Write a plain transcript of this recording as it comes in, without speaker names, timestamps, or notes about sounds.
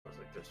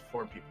there's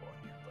 4 people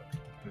in here, but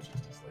it's just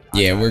a slate.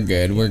 Yeah, we're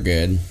good. We're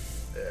good.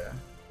 Yeah.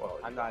 Well,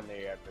 I'm not in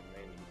there yet, but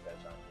mainly because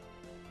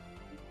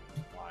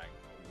I'm flying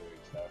and doing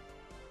stuff.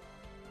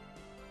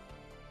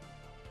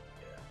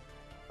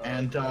 Yeah.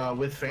 And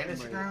with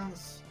Fantasy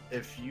Grounds,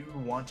 if you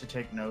want to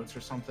take notes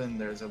or something,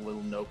 there's a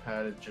little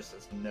notepad. It just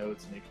says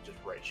notes, and you can just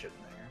write shit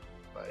in there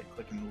by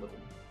clicking the little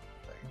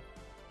thing.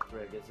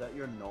 Greg, is that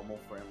your normal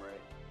frame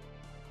rate?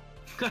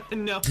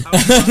 No.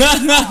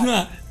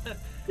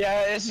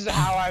 Yeah, this is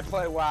how I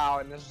play WoW,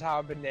 and this is how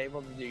I've been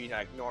able to do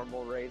like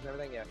normal raids and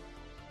everything. Yeah.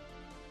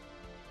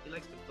 He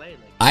likes to play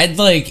like. I'd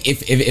like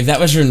if that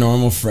was your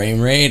normal frame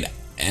rate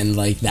and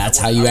like that's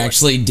how you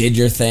actually did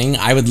your thing.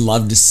 I would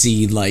love to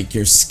see like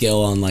your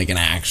skill on like an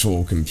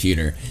actual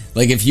computer.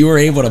 Like if you were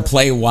able to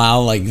play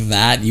WoW like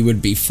that, you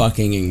would be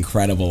fucking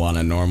incredible on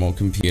a normal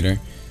computer.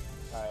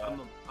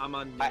 I'm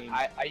on.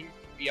 I used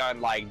to be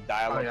on like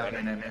dial-up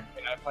and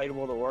I played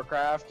World of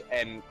Warcraft,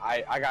 and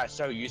I got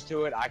so used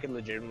to it, I could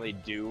legitimately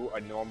do a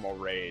normal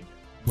raid.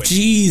 With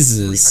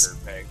Jesus.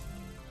 300 ping.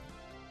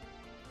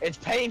 It's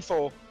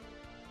painful,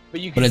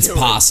 but you can. But it's do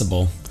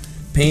possible.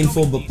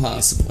 Painful but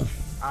possible.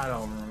 I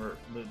don't remember.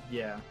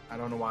 Yeah, I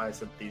don't know why I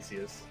said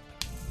Theseus.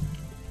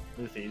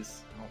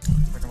 Luthes. Am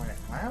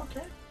I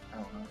okay? I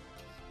don't know.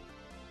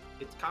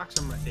 It's cocks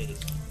on my face.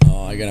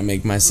 Oh, I gotta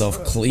make myself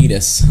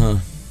Cletus, huh?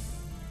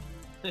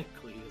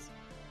 Cletus.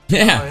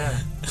 Yeah.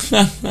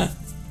 Oh, yeah.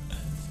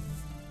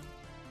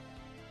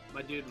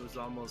 My dude was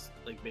almost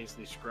like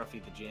basically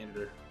Scruffy the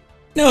janitor.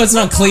 No, it's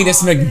not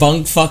Cletus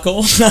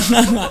McBunkfuckle.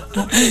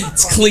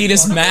 It's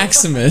Cletus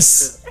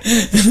Maximus.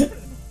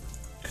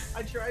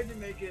 I tried to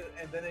make it,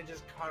 and then it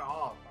just cut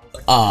off.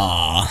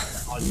 Aww.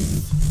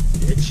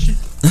 Bitch.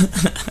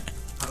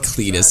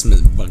 Cletus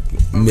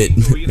Are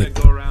we gonna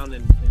go around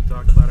and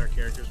talk about our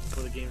characters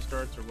before the game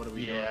starts, or what are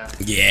we doing?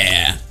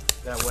 Yeah.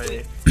 That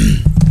way. I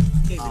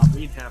can't even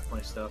read half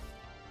my stuff.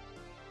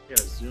 I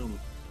gotta zoom.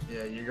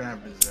 Yeah, you're gonna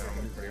have to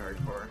zoom pretty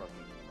hardcore.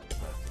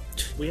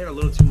 We had a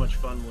little too much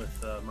fun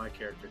with my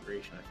character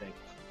creation, I think.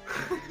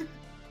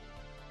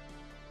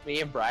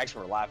 Me and Brax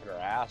were laughing our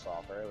ass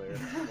off earlier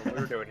when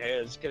we were doing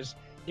his, because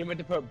he meant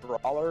to put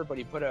Brawler, but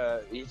he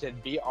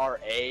said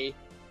BRAWKL,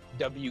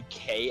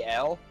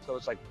 so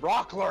it's like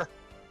Brockler.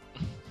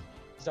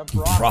 It's a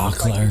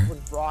Brockler.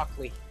 Like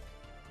broccoli.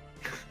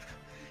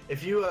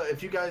 If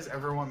you guys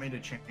ever want me to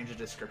change the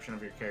description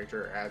of your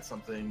character or add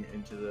something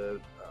into the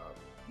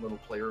little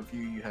player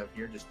view you have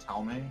here, just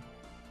tell me,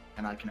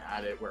 and I can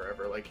add it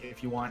wherever. Like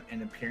if you want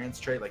an appearance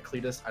trait like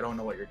Cletus, I don't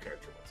know what your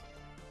character was.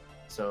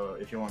 So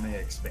if you want me to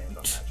expand on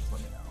that, just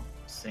let me know.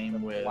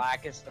 Same with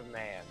Blackest of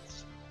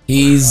mans.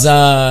 He's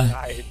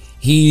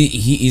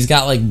he's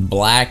got like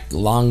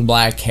long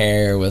black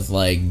hair with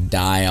like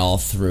dye all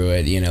through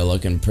it, you know,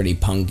 looking pretty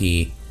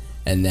punky.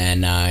 And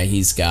then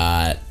he's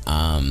got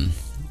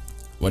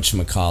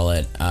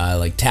whatchamacallit,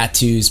 like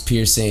tattoos,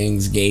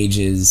 piercings,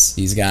 gauges.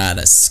 He's got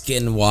a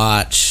skin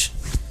watch.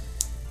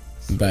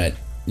 But,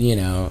 you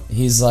know,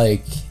 he's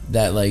like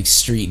that like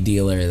street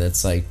dealer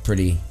that's like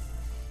pretty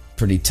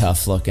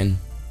tough looking,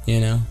 you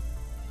know?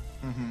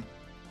 Mm-hmm.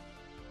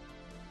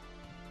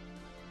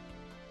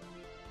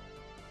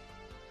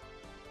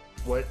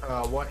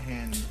 What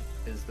hand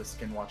is the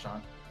skin watch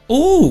on?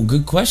 Ooh,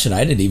 good question.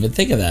 I didn't even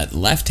think of that.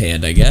 Left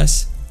hand, I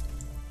guess.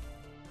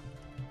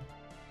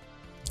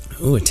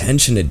 Ooh,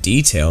 attention to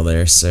detail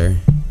there, sir.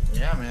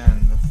 Yeah,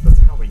 man. That's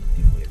how we do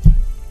it.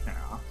 Yeah.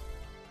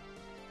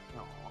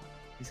 Aww.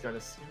 He's got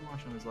a skin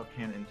watch on his left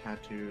hand and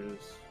tattoos.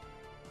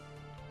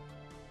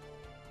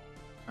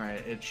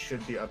 Alright, it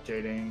should be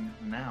updating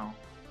now.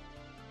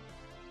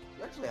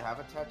 You actually have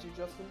a tattoo,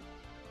 Justin?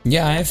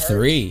 Yeah, I have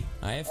 3.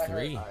 I have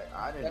 3.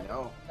 I didn't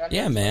know.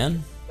 Yeah,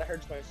 man. That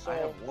hurts my soul. I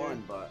have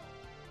 1, but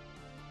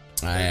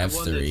I have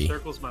one 3. that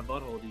circles my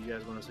butthole. Do you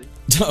guys want to see?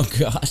 Oh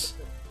god.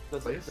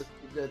 does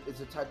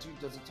a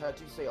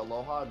tattoo say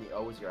aloha and the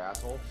O is your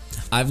asshole?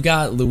 I've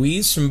got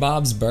Louise from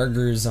Bob's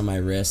Burgers on my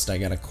wrist. I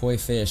got a koi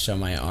fish on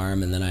my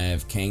arm, and then I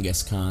have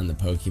Kangaskhan the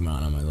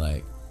Pokemon on my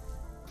leg.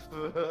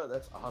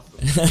 That's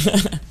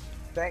awesome.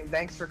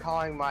 Thanks for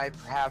calling my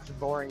perhaps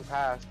boring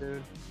past,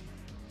 dude.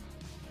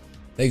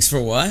 Thanks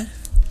for what?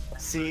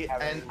 See,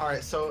 and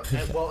alright, so,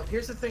 well,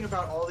 here's the thing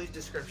about all these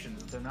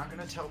descriptions. They're not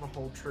going to tell the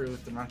whole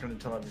truth. They're not going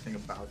to tell everything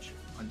about you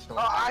until...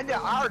 Oh, I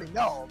already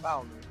know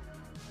about me.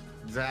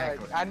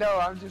 Exactly. I know,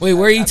 I'm just... Wait,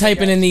 where are you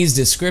typing in these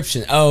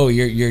descriptions? Oh,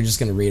 you're just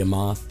gonna read them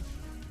off?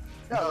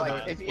 No,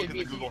 like, if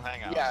the Google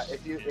Hangouts. Yeah,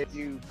 if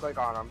you click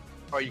on them.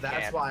 Or you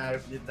that's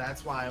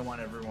why I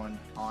want everyone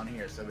on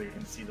here, so they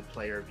can see the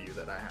player view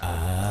that I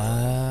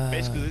have.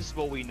 Basically, this is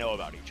what we know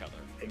about each other.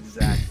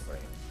 Exactly.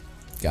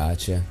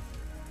 Gotcha.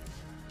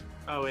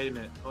 Oh, wait a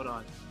minute. Hold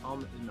on.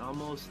 An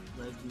almost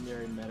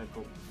legendary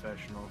medical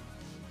professional.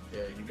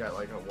 Yeah, you got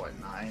like a, what,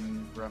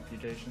 9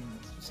 reputation?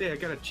 See, I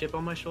got a chip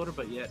on my shoulder,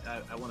 but yet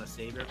I want to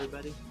save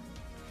everybody.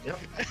 Yep.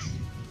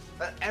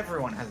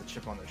 Everyone has a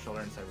chip on their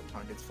shoulder in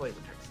Cyberpunk. It's flavor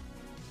text.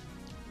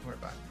 Don't worry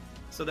about it.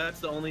 So that's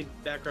the only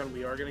background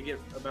we are going to get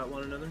about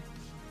one another?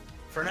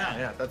 For now,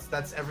 yeah.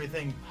 That's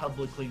everything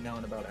publicly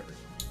known about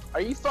everything.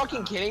 Are you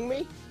fucking kidding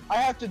me? I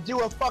have to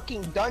do a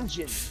fucking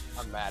dungeon.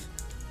 I'm mad.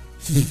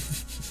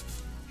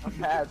 I'm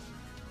mad.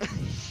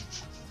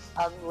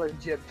 I'm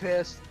legit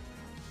pissed.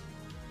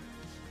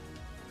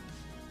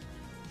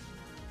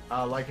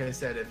 Like I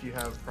said, if you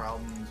have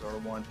problems or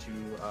want to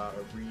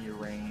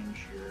rearrange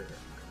your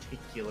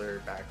particular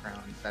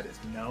background that is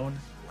known,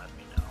 let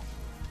me know.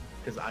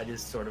 Because I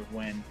just sort of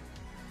went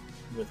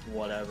with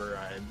whatever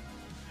I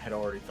had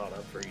already thought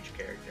of for each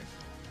character.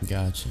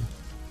 Gotcha.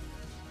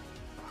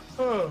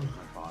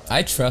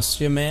 I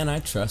trust you, man. I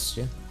trust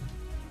you. I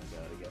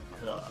gotta get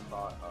my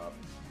bot up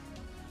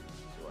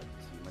so I can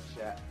see my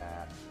chat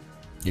at.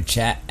 Your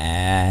chat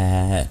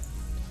at.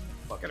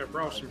 Gotta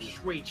bro some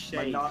sweet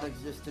My shade.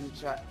 non-existent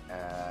chat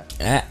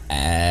at.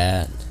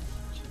 At.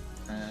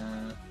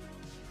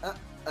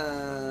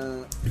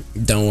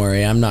 Don't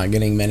worry, I'm not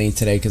getting many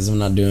today because I'm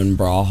not doing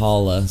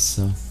Brawlhalla.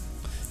 So,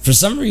 for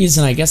some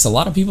reason, I guess a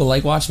lot of people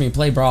like watching me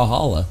play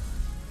Brawlhalla.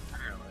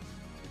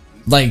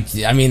 Like,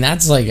 I mean,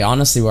 that's like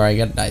honestly where I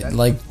get That's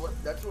like.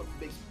 that's what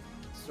makes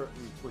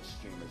certain Twitch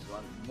streamers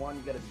run. One,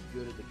 you gotta be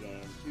good at the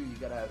game. Two, you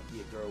gotta be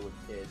a girl with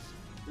kids.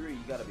 Three, you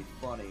gotta be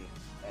funny.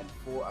 And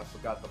four, I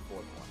forgot the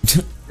fourth one.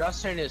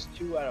 Justin is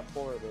 2 out of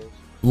 4 of those.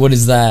 What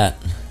is that?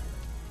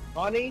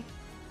 Funny,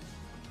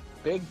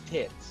 big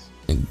tits.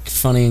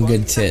 Funny and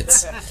good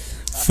tits.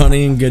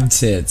 Funny and good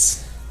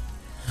tits.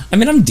 I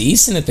mean, I'm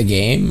decent at the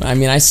game. I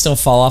mean, I still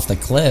fall off the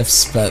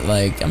cliffs, but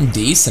like, I'm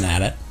decent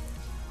at it.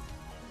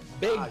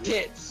 Big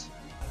tits.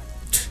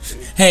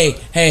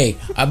 Hey,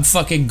 I'm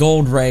fucking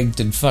gold ranked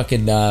and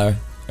fucking or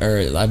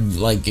I'm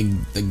like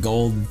in the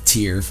gold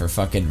tier for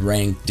fucking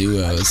ranked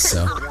duos.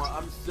 So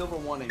I'm silver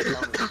 1 in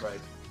Counter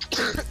Strike.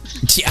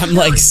 yeah, I'm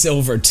like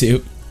silver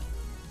 2.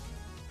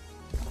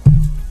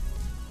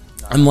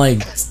 I'm like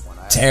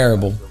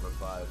terrible. Silver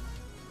 5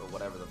 or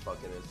whatever the fuck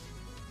it is.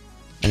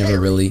 I never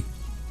really.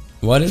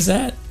 What is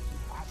that?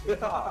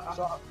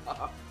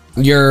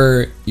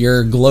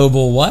 Your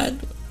global what?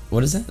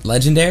 What is that?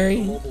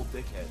 Legendary? Global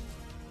dickhead.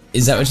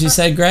 Is that what you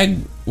said, Greg?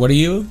 What are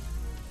you?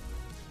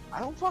 I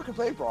don't fucking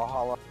play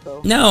Brawlhalla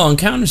though. No, on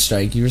Counter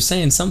Strike. You were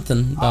saying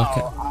something about.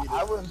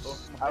 Oh,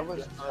 I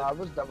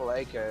was double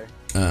AK.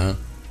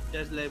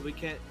 Just like we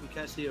can't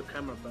see your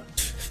camera,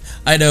 but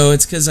I know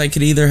it's because I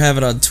could either have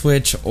it on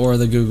Twitch or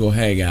the Google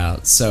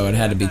Hangout, so it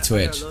had to be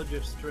Twitch. Load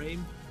your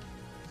stream.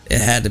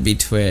 It had to be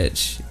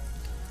Twitch.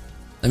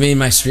 I mean,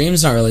 my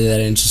stream's not really that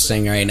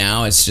interesting right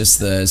now. It's just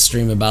the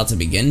stream about to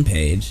begin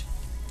page.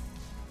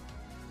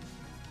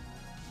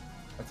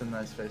 That's a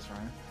nice face,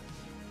 Ryan.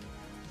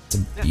 It's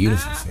a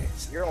beautiful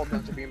face. You're old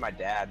enough to be my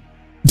dad.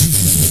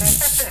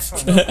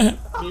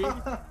 Me?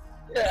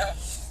 Yeah.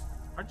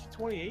 Aren't you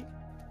 28?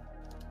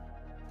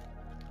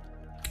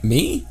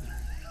 Me?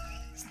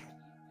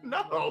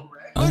 No. Oh.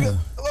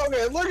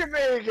 Look at me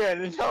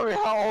again and tell me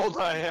how old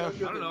I am. I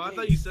don't know. I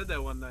thought you said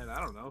that one night. I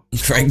don't know.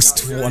 Craig's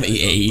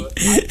 28.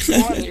 I'm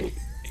 20.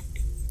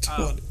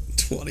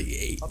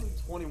 28. I'll be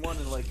 21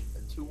 in like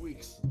 2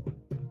 weeks.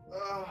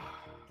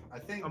 I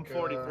think I'm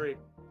 43.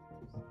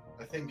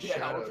 I think Yeah,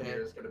 Shadow okay.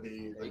 here is gonna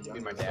be the He can be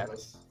youngest my dad. of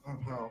us.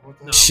 Oh, what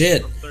the No,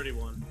 Shit. I'm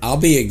 31. I'll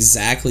be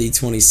exactly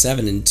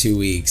 27 in 2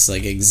 weeks.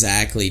 Like,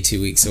 exactly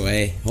 2 weeks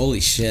away.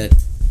 Holy shit.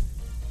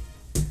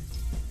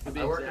 It'll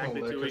be I work in a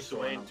exactly 2 liquor weeks store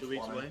away and and I'm 2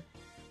 weeks 20. away.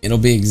 It'll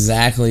be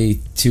exactly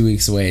 2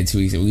 weeks away. 2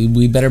 weeks.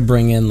 We better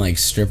bring in like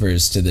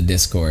strippers to the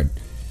Discord.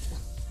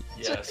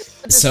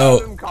 Yes. Just So-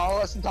 have them call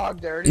us and talk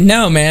dirty.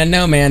 No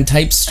man.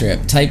 Type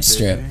strip. Type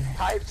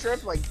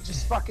trip, like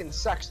just fucking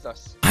sext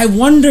us. I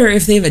wonder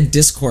if they have a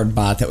Discord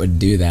bot that would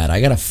do that. I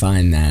gotta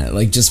find that.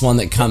 Like just one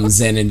that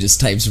comes in and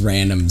just types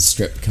random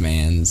strip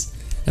commands.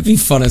 That'd be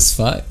fun as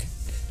fuck.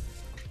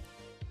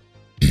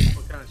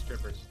 What kind of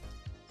strippers?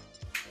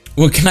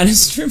 What kind of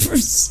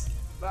strippers?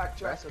 Backtrack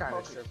That's and kind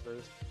of focus.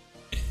 strippers.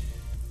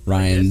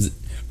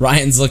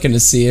 Ryan's looking to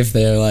see if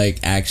they're like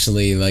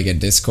actually like a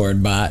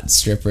Discord bot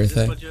stripper Is this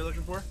thing. what you're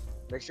looking for?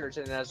 Make sure it's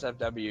in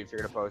SFW if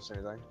you're gonna post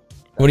anything.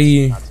 What do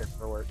you Not safe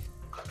for work.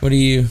 What do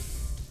you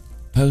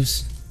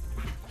post?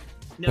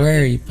 No,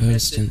 Where are you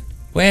missed it. posting?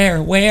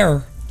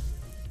 Where?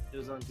 It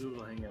was on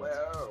Google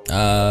Hangouts.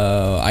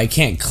 Whoa. I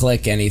can't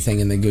click anything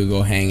in the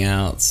Google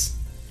Hangouts.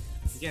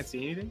 You can't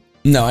see anything?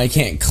 No, I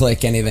can't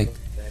click anything.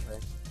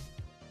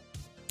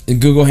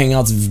 Google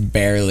Hangouts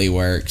barely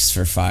works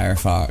for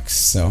Firefox,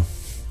 so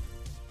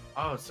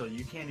Oh, so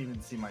you can't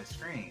even see my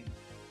screen.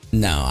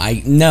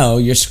 no,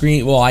 your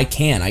screen. Well, I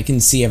can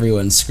see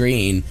everyone's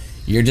screen.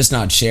 You're just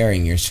not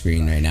sharing your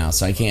screen right now,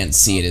 so I can't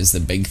see it as the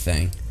big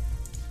thing.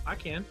 I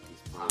can.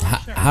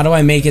 How do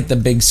I make it the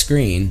big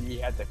screen?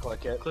 You had to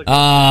click it. Click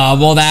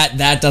Well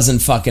that doesn't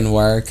fucking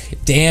work.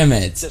 Damn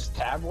it. Does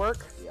tab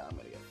work? Yeah, I'm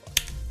gonna get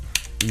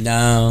fucked.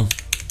 No.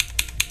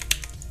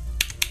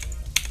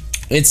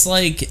 It's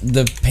like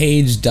the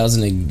page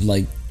doesn't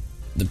like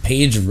the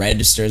page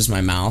registers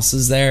my mouse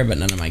is there, but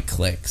none of my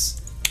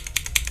clicks.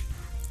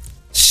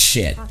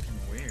 Shit. Fucking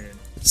weird.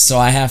 So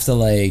I have to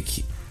like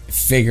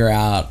figure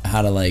out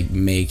how to like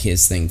make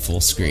his thing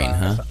full screen,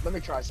 huh? Let me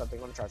try something.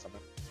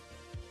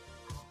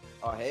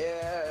 Oh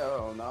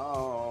hell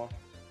no,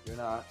 you're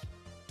not.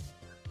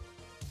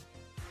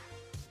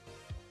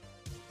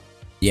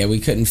 Yeah, we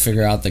couldn't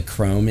figure out the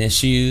Chrome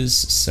issues,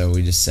 so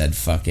we just said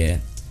fuck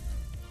it.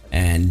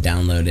 And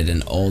downloaded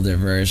an older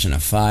version of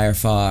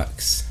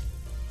Firefox.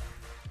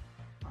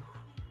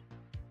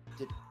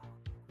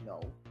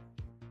 No.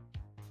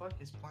 Fuck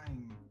is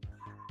playing.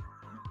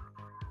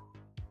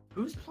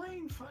 Who's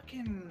playing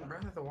fucking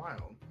Breath of the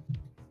Wild?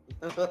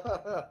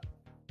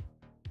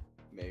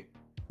 Me.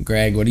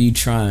 Greg, what are you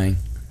trying?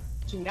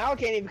 See, now I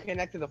can't even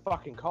connect to the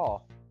fucking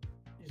call.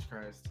 Jesus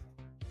Christ.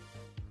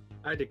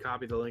 I had to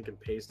copy the link and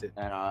paste it.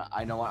 And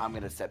I know what I'm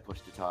gonna set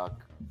push to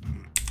talk.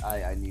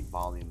 I need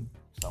volume.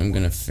 I'm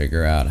gonna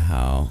figure out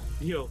how.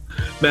 Yo,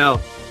 Mel.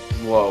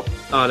 Whoa.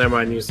 Oh, never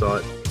mind. You saw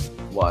it.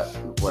 What?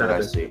 What did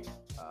I see?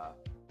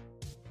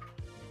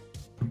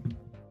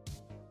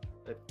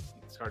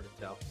 It's hard to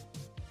tell.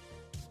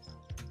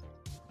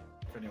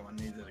 If anyone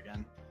needs it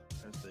again,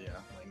 there's the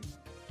link.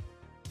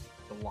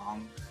 The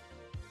long.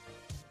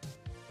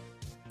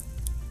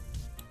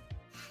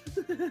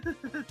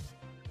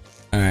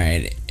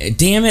 Alright.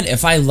 Damn it,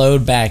 if I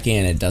load back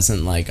in, it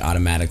doesn't like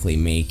automatically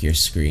make your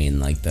screen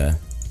like the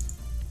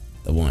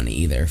one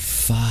either.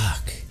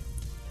 Fuck.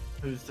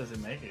 Whose does it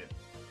make it?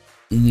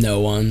 No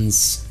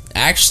one's.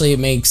 Actually, it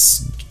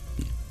makes.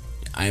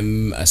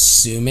 I'm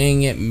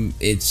assuming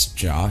it's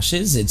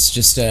Josh's. It's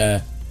just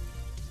a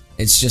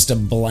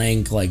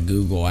blank like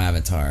Google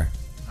avatar.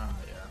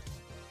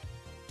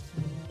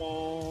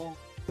 Oh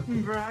yeah.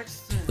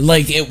 Braxton.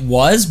 Like it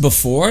was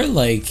before.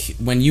 Like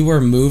when you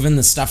were moving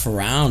the stuff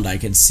around, I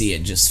could see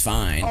it just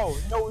fine. Oh,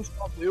 no, we should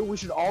all do? We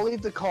should all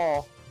leave the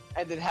call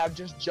and then have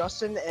just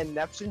Justin and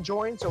Neptune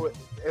join, so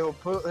it'll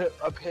put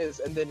up his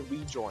and then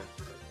we join.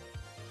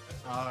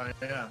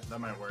 Yeah, that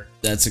might work.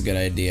 That's a good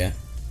idea.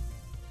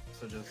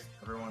 So just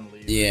everyone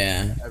leave.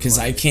 Yeah, because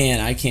I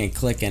can't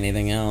click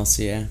anything else.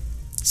 Yeah.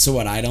 So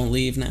what? I don't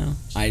leave now.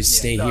 I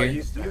stay No, here.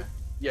 you stay.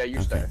 Yeah, you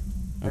Okay. stay.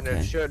 And Okay.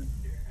 it should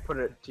put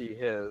it to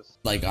his.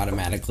 Like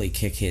automatically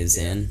kick his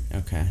in.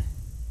 Okay.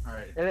 All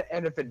right.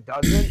 And if it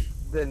doesn't,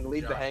 then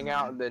leave the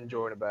hangout and then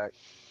join it back.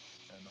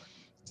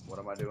 What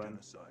am I doing?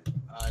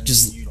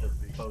 Just- you to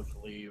both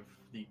leave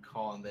the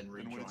call and then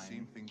rejoin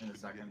in a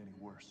second.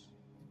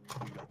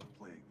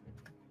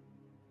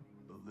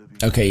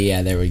 Okay.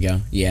 Yeah. There we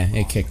go. Yeah,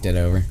 it kicked it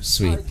over.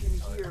 Sweet.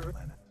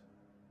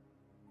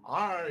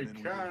 I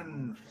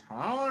can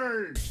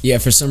hide. Yeah.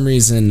 For some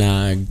reason,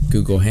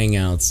 Google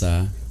Hangouts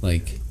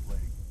like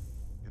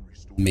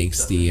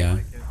makes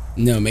the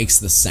makes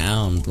the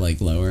sound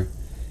like lower.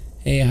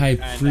 Hey, High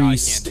And I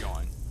Priest. can't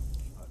join.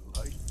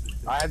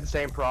 I had the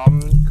same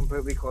problem.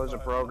 Completely close the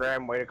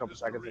program, wait a couple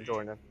seconds, and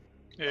join it.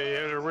 Yeah, you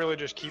have to really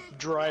just keep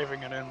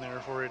driving it in there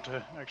for it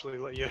to actually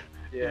let you.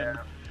 Yeah.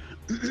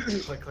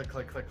 Click, click,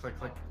 click, click, click,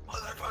 click.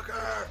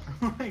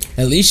 Motherfucker! Like,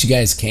 At least you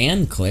guys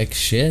can click.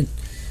 Shit.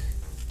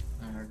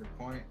 good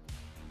point.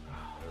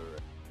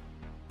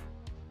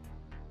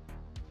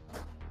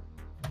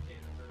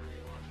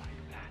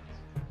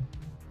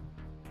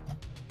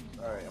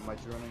 Alright, am I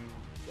joining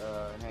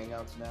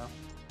Hangouts now?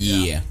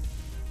 Yeah.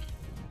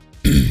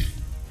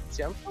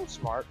 See, I'm so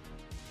smart.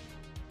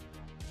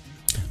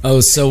 Oh,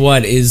 so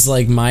what is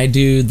like my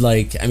dude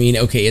like? I mean,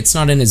 okay, it's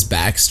not in his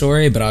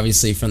backstory, but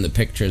obviously from the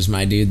pictures,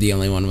 my dude, the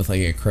only one with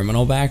like a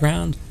criminal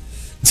background.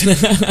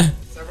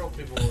 Several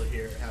people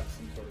here have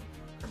some sort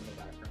of criminal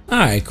background. All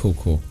right, cool,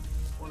 cool.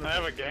 I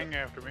have a gang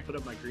after me. Put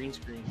up my green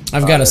screen.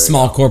 I've got a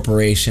small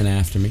corporation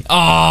after me.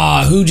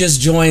 Ah, who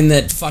just joined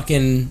that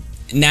fucking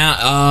now?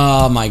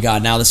 Oh my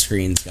god, now the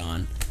screen's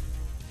gone.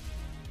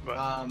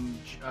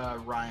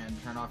 Ryan,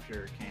 turn off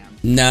your cam.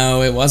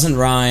 No, it wasn't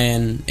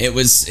Ryan. It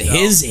was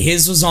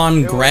his was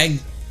on Greg.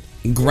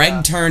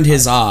 Greg turned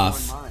his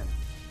off. Mine.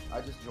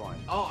 I just joined.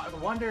 Oh, I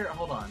wonder.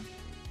 Hold on.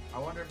 I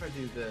wonder if I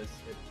do this,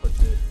 it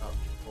puts it up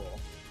full.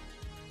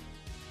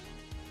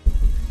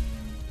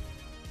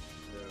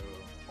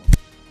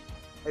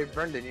 Hey,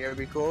 Brendan, you know, it'd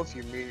be cool if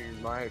you muted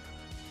your mic.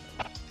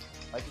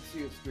 I can see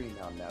your screen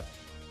now, Nev.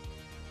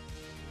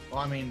 Well,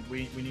 I mean,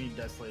 we need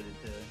Desolated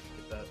to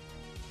get that.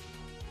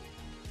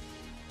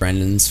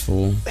 Brendan's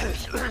full.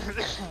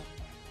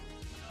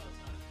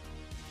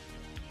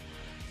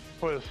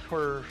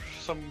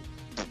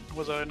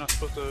 Was I not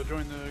supposed to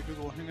join the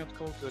Google Hangouts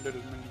call? Because I did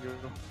it a minute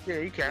ago. Yeah,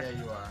 you can.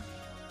 Yeah, you are.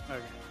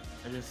 Okay.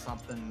 There's just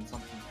something's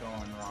going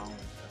wrong with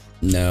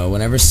this. No,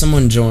 whenever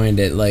someone joined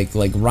it, like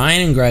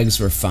Ryan and Greg's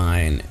were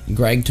fine.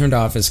 Greg turned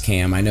off his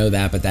cam, I know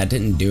that, but that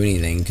didn't do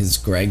anything because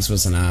Greg's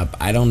wasn't up.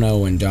 I don't know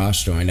when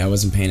Josh joined, I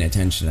wasn't paying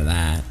attention to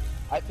that.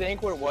 I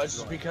think what it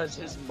was because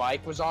his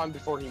mic was on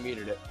before he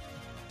muted it.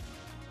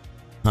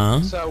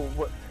 Huh? So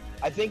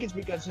I think it's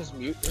because his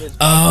mic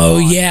Oh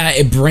was on. yeah,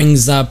 it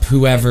brings up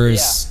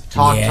whoever's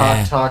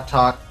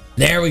Talk.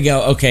 There we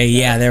go. Okay,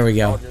 yeah, there we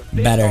go.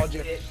 Better.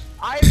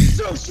 I'm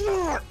so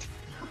smart.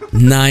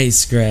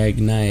 Nice, Greg.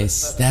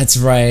 Nice. That's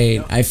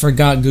right. I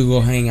forgot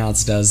Google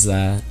Hangouts does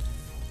that.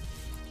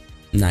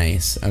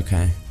 Nice.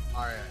 Okay.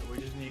 Alright, we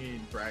just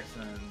need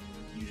Braxton and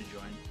you to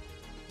join.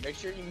 Make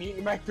sure you mute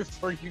your mic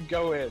before you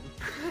go in.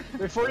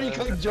 Before you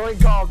click join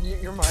call,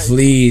 mute your mic.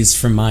 Please,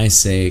 for my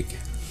sake.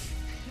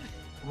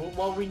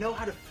 Well, we know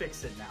how to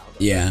fix it now.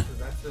 Though. Yeah.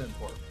 That's the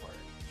important part.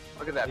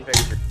 Look at that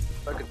picture.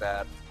 Look at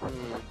that.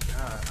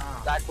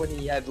 God, Back when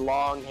he had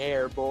long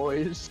hair,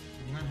 boys.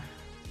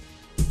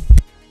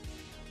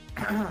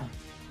 Alright,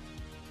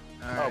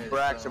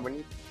 Braxton, when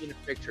you see a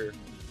picture.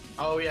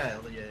 Oh yeah,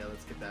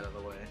 let's get that out of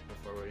the way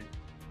before we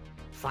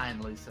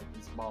finally set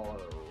this ball out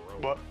of the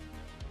road. What?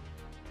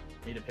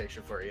 Need a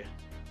picture for you.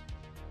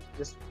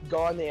 Just go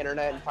on the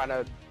internet and find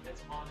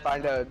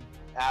a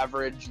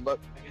average look.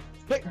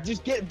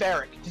 Just get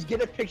Varric. Just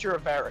get a picture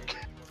of Varric.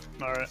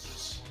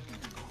 Alright.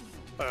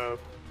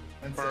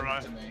 And Where send am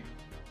it to me.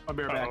 I'll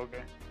be right back.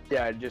 Okay.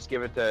 Yeah, just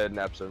give it to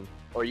Nepson.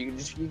 Or you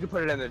can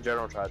put it in the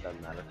general chat,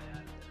 doesn't matter.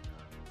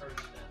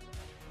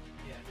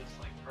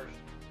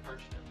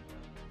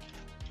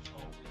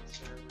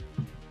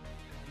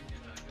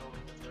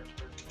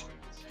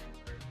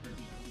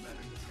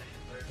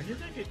 When did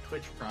they get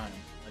Twitch Prime?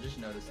 I just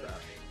noticed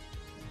that.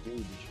 Dude,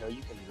 you know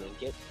you can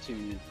link it to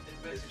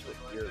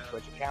your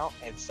Twitch account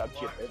and sub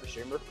to your favorite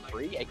streamer for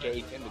free,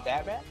 aka Tim the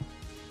Batman.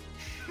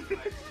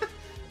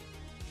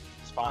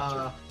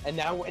 Sponsored. And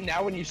now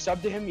when you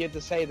sub to him, you have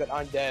to say that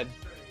I'm dead.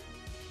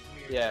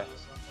 Yeah,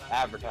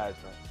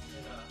 advertisement.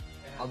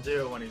 I'll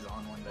do it when he's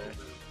on one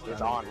day. It's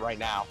on right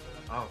now.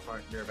 Oh,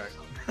 fuck, you're back.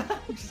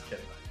 I'm just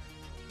kidding.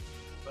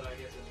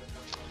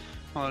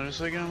 Hold on just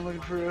a second, I'm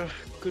looking for a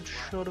good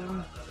shot of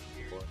him.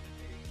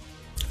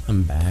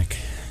 I'm back.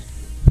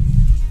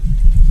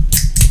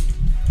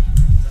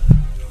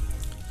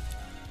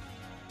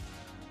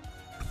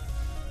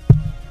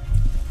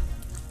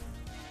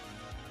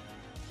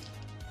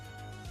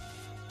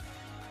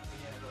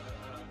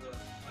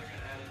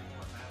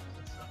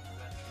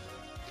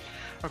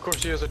 Of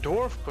course he has a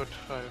dwarf, but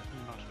I'm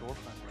not a dwarf,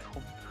 I'm a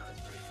home.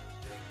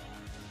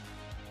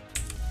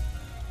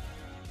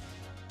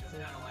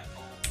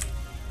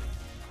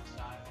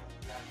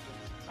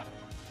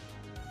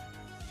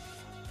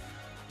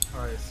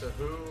 Alright, so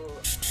who are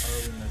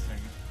we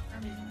missing? I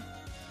mean...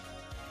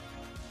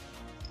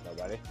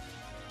 Nobody.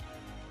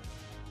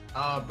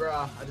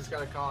 Bruh, I just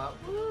got a call out.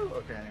 Woo!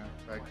 Okay, anyway,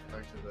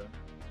 back to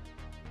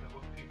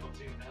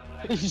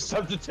the... You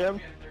subbed to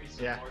Tim?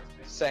 Yeah.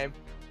 Same.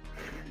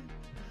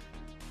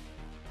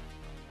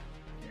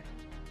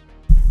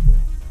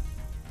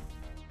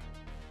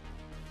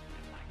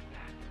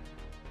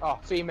 Oh,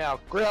 female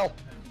grill.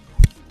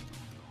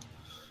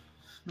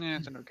 Yeah,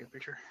 it's an okay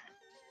picture.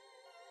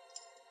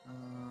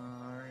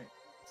 Alright,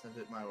 send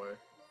it my way.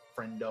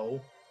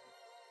 Friendo.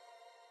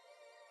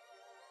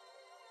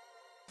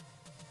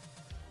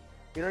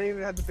 You don't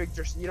even have the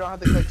picture. You don't have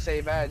to click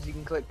save as. You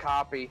can click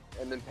copy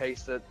and then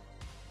paste it.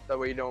 That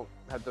way you don't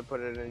have to put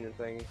it in your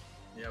thing.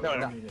 Yeah, we No,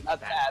 don't need it not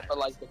that, but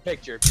like the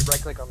picture. If you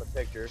right click on the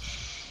picture,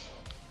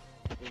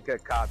 you can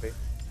click copy.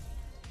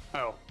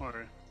 Oh,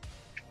 alright.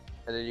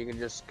 And then you can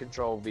just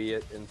control V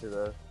it into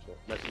the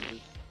messages.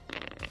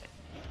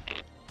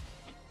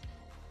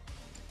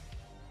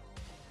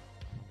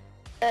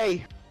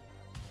 Hey!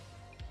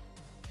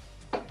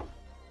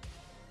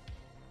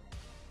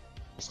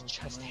 It's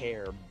chest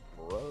hair,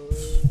 bro.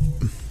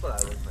 That's what I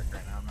look like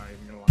right now, I'm not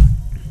even gonna lie.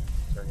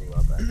 Turn you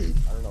up, actually.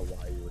 I don't know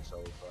why you were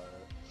so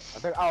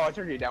I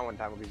turned you down one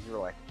time because you were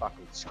like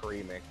fucking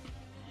screaming.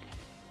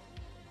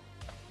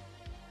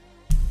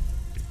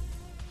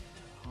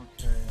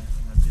 Okay,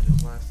 I'm gonna do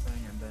this last thing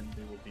and then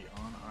we will be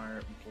on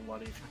our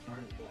bloody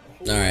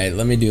fucking... Alright,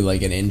 let me do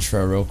like an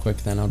intro real quick,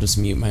 then I'll just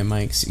mute my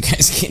mic so you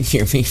guys can't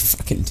hear me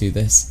fucking do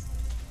this.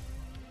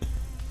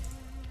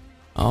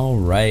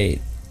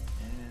 Alright.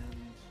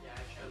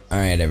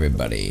 Alright,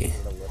 everybody.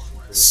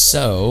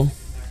 So,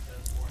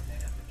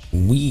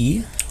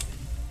 we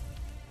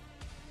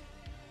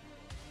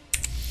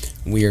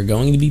are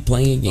going to be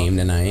playing a game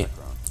tonight.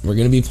 We're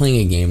going to be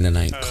playing a game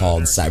tonight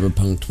called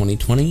Cyberpunk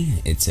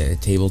 2020. It's a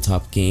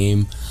tabletop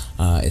game.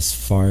 As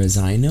far as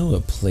I know,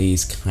 it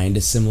plays kind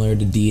of similar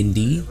to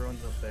D&D,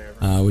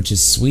 which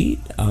is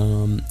sweet.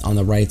 On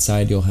the right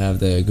side, you'll have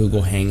the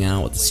Google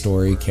Hangout with the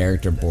story,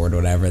 character board,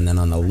 whatever. And then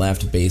on the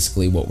left,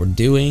 basically what we're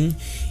doing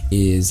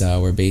is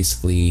we're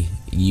basically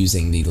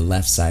using the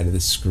left side of the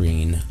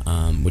screen,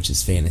 which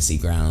is Fantasy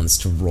Grounds,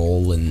 to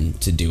roll and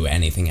to do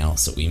anything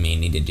else that we may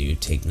need to do,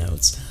 take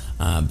notes.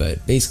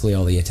 But basically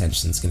all the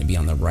attention is going to be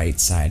on the right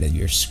side of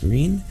your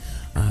screen.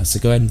 So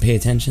go ahead and pay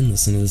attention,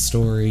 listen to the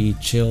story,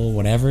 chill,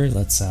 whatever.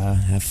 Let's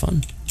have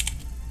fun.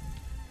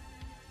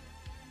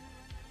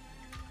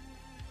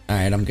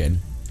 Alright, I'm good.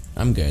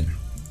 I'm good.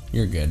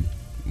 You're good.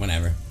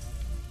 Whenever.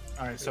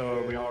 Alright, so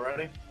are we all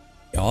ready?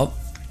 Yup.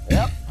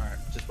 Yep. Alright,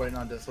 just waiting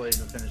on Display to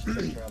finish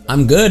the intro.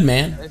 I'm good,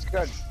 man. It's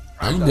good.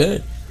 I'm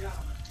good.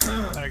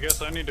 I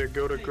guess I need to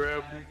go to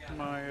grab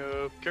my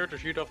character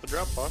sheet off the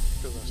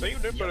Dropbox because I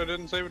saved it, but I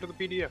didn't save it to the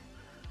PDF.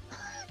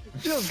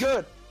 Feels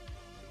good.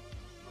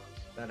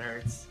 That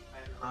hurts.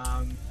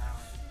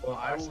 Well,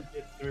 I will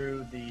get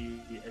through the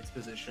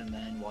exposition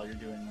then while you're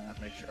doing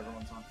that. Make sure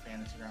everyone's on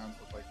Fantasy Grounds.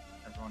 Look like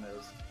everyone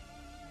is.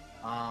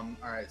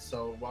 Alright,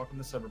 so welcome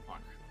to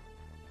Cyberpunk.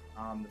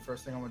 The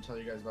first thing I want to tell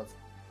you guys about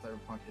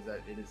Cyberpunk is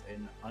that it is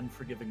an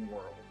unforgiving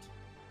world.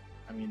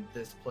 I mean,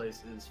 this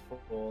place is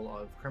full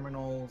of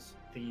criminals,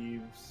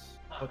 thieves,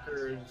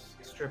 hookers,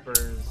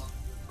 strippers,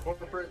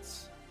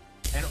 corporates,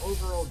 and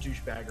overall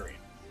douchebaggery.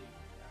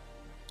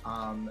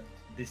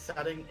 The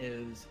setting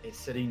is a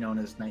city known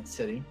as Night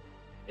City.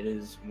 It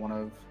is one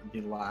of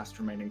the last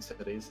remaining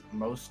cities.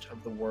 Most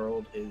of the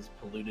world is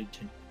polluted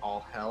to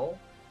all hell.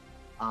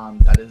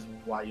 That is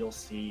why you'll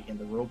see in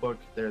the rulebook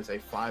there's a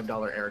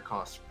 $5 air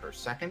cost per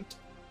second,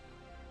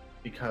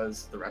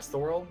 because the rest of the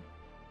world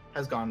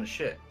has gone to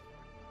shit.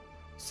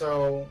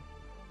 So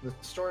the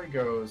story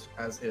goes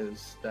as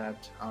is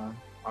that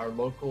our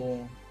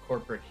local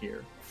corporate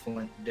here,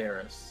 Flint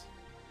Darris,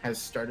 has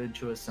started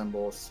to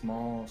assemble a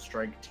small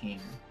strike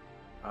team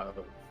of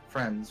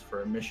friends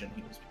for a mission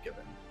he was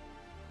given.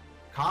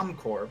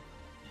 ComCorp,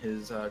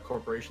 his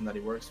corporation that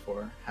he works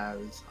for,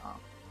 has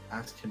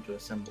asked him to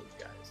assemble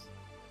these guys.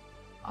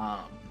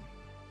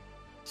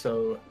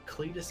 So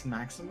Cletus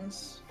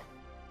Maximus,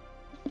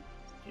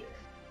 here.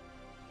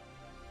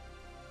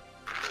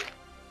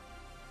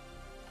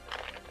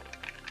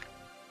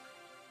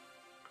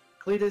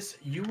 Cletus,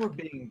 you were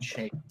being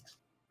chased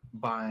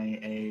by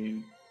a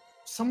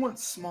somewhat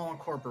small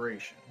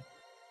corporation.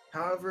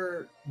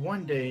 However,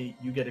 one day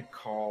you get a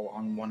call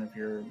on one of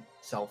your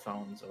cell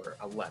phones or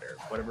a letter,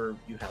 whatever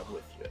you have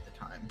with you at the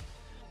time,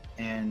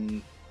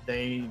 and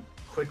they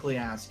quickly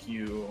ask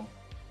you,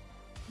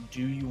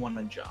 do you want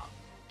a job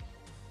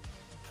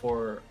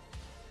for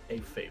a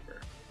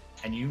favor?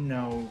 And you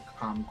know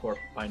ComCorp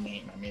by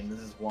name. I mean, this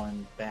is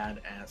one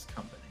badass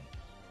company.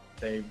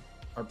 They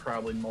are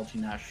probably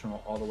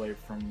multinational all the way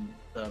from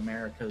the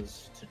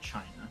Americas to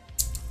China,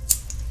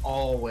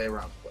 all the way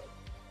around the globe.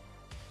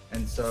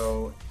 And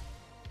so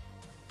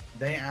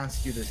they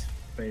ask you this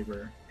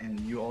favor, and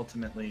you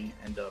ultimately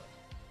end up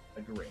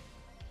agreeing.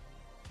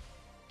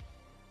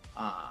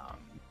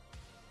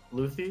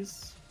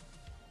 Luthys,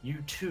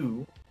 you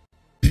too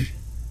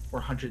were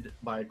hunted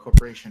by a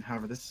corporation.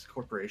 However, this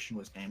corporation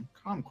was named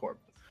ComCorp,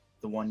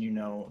 the one you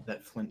know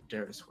that Flint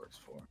Darris works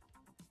for.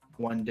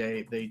 One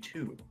day, they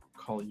too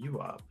call you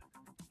up,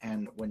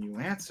 and when you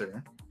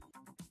answer,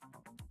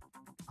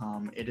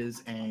 it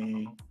is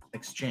a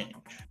exchange.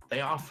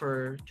 They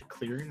offer to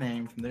clear your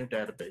name from their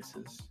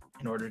databases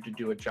in order to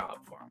do a job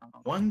for them.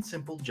 One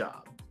simple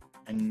job,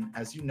 and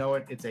as you know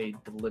it, it's a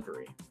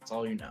delivery. That's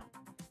all you know.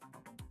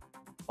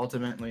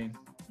 Ultimately,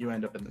 you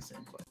end up in the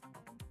same place.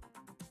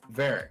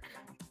 Varric,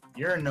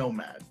 you're a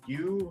nomad.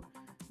 You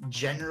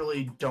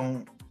generally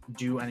don't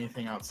do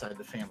anything outside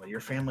the family. Your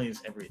family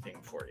is everything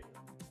for you.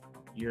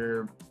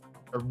 You're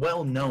a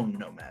well-known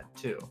nomad,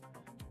 too.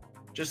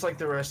 Just like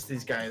the rest of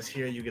these guys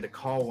here, you get a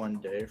call one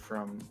day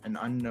from an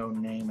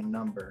unknown name and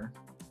number,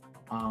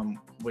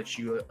 which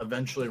you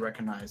eventually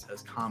recognize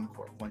as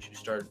ComCorp once you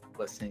start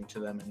listening to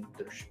them and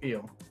their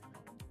spiel.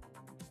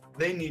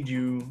 They need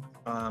you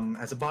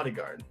as a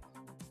bodyguard.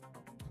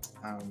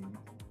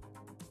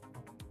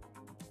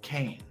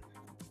 Kane,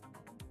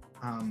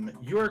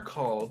 you are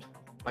called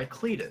by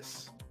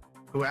Cletus,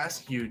 who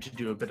asked you to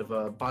do a bit of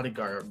a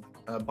bodyguard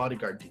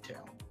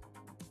detail.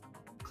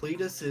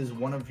 Cletus is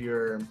one of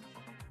your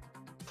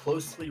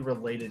closely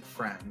related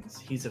friends.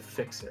 He's a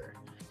fixer.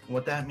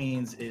 What that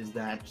means is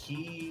that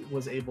he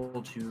was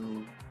able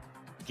to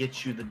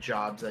get you the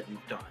jobs that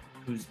you've done,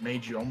 who's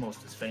made you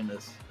almost as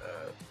famous.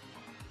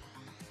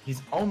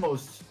 He's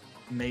almost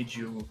made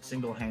you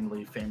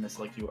single-handedly famous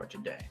like you are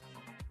today.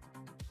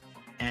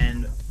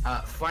 And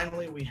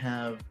finally, we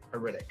have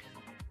Aridic.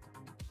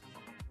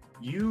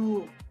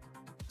 You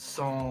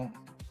saw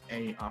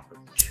an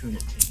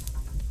opportunity.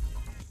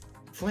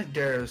 Flint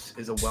Darris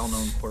is a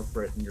well-known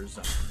corporate in your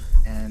zone,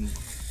 and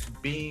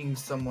being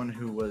someone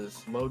who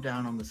was low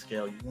down on the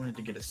scale, you wanted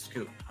to get a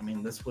scoop. I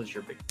mean, this was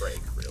your big break,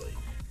 really.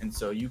 And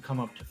so you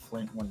come up to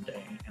Flint one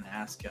day and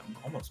ask him,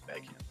 almost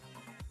beg him,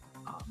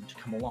 to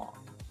come along.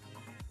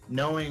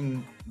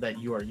 Knowing that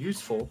you are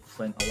useful,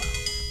 Flint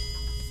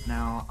allows.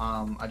 Now,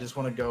 I just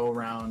want to go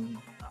around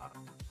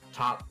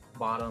top,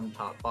 bottom,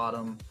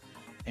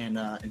 and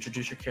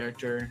introduce your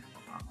character.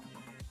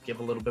 Give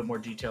a little bit more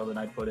detail than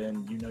I put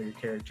in. You know your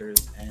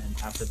characters, and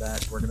after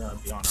that, we're gonna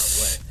be on our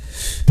way.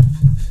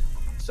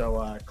 So,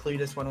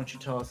 Cletus, why don't you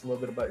tell us a little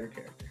bit about your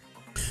character?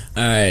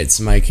 Alright,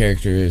 so my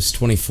character is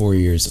 24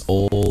 years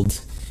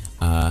old.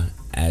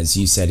 As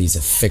you said, he's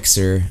a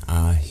fixer.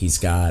 He's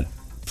got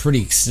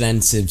pretty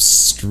extensive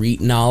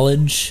street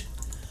knowledge.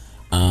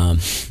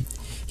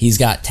 He's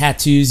got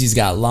tattoos. He's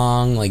got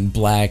long, like,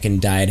 black and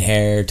dyed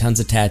hair, tons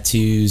of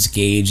tattoos,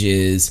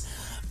 gauges.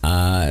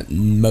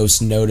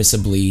 Most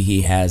noticeably,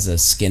 he has a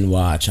skin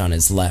watch on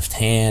his left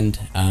hand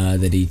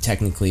that he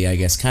technically, I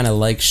guess, kind of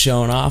likes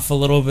showing off a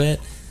little bit.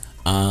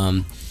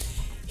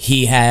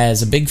 He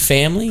has a big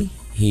family.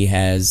 He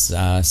has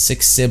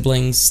 6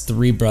 siblings,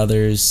 3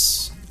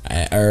 brothers,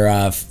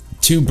 or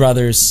 2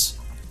 brothers,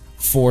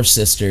 4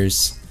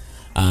 sisters.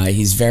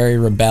 He's very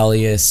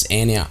rebellious,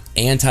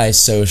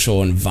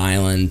 antisocial, and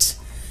violent,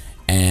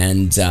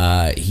 and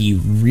he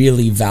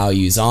really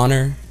values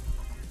honor.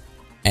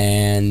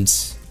 And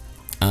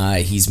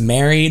he's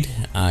married.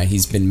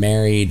 He's been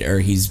married,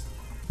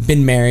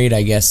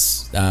 I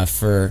guess,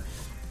 for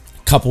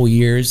a couple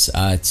years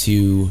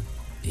to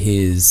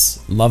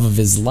his love of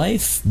his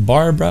life,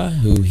 Barbara,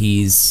 who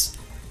he's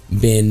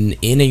been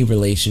in a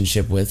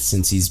relationship with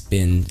since he's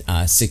been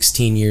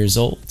 16 years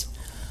old.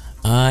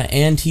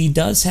 And he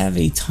does have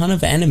a ton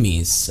of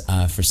enemies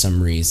for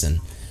some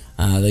reason.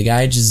 The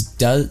guy just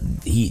does,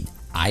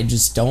 I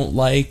just don't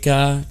like,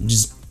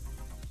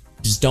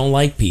 just don't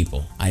like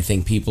people. I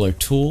think people are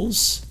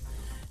tools,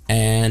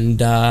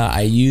 and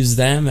I use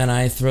them and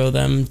I throw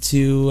them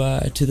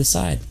to the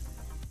side.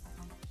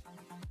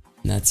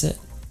 And that's it.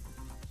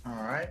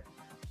 All right.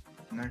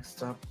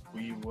 Next up,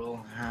 we will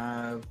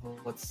have,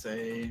 let's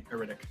say,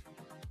 Eridic.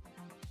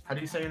 How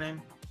do you say your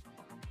name?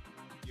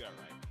 You got it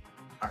right.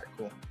 All right,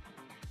 cool.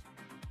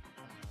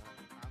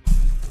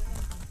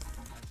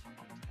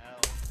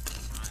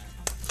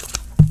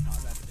 I'm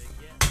not that big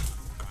yet. I'm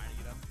trying to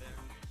get up there.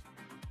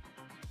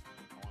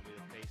 I want to be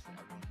the face that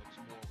everyone looks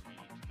for when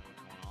you need to know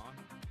what's going on.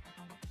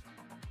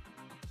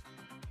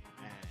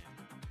 And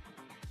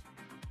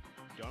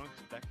don't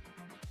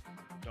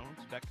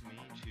expect me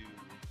to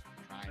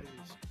try and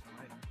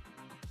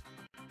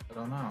I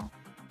don't know.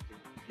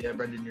 Yeah,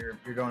 Brendan,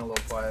 you're going a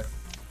little quiet.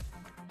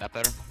 that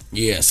better.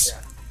 Yes.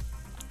 Yeah.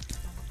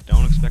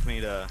 Don't expect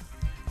me to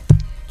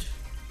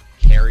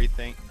carry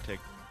thing to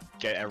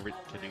do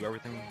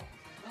everything.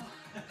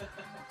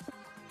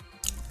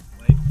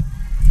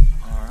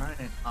 All right.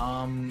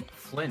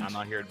 Flint. I'm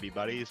not here to be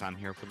buddies. I'm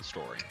here for the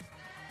story.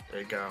 There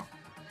you go.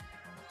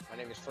 My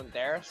name is Flint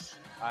Darris.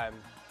 I'm,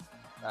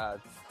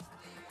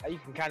 you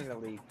can kind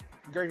of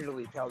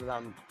gradually tell that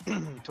I'm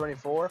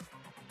 24.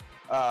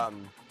 I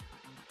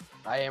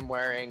am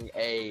wearing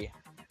a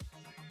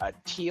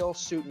teal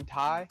suit and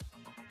tie,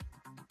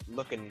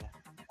 looking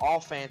all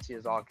fancy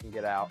as all can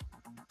get out.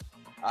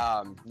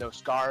 No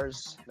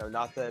scars, no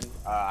nothing.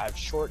 I have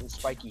short and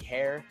spiky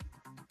hair.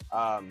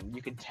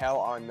 You can tell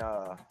on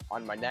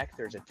my neck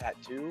there's a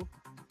tattoo.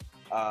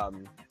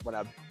 You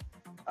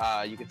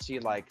can see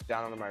like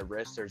down on my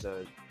wrist there's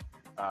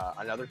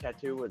another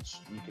tattoo which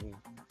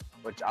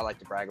I like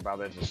to brag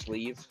about as a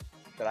sleeve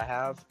that I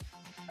have.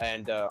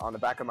 And on the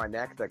back of my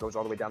neck that goes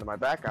all the way down to my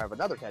back, I have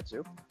another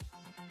tattoo.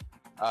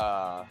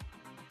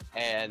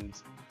 And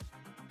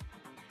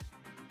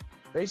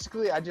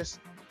basically I just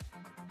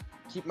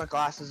keep my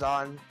glasses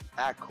on,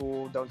 act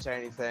cool, don't say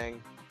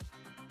anything.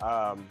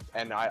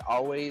 And I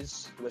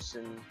always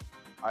listen.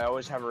 I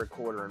always have a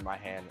recorder in my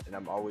hand, and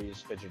I'm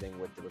always fidgeting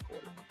with the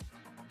recorder.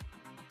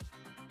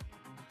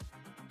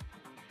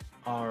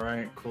 All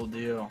right, cool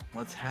deal.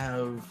 Let's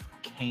have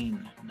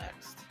Kane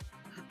next.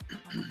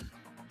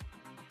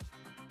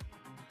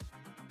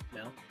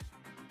 No.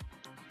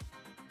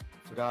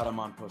 Forgot I'm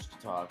on push to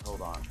talk.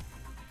 Hold on.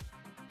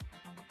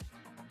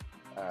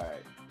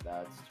 Alright,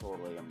 that's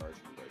totally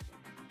immersion breaking.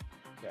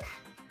 Okay.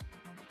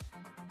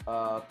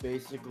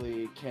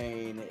 Basically,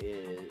 Kane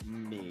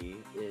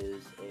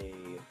is a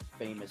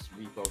famous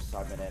repo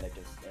cybernetic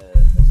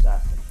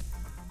assassin.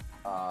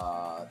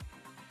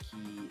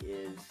 He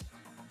is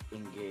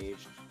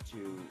engaged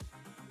to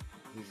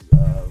his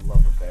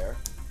love affair,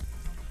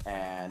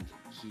 and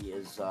he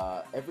is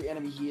every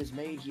enemy he has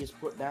made, he has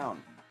put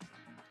down,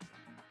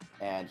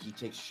 and he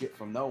takes shit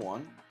from no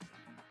one.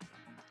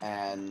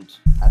 And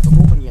at the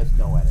moment, he has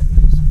no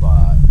enemies,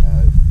 but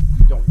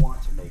you don't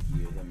want to make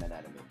him an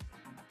enemy.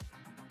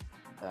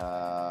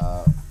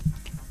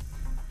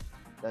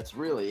 That's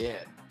really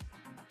it.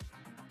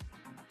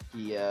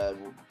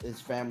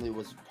 His family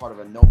was part of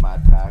a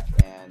nomad pack,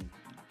 and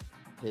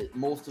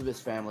most of his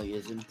family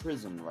is in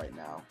prison right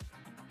now.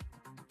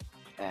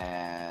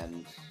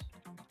 And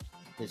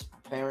his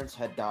parents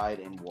had died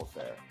in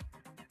warfare.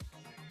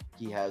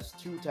 He has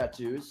 2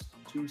 tattoos,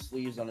 2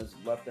 sleeves on his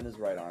left and his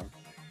right arm.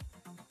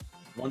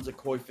 One's a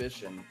koi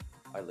fish, and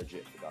I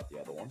legit forgot the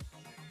other one.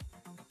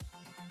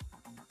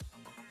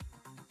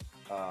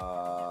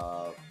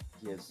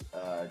 He has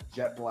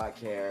jet black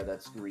hair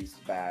that's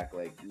greased back,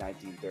 like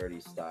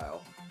 1930s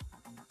style.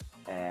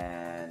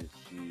 And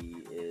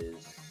he's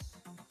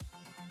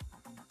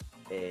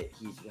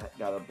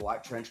got a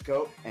black trench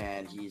coat,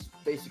 and he's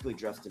basically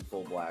dressed in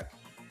full black.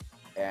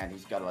 And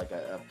he's got like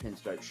a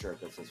pinstripe shirt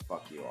that says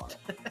 "fuck you" on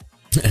it,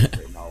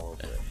 written all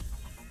over it.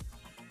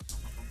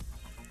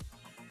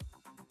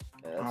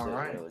 Yeah, that's All it,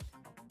 right. really.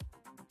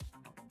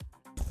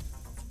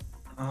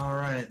 All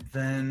right,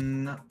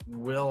 then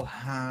we'll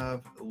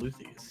have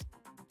Luthies.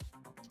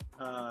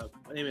 My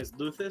name is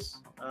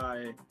Luthus.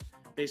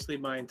 Basically,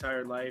 my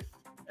entire life,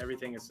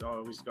 everything has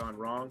always gone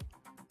wrong.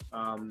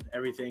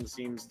 Everything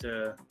seems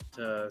to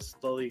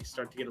slowly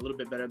start to get a little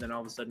bit better, then all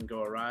of a sudden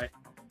go awry.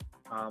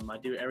 I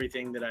do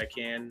everything that I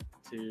can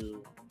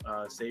to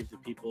save the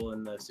people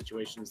in the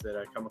situations that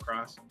I come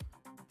across.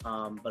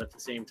 But at the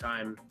same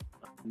time,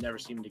 I never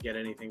seem to get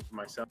anything for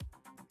myself.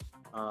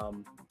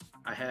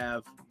 I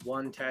have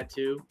one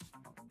tattoo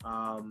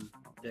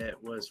that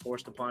was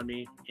forced upon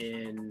me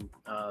in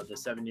the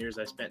 7 years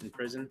I spent in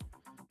prison.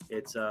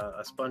 It's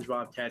a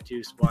SpongeBob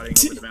tattoo squatting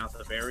over the mouth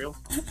of Ariel.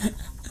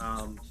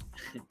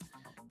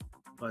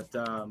 But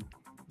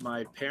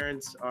my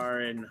parents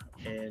are in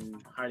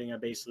hiding. I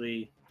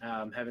basically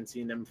haven't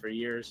seen them for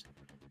years.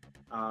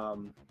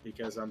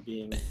 because I'm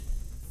being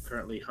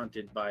currently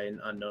hunted by an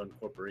unknown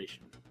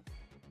corporation.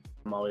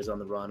 I'm always on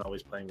the run,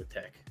 always playing with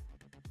tech.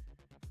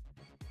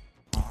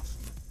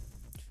 Awesome.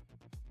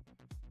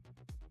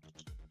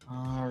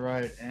 All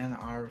right, and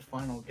our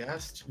final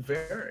guest,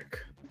 Varric.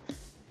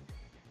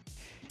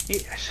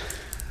 Yes,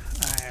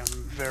 I am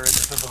Varric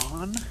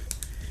Vaughn.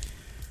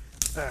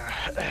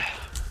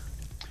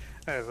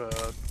 I have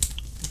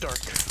dark,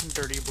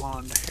 dirty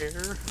blonde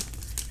hair.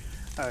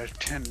 I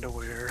tend to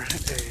wear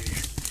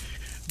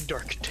a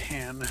dark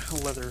tan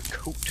leather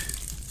coat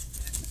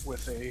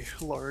with a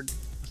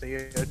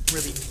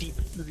really deep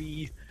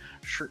V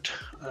shirt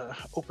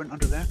open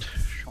under that,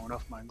 showing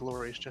off my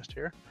glorious chest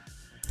hair.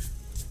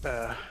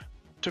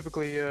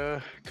 Typically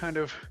kind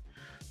of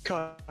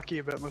cocky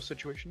about most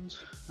situations,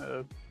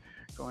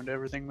 going to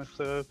everything with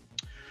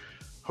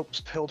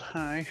hopes held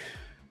high.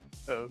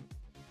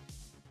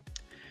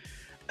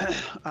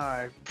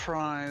 I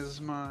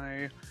prize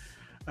my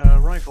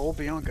rifle,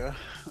 Bianca,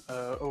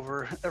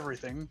 over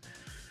everything.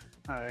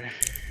 I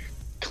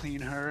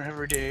clean her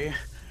every day,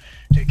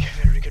 take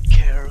very good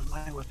care of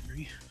my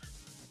weaponry.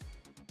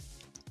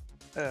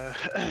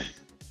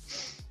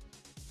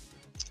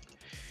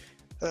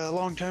 A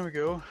long time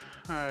ago,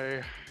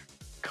 I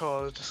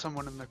caused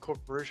someone in the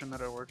corporation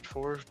that I worked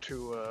for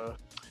to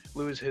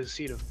lose his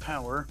seat of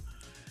power,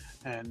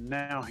 and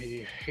now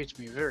he hates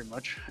me very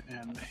much,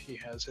 and he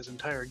has his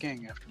entire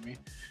gang after me.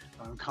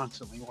 I'm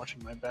constantly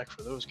watching my back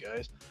for those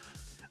guys.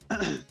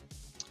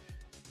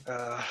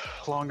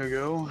 Long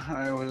ago,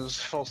 I was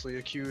falsely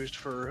accused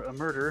for a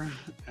murder,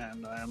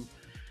 and I'm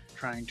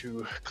trying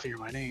to clear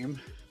my name.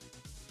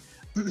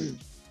 I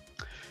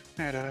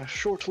had a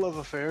short love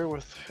affair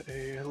with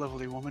a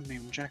lovely woman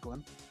named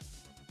Jacqueline.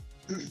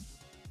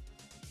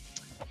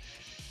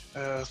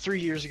 3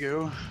 years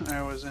ago,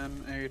 I was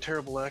in a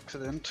terrible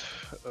accident,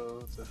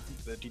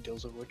 the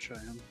details of which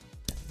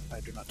I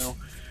do not know,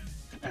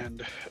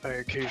 and I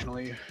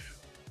occasionally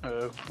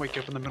wake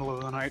up in the middle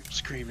of the night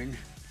screaming.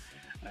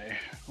 I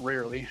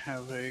rarely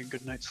have a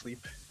good night's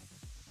sleep.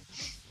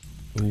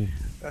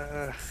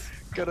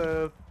 Got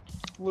a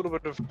little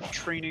bit of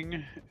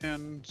training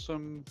in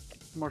some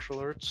martial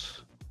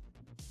arts,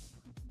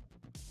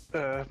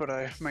 but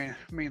I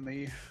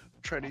mainly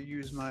try to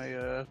use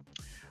my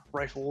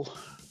rifle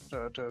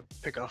to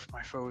pick off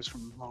my foes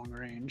from long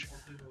range.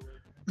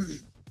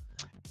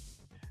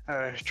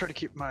 I try to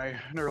keep my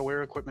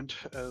NeuroWare equipment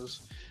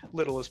as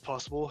little as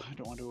possible. I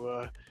don't want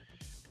to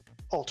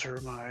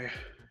alter my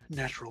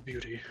natural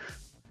beauty,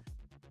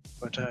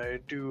 but I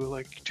do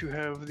like to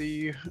have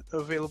the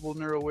available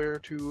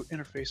NeuroWare to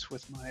interface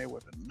with my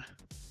weapon.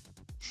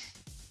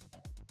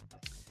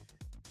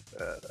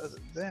 Other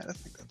than that, I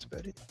think that's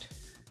about it.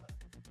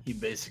 He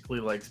basically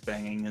likes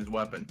banging his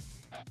weapon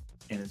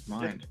in his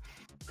mind.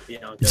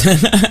 Yeah.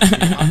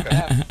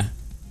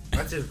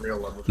 That's his real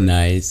love of it.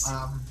 Nice.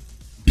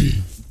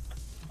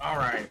 All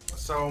right.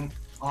 So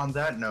on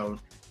that note,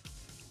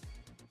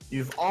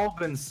 you've all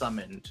been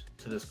summoned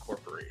to this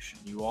corporation.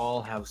 You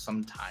all have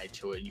some tie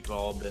to it. You've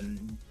all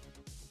been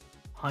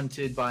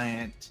hunted by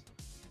it,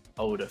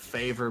 owed a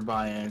favor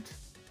by it,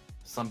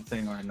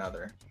 something or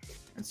another.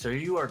 And so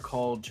you are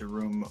called to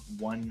room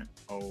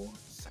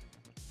 107.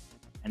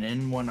 And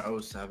in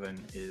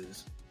 107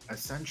 is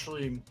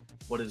essentially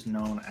what is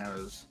known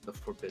as the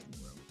Forbidden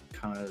Room,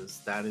 because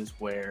that is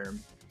where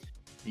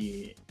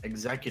the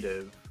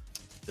executive,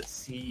 the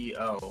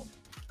CEO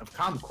of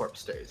ComCorp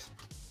stays.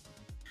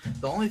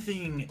 The only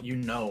thing you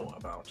know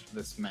about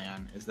this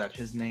man is that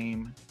his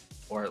name,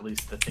 or at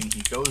least the thing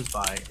he goes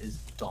by, is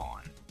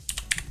Dawn.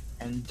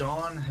 And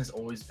Dawn has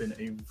always been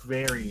a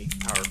very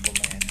powerful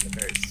man and a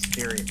very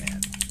scary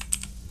man.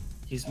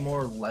 He's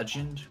more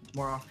legend,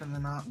 more often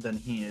than not, than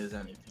he is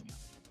anything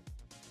else.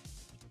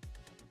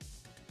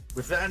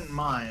 With that in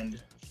mind,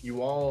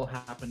 you all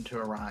happen to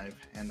arrive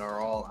and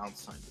are all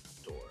outside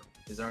the door.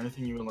 Is there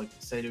anything you would like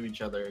to say to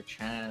each other,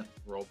 chant,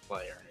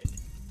 roleplay, or anything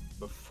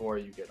before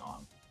you get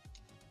on?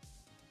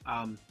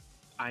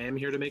 I am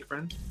here to make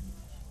friends.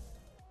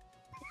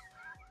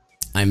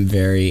 I'm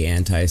very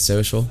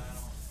antisocial,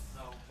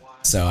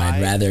 so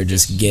I'd rather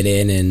just get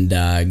in and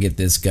get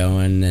this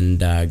going and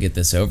get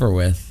this over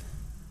with.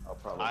 I'll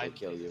probably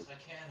kill you.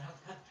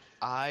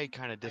 I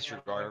kind of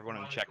disregard everyone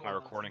and check my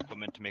recording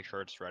equipment to make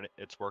sure it's ready.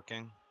 It's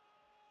working.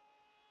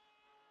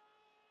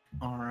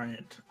 All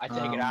right. I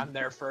take it I'm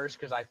there first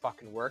because I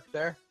fucking work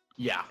there.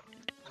 Yeah.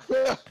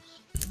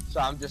 So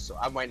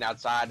I'm waiting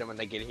outside, and when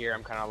they get here,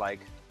 I'm kind of like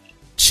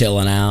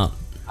Chilling out.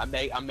 I'm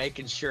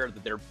making sure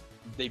that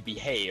they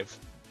behave.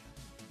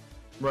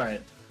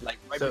 Right. Like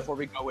right So- before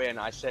we go in,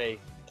 I say,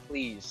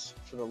 please,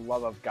 for the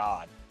love of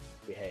God,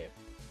 behave.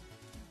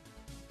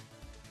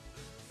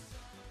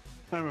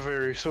 I'm a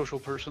very social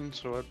person,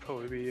 so I'd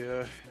probably be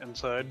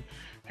inside,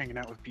 hanging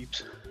out with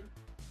peeps.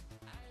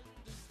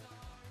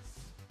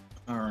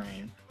 All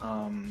right.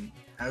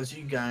 As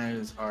you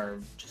guys are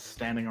just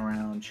standing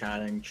around,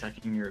 chatting,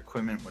 checking your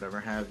equipment, whatever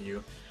have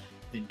you,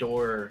 the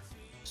door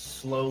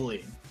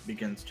slowly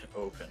begins to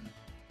open,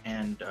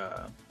 and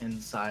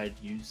inside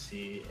you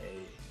see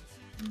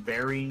a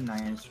very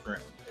nice room.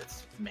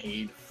 It's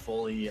made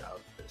fully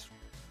of this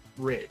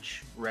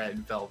rich red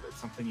velvet,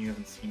 something you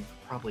haven't seen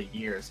for probably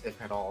years,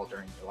 if at all,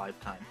 during your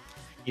lifetime.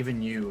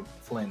 Even you,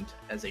 Flint,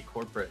 as a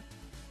corporate,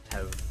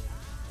 have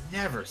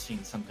never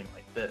seen something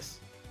like this.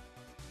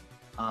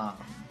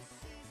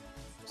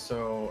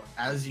 So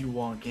as you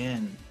walk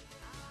in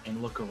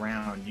and look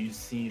around, you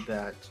see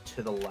that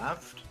to the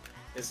left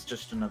is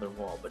just another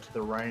wall, but to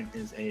the right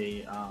is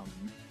a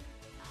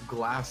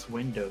glass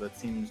window that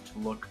seems to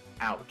look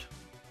out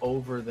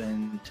over the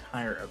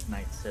entire of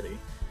Night City.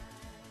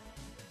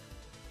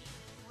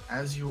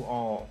 As you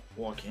all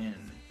walk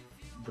in,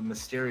 the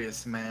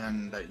mysterious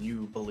man that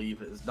you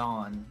believe is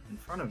Dawn in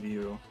front of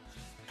you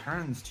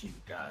turns to you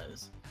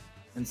guys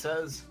and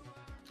says,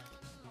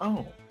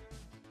 "Oh,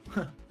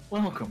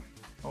 welcome.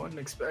 I wasn't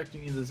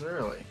expecting you this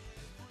early."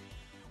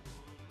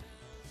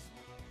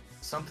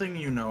 Something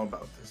you know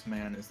about this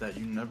man is that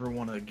you never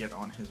want to get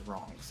on his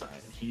wrong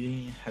side.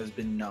 He has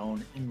been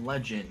known in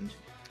legend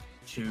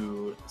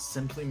to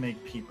simply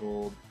make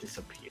people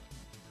disappear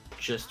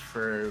just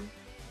for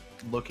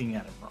looking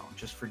at him wrong,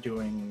 just for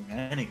doing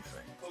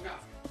anything. Oh God.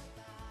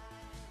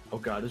 Oh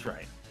God is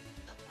right.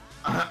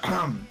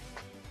 I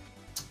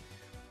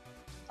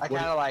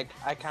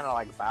kind of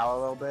like bow a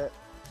little bit.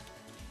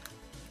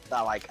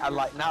 Not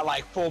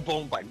like full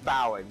blown like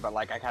bowing, but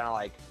like I kind of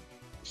like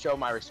show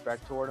my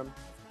respect toward him.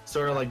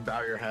 Sort of like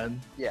bow your head.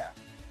 Yeah.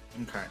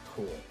 Okay,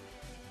 cool.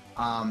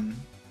 I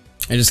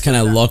just kind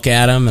of look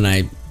at him and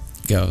I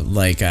go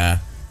like, and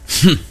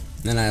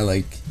I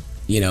like,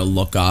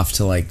 look off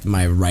to like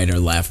my right or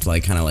left,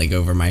 like kind of like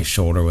over my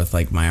shoulder with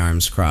like my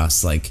arms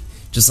crossed, like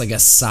just like a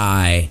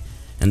sigh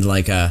and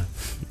like a,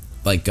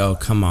 like, oh,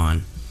 come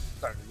on.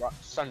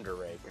 Sunder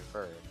Ray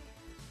confirmed.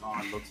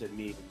 Dawn looks at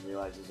me and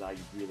realizes I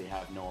really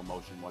have no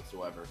emotion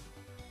whatsoever.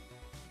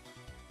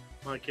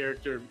 My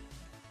character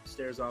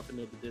stares off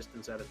into the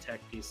distance at a tech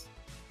piece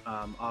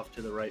off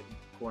to the right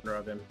corner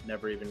of him,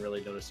 never even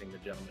really noticing the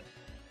gentleman.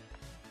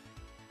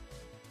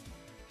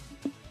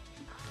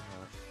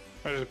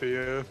 I'd just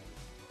be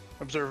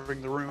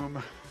observing the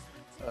room,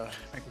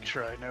 making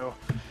sure I know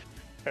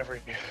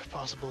every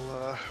possible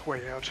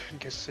way out in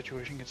case the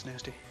situation gets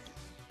nasty.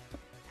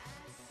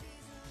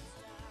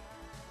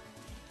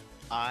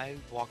 I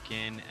walk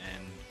in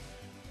and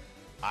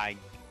I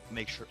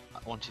make sure,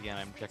 once again,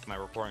 I'm checking my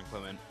recording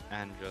equipment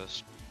and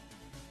just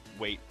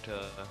wait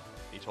to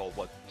be told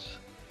what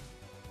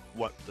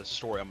the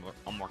story I'm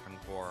working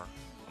for,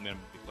 I'm going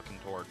to be looking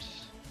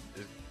towards,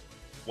 is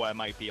what I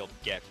might be able to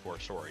get for a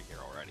story here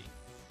already.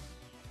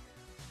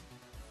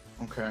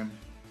 Okay.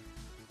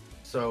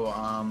 So,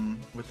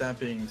 with that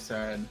being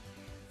said,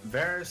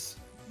 Varys,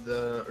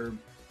 Lord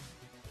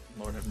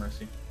have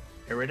mercy,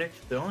 Iridic,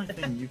 the only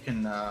thing you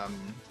can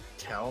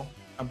tell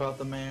about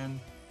the man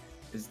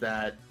is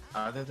that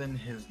other than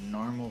his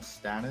normal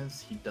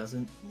status, he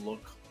doesn't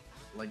look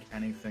like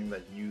anything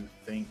that you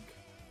think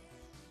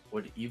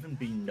would even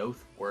be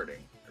worth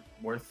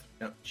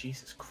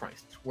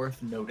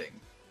noting.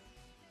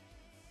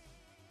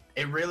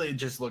 It really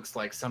just looks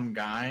like some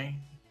guy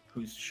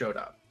who's showed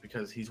up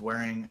because he's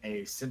wearing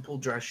a simple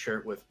dress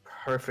shirt with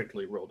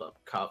perfectly rolled up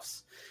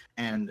cuffs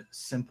and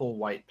simple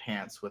white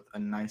pants with a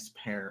nice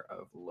pair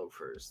of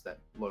loafers that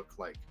look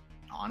like,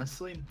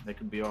 honestly, they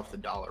could be off the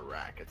dollar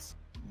rack at some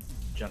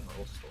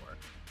general store.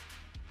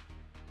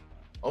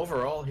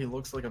 Overall, he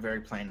looks like a very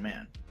plain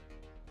man.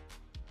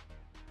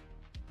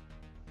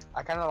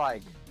 I kind of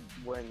like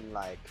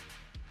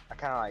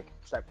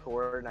step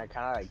forward and I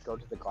kind of like go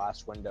to the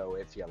glass window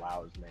if he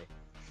allows me,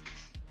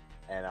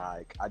 and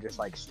I just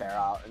like stare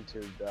out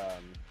into the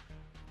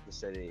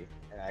city,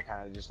 and I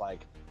kind of just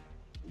like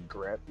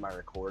grip my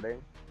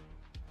recording.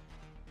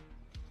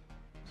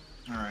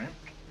 All right.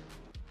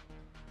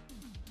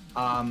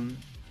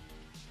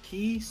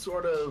 He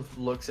sort of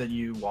looks at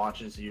you,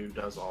 watches you,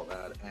 does all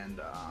that,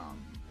 and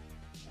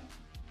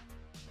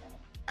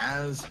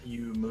as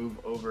you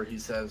move over, he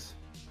says,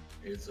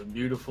 "It's a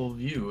beautiful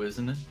view,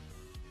 isn't it?"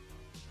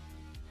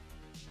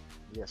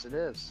 Yes, it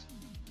is.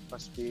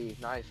 Must be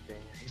nice being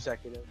an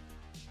executive.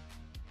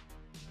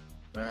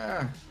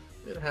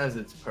 It has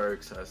its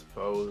perks, I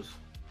suppose.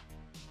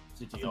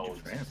 City Nothing owns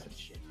too fancy. that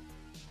shit.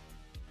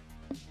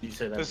 You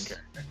say that in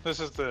character. This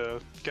is the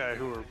guy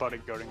who we're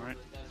bodyguarding, right?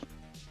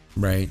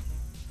 Right.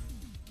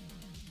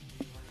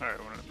 Alright,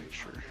 I wanted to make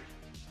sure.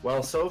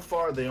 Well, so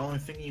far, the only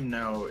thing you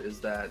know is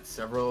that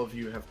several of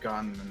you have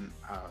gotten,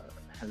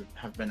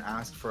 have been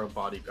asked for a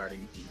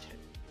bodyguarding detail.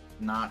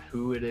 Not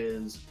who it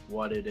is,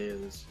 what it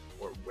is,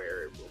 or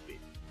where it will be.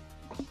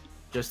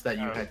 Just that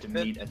you had to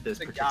meet at this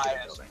particular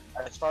building.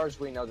 As far as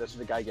we know, this is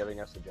the guy giving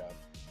us the job.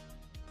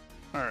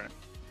 Alright.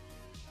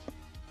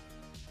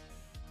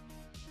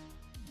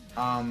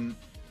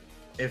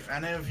 If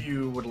any of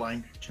you would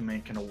like to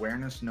make an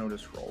awareness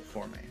notice roll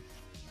for me,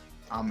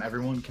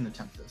 everyone can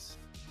attempt this.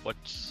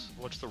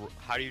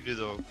 How do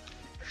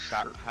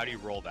you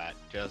roll that?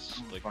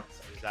 Just like,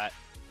 is that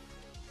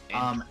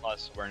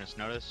plus awareness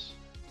notice?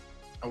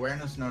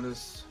 Awareness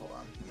notice, hold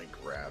on, let me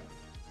grab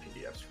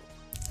PDFs.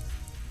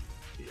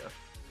 PDF.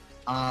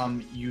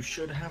 You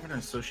should have an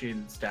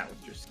associated stat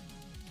with your.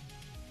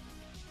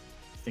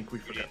 I think we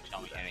You forgot didn't to tell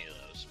do me that. any of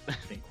those. I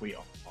think we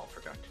all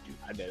forgot to do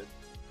that. I did.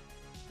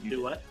 You Do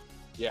did. what?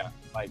 Yeah,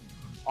 like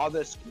all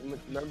this.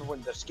 Remember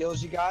when the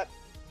skills you got?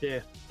 Yeah.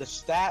 The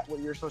stat. What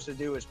you're supposed to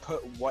do is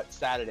put what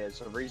stat it is.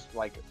 So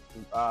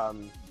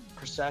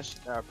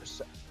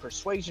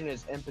persuasion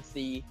is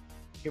empathy,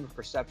 human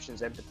perception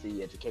is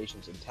empathy, education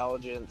is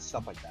intelligence,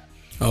 stuff like that.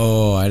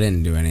 Oh, I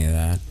didn't do any of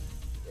that.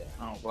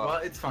 Oh, Well- well,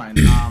 it's fine.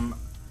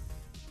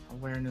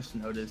 Awareness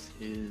notice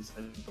is,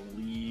 I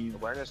believe,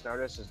 Awareness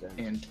notice is in.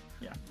 int.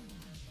 Yeah.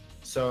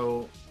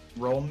 So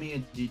roll me a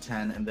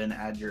d10 and then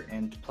add your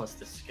int plus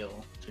the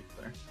skill to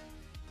clear.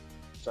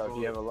 So if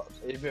you have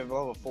a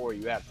level 4,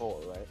 you add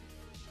 4, right?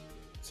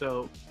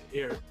 So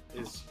here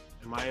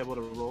am I able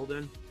to roll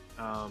then?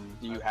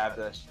 Do you have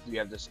this? Do you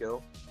have the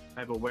skill? I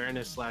have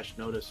awareness /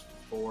 notice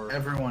for.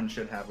 Everyone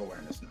should have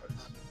awareness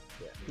notice.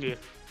 Yeah.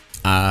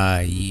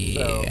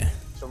 Yeah.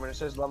 So when it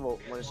says level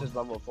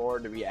 4,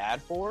 do we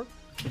add 4?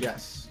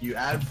 Yes, you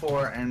add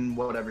 4 and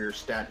whatever your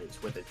stat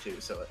is with it too.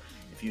 So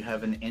if you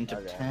have an int of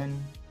Okay.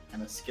 10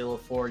 and a skill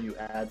of 4, you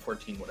add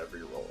 14, whatever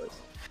your roll is.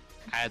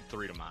 Add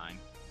 3 to mine.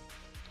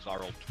 So I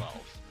rolled 12.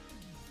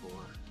 4.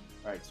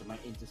 Alright, so my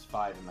int is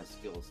 5 and my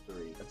skill is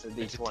 3. That's a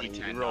It's a D20.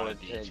 D10, you roll not a a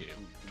D10. D2.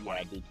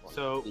 Yeah, D20.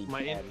 So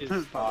my int D10.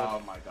 is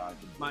Oh my god.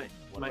 my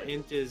What do I do?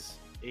 int is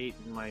 8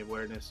 and my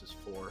awareness is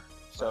 4.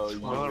 So you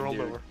Well, I rolled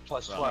do over.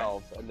 plus Right.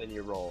 12, and then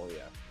you roll.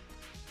 Yeah.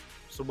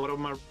 So what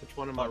am I? Which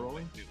one am I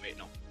rolling? Wait,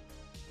 no.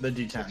 The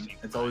d10.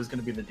 It's always going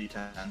to be the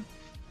d10.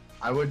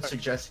 I would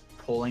suggest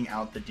pulling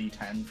out the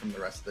d10 from the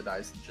rest of the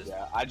dice and just.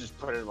 Yeah. I just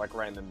put it like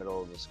right in the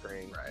middle of the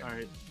screen. Right. All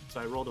right.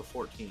 So I rolled a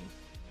 14,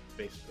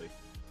 basically.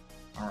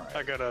 Alright.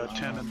 I got a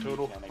 10 in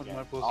total D10 with again.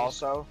 my pluses.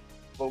 Also,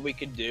 what we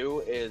could do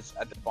is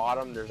at the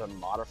bottom there's a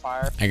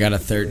modifier. I got a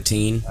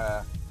 13.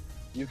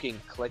 You can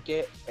click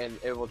it and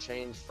it will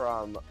change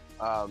from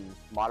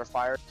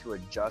modifier to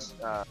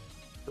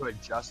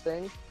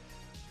adjusting.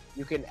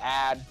 You can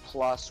add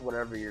plus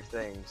whatever your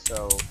thing.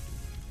 So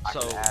I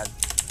can So- add,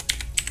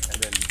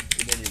 and then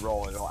you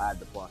roll and it'll add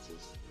the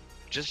pluses.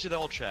 Just to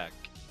double check,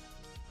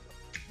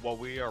 what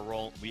we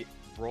roll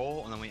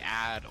and then we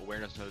add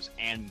awareness notice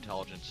and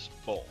intelligence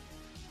full.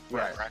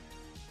 Right. Correct?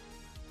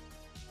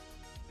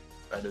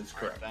 That is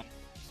correct. Then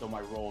So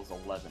my roll is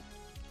 11.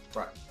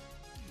 Right.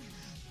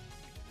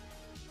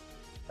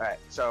 All right.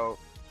 So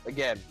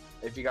again,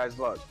 if you guys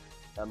look,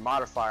 a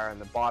modifier on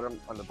the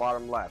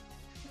bottom left,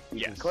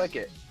 you can Yes. click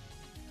it.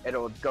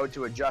 It'll go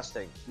to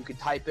adjusting. You can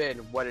type in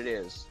what it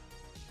is,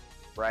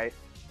 right?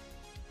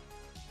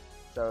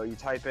 So you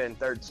type in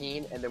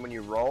 13, and then when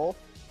you roll,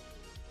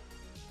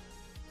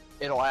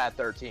 it'll add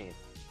 13.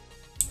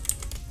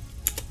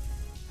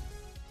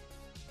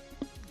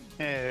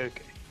 Okay.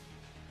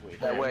 Wait,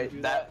 That how do way,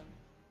 you do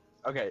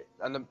okay,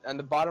 on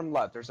the bottom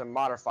left, there's a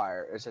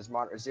modifier. It says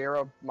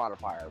 0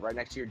 modifier right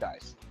next to your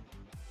dice.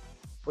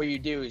 What you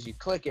do is you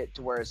click it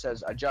to where it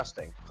says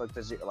adjusting. Click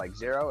the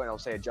 0, and it'll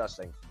say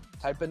adjusting.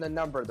 Type in the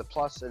number, the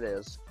plus it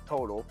is,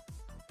 total,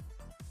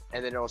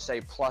 and then it'll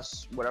say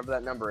plus whatever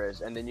that number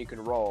is, and then you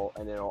can roll,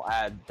 and it'll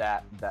add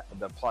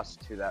the plus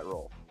to that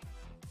roll.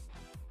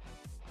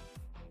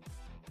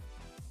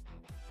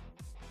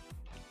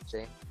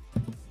 See?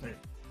 There you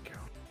go.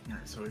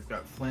 Alright, so we've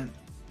got Flint,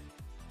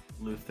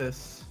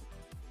 Luthus.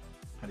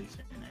 How do you say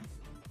your name?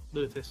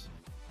 Luthus.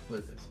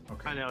 Luthus.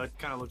 Okay. I know it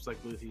kind of looks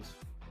like Luthies.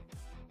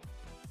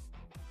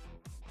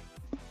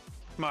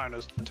 Mine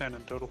is 10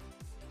 in total.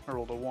 I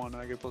rolled a 1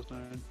 and I get plus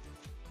 9.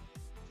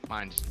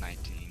 mine's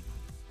 19.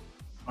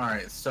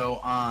 Alright,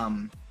 so, let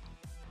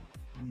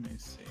me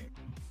see.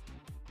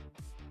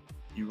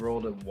 You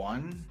rolled a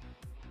 1?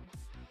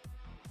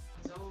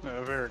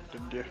 Varric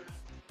did,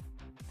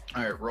 yeah.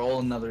 Alright, roll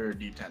another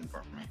d10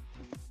 for me.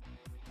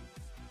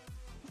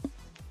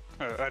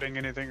 Adding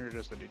anything or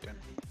just a d10?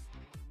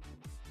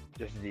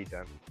 Just a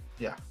D10.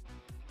 Yeah.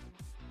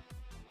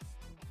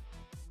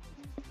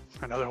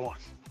 Another 1.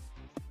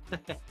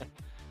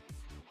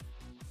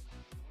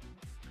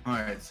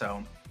 Alright,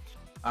 so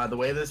the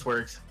way this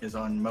works is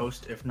on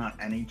most, if not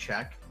any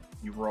check,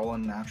 you roll a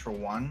natural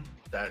 1,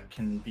 that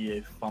can be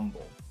a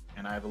fumble.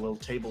 And I have a little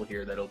table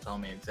here that'll tell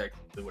me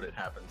exactly what it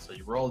happens. So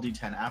you roll a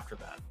d10 after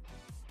that,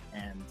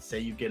 and say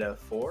you get a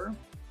 4,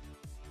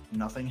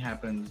 nothing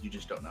happens, you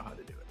just don't know how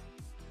to do it.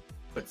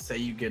 But say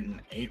you get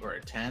an 8 or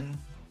a 10,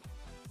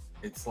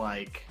 it's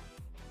like,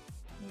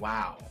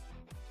 wow,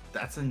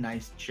 that's a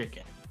nice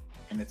chicken,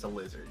 and it's a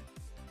lizard.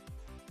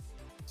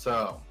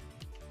 So,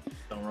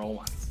 don't roll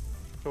once.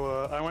 So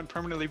I went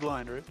permanently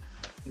blind, right?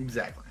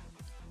 Exactly.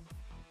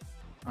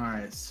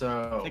 Alright, I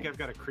so think I've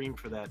got a cream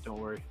for that.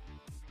 Don't worry.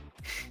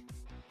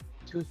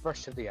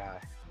 Toothbrush to the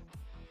eye.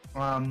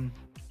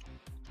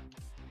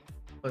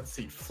 let's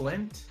see,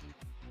 Flint,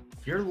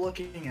 you're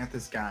looking at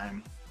this guy,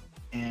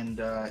 and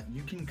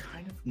you can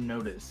kind of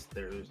notice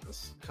there's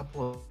a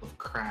couple of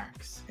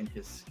cracks in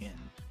his skin.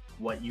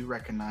 What you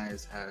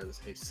recognize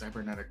as a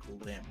cybernetic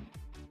limb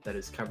that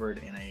is covered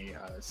in a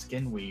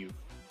skin weave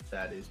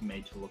that is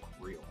made to look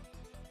real.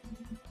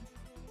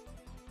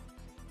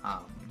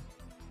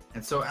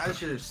 And so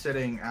as you're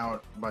sitting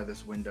out by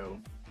this window,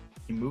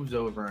 he moves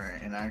over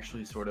and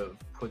actually sort of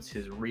puts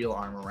his real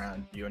arm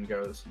around you and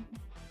goes,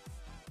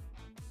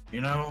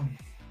 you know,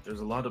 there's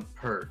a lot of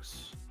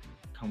perks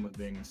come with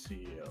being a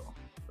CEO,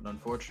 but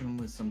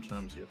unfortunately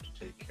sometimes you have to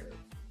take care of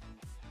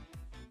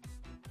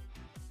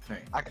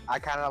things. I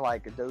kind of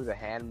like do the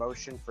hand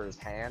motion for his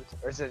hand.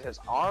 Or is it his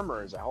arm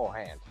or is it whole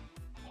hand?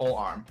 Whole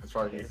arm, as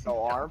far as you His can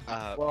whole tell. arm?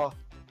 Uh, Well,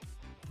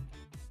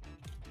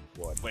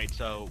 what? Wait,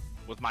 so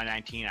with my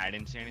 19, I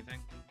didn't see anything?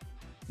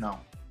 No.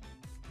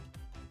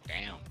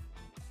 Damn.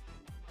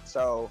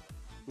 So,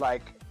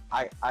 like,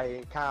 I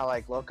kind of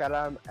like look at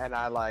him and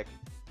I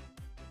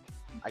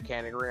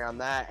can't agree on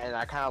that, and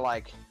I kind of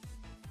like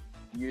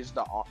use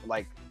the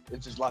like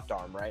it's his left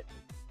arm, right?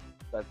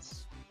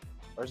 That's,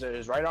 or is it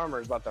his right arm or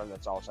his left arm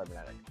that's all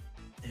cybernetic?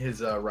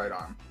 His right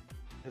arm.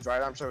 His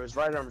right arm. So his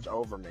right arm is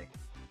over me,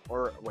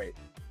 or wait.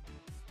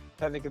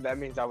 Technically, that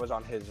means I was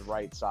on his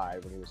right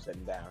side when he was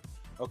sitting down.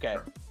 Okay.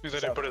 He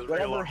said So, he put his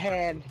whatever real arm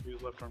hand- to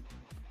his left arm.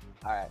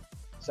 All right.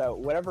 So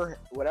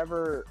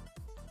whatever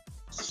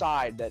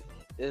side that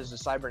is the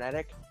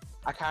cybernetic,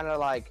 I kind of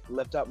like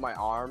lift up my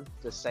arm,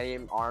 the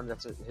same arm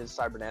that's his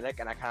cybernetic,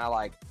 and I kind of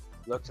like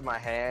look to my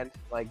hand,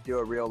 like do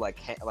a real like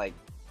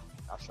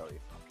I'll show you.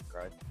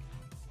 Right.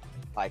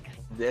 Like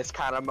this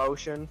kind of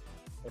motion.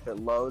 If it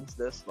loads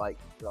this, like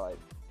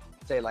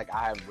say like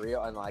I have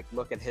real, and like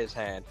look at his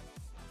hand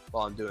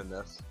while I'm doing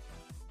this.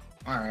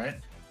 All right.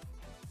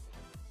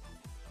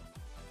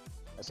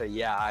 I say,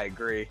 yeah, I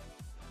agree.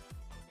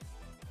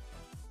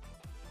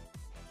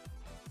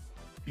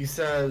 He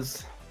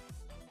says,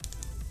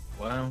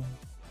 well,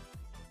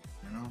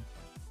 you know,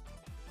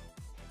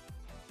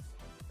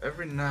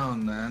 every now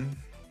and then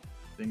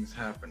things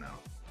happen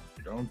out.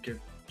 You don't get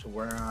to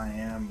where I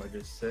am by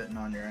just sitting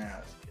on your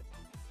ass.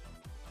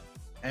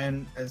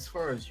 And as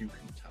far as you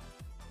can tell,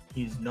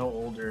 he's no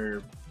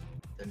older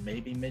than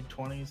maybe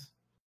mid-20s,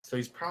 so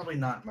he's probably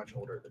not much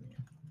older than you.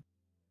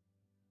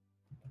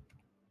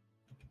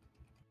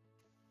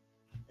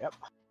 Yep.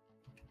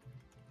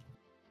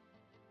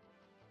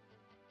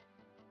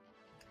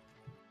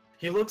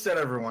 He looks at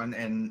everyone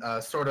and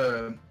sort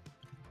of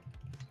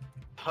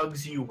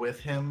hugs you with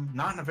him,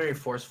 not in a very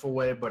forceful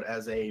way, but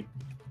as a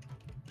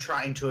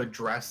trying to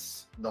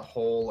address the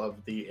whole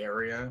of the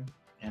area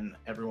and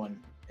everyone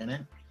in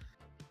it.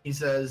 He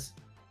says,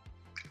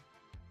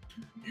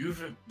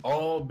 you've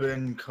all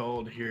been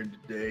called here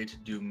today to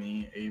do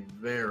me a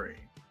very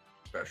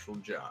special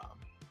job.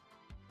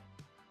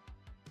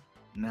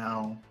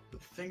 Now, the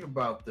thing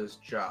about this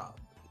job,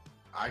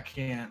 I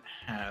can't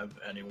have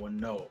anyone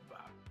know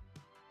about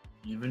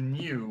it. Even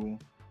you,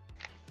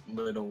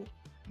 little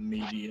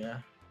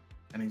media.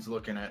 And he's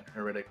looking at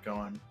Heretic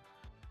going,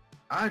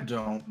 I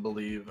don't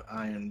believe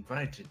I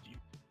invited you.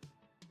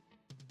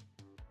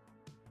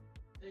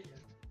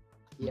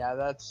 Yeah,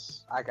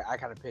 that's I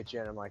kind of pitch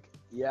in. I'm like,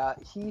 yeah,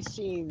 he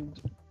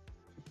seemed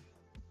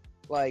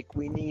like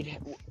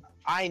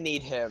I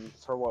need him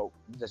for what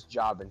this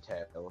job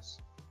entails.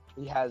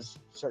 He has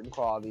certain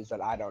qualities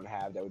that I don't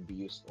have that would be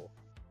useful.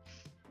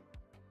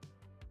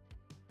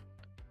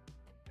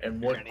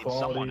 And You're what gonna need someone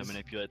to qualities?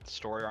 manipulate the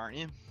story, aren't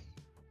you?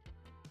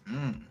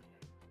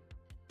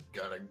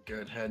 Got a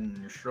good head on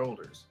your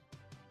shoulders.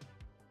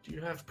 Do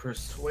you have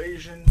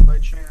persuasion by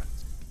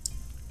chance?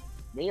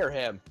 Me or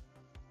him?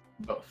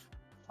 Both.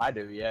 I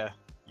do, yeah.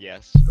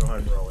 Yes. Go ahead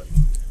and roll it.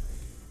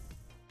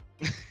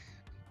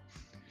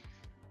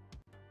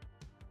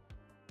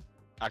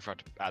 I forgot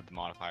to add the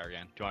modifier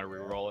again. Do you want to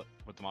re-roll it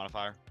with the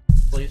modifier?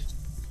 Please.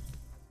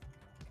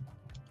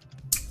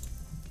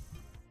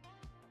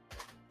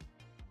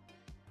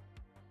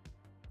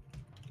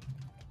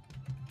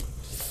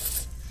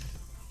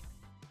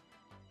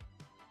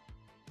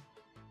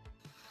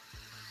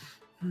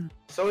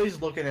 So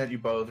he's looking at you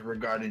both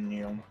regarding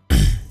you,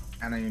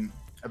 and then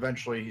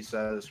eventually he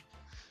says,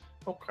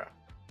 okay,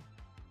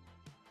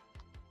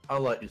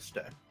 I'll let you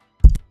stay.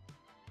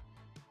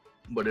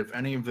 But if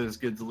any of this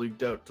gets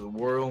leaked out to the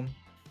world,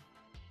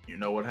 you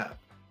know what happened.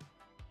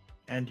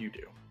 And you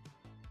do.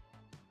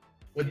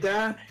 With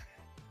that,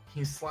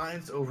 he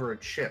slides over a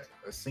chip,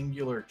 a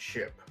singular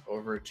chip,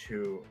 over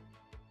to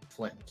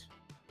Flint.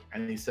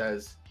 And he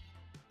says,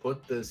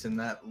 put this in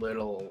that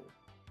little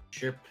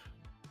chip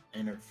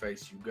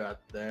interface you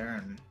got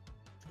there and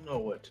you know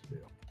what to do.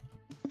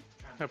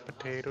 A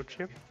potato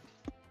chip.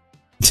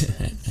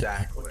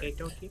 Exactly.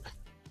 Potato chip?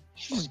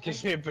 Just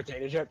gives me a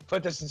potato chip.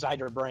 Put this inside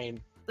your brain.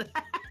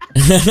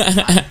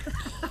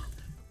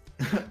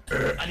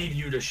 I need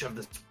you to shove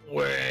this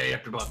way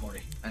up your butt,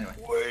 Morty. Anyway.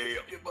 Way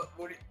up your butt,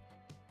 Morty.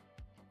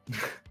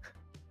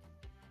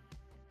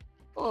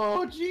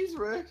 Oh, jeez,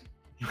 Rick.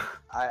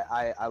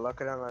 I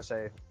look at him and I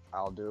say,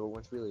 I'll do it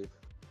once we leave.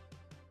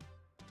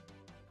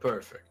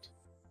 Perfect.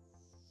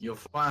 You'll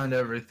find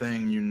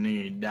everything you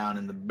need down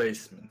in the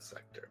basement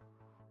sector.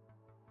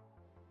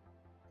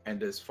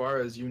 And as far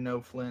as you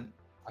know, Flint,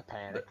 I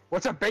panic.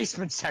 What's a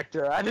basement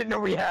sector? I didn't know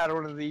we had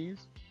one of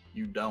these.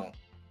 you don't.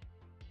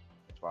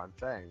 That's why I'm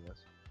saying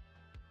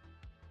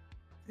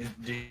this.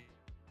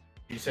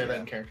 Do You say that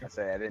in character? I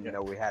say I didn't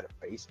know we had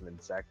a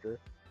basement sector.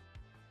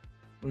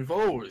 We've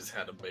always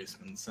had a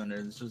basement center.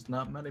 It's just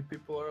not many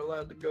people are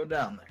allowed to go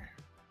down there.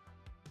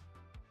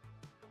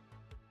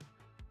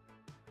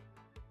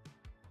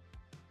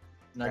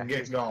 Now Yeah,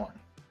 get going.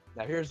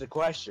 Now here's the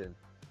question.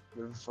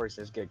 Before he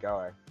says get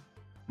going.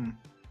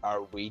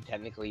 Are we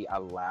technically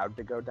allowed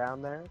to go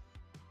down there?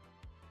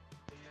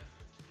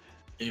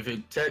 If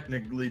it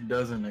technically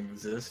doesn't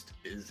exist,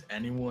 is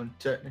anyone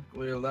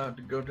technically allowed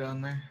to go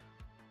down there?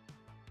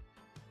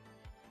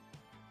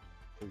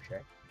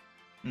 Touché.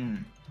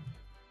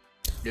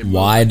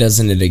 Why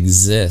doesn't it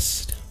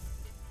exist?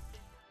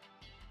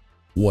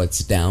 What's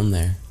down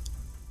there?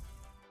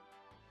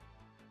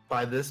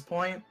 By this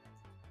point,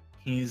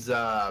 he's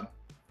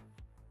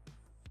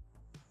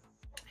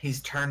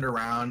turned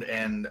around,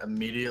 and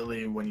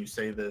immediately when you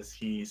say this,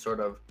 he sort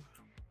of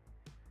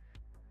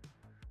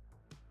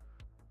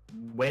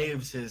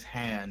waves his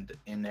hand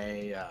in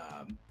a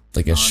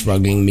Like a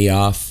shrugging me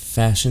off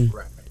fashion?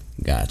 Right.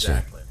 Gotcha.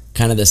 Exactly.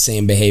 Kind of the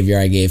same behavior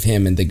I gave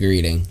him in the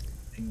greeting.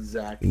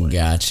 Exactly.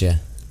 Gotcha.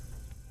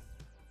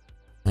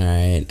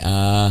 Alright,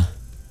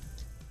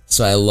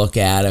 so I look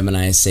at him and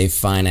I say,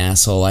 fine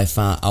asshole,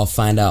 I'll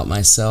find out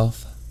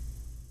myself.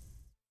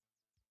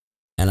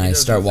 And I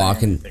start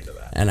walking,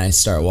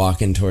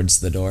 towards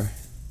the door.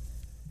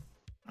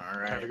 All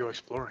right. Time to go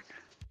exploring.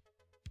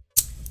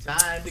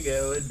 Time to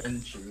go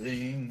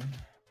adventuring.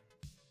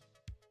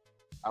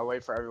 I'll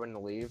wait for everyone to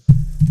leave.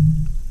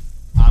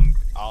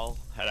 I'll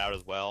head out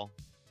as well.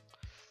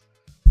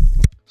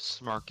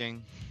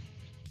 Smirking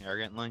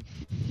arrogantly.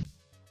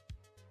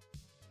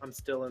 I'm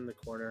still in the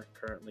corner,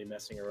 currently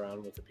messing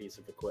around with a piece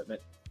of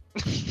equipment.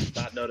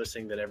 Not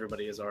noticing that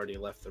everybody has already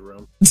left the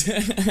room.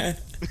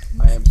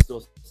 I am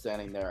still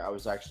standing there. I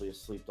was actually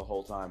asleep the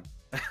whole time.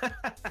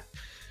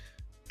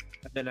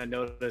 And then I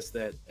noticed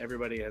that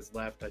everybody has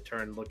left. I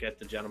turn, look at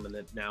the gentleman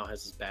that now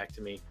has his back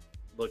to me,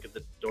 look at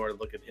the door,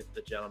 look at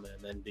the gentleman,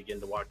 and then begin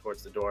to walk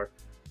towards the door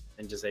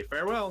and just say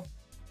farewell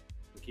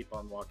and keep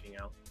on walking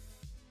out.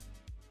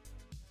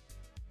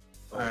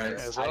 All right.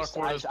 As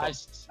awkward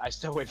as I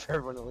still wait for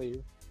everyone to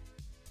leave.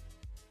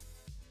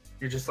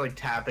 You're just like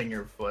tapping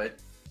your foot.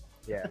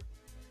 Yeah.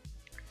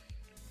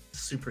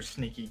 Super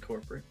sneaky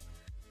corporate.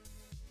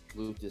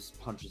 Luke just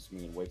punches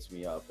me and wakes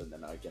me up, and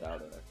then I get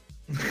out of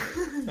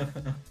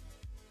there.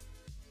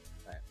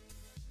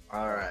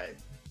 All right.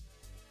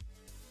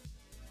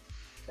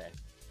 Okay.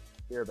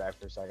 You're back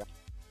for a second.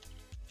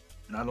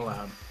 Not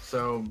allowed.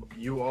 So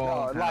you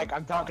all. No, like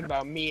I'm talking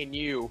about me and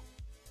you.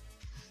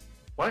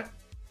 What?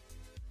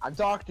 I'm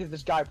talking to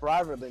this guy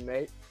privately,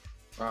 mate.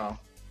 Oh.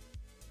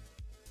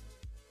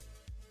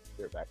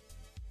 You're back.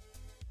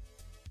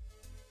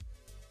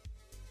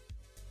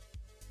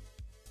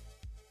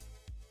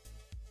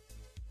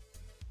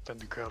 Then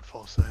the crowd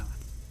falls silent.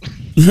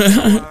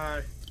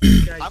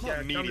 You guys, I'm come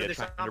a media this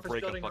trying to office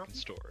break a building fucking office?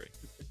 story.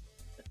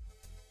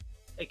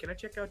 Hey, can I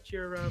check out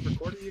your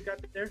recorder you got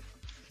there?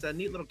 It's a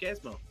neat little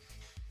Gizmo.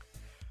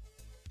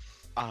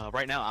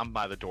 Right now I'm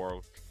by the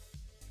door.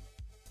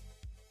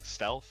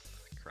 Stealth?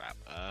 Crap.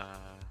 Oh,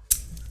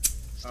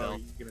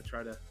 Stealth. you're gonna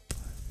try to...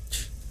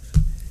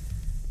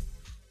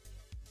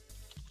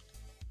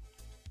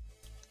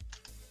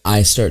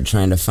 I start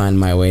trying to find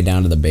my way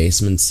down to the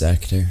basement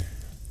sector.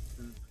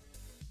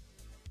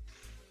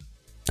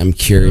 I'm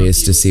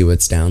curious to see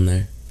what's down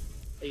there.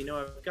 Hey, you know,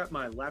 I've got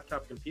my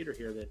laptop computer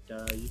here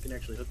that you can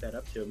actually hook that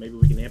up to. Maybe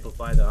we can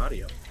amplify the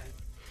audio.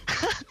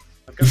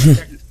 I've got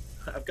my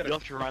I've got You'll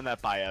have to run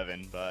that by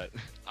Evan, but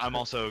I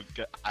also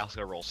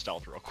gotta roll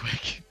stealth real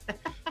quick.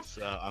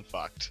 So I'm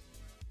fucked.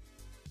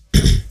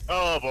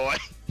 Oh boy.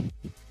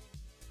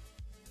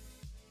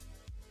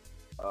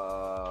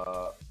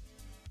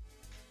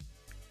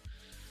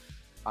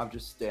 I'm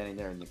just standing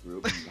there in the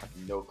group and have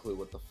no clue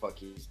what the fuck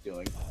he's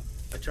doing.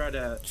 I try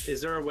to...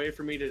 Is there a way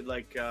for me to,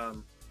 like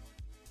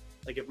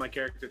if my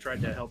character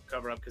tried to help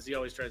cover up, because he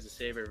always tries to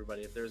save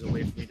everybody, if there's a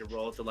way for me to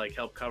roll to, like,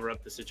 help cover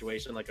up the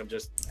situation, like I'm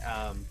just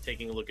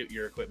taking a look at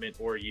your equipment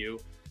or you,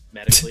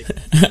 medically.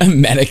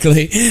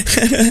 Medically?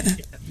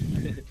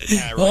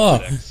 Yeah,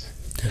 Oh,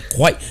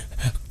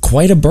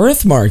 quite a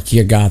birthmark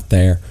you got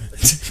there.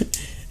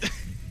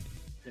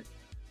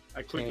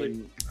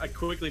 I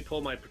quickly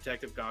pull my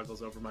protective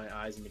goggles over my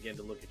eyes and begin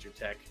to look at your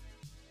tech.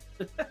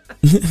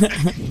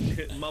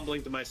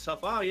 Mumbling to myself,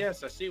 oh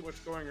yes, I see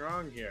what's going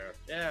wrong here.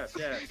 Yes,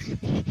 yes.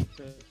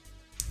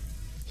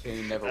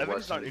 Kane never Evan's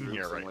works not in in groups,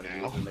 here and right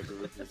when now. he's in the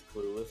group, he's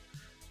clueless.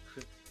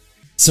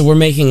 So we're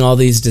making all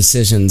these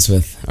decisions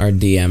with our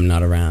DM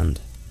not around.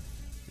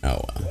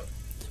 Oh well.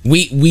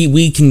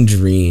 We can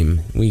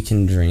dream. We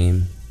can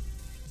dream.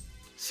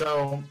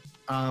 So,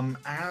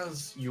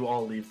 as you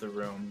all leave the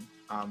room,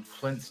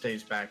 Flint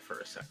stays back for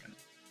a second,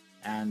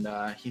 and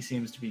he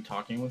seems to be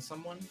talking with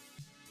someone.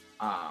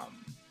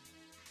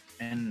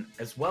 And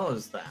as well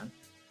as that,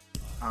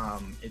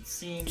 it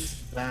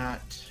seems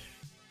that...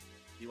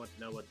 Do you want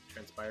to know what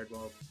transpired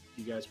while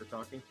you guys were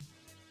talking?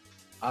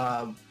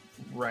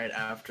 Right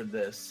after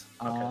this,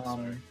 Okay,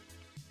 sorry.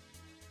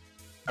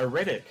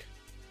 Riddick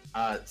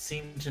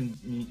seemed to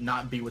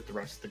not be with the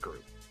rest of the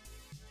group.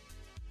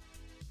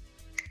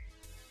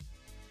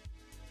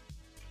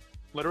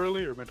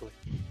 Literally or mentally?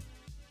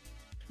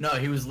 No,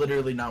 he was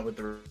literally not with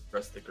the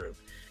rest of the group.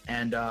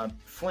 And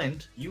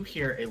Flint, you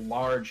hear a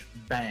large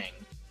bang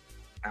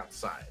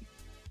outside.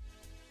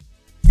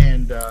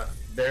 And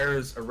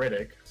there's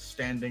Iridic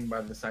standing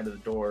by the side of the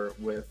door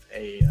with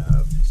a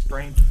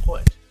sprained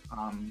foot.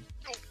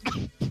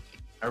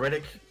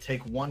 Iridic,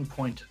 take 1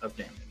 point of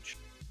damage.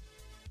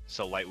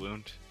 So light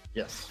wound.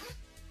 Yes.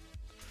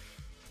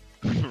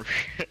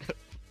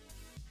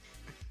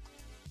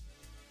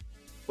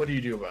 What do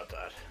you do about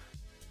that?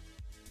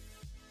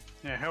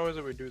 Yeah, how is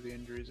it we do the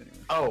injuries anyway?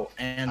 Oh,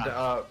 and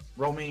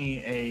roll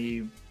me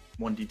a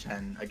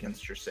 1d10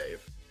 against your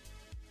save.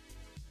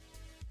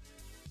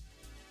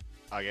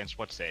 Against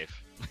what save?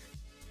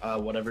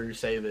 Whatever your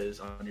save is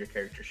on your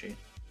character sheet.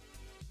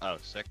 Oh,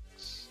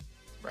 6.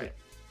 Right.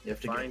 You have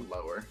to Fine. get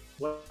lower.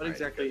 What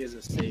exactly is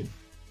a save?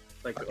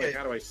 Like, Okay. like,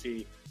 how do I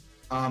see?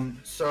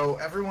 So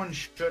everyone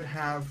should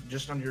have,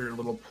 just on your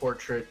little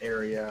portrait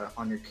area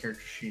on your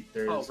character sheet,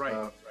 there's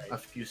right. a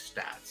few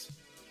stats.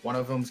 One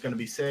of them is going to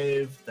be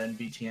save, then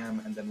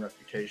BTM, and then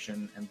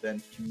reputation, and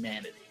then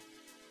humanity.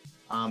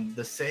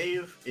 The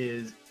save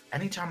is,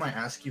 anytime I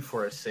ask you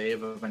for a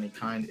save of any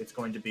kind, it's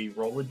going to be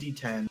roll a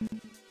d10,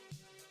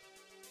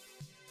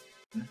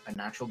 a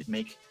natural,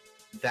 make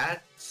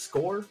that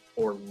score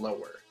or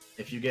lower.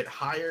 If you get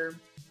higher,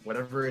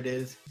 whatever it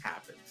is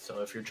happens.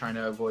 So if you're trying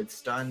to avoid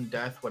stun,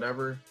 death,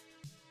 whatever,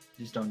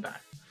 just don't die.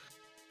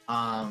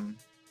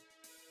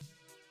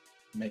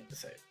 Make the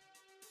save.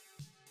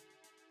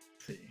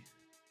 Let's see.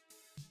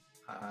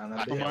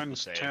 That'd be Yeah, Well, it.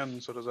 mine's save. 10,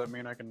 so does that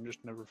mean I can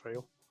just never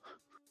fail?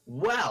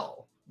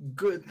 Well,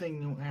 good thing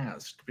you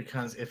asked,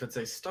 because if it's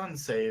a stun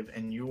save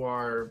and you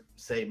are,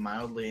 say,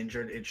 mildly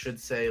injured, it should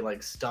say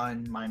like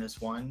stun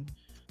 -1.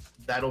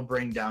 That'll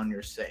bring down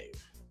your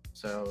save.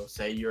 So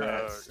say you're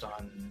at Okay.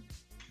 stun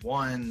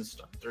 1,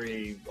 stun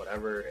 3,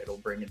 whatever, it'll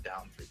bring it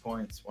down 3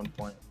 points, 1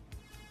 point.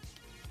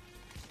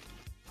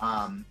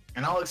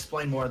 And I'll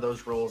explain more of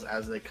those rules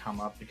as they come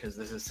up, because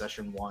this is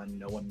session 1.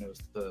 No one knows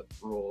the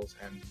rules,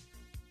 and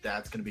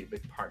that's going to be a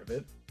big part of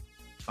it.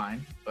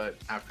 Fine, but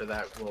after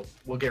that,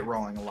 we'll get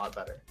rolling a lot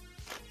better.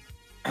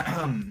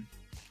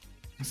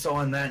 So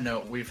on that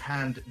note, we've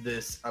had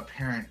this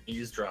apparent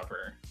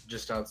eavesdropper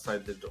just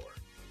outside the door.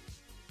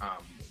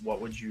 What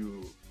would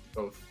you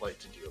both like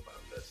to do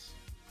about this?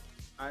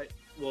 I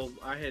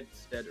had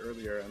said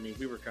earlier, I mean,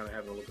 we were kind of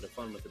having a little bit of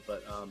fun with it,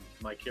 but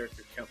my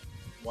character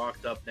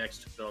walked up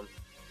next to him,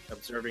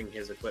 observing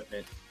his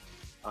equipment,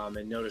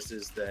 and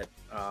notices that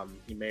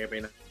he may or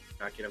may not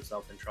get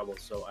himself in trouble.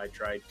 So I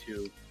tried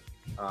to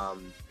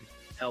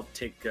help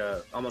take,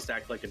 almost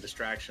act like a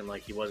distraction,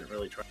 like he wasn't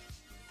really trying,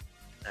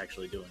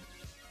 actually doing.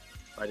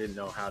 I didn't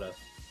know how to.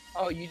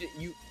 Oh, you did.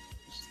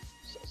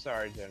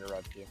 Sorry to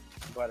interrupt you,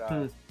 but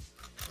I'm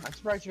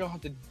surprised you don't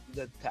have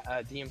the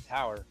DM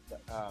tower,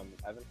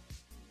 Evan.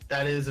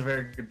 That is a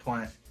very good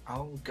point.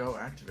 I'll go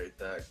activate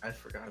that. I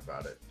forgot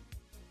about it.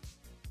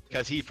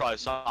 Because he probably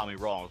saw me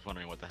roll and was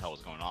wondering what the hell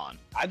was going on.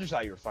 I just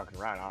thought you were fucking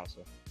around,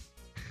 honestly.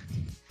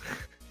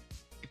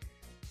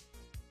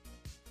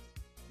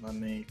 Let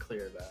me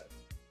clear that.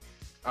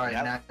 All right,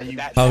 Yep. now you.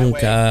 Punk,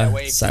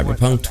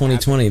 Cyberpunk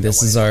 2020.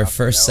 This is our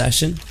first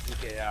session.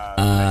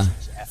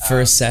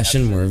 First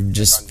session, we're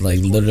just like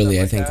literally,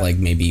 I think like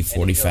maybe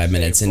 45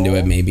 minutes into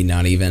it, maybe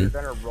not even.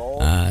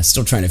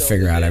 Still trying to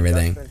figure out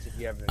everything.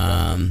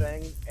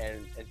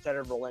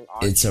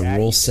 It's a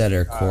rule set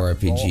or core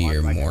RPG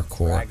or more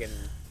core.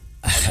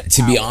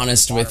 To be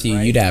honest with you,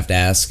 you'd have to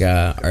ask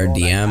our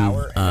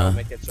DM.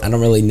 I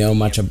don't really know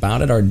much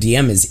about it. Our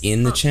DM is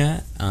in the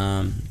chat.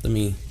 Let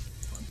me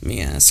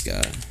ask.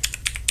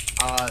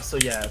 So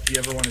yeah, if you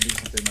ever want to do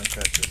something like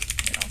that, just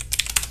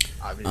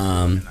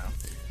obviously,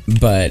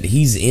 But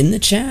he's in the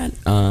chat.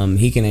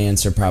 He can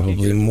answer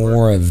probably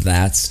more of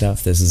that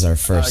stuff. This is our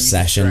first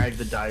session,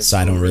 so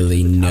I don't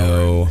really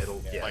know.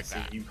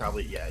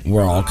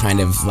 We're all kind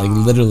of like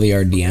literally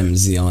our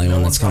DM's the only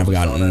one that's kind of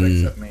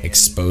gotten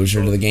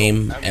exposure to the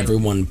game.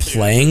 Everyone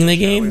playing the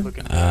game,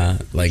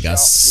 like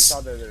us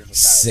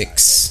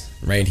 6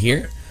 right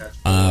here,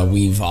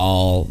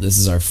 this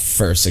is our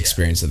first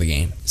experience of the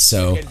game.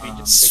 So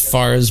as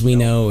far as we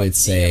know,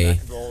 it's a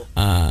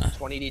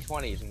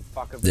 20d20s and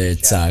fuck up the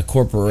it's chat.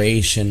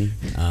 corporation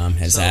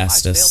has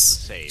asked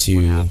us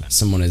to,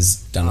 someone has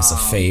done us a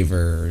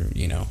favor,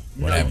 you know,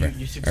 whatever,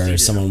 or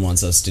someone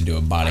wants us to do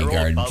a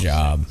bodyguard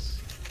job,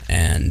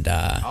 and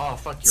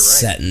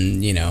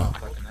setting, you know,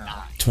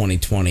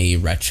 2020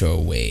 retro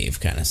wave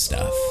kind of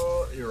stuff.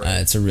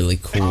 It's a really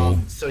cool.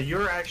 So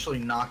you're actually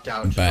knocked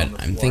out. But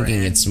I'm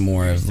thinking it's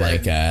more of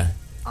like a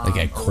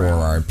core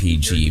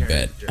RPG,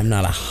 but I'm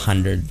not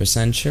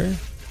 100% sure.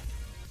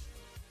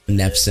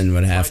 Nepson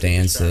would have to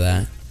answer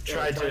that.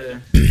 Try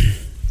to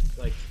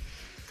like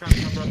kind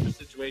of cover up the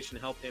situation,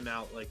 help him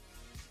out. Like,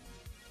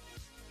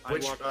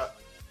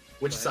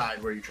 which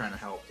side were you trying to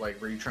help? Like,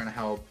 were you trying to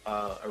help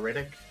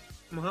Iridic?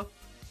 Uh-huh.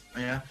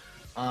 Yeah.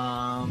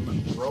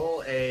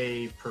 Roll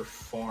a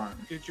perform.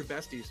 Shoot your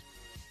besties.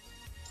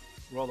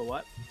 Roll the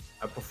what?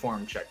 A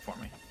perform check for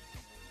me.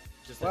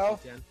 Just Well-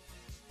 a D10.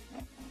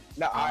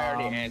 No, I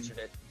already Um, answered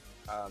it.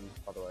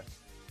 By the way,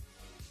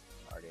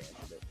 I already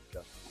answered it.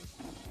 Just,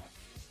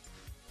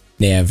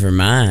 Never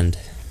mind.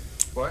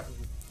 What?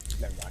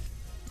 never mind.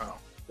 Oh.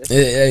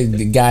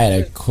 The guy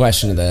had a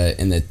question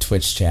in the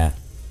Twitch chat.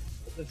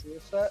 Is this rule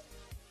set?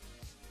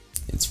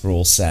 It's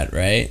rule set,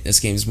 right? This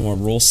game's more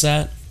rule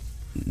set,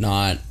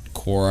 not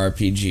core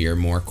RPG or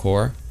more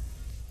core.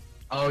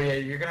 Oh yeah,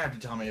 you're gonna have to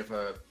tell me if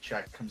a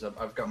chat comes up.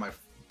 I've got my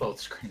both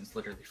screens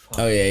literally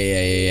full. Oh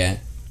yeah.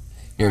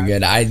 You're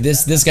good.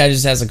 This guy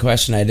just has a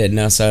question I didn't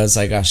know, so I was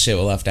like, oh shit,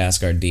 we'll have to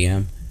ask our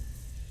DM.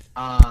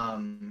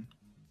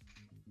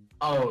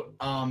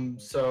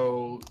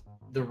 So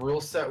the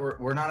rule set,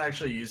 we're not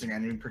actually using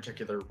any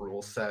particular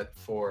rule set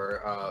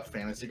for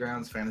Fantasy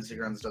Grounds. Fantasy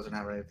Grounds doesn't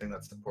have anything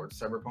that supports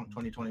Cyberpunk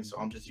 2020, so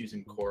I'm just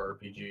using core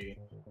RPG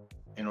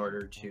in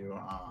order to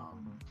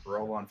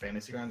roll on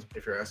Fantasy Grounds.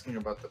 If you're asking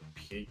about the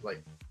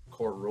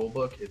core rule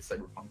book, it's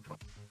Cyberpunk 20.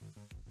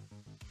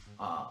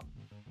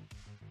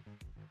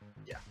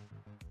 Yeah.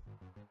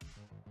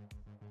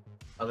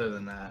 Other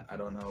than that, I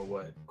don't know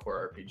what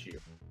core RPG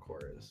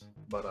core is,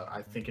 but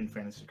I think in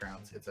Fantasy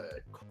Grounds it's a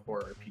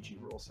core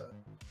RPG rule set.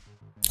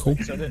 Cool.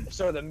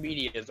 So the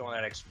media is the one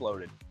that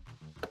exploded.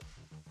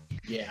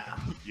 Yeah.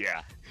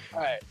 Yeah. All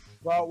right.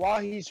 Well, while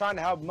he's trying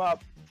to help him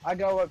up, I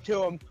go up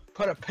to him,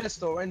 put a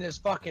pistol in his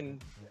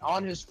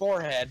on his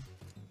forehead.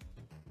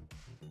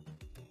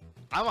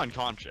 I'm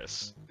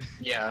unconscious.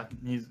 Yeah,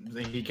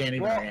 he can't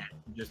even Well, react.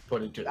 Just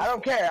put it to. I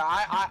don't care.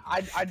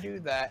 I do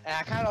that, and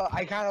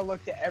I kind of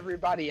looked at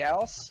everybody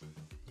else,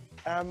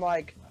 and I'm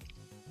like,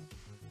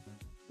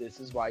 this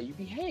is why you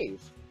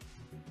behave.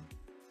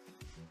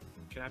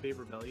 Can I be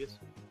rebellious?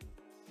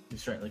 You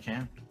certainly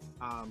can.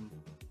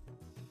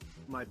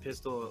 My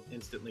pistol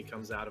instantly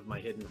comes out of my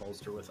hidden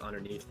holster with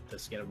underneath the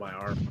skin of my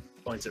arm,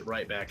 points it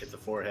right back at the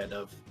forehead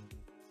of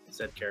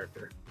said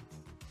character.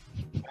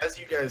 As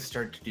you guys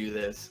start to do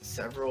this,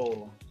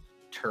 several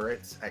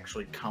turrets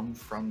actually come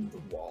from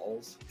the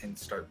walls and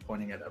start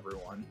pointing at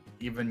everyone,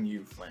 even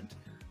you, Flint.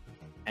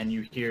 And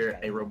you hear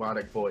a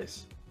robotic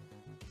voice.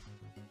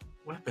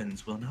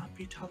 Weapons will not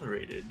be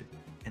tolerated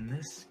in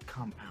this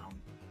compound.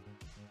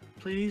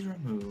 Please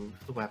remove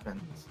the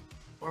weapons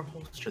or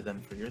holster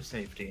them for your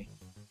safety.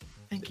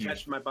 Thank you.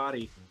 Catch my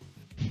body.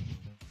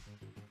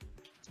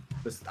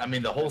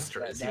 The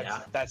holster is,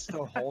 yeah. That's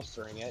still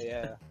holstering it,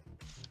 yeah.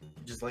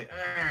 Just like,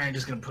 I'm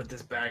just gonna put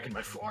this back in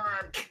my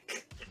forearm.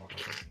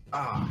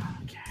 Ah,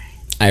 okay.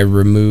 I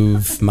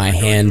remove my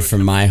hand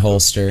from my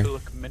holster. To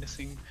look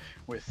menacing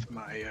with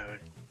my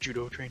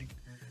judo training.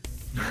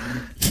 You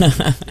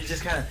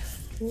just kind of.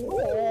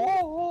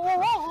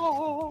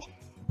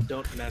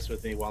 Don't mess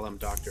with me while I'm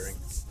doctoring.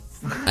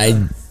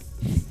 I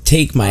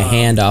take my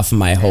hand off of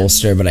my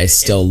holster, but I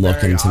still It's look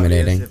very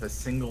intimidating. obvious if a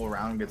single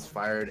round gets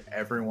fired,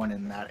 everyone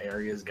in that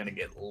area is gonna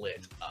get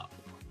lit up.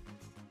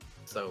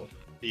 So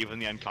Even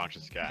the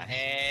unconscious guy.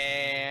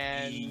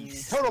 And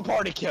Jeez. total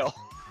party kill.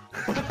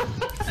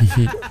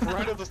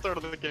 Right at the start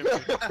of the game.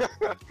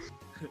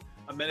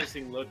 A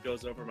menacing look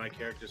goes over my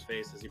character's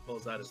face as he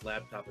pulls out his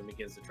laptop and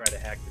begins to try to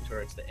hack the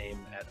turrets to aim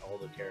at all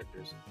the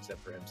characters except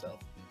for himself.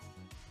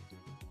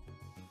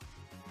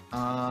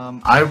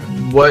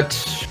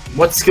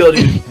 what skill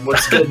do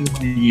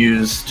you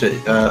use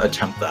to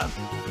attempt that?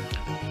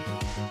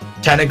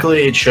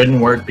 Technically, it shouldn't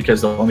work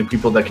because the only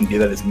people that can do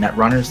that is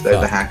netrunners. They're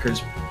the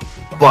hackers.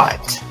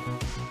 But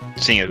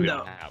Seeing as we No.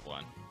 don't have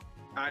one.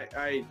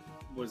 I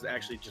was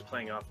actually just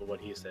playing off of what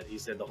he said. He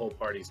said the whole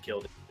party's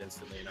killed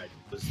instantly, and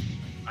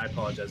I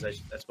apologize. I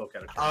spoke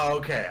out of turn. oh,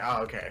 okay.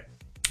 I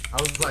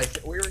was like,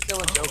 We were still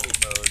in joking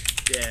mode.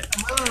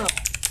 Yeah.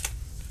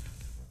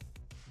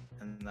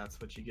 and that's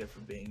what you get for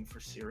being for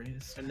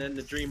serious. And then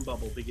the dream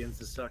bubble begins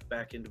to suck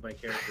back into my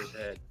character's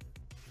head.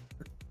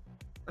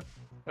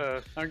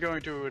 I'm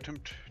going to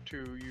attempt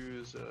to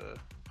use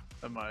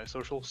my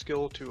social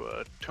skill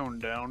to tone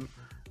down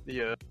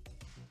the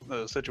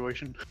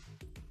situation.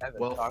 Evan,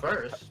 Well,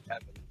 first-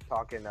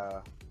 talking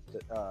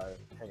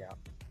hangout.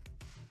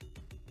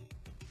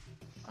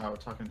 Oh, we're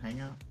talking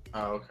hangout.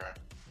 Oh, okay.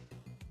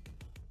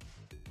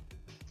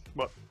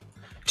 What?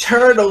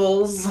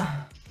 Turtles.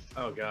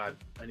 Oh god,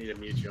 I need to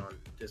mute you on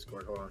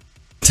Discord. Hold on.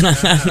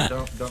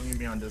 No, don't mute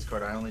me on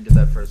Discord. I only did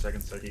that for a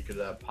second so he could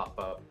pop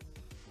up.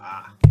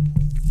 Ah,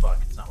 fuck,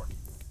 it's not working.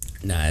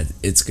 Nah,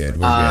 it's good.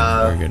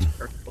 We're good.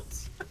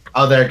 Turtles.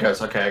 Oh, there it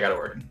goes. Okay, I got it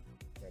working.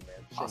 Yeah,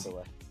 man. Awesome.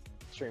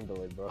 Stream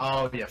delay, bro.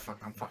 Oh yeah, fuck,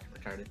 I'm fucking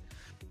retarded.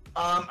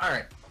 All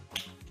right.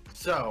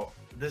 So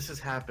this has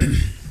happened.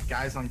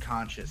 Guy's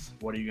unconscious.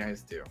 What do you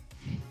guys do?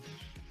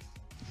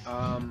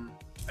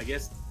 I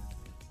guess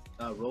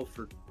roll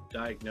for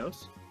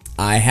diagnose.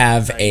 I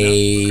have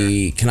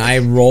a. Can I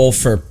roll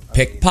for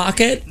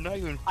pickpocket? Not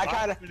even I 5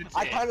 kind minutes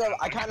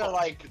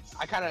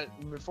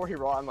of before he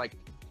rolled, I'm like,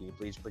 can you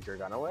please put your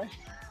gun away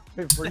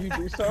before you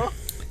do so?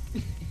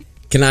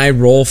 Can I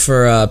roll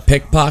for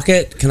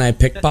pickpocket? Can I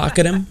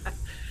pickpocket him?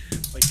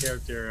 Like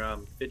character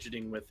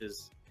fidgeting with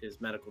his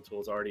medical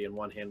tools already in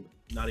one hand,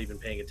 not even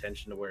paying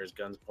attention to where his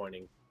gun's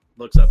pointing.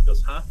 Looks up,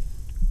 goes, "Huh?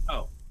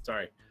 Oh,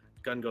 sorry."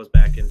 Gun goes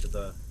back into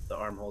the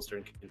arm holster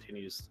and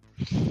continues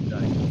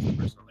diagnosing the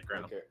person on the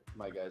ground. Okay,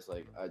 my guy's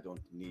like, I don't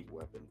need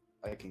weapon.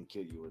 I can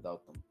kill you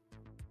without them.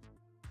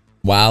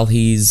 While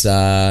he's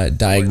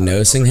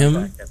diagnosing him,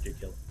 After you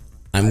kill him.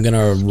 I'm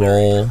gonna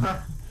roll.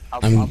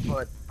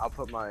 I'll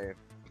put my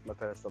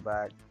pistol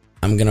back.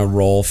 I'm gonna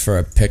roll for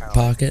a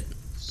pickpocket.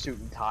 Suit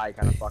and tie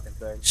kind of fucking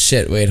thing.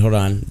 Shit, wait, hold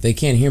on. They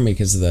can't hear me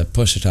because of the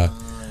push to talk.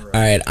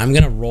 Alright, I'm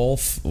gonna roll.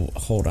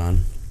 Hold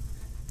on.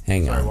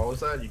 Hang Sorry, on. what was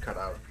that? You cut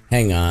out.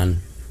 Hang on.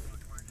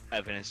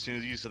 Evan, as soon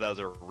as you said that was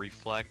a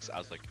reflex, I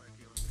was like,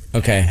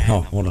 Okay,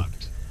 hold on.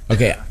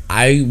 Okay,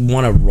 I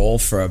want to roll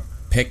for a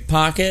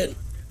pickpocket.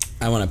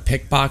 I want to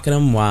pickpocket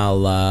him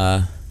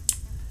while,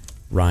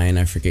 Ryan,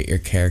 I forget your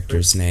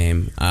character's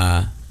name,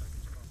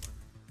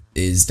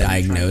 is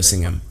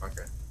diagnosing him.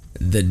 Okay.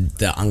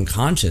 The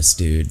unconscious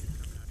dude.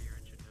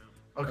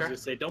 I was Okay. gonna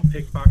say, don't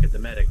pickpocket the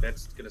medic.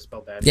 That's gonna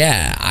spell bad.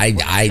 Yeah,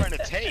 what are you trying to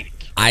take?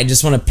 I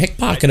just want to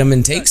pickpocket him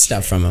and take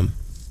stuff from him.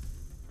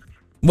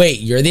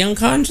 Wait, you're the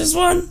unconscious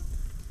one?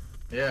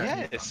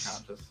 Yeah. Yes. He's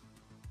unconscious.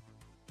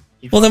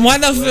 He Well, then why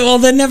fucking the? flipped. Well,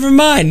 then never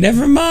mind.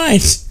 Never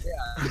mind.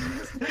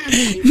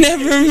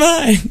 Never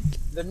mind.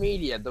 The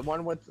media, the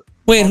one with.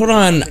 Wait, hold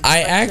on. most I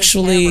expensive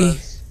actually.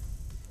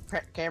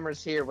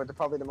 Cameras here with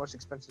probably the most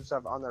expensive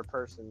stuff on their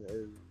person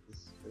is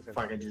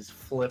Fucking just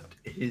flipped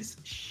his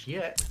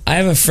shit. I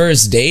have a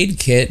first aid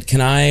kit.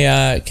 Can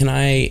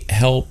I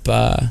help?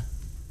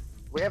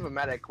 We have a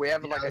medic. We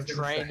have Yeah, like I a was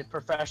gonna trained say.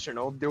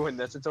 professional doing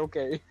this. It's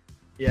okay.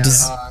 Yeah.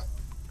 Does-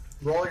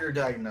 Roll your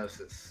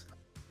diagnosis.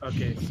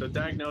 Okay, so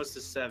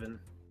diagnosis 7.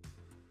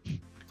 It's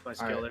my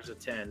skill. Alright. There's a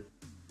 10.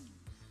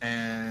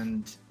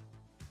 And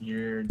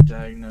your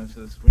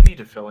diagnosis. We need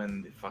to fill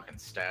in the fucking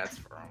stats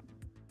for him.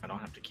 I don't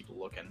have to keep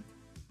looking.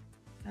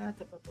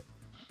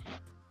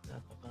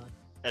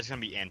 That's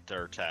gonna be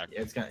enter attack.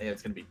 Yeah, it's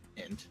gonna be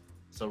int.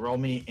 So roll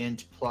me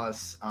int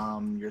plus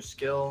your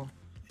skill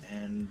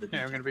and the.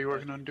 Yeah, I'm gonna be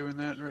working on doing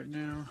that right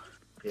now.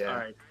 Yeah. All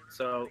right.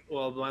 So,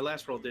 well, my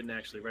last roll didn't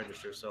actually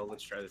register, so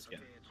let's try this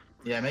again.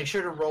 Yeah. Make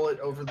sure to roll it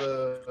over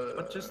the.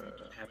 What just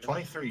happened?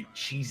 23.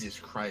 Jesus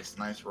Christ!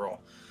 Nice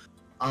roll.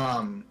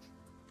 All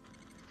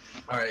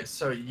right.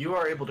 So you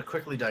are able to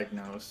quickly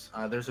diagnose.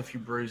 There's a few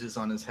bruises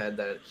on his head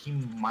that he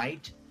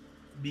might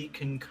be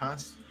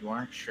concussed. You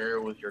aren't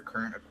sure with your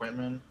current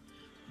equipment,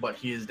 but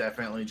he is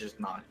definitely just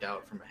knocked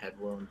out from a head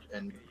wound,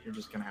 and you're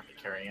just gonna have to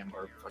carry him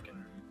or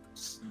fucking.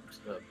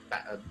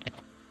 I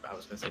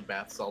was gonna say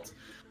bath salts.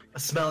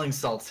 Smelling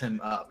salts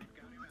him up.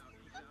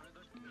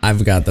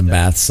 I've got the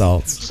bath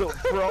salts.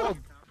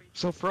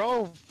 So for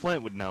all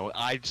Flint would know,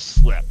 I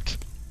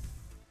slipped.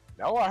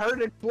 No, I heard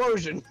an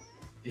explosion.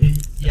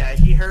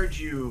 He heard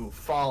you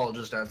fall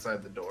just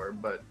outside the door,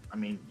 but I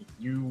mean,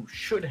 you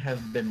should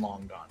have been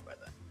long gone by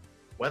then.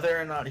 Whether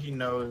or not he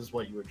knows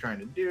what you were trying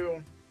to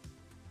do,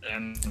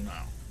 and no.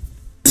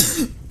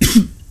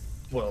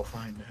 We'll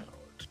find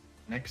out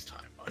next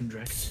time on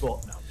Dragon's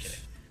Vault. No, I'm kidding.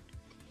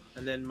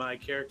 And then my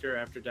character,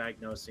 after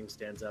diagnosing,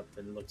 stands up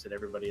and looks at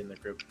everybody in the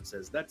group and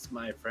says, "That's,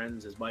 my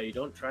friends, is why you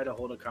don't try to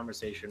hold a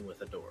conversation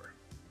with a door."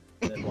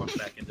 And then walks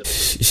back into the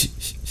group.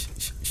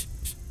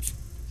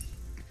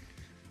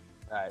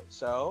 Alright,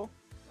 so,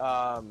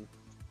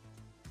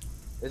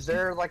 is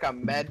there like a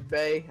med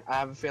bay? I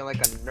have a feeling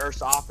like a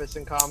nurse office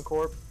in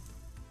ComCorp.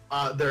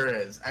 There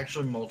is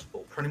actually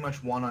multiple, pretty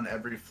much one on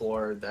every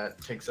floor that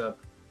takes up,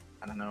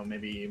 I don't know,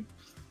 maybe.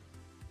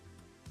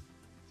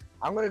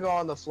 I'm gonna go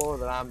on the floor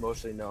that I'm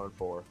mostly known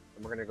for,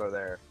 and we're gonna go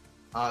there.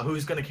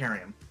 Who's gonna carry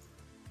him?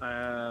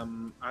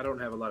 I don't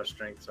have a lot of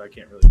strength, so I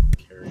can't really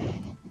carry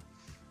him.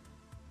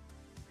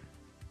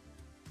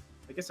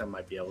 I guess I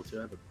might be able to.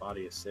 I have a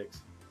body of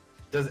 6.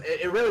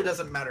 It really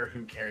doesn't matter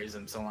who carries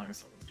him so long as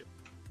someone do.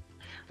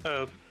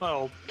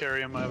 I'll carry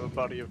him. I have a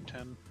body of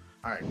 10.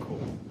 All right, cool.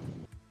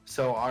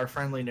 So our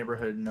friendly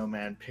neighborhood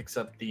nomad picks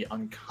up the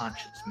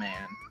unconscious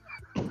man,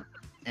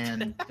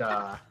 and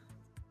I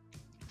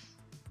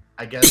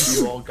guess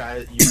you all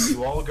guys,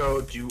 you all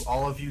go. Do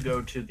all of you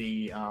go to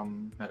the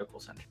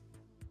medical center?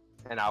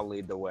 And I'll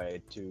lead the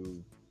way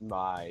to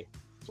my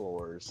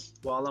floors.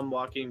 While I'm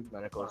walking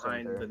Medical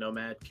behind center. the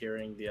nomad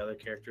carrying the other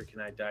character, can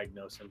I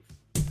diagnose him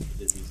with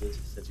diseases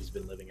since he's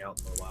been living out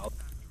in the wild?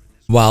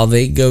 While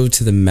they go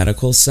to the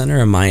medical center,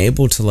 am I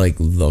able to like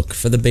look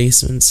for the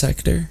basement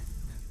sector?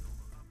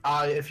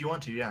 If you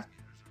want to, yeah.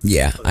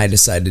 Yeah, I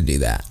decided to do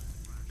that.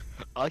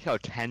 I like how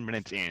 10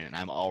 minutes in and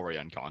I'm already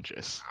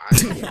unconscious.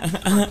 You do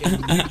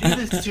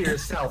this to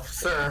yourself,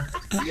 sir.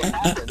 What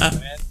happened,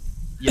 man?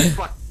 You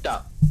fucked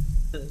up.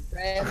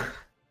 Man,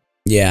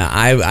 Yeah,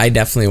 I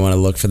definitely want to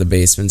look for the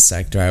basement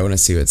sector. I want to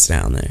see what's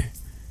down there.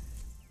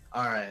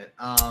 All right.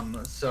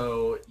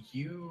 So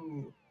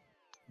you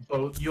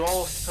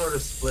all sort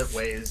of split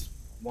ways.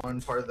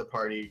 One part of the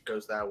party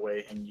goes that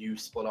way, and you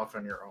split off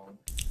on your own.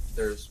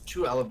 There's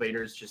 2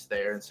 elevators just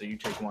there, and so you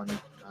take one,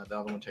 the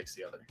other one takes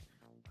the other.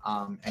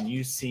 And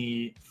you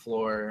see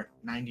floor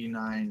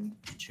 99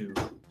 to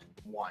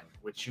 1,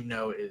 which you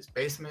know is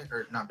basement,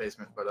 or not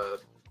basement, but a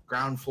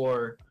ground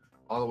floor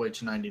all the way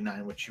to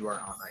 99, which you are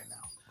on right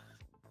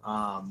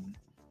now.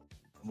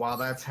 While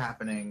that's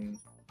happening,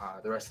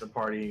 the rest of the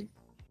party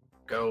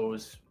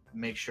goes,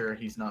 make sure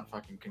he's not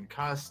fucking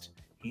concussed.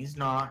 He's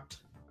not.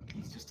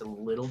 He's just a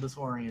little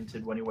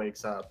disoriented when he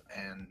wakes up,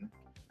 and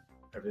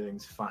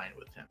everything's fine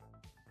with him.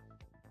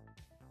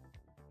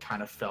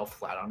 Kind of fell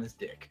flat on his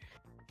dick.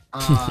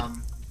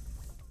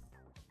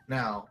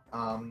 Now,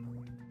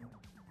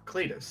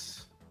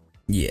 Cletus.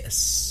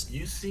 Yes.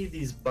 You see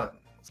these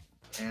buttons,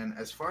 and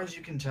as far as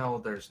you can tell,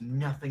 there's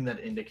nothing that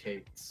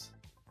indicates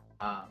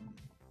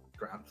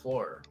ground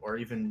floor, or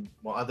even,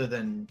 well, other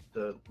than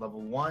the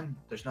level 1,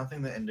 there's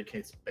nothing that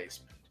indicates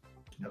basement.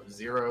 There's no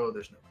 0,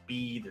 there's no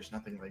B, there's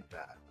nothing like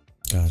that.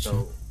 Gotcha.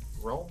 So,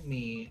 roll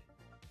me.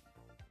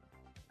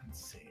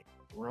 Let's see.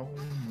 Roll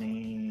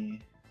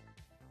me.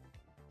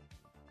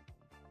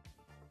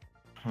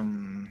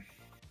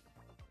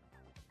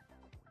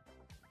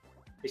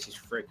 This is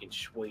freaking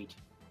sweet.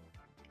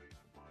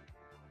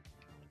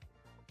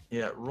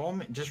 Yeah,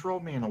 just roll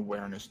me an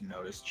awareness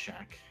notice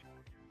check.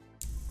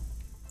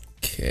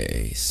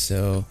 Okay,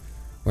 so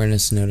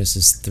awareness notice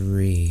is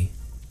 3.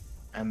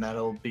 And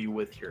that'll be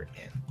with your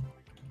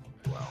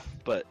in. Well,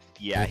 But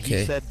yeah, Okay.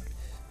 he said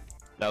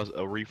that was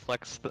a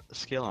reflex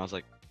skill, and I was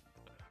like,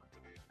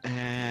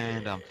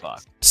 and I'm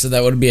fucked. So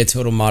that would be a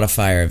total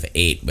modifier of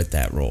 8 with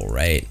that roll,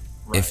 right?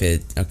 If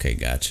it, okay,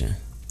 gotcha.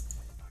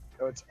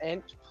 So it's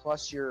int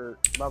plus your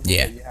level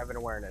Yeah. that you have in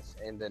awareness,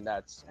 and then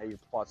that's your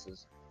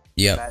pluses.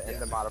 Yep, That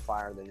and the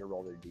modifier, and then you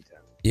roll your d10.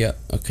 yep,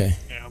 okay.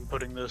 Yeah, I'm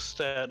putting the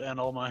stat and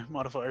all my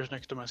modifiers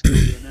next to my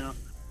skills right now.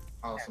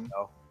 awesome.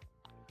 So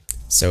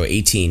So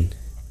 18.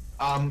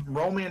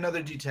 Roll me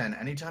another d10.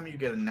 Anytime you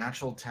get a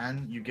natural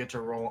 10, you get to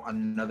roll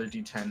another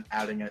d10,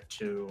 adding it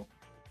to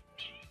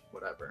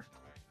whatever.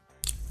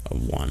 A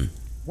 1.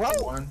 whoa!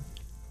 1.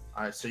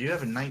 Alright, so you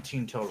have a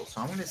 19 total.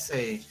 So I'm going to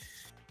say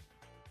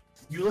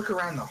you look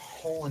around the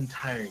whole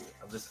entirety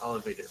of this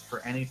elevator for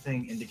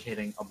anything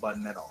indicating a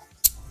button at all.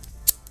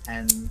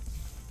 And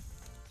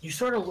you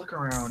sort of look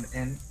around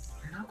and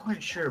you're not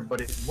quite sure,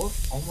 but it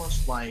looked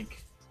almost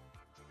like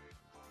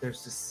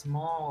there's this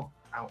small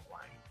outline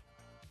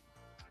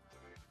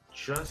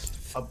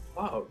just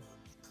above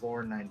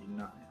floor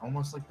 99.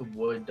 Almost like the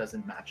wood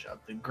doesn't match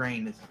up. The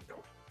grain isn't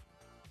going.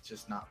 It's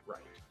just not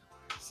right.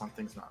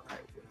 Something's not right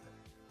with it.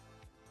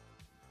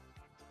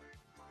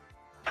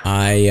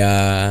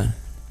 I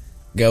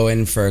go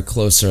in for a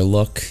closer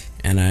look,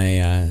 and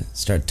I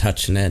start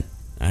touching it.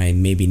 I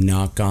maybe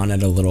knock on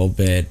it a little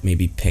bit,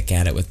 maybe pick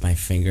at it with my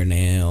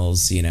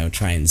fingernails, you know,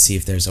 try and see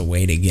if there's a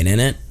way to get in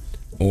it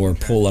or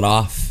pull it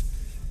off.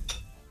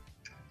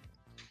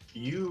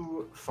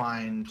 You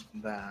find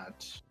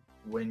that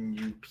when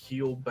you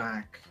peel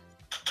back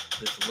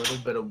this little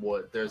bit of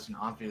wood, there's an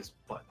obvious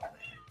button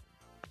there.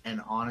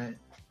 And on it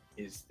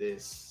is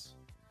this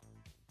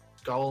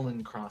skull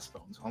and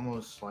crossbones,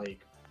 almost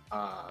like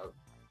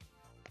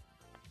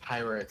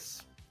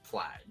pirate's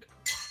flag.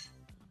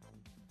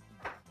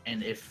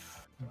 And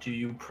do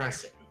you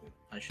press it?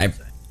 I should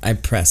say. I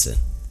press it.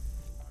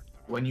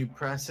 When you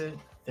press it,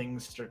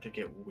 things start to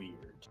get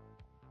weird.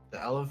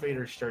 The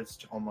elevator starts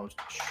to almost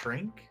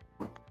shrink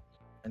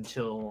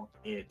until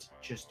it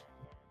just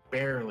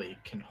barely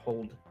can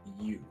hold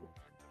you,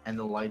 and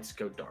the lights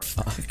go dark.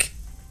 Fuck.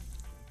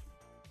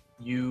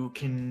 You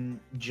can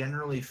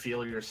generally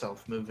feel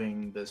yourself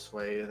moving this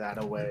way,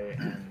 that way,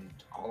 and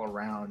all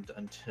around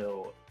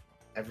until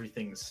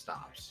everything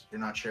stops. You're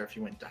not sure if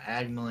you went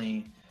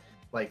diagonally.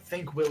 Like,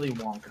 think Willy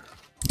Wonka.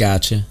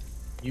 Gotcha.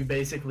 You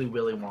basically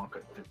Willy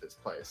Wonka through this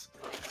place.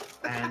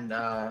 And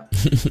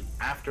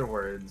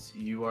afterwards,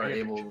 you are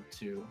able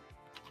to...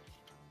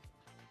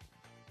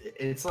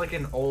 It's like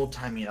an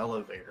old-timey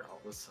elevator all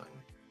of a sudden.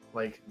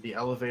 Like, the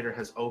elevator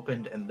has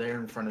opened, and there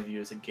in front of you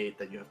is a gate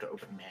that you have to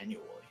open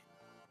manually.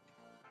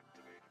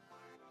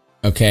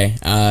 Okay,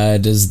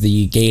 does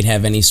the gate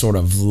have any sort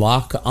of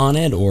lock on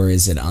it, or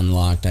is it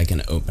unlocked? I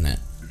can open it.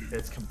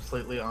 It's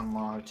completely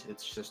unlocked.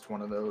 It's just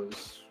one of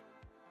those...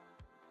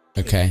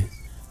 Okay.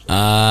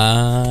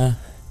 Can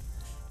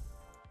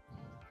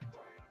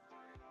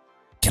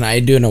I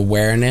do an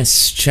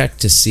awareness check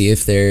to see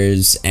if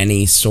there's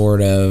any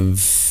sort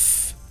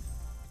of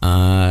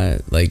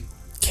like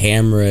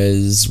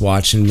cameras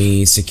watching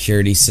me,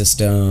 security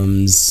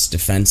systems,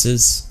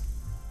 defenses?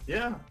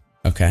 Yeah.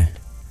 Okay.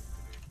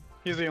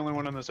 He's the only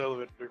one in this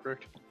elevator,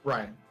 correct?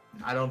 Right.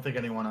 I don't think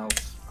anyone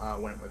else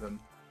went with him.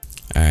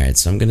 Alright,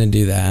 so I'm gonna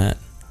do that.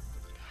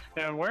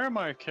 And where am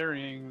I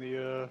carrying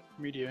the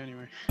media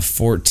anyway?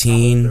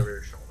 14, Over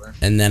your shoulder.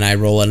 and then I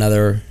roll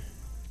another,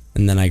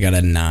 and then I got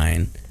a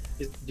 9.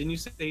 Didn't you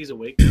say he's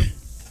awake now?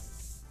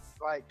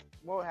 Like,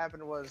 what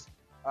happened was,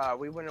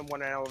 we went in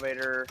one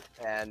elevator,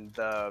 and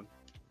the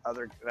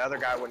other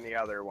guy went in the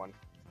other one.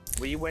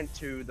 We went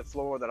to the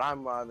floor that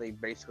I'm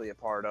basically a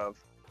part of,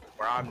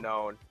 where I'm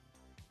known.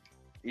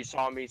 You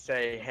saw me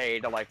say hey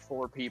to like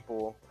 4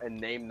 people and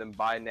name them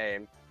by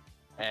name,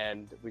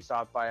 and we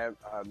stopped by a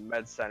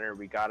med center.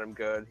 We got him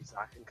good. He's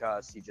not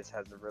concussed. He just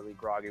has a really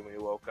groggy when he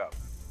woke up.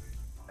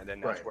 And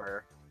then that's Right.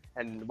 where.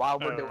 And while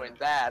we're doing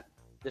that,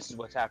 this is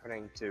what's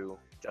happening to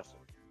Justin.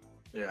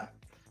 Yeah.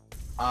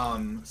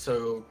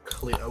 So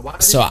why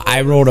did So you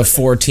I roll rolled a the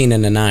second- 14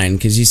 and a 9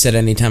 because you said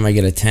anytime I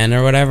get a 10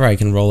 or whatever, I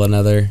can roll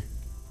another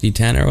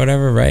d10 or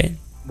whatever, right?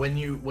 When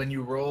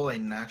you roll a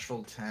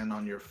natural 10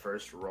 on your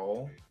first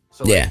roll,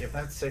 so Yeah. like if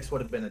that 6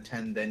 would have been a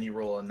 10, then you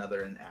roll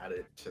another and add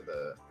it to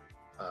the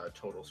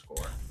total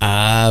score.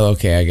 Ah,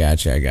 okay, I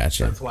gotcha.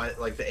 That's why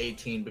like the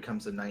 18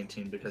 becomes a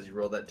 19 because you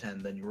rolled that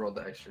 10, then you rolled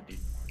the extra d.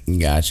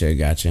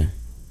 Gotcha.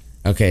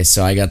 Okay,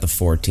 so I got the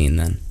 14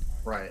 then.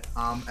 Right.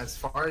 As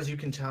far as you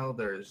can tell,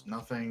 there's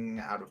nothing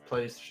out of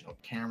place. There's no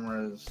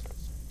cameras.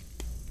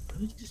 It's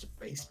really just a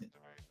basement,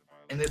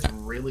 and it's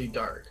really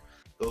dark.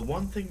 The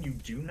one thing you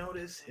do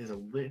notice is a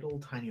little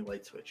tiny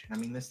light switch. I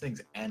mean, this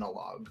thing's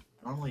analog.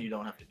 Normally, you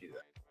don't have to do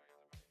that,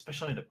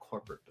 especially in a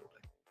corporate building.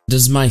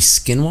 Does my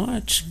skin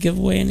watch give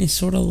away any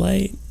sort of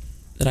light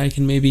that I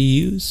can maybe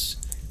use?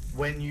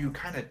 When you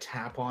kind of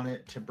tap on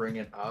it to bring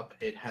it up,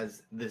 it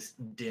has this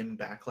dim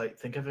backlight.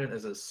 Think of it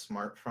as a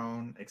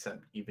smartphone,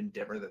 except even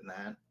dimmer than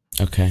that.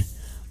 Okay.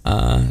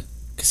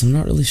 Because I'm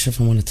not really sure if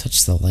I want to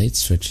touch the light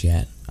switch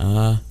yet.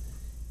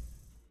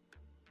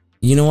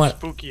 You know what?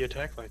 Spooky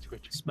attack light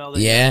switch. Smell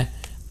the Yeah.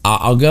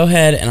 I'll go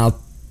ahead and I'll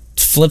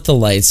flip the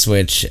light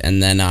switch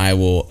and then I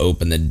will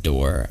open the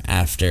door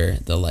after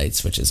the light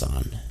switch is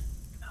on.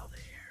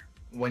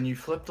 When you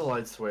flip the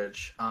light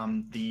switch,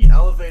 the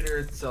elevator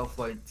itself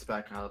lights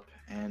back up,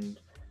 and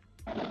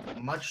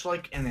much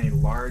like in a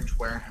large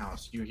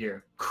warehouse, you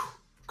hear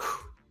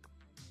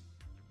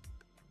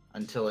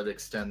until it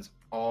extends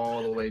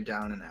all the way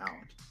down and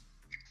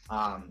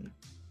out,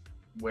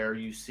 where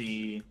you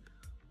see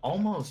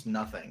almost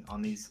nothing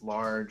on these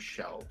large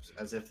shelves,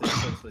 as if this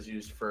place was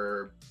used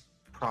for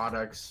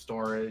product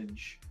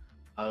storage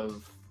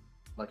of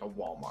like a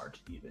Walmart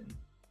even.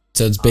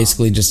 So it's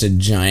basically just a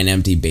giant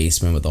empty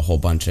basement with a whole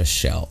bunch of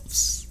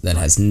shelves that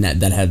has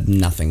that had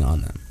nothing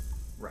on them.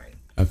 Right.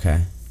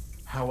 Okay.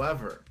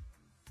 However,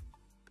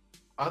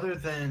 other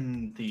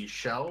than the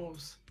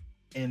shelves,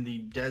 in the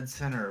dead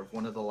center of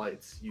one of the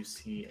lights, you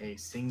see a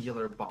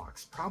singular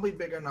box, probably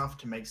big enough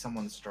to make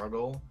someone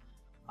struggle.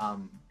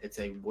 It's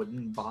a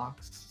wooden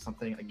box,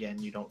 something,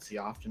 again, you don't see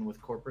often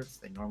with corporates.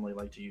 They normally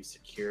like to use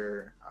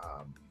secure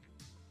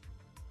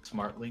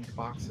smart link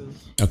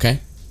boxes. Okay.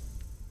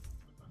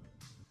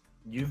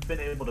 You've been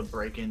able to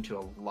break into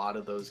a lot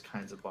of those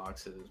kinds of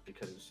boxes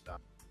because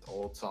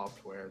old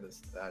software,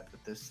 that,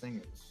 but this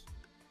thing is,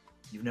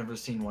 you've never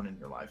seen one in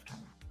your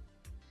lifetime.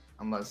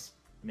 Unless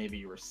maybe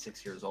you were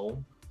 6 years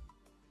old.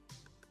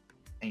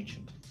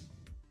 Ancient.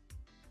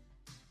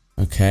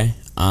 Okay.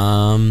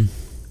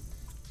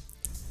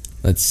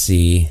 Let's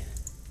see.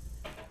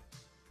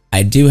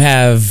 I do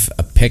have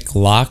a pick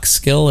lock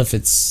skill if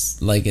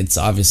it's like it's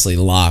obviously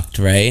locked,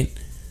 right?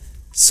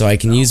 So I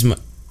can use my.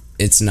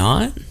 It's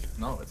not?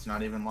 No, it's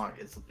not even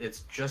locked. It's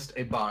just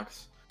a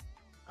box.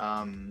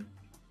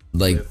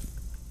 Like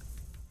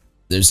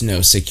there's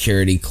no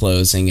security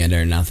closing it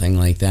or nothing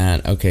like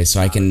that. Okay, so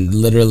I can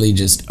literally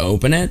just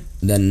open it,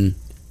 then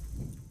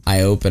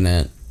I open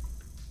it.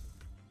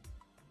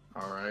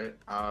 Alright.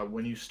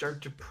 When you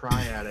start to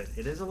pry at it,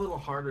 it is a little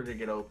harder to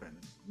get open.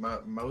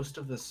 Most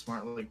of the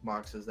smart link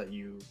boxes that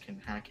you can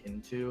hack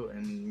into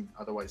and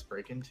otherwise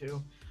break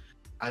into,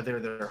 either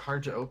they're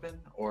hard to open,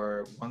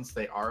 or once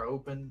they are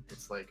open,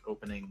 it's like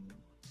opening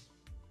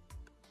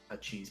a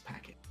cheese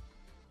packet.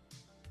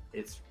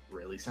 It's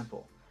really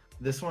simple.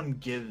 This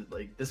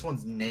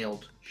one's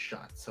nailed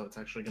shut, so it's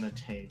actually gonna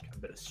take a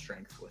bit of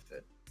strength with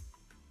it.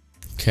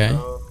 Okay.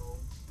 So,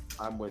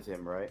 I'm with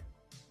him, right?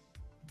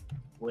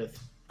 With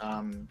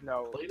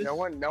No,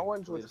 Cletus? no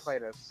one's with Please.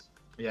 Cletus.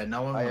 yeah,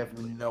 no one. I have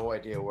no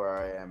idea where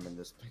I am in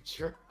this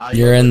picture.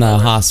 You're in the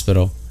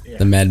hospital, Yeah.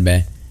 the med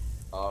bay.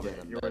 I'm Yeah,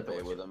 in you're the with bay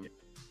us. with him.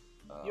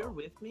 You're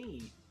with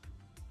me.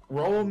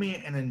 Roll me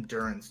an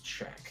endurance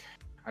check.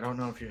 I don't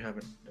know if you have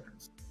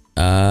endurance.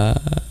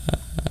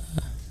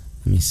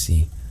 Let me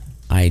see.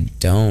 I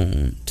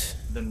don't.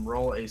 Then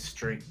roll a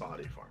straight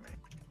body for me.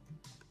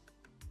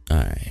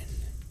 Alright.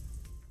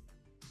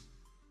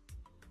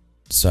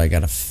 So I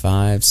got a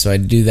 5. So I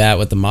do that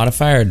with the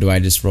modifier, or do I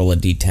just roll a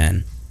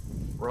d10?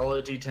 Roll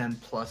a d10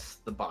 plus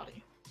the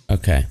body.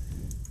 Okay.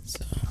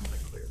 So I'm gonna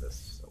clear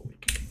this so we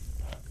can.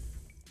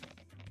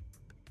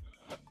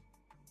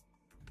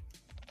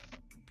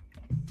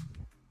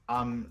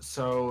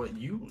 So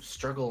you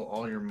struggle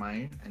all your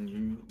might and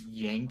you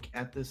yank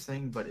at this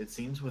thing, but it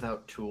seems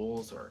without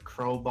tools or a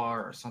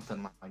crowbar or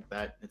something like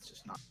that, it's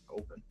just not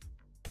open.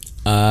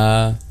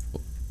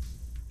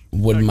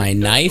 would Okay, my that's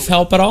knife the way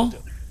help at all? to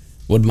do it.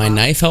 Would my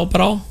knife help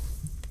at all?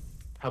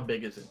 How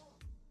big is it?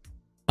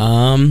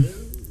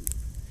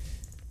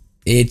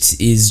 It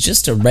is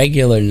just a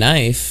regular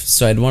knife,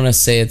 so I'd want to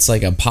say it's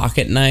like a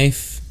pocket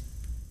knife.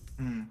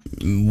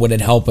 Would it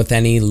help with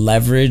any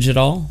leverage at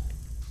all?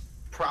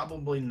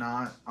 Probably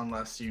not,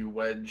 unless you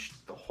wedge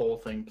the whole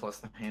thing plus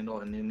the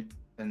handle and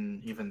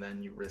and even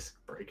then you risk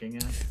breaking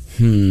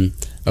it.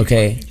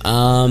 Okay.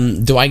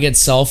 Do I get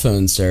cell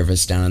phone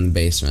service down in the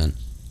basement?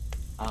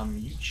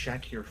 You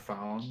check your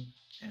phone,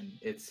 and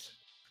it's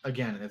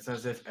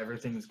as if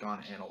everything's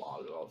gone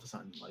analog all of a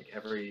sudden. Like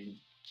every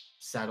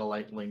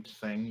satellite linked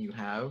thing you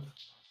have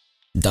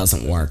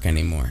Doesn't work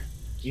anymore.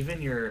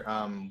 even your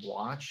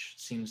watch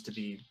seems to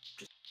be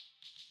just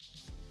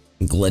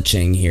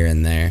Glitching here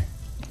and there.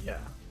 yeah.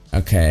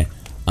 Okay.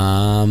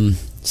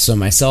 So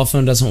my cell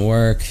phone doesn't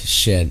work.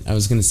 Shit. I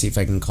was gonna see if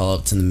I can call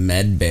up to the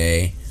med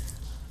bay.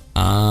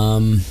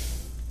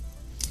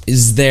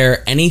 Is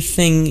there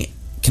anything?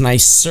 Can I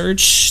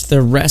search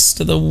the rest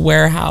of the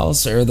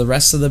warehouse or the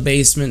rest of the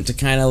basement to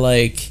kind of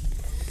like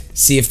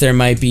see if there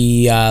might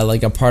be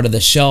like a part of the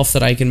shelf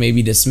that I can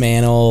maybe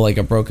dismantle, like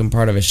a broken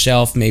part of a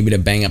shelf, maybe to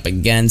bang up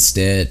against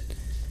it?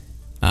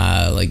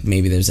 Like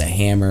maybe there's a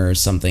hammer or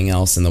something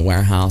else in the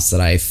warehouse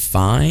that I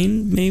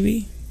find,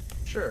 maybe?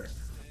 Sure.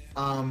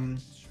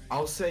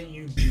 I'll say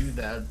you do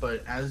that,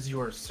 but as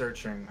you're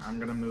searching, I'm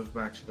gonna move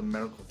back to the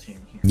medical team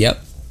here.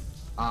 Yep.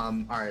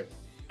 Alright.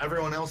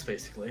 Everyone else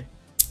basically.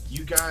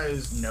 You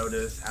guys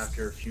notice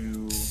after a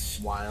few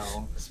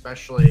while,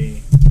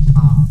 especially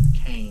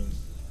Kane,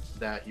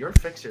 that your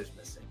fixer's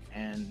missing,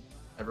 and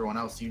everyone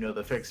else, you know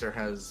the fixer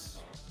has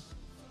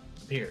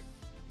appeared.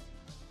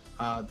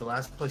 The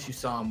last place you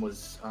saw him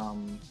was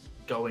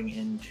going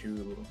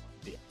into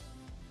the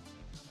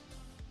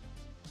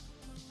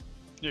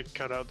You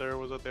cut out there.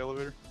 Was that the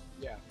elevator?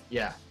 Yeah.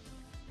 yeah.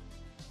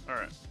 All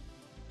right.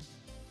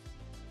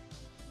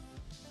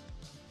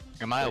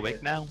 Am I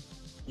awake now?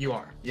 You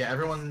are. Yeah,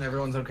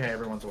 everyone's okay,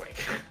 everyone's awake.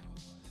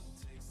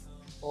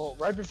 Well,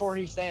 right before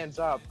he stands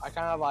up, I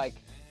kind of like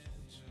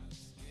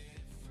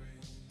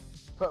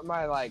put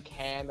my like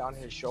hand on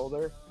his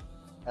shoulder,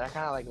 and I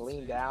kind of like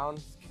lean down,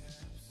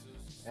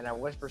 and I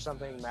whisper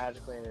something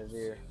magically in his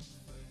ear.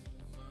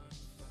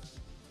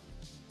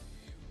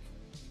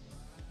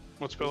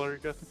 What spell are you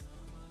casting?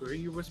 Where are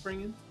you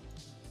whispering in?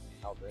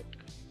 Albert.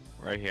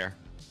 Right here.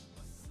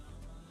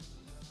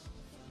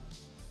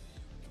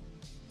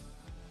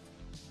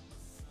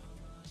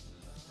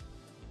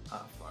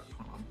 Fuck,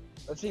 hold on.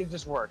 Let's see if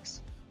this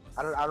works.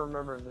 I don't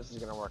remember if this is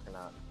gonna work or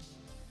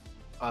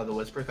not. The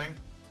whisper thing?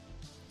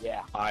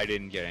 Yeah. I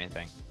didn't get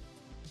anything.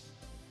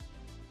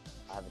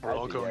 I haven't We're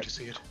all typed it going yet. to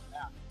see it.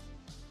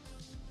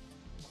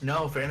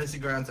 No, Fantasy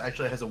Grounds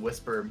actually has a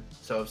whisper,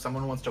 so if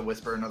someone wants to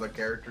whisper another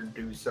character,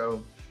 do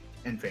so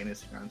in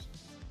Fantasy Grounds.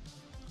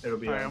 It'll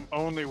be I am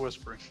only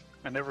whispering.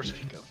 I never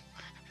speak of.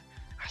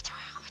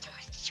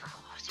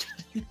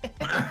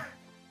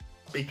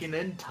 speaking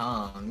in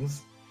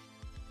tongues.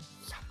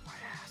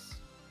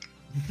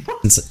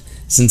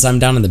 Since I'm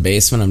down in the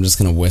basement, I'm just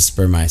gonna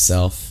whisper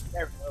myself,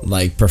 There we go.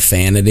 like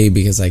profanity,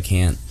 because I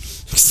can't.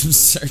 Because I'm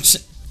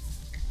searching.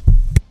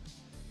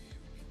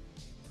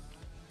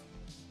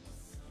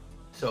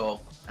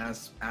 So,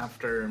 as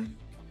after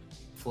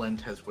Flint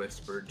has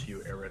whispered to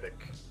you, Eridic,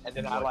 And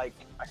then what- I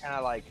kind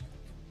of like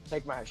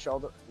take my hand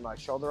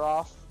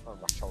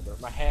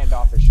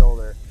off his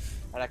shoulder,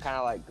 and I kind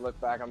of like look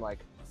back. I'm like,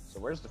 so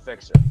where's the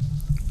fixer?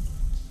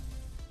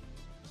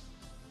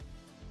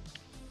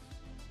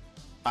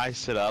 I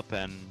sit up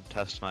and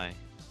test my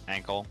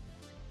ankle.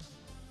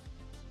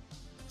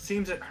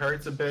 seems it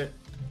hurts a bit,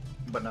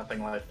 but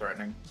nothing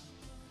life-threatening.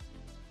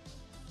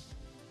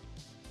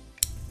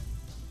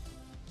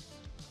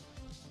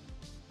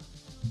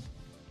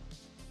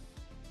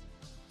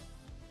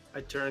 I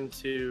turn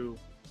to.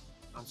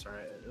 I'm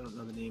sorry, I don't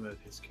know the name of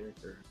his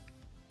character.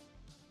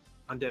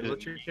 Undead,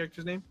 what's your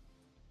character's name?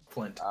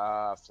 Flint.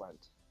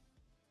 Flint.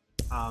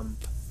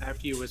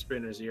 After you whisper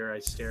in his ear, I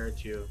stare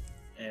at you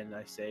and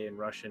I say in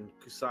Russian,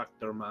 Kusak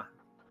Dorma.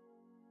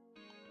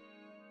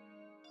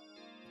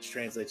 Which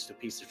translates to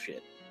piece of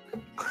shit.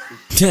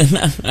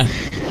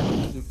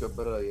 Suka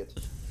brilliant.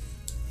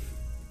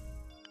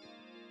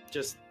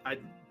 Just, I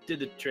did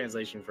the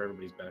translation for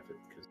everybody's benefit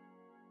because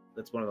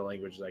that's one of the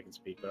languages I can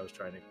speak, but I was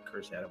trying to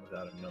curse at him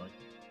without him knowing.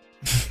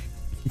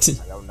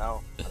 I don't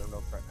know. I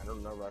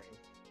don't know Russian.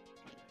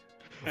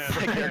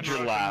 My character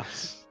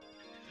laughs.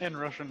 In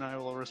Russian, I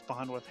will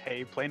respond with,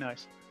 "Hey, play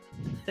nice."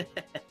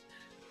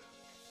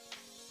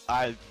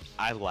 I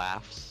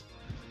laughs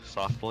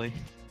softly.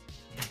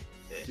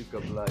 Suka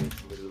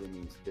brilliant literally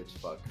means bitch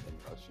fuck in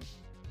Russian.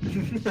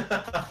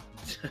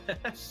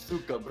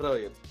 Suka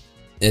brilliant.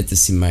 Это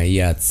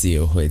смеяться,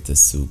 это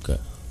сука.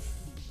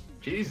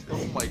 Jesus.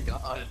 Oh my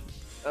god.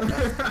 You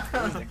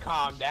need to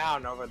calm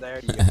down over there,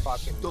 you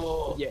fucking.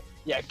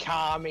 Yeah,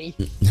 commie.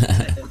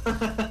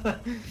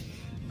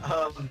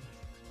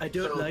 I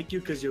don't So- like you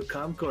because you're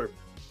Comcorp.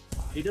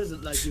 He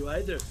doesn't like you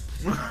either.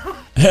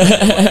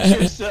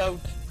 Watch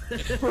yourself.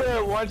 We're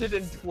a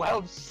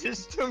 112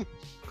 system.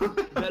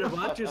 Better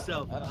watch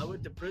yourself. I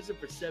went to prison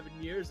for 7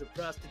 years of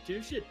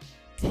prostitution.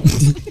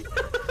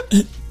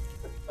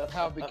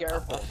 Now be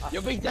careful.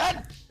 You'll be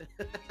dead.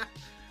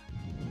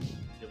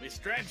 You'll be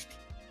stretched.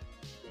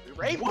 You'll be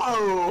raped.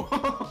 Whoa!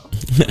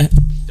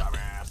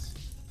 Dumbass.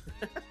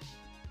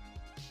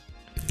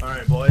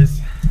 Alright, boys.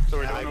 So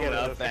we're I doing get over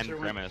Enough and fixer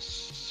one? Grimace.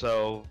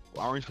 So,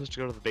 aren't we supposed to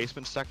go to the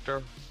basement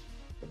sector?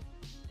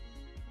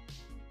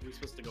 We're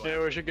supposed to go. Yeah,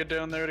 after. we should get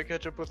down there to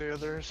catch up with the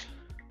others.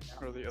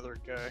 Or the other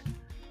guy.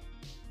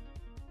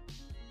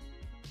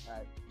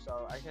 Alright,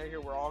 so I can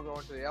hear we're all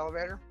going to the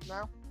elevator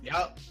now?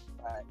 Yep.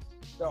 Alright.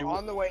 So Do-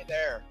 on the way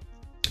there,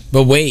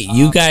 But wait,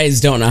 you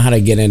guys don't know how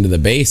to get into the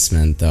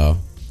basement, though.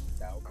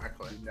 no,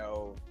 Exactly. you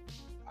know,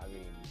 I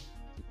mean,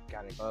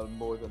 kind of.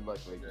 More than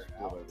likely, just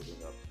blow everything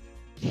up.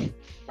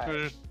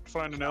 So just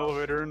find an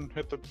elevator and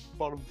hit the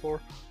bottom floor.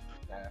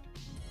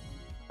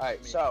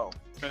 Alright, so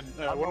And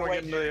On when the we way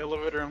get into the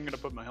elevator, I'm gonna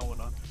put my helmet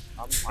on.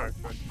 I'm Alright,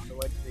 on the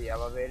way to the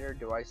elevator.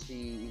 Do I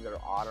see either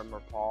Autumn or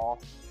Paul?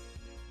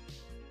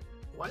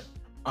 What?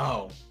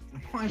 Oh.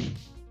 What?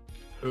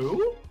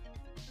 Who?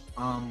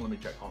 Let me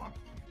check. Hold on.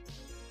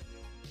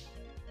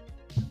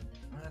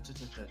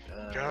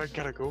 God, I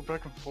gotta go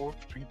back and forth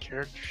between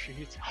character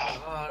sheets.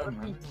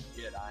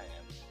 Shit, I am.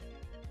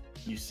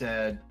 You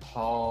said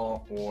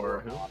Paul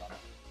or who? Autumn.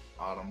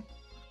 Autumn.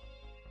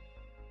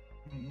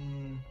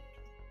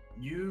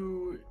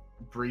 You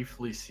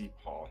briefly see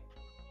Paul.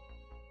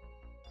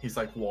 He's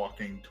like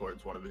walking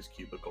towards one of his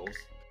cubicles.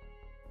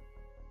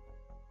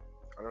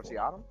 I don't see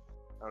Autumn.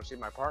 I don't see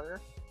my partner.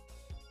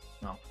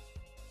 No.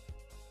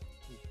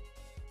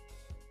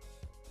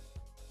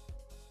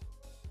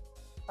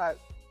 Alright,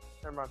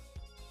 never mind.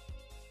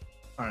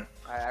 Alright.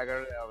 I go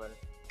to the elevator.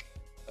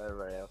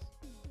 Everybody else.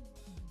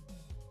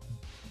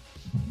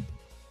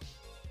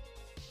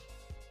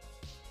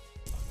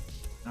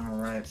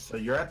 Alright, so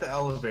you're at the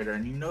elevator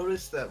and you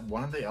notice that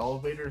one of the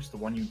elevators, the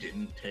one you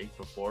didn't take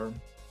before,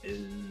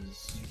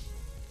 is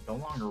no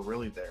longer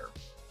really there.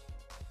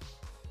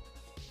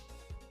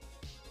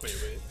 Wait.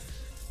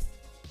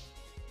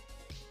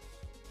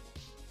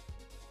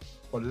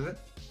 What is it?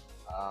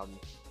 I'm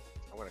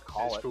gonna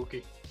call it.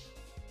 Spooky.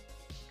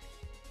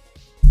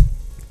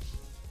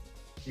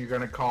 You're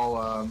gonna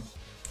call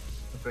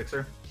the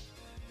fixer?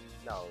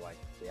 No, like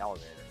the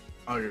elevator.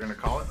 Oh, you're gonna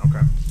call it?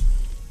 Okay.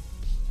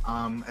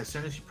 As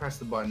soon as you press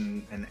the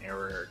button, an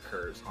error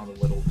occurs on the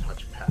little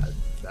touchpad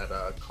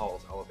that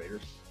calls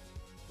elevators.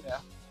 Yeah.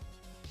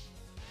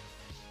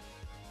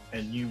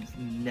 And you've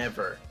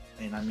never,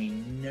 and I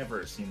mean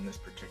never, seen this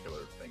particular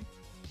thing.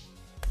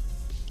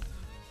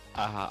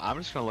 I'm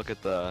just gonna look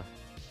at the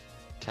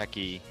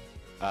techie,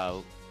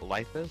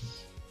 Luthus,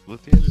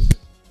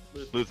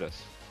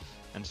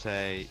 and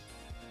say,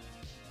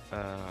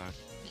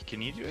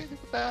 can you do anything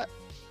with that?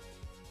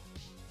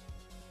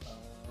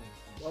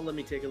 Well, let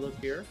me take a look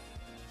here.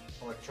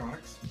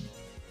 Electronics?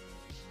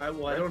 I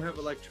don't have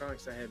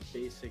electronics. I have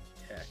basic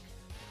tech.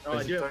 Oh, I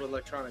Basic do have tech?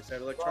 electronics. I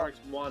have electronics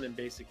 1 and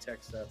basic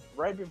tech stuff.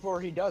 Right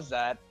before he does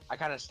that, I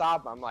kind of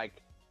stop. I'm like,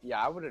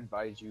 yeah, I would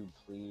advise you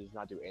please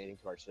not do anything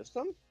to our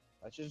system.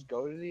 Let's just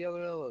go to the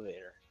other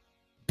elevator.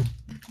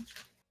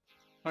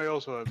 I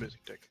also have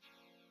basic tech.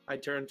 I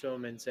turn to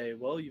him and say,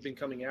 well, you've been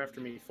coming after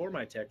me for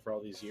my tech for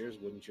all these years.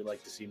 Wouldn't you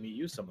like to see me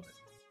use some of it?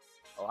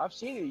 Oh, I've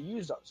seen you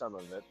use up some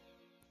of it.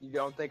 You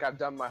don't think I've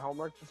done my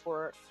homework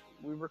before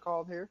we were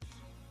called here?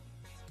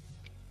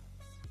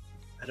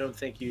 I don't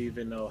think you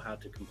even know how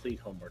to complete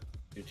homework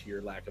due to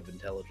your lack of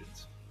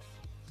intelligence.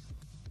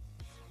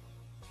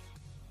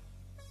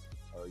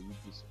 Oh, you'd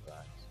be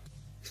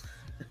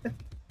surprised.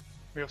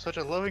 We have such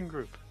a loving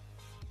group.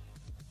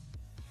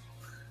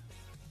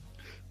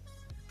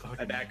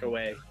 I back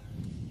away.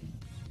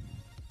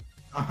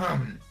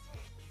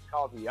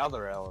 Call the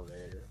other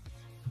elevator.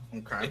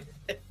 Okay.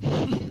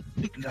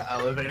 The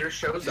elevator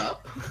shows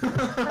up.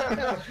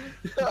 I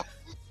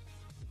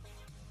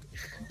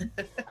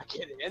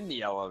get in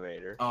the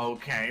elevator.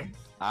 Okay.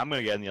 I'm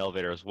gonna get in the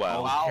elevator as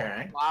well.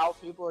 Okay. While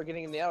people are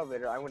getting in the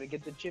elevator, I'm going to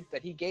get the chip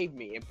that he gave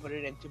me and put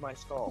it into my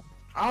skull.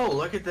 Oh,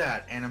 look at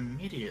that. And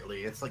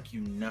immediately, it's like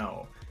you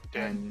know.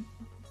 And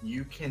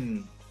you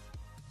can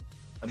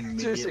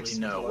immediately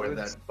know where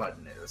that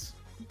button is.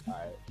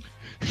 Alright.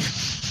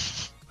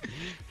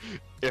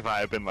 If I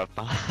had been left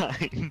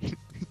behind.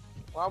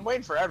 Well, I'm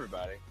waiting for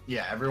everybody.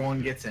 Yeah,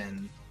 everyone gets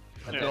in.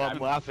 And No, then I'm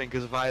laughing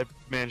because if I had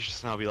managed to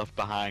somehow be left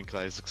behind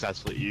because I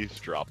successfully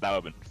eavesdropped, that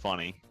would have been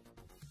funny.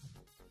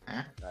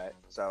 Alright,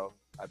 so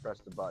I press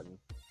the button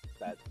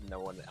that no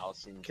one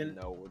else seems to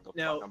know what the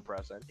now- fuck I'm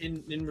pressing.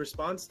 In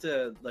response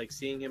to like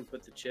seeing him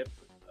put the chip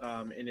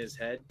in his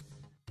head,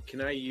 can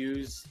I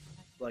use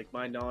like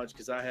my knowledge,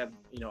 because I have,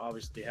 you know,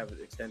 obviously have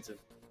extensive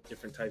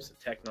different types of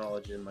tech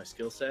knowledge in my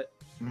skill set,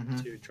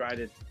 to try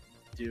to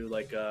do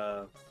like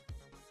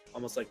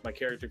almost like my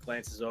character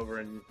glances over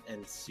and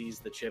sees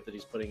the chip that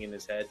he's putting in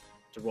his head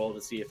to roll to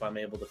see if I'm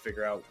able to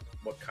figure out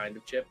what kind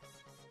of chip.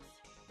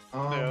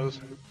 Yeah,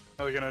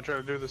 I was gonna try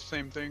to do the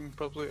same thing.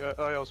 Probably.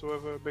 I also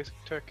have a basic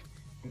tech.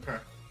 Okay.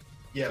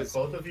 Yeah,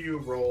 both of you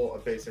roll a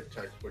basic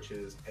tech, which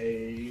is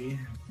a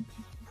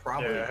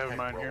probably. Yeah, I a have tech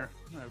mine roll. here.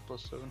 I have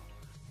 +7.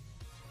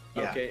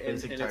 Yeah, Okay, and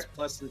basic it's tech.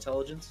 plus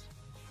intelligence.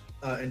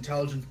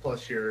 Intelligence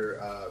plus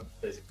your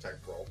basic tech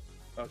roll.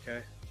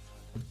 Okay,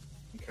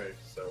 Okay,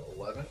 so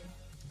 11.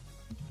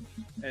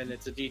 and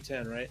it's a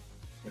D10, right?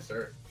 Yes,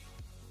 sir.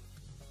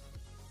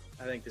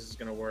 I think this is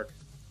gonna work.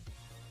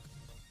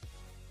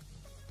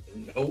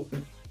 Nope.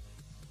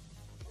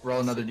 Roll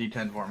another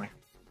d10 for me.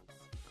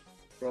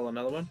 Roll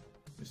another one.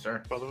 Yes,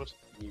 sir. Both of us?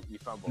 You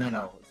fumbled.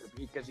 No.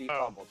 Because he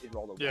Oh. fumbled. He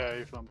rolled a 1. Yeah,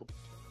 you fumbled.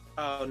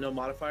 Oh, no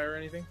modifier or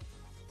anything?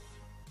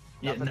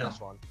 Yeah, Not for no.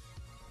 this one.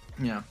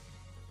 Yeah.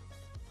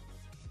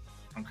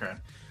 Okay.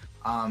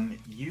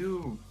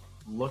 You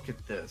look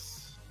at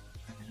this,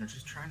 and you're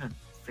just trying to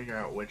figure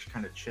out which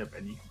kind of chip,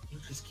 and you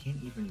just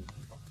can't even.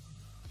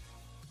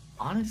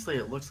 Honestly,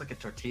 it looks like a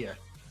tortilla.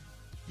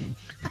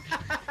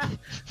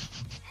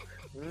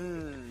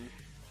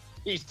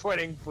 He's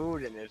putting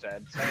food in his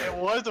head. It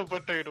was a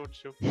potato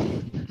chip.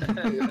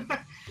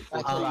 That's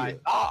what I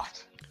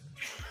thought.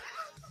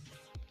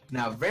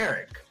 Now,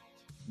 Varric,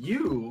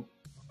 you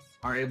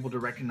are able to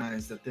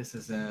recognize that this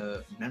is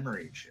a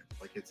memory chip.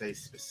 Like, it's a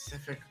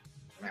specific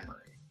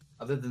memory.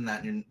 Other than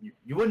that,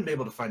 you wouldn't be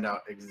able to find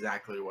out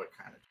exactly what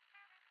kind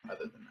of.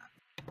 Other than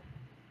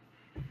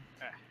that,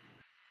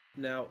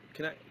 Now,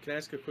 can I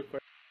ask a quick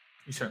question?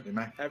 you certainly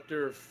may.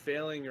 After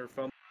failing or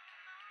fumbling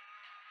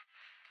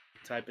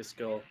type of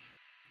skill,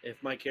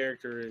 if my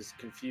character is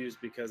confused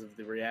because of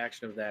the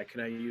reaction of that, can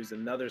I use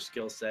another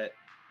skill set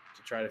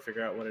to try to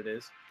figure out what it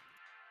is?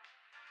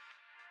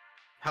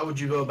 How would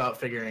you go about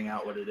figuring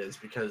out what it is?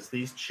 Because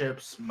these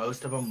chips,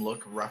 most of them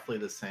look roughly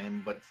the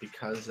same, but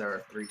because there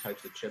are 3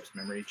 types of chips,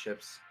 memory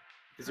chips.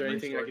 Is there memory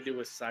anything I storage. could do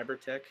with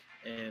Cybertech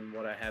and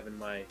what I have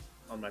in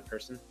on my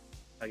person?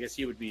 I guess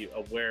he would be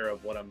aware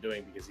of what I'm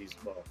doing because he's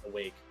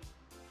awake.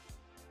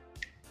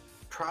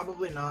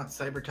 Probably not.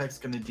 Cybertech's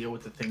going to deal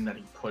with the thing that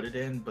he put it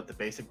in, but the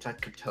basic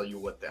tech could tell you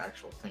what the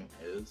actual thing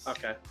is.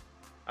 Okay,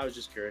 I was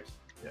just curious.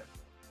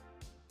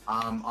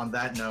 On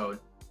that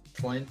note,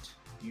 Flint,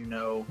 you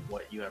know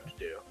what you have to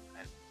do,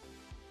 and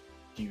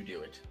do you do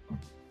it?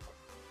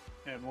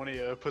 And when he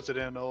puts it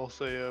in, I'll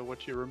say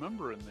what you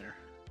remember in there.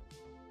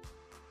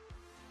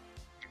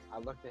 I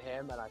looked at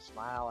him and I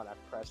smile and I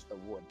press the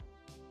wood.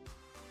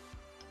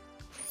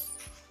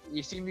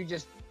 You see me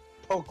just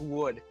poke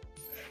wood.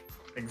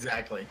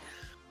 Exactly.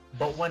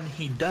 But when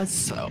he does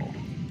so,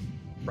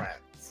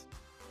 friends,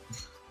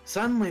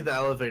 suddenly the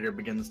elevator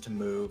begins to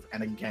move,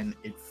 and again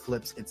it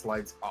flips its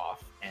lights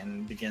off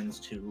and begins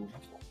to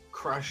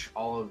crush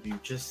all of you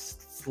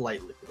just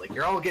slightly. Like,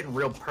 you're all getting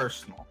real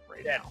personal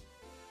right now.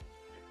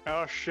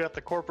 Oh shit,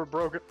 the corporate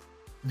broke it.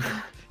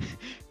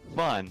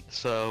 Fun.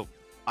 So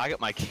I got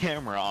my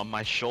camera on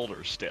my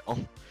shoulder still,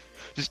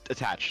 just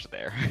attached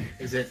there.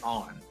 Is it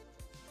on?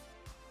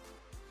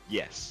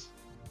 Yes.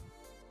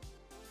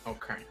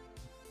 Okay.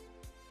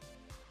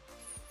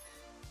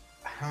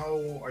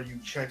 How are you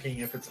checking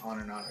if it's on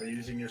or not? Are you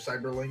using your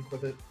cyberlink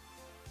with it?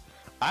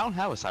 I don't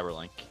have a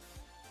cyberlink.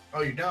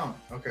 Oh, you don't?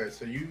 Okay,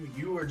 so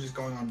you were just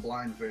going on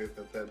blind faith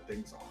that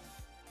thing's on.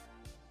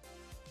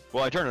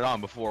 Well, I turned it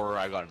on before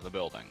I got into the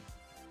building.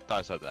 Thought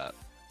I said that.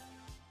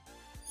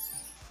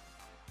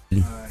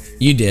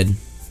 You did.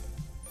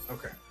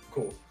 Okay,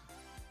 cool.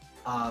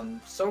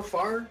 So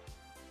far,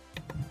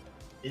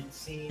 it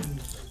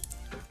seems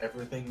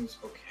everything's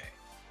okay.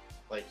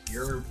 Like,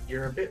 you're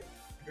a bit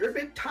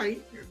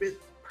tight, you're a bit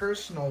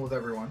personal with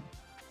everyone,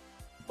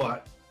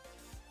 but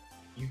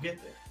you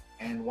get there.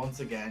 And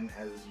once again,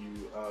 as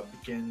you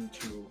begin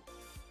to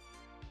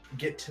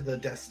get to the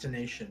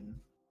destination,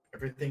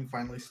 everything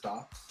finally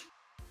stops,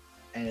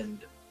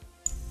 and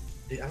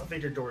the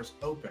elevator doors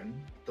open,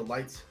 the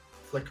lights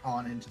flick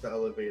on into the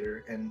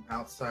elevator, and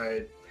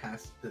outside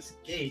past this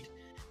gate,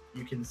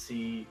 you can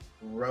see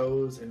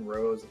rows and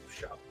rows of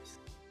shelves.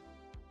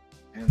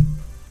 And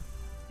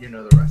you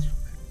know the rest from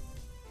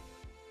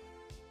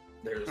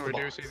there. There's Oh, the we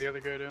do box. see the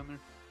other guy down there.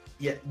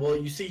 Yeah, well,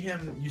 you see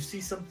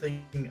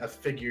something, a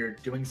figure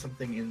doing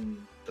something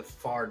in the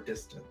far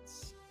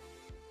distance,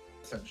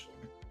 essentially.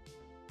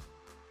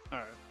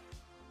 Alright.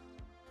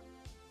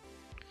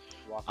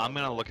 Walk I'm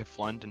over. gonna look at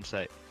Flint and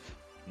say,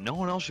 no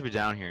one else should be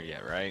down here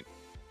yet, right?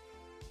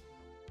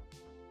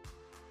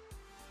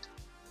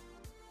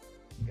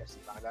 Guess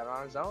he found out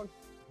on his own.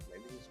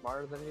 Maybe he's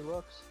smarter than he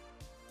looks.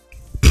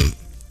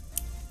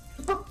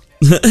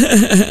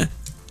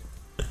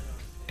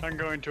 I'm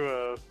going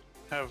to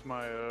have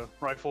my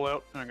rifle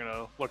out. I'm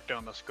gonna look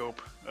down the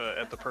scope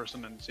at the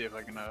person and see if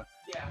I can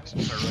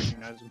start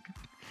recognizing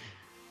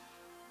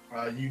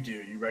him. You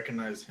do. You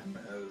recognize him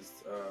as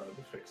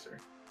the fixer.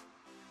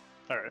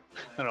 Alright,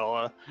 and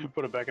I'll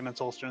put it back in its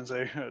holster and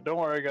say, don't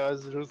worry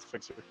guys, it was the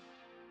fixer.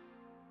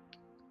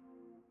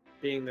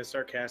 Being the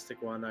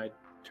sarcastic one, I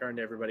turned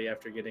to everybody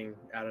after getting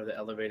out of the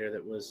elevator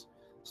that was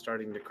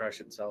starting to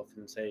crush itself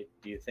and say,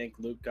 do you think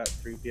Luke got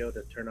 3PO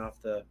to turn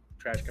off the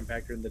trash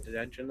compactor in the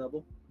detention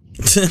level?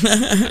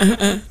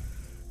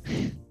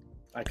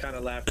 I kind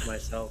of laughed to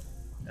myself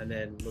and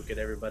then look at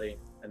everybody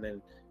and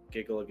then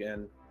giggle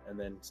again and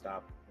then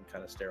stop and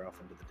kind of stare off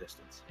into the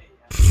distance.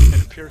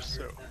 It appears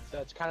so.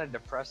 That's kind of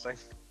depressing.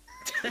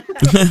 That's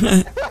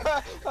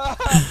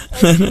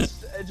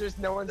just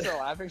no one's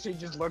laughing, so he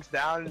just looks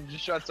down and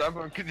just shuts up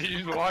and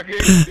continues walking.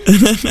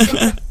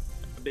 I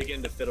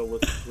begin to fiddle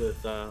with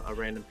a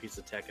random piece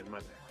of tech in my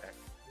backpack.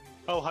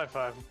 I'll high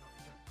five him.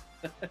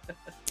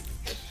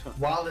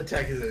 While the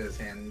tech is in his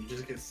hand, you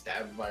just get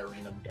stabbed by a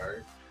random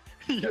dart.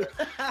 Yeah,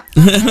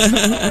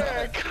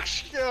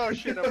 gosh, oh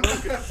shit, I'm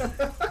broken.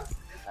 Alright,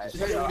 Hey,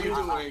 so what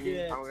are you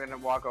doing? I'm gonna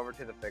walk over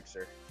to the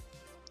fixer.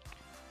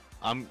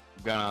 I'm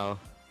gonna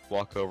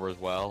walk over as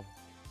well.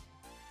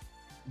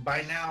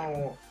 By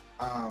now,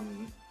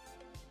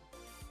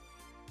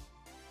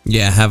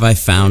 Yeah, have I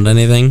found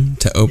anything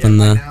to open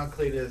by the... now,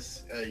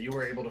 Cletus, you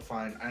were able to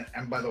find.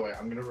 And by the way,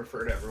 I'm gonna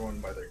refer to everyone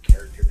by their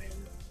character name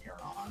here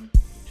on,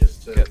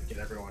 just to Yep. get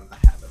everyone in the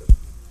habit of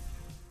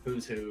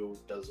who's who,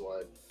 does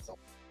what.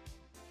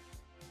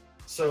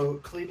 So,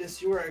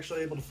 Cletus, you were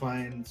actually able to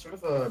find sort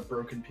of a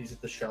broken piece of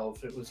the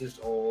shelf. It was just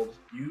old.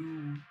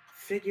 You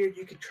figured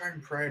you could try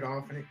and pry it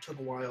off, and it took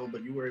a while,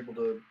 but you were able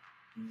to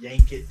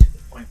yank it to the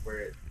point where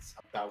it's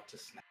about to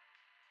snap.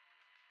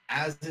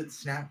 As it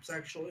snaps,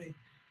 actually,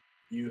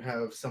 you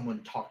have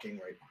someone talking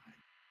right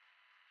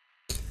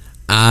behind.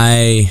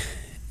 I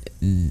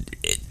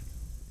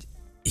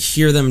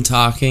hear them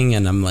talking,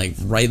 and I'm like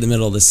right in the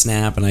middle of the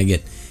snap, and I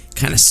get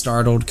kind of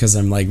startled because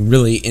I'm like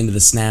really into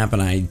the snap,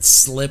 and I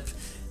slip,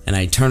 and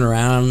I turn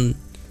around,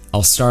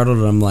 all startled,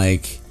 and I'm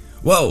like,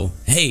 whoa,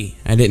 hey,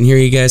 I didn't hear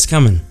you guys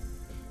coming.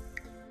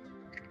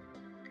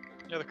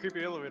 Yeah, the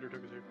creepy elevator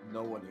took us here.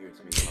 No one hears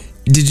me coming.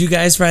 Did you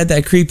guys ride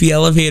that creepy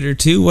elevator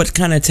too? What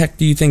kind of tech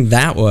do you think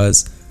that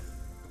was?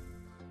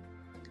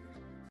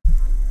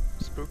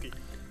 Spooky.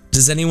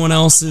 Does anyone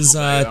else's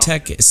Okay,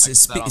 tech... I got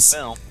that on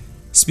film.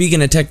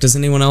 Speaking of tech, does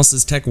anyone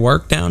else's tech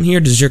work down here?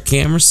 Does your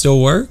camera still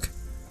work?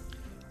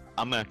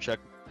 I'm gonna check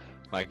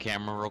my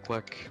camera real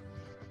quick.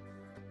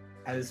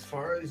 As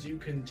far as you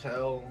can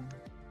tell,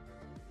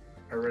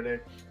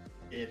 Heretic,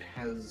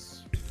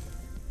 it's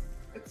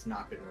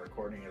not been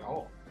recording at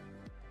all.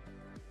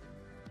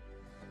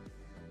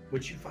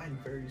 Which you find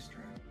very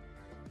strange.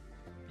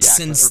 Yeah, 'cause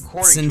Since- it's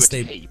recording since to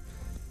a they- tape.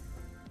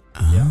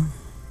 Oh.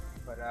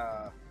 But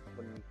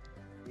when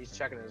he's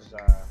checking his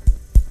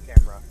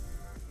camera,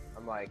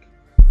 I'm like,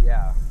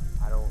 yeah,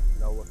 I don't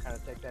know what kind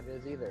of tech that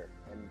is either,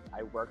 and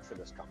I work for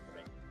this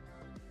company.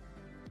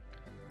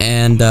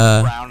 And,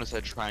 Around as I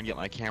try and get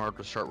my camera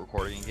to start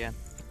recording again.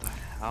 What the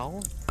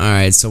hell?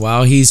 alright, so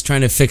while he's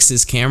trying to fix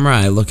his camera,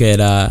 I look at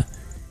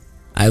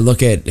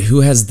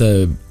who has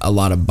a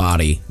lot of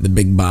body, the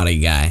big body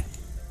guy.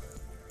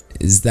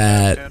 Is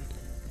that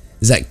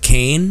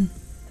Kane?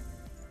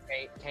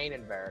 Kane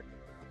and Barrett.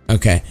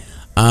 Okay.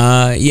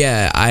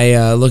 Yeah,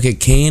 I look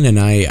at Kane and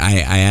I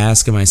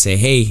ask him, I say,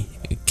 hey,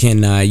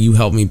 can you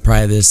help me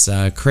pry this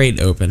crate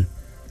open?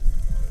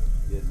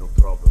 Yeah, no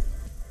problem.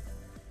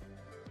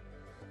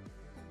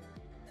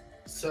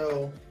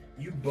 So,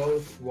 you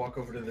both walk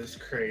over to this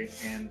crate,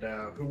 and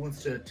who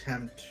wants to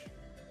attempt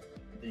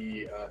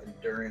the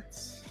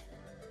endurance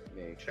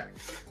Me. check?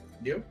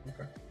 You?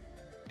 Okay.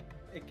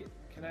 Hey,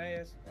 can I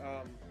ask,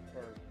 or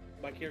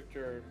my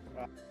character,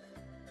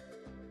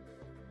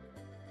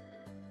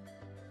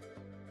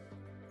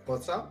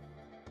 What's up?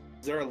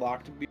 is there a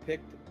lock to be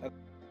picked?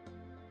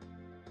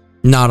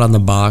 Not on the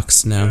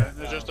box, no. Yeah,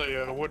 it's just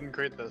a wooden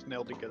crate that's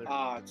nailed together.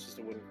 Ah, it's just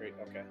a wooden crate.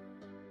 Okay.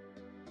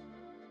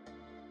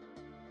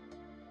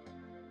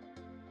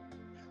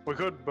 We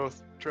could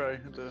both try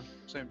at the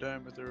same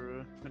time with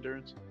their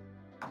endurance.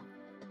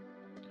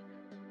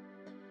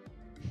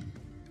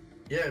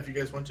 Yeah, if you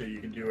guys want to, you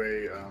can do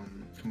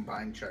a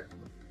combined check.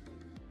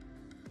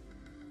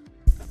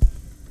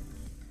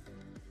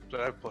 So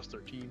I have plus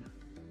 13.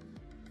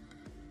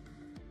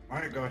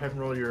 Alright, go ahead and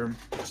roll your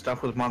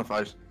stuff with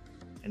modifiers.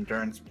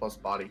 Endurance plus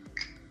body.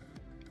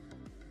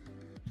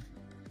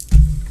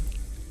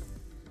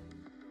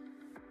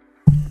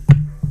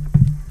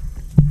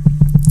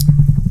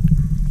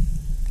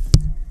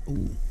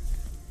 Ooh.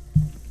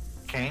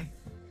 Kane?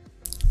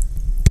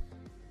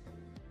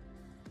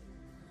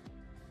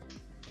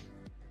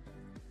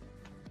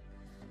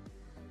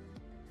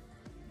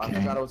 I Okay.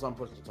 forgot I was on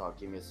push to talk.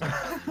 Give me a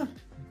second.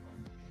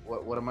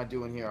 What am I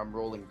doing here? I'm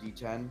rolling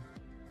D10.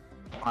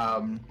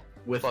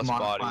 With Plus body.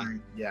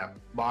 modifying, yeah,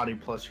 body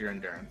plus your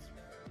endurance.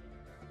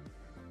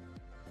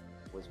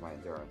 Where's my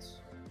endurance?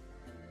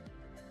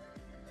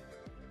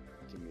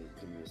 Give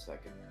me a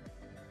second.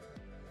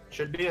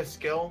 Should be a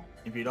skill.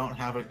 If you don't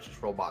have it, just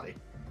roll body.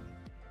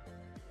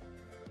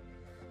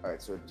 All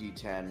right, so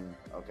D10.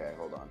 Okay,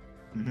 hold on.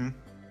 Mm-hmm.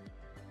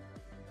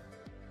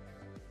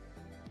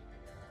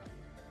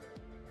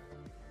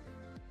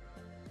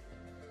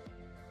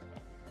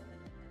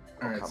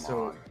 Oh, Alright, come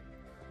so on.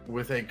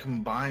 with a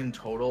combined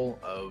total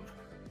of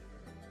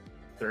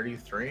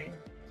 33,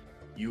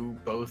 you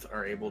both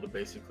are able to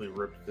basically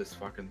rip this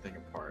fucking thing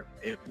apart.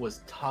 It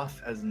was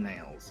tough as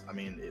nails. I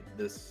mean,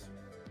 this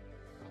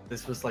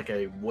was like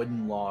a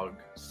wooden log,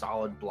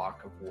 solid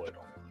block of wood.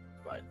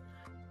 But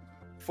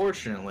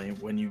fortunately,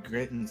 when you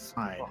get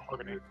inside,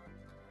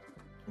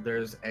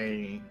 there's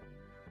a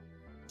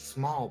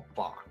small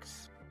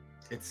box,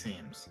 it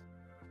seems,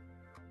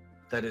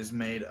 that is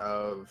made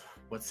of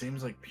what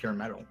seems like pure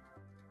metal.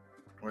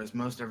 Whereas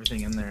most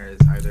everything in there is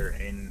either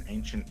an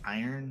ancient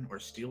iron or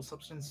steel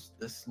substance.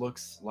 This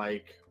looks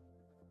like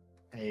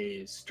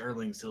a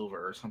sterling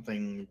silver or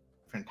something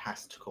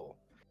fantastical.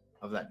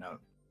 of that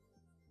note,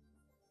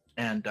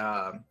 and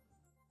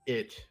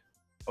it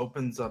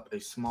opens up a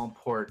small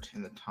port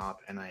in the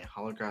top, and a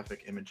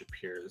holographic image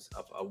appears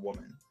of a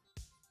woman,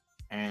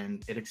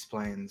 and it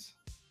explains,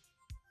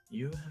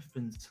 "You have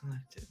been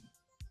selected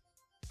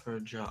for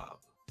a job,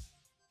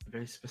 a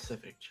very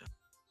specific job.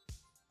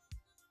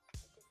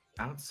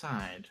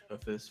 Outside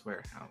of this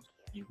warehouse,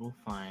 you will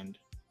find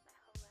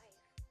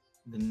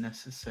the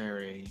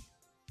necessary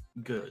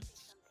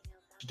goods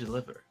to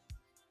deliver.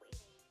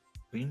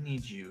 We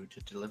need you to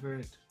deliver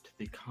it to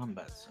the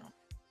combat zone.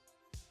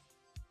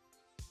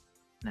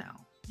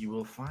 Now, you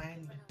will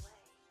find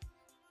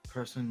the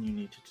person you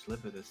need to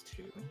deliver this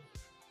to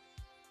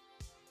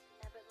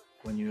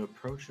when you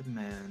approach a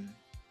man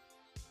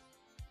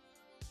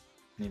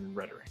named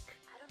Rhetoric.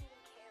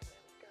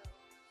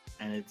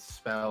 And it's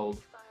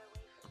spelled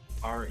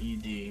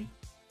Redrick.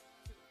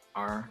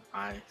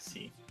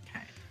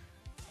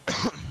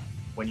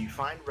 When you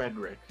find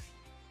Rhetoric,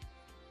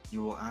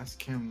 you will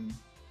ask him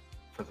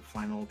for the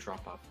final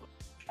drop-off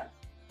location.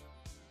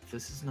 If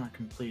this is not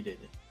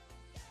completed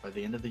by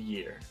the end of the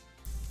year,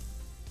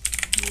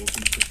 you will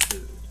be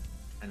pursued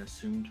and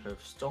assumed to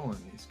have stolen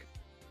these goods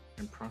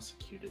and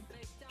prosecuted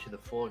to the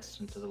full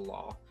extent of the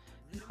law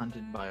and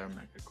hunted by our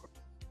megacorp.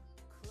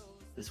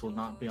 This will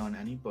not be on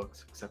any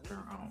books except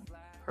our own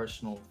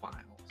personal files.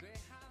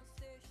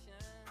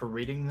 For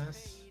reading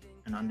this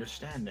and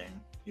understanding,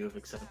 you have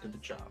accepted the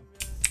job.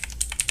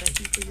 Thank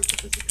you for your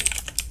participation."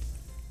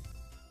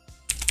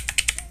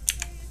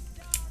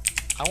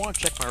 I want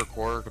to check my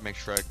recorder to make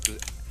sure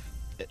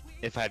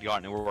if I had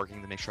gotten it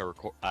working, to make sure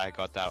I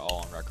got that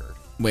all on record.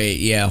 Wait,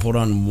 yeah, hold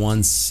on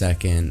 1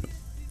 second.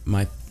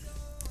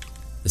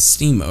 The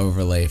Steam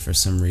overlay for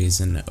some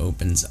reason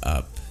opens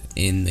up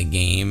in the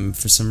game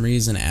for some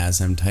reason as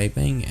I'm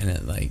typing, and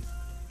it like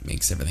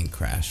makes everything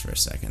crash for a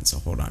second. So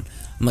hold on,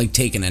 I'm like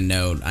taking a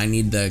note. I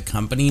need the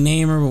company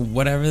name or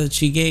whatever that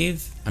she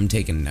gave. I'm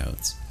taking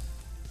notes.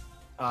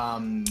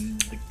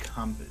 The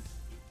company.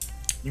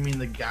 You mean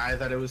the guy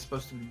that it was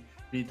supposed to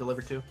be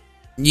delivered to?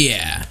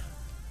 Yeah.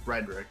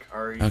 Redrick.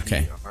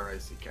 Okay.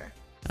 R-I-C-K.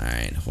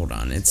 Alright, hold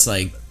on. It's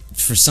like,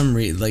 for some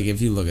reason, like, if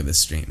you look at the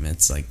stream,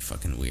 it's like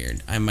fucking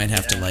weird. I might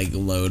have to like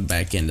load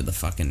back into the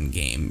fucking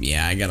game.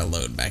 Yeah, I gotta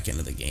load back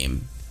into the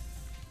game.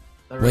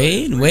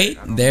 Wait,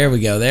 there we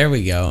go, there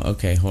we go.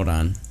 Okay, hold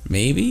on.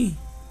 Maybe?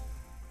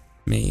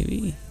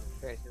 Okay,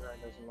 so that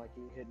doesn't like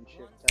you hitting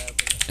shift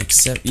tab.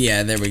 Accept,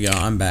 yeah, there we go.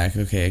 I'm back.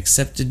 Okay,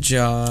 accepted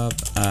job.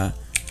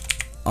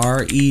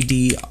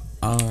 Redrick.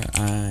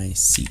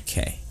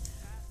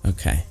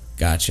 Okay,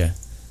 gotcha.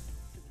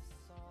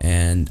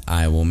 And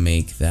I will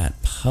make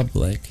that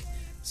public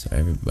so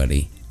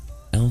everybody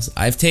else.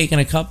 I've taken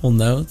a couple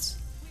notes.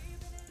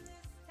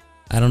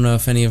 I don't know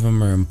if any of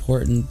them are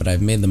important, but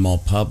I've made them all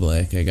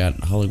public. I got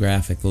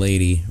holographic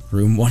lady,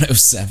 room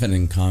 107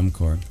 in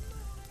Comcorp.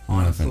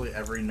 Honestly,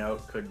 every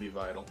note could be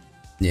vital.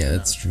 Yeah,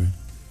 that's true.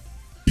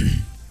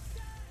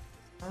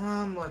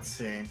 Let's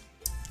see.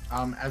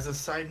 As a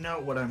side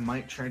note, what I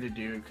might try to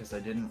do, because I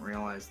didn't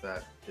realize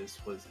that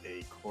this was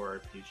a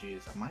core RPG,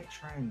 is I might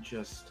try and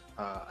just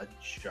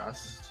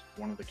adjust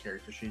one of the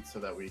character sheets so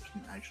that we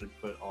can actually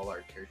put all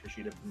our character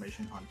sheet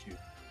information onto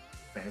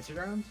Fantasy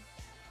Grounds.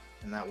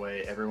 And that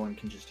way everyone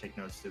can just take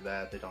notes through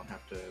that. They don't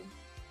have to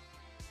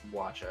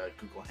watch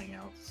Google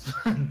Hangouts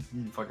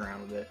and fuck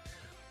around with it.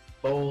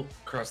 But we'll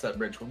cross that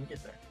bridge when we get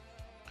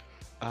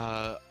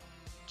there.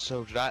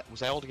 So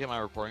was I able to get my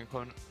recording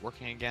phone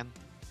working again?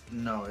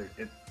 No,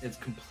 it's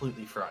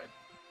completely fried.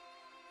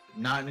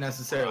 Not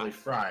necessarily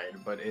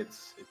fried, but it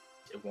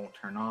won't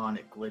turn on.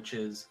 It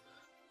glitches.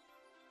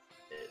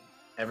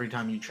 Every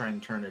time you try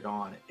and turn it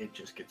on, it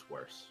just gets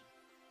worse.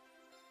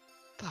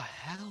 What the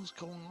hell's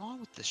going on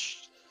with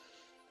this?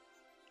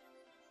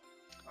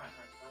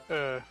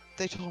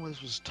 They told me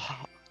this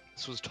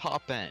was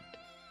top end.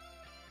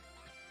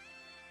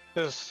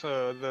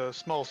 The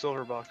small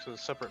silver box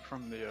is separate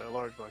from the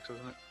large box,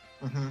 isn't it?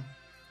 Mm-hmm.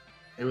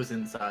 It was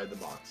inside the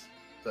box.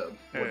 The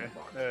wooden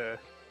box.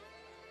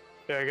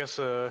 Yeah, I guess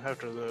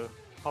after the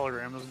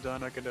hologram is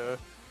done, I could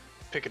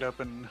pick it up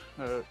and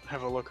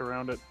have a look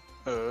around it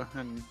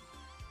and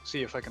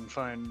see if I can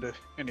find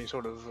any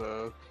sort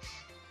of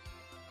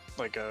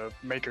like a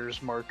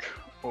maker's mark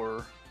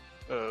or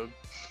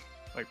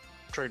like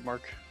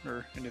trademark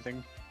or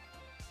anything.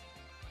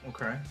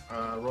 Okay.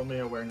 Roll me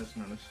awareness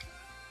notice.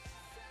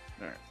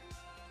 Alright.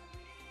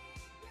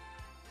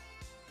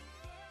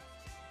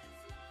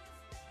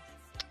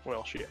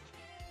 Well, shit.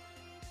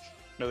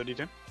 Another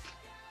D10?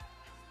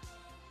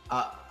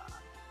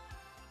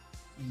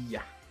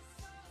 Yeah.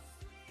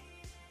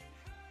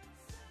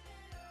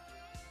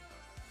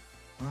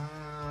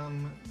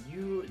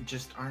 You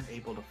just aren't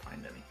able to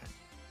find anything.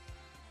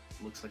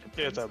 Looks like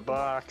It's a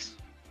box.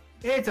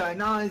 It's a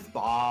nice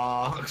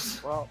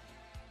box. Well,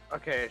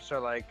 okay,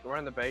 so like we're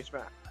in the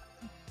basement.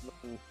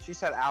 She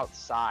said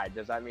outside.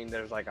 Does that mean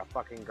there's like a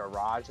fucking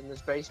garage in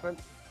this basement?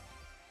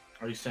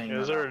 Are you saying?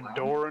 Is there a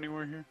door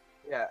anywhere here?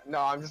 Yeah. No,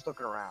 I'm just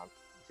looking around.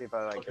 See if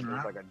I like if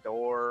there's like a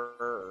door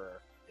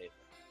or anything.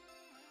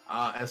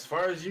 As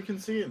far as you can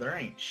see, there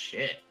ain't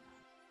shit.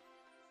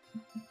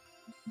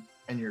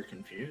 And you're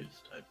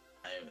confused,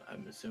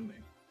 I'm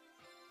assuming.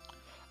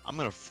 I'm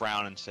gonna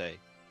frown and say,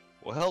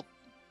 well,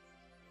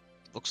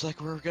 looks like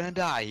we're gonna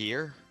die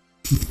here.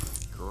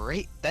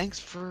 Great, thanks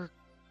for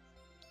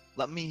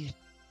letting me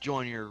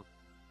join your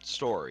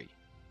story.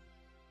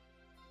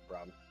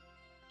 Problem.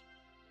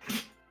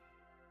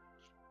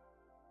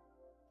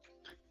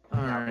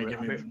 Alright,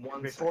 give me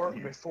one second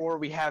here. Before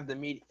we have the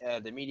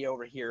media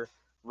over here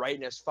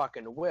writing us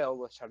fucking will,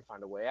 let's try to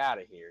find a way out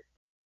of here.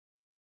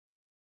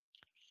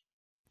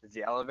 Is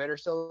the elevator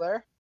still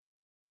there?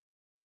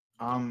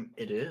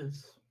 It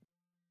is.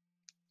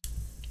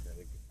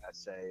 I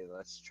say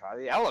let's try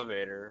the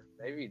elevator.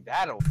 Maybe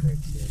that'll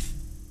fix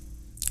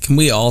it. Can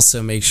we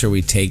also make sure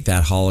we take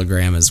that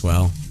hologram as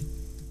well?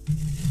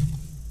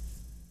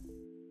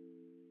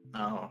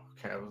 Oh,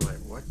 okay. I was like,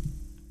 what?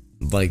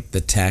 Like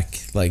the tech,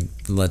 like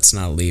let's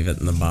not leave it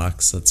in the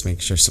box. Let's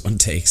make sure someone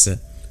takes it.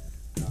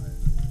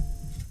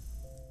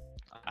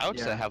 I would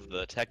say Yeah. have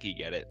the techie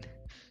get it.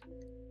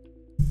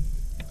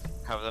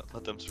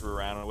 Let them screw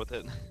around with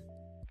it.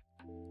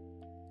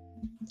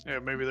 Yeah,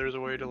 maybe there's a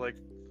way to like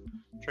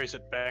trace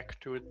it back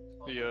to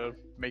the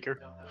maker.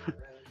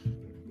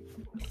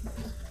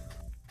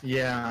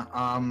 Yeah,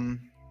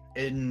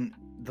 in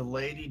the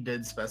lady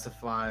did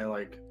specify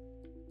like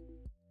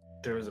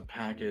there was a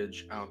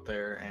package out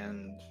there,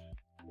 and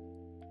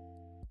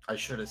I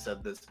should have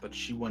said this, but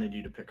she wanted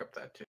you to pick up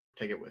that too.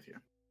 Take it with you.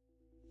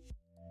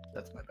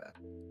 That's my bad.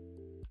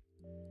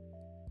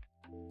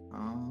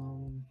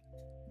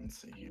 Let's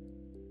see here.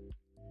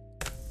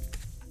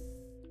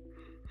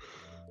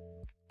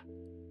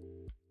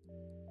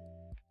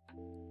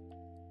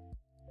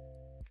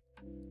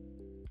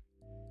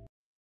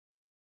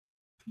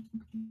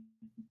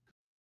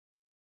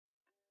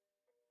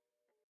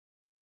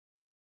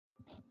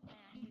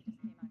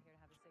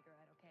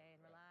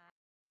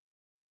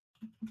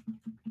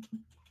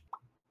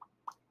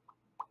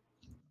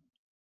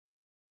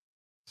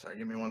 Sorry,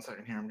 give me one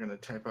second here. I'm gonna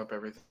type up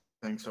everything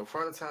so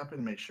far that's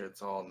happened. Make sure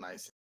it's all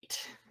nice and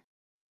neat.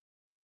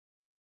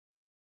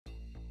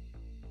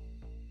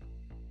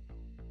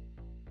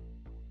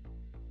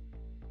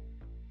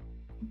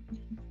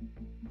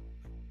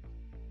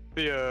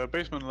 The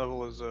basement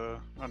level is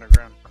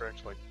underground,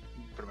 correct? Like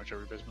pretty much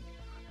every basement.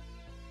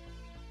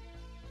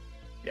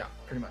 Yeah,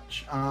 pretty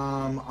much.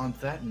 On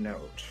that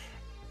note,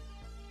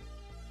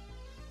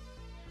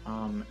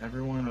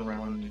 everyone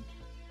around,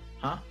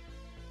 huh?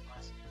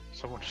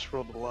 Someone just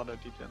rolled a lot of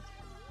d10s.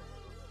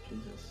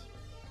 Jesus.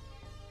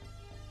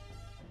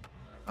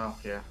 Oh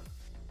yeah.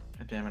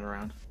 God damn it,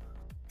 around.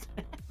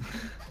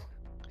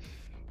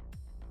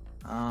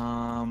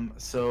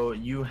 So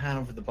you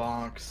have the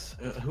box.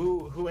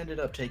 Who ended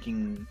up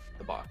taking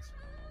the box?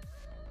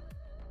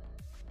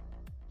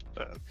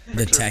 The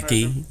Victor,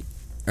 techie,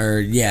 or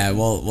yeah,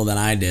 well then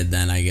I did.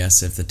 Then I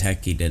guess if the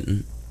techie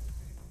didn't.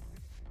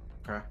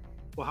 Okay.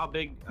 Well, how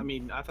big? I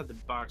mean, I thought the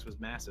box was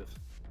massive.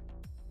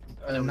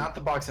 Not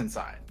the box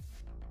inside.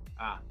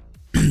 Ah,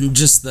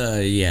 just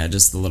the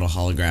little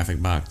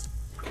holographic box.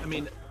 I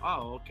mean,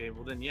 oh, okay.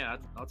 Well, then, yeah,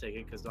 I'll take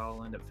it because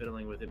I'll end up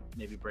fiddling with it.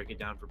 Maybe break it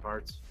down for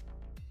parts.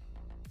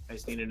 I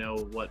just need to know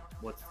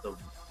what's the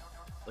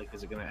like.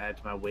 Is it gonna add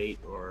to my weight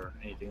or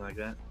anything like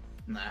that?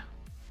 Nah.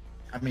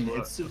 I mean, What?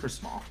 it's super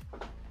small.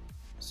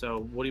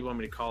 So, what do you want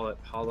me to call it?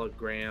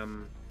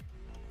 Hologram.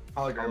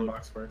 Hologram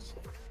box works.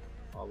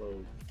 Hollow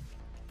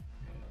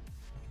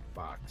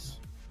box.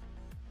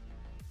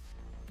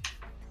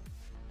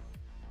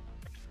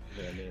 Is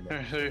there a name of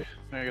it?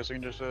 So, I guess we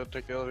can just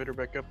take the elevator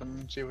back up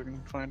and see if we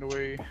can find a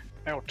way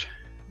out.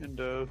 And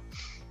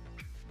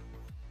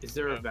Is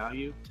there a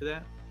value to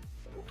that?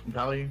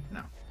 Value?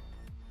 No.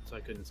 So I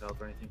couldn't sell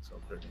for anything, so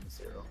I'll put it in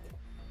 0.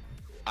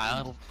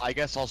 I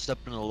guess I'll step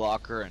into the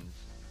locker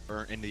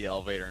or into the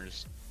elevator and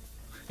just.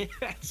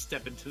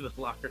 Step into the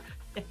locker.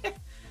 I'm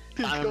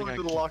going gonna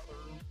to the keep- locker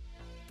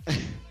room.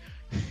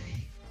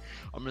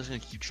 I'm just gonna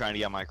keep trying to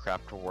get my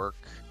crap to work.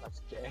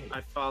 That's gay.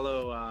 I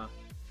follow.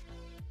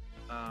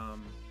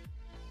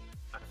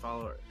 I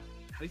follow.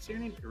 How do you say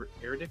your name?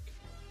 Eridic?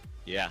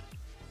 Yeah.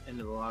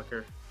 Into the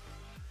locker.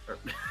 Or,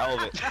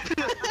 Elevator.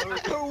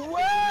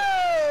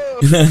 Whoa!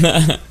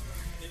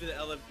 into the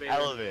elevator.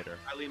 Elevator.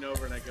 I lean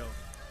over and I go,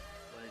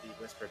 "What did he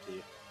whisper to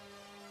you?"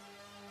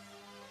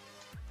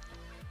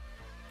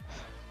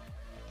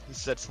 He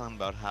said something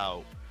about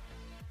how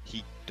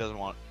he doesn't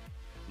want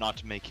not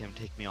to make him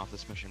take me off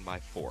this mission by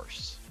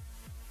force.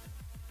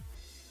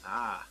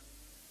 Ah.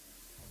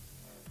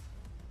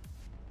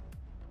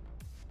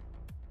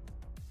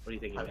 What do you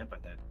think he meant by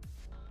that?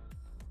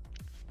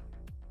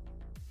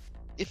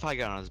 If I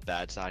get on his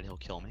bad side, he'll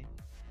kill me.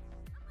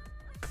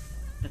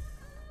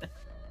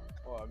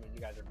 Well, I mean, you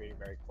guys are being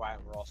very quiet,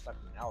 and we're all stuck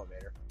in an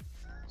elevator.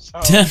 So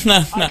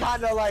No, I no.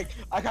 kind of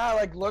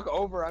like look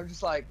over. I'm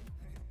just like,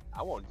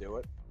 I won't do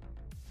it.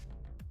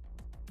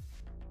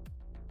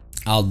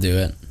 I'll do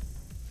it.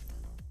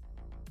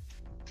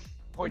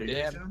 Point What to are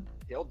you him.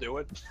 He'll do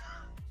it.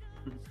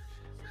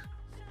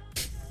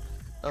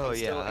 Oh I'm yeah,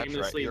 still that's right.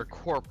 aimlessly- You're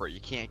corporate. You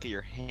can't get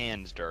your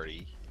hands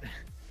dirty.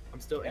 I'm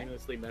still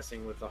aimlessly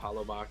messing with the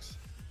hollow box,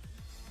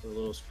 the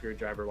little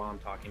screwdriver while I'm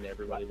talking to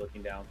everybody,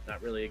 looking down,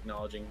 not really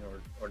acknowledging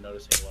or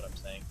noticing what I'm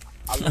saying.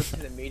 I look to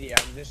the media.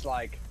 I'm just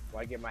like,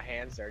 well, I get my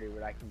hands dirty,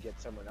 but I can get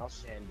someone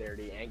else's hand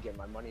dirty and get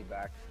my money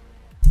back.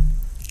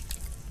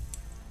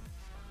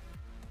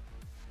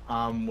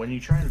 When you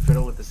try and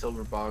fiddle with the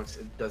silver box,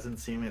 it doesn't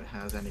seem it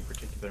has any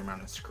particular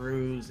amount of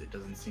screws. It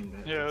doesn't seem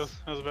that. Yeah,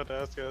 I was about to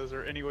ask, is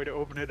there any way to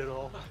open it at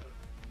all?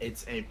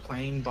 It's a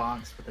plain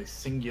box with a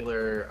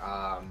singular,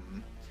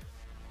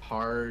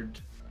 hard,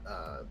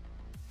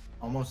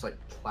 almost like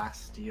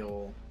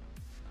plasteel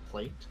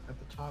plate at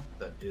the top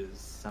that is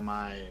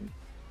semi.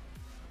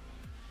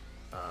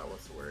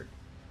 What's the word?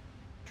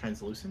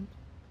 Translucent.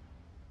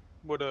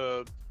 Would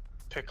a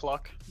pick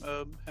lock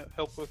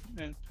help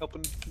in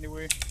any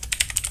way?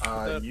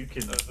 You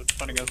could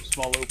Finding a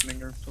small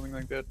opening or something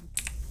like that.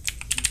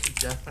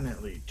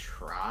 definitely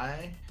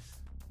try.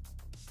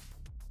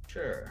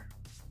 Sure.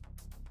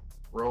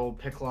 Roll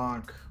pick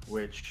lock,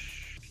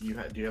 which you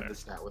do you have the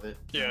stat with it?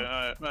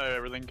 Yeah, I have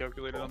everything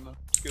calculated on the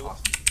skill.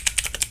 Awesome.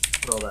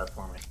 Roll that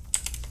for me.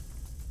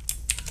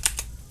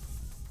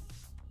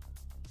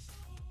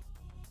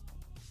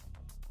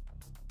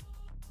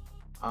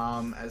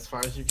 As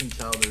far as you can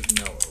tell, there's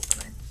no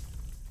opening.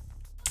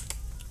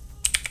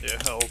 Yeah,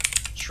 I'll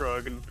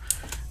shrug and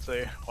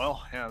say,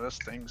 well, yeah, this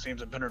thing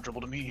seems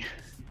impenetrable to me.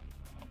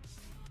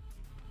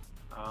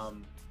 Let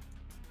me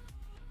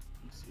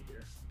see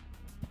here.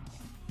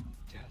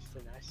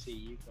 Justin, I see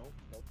you.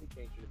 Don't be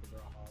changing it to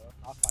Brawlhalla.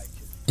 I'll fight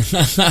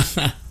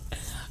you.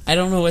 I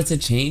don't know what to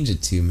change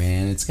it to,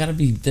 man. It's gotta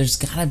be. There's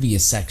gotta be a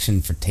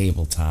section for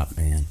tabletop,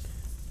 man.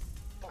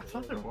 I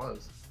thought there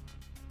was.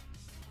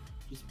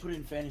 Just put it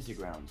in Fantasy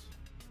Grounds.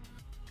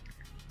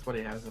 That's what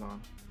he has it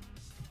on.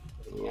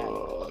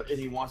 And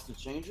he wants to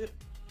change it?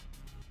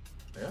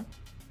 Yeah.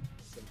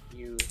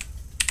 You.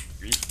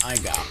 I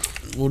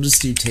got. We'll just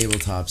do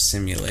tabletop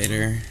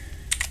simulator.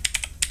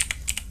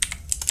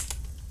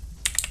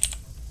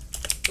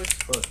 It's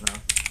close now.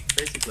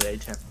 Basically,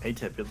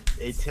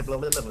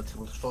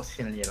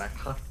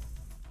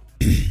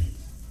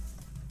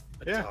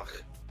 Yeah.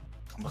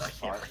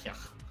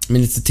 I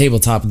mean, it's a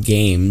tabletop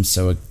game,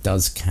 so it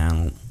does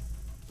count.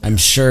 I'm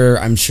sure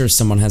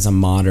someone has a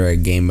mod or a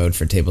game mode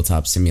for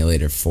Tabletop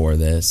Simulator for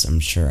this.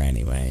 I'm sure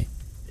anyway.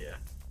 Yeah.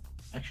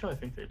 Actually, I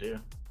think they do.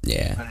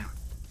 Yeah.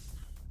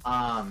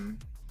 Anyway.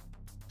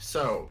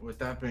 So, with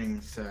that being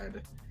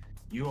said,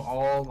 you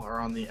all are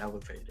on the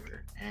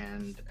elevator,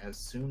 and as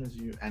soon as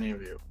any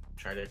of you,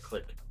 try to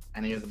click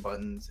any of the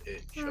buttons,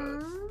 it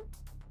should.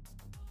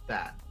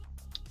 That.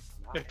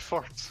 It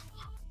farts.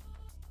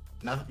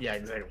 Nothing. Yeah,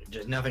 exactly.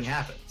 Just nothing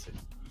happens.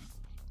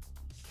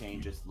 Kane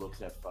just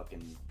looks at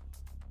fucking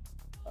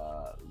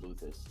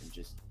Luthus and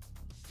just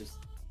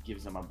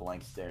gives him a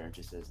blank stare and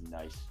just says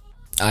nice.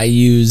 I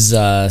use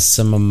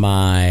some of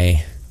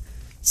my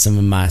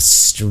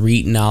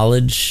street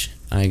knowledge.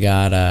 I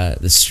got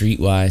the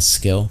streetwise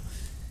skill,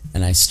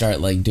 and I start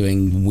like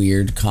doing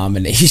weird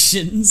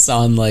combinations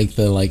on like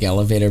the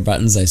elevator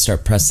buttons. I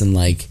start pressing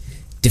like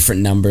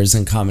different numbers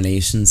and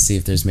combinations, see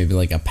if there's maybe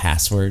like a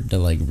password to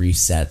like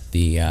reset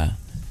the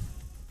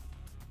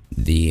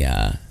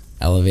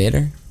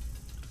elevator.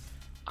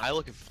 I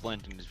look at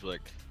Flint and just be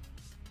like,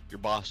 your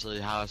boss tells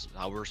you how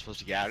we're supposed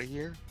to get out of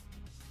here?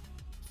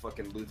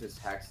 Fucking Luthus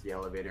hacks the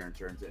elevator and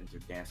turns it into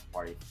Dance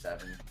Party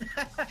 7.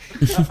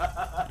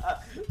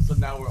 So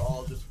now we're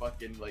all just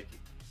fucking like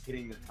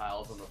hitting the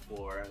tiles on the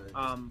floor and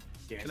then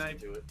just dancing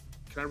to it.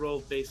 Can I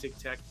roll basic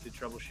tech to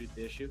troubleshoot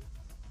the issue?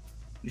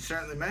 You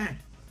certainly may.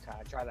 Can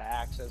I try to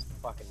access the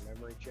fucking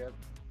memory chip?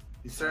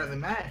 You certainly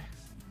may.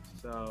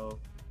 So,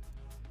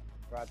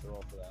 Do I have to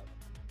roll for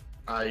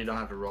that? You don't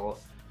have to roll it.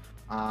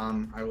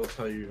 I will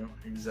tell you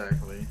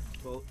exactly.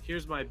 well,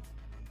 here's my.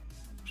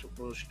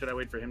 Well, should I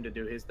wait for him to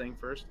do his thing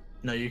first?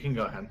 No, you can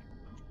go ahead.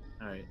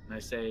 All right. And I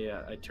say,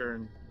 I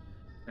turn,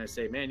 and I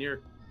say, man,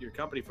 your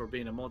company, for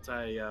being a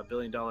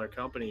multi-billion-dollar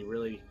company,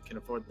 really can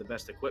afford the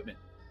best equipment.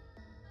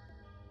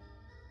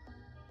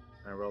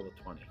 I roll a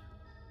 20.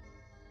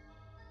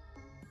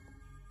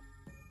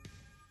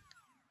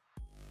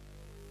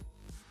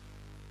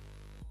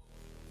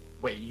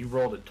 Wait, you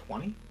rolled a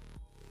 20?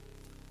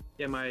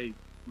 Yeah, my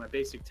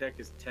basic tech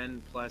is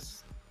 10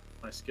 plus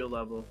my skill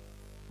level,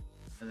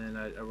 and then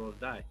I roll a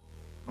die.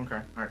 Okay,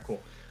 alright,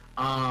 cool.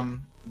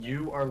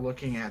 You are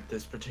looking at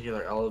this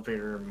particular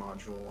elevator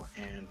module,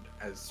 and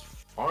as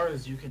far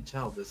as you can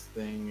tell, this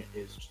thing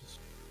is just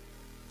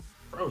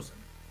frozen.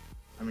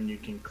 I mean, you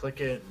can click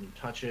it and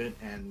touch it,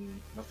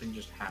 and nothing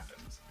just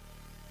happens.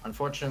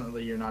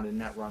 Unfortunately, you're not a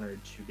netrunner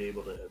to be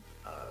able to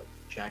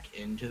jack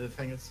into the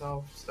thing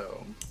itself,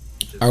 so...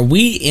 Are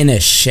we in a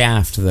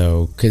shaft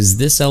though? Because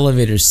this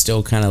elevator's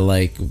still kind of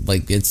like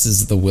this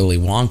is the Willy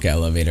Wonka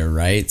elevator,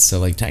 right? So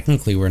like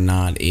technically we're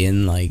not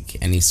in like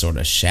any sort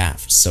of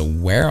shaft. So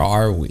where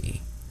are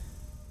we?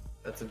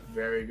 That's a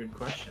very good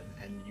question,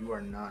 and you are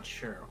not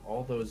sure.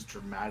 All those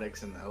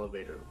dramatics in the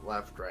elevator,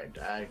 left, right,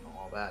 diagonal,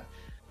 all that,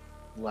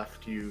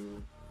 left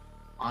you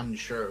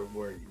unsure of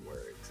where you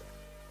were exactly.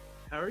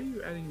 How are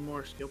you adding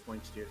more skill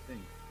points to your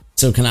thing?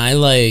 So can I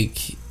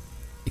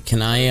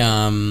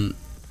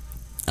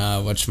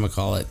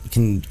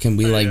whatchamacallit? Can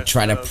we like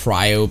try to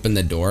pry open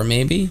the door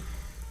maybe?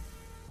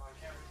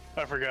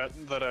 I forgot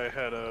that I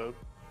had an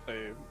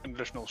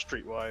additional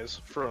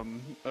streetwise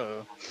from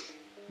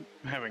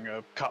having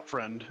a cop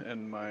friend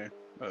in my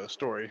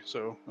story,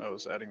 so I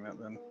was adding that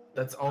then.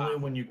 That's only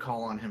when you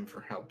call on him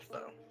for help,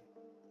 though.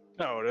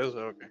 Oh, it is?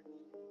 Okay.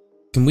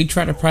 Can we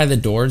try to pry the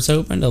doors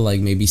open to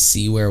like maybe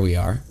see where we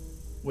are?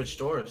 Which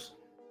doors?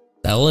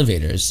 The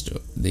elevators,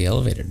 the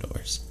elevator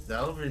doors. The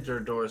elevator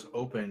doors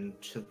open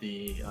to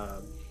the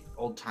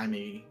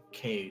old-timey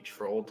cage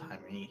for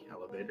old-timey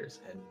elevators,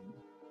 and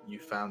you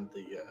found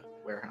the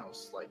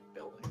warehouse-like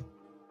building.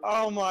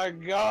 Oh my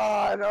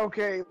god.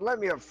 Okay, let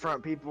me up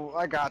front, people.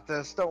 I got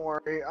this. Don't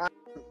worry.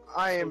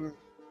 I'm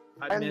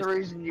the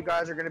reason you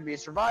guys are going to be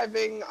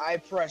surviving. I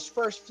press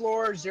first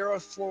floor,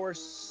 0th floor,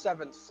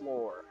 7th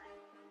floor.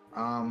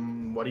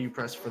 What do you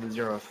press for the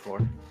 0th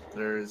floor?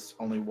 There's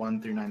only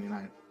 1 through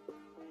 99.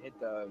 Hit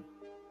the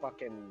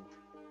fucking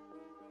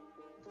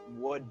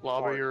wood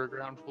Lobby part. or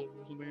ground floor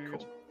or something, I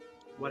guess.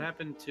 What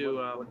happened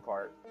to wood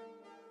part.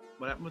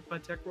 what happened with my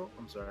tech roll?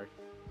 I'm sorry.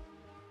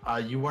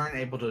 You weren't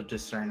able to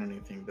discern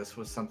anything. This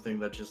was something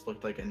that just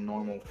looked like a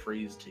normal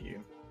freeze to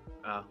you.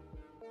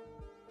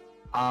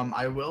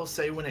 I will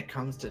say when it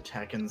comes to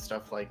tech and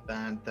stuff like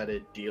that, that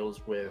it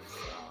deals with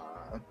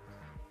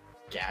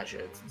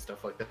gadgets and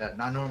stuff like that.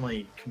 Not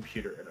normally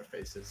computer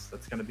interfaces.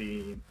 That's going to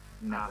be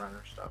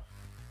Netrunner stuff,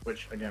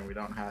 which again we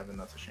don't have, and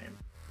that's a shame.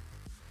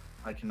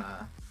 I can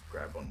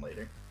grab one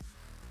later.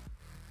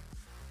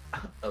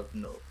 Of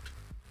note.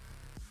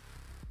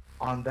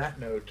 On that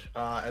note,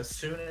 as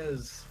soon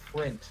as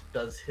Flint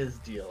does his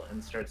deal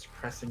and starts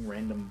pressing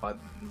random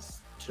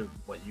buttons to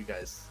what you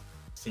guys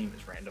seem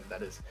as random,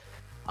 that is,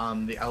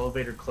 the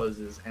elevator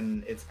closes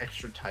and it's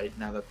extra tight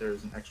now that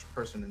there's an extra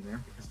person in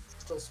there because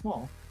it's still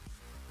small.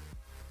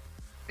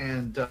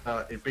 And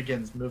it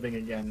begins moving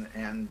again,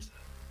 and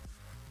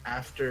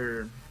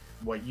after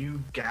what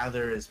you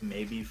gather is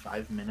maybe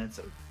 5 minutes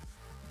of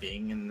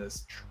being in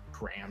this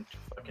cramped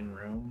fucking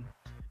room,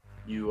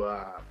 you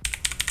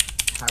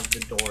have the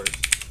doors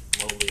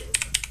slowly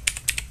open,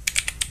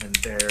 and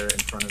there in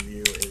front of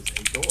you is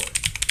a door.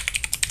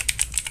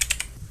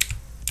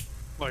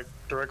 Like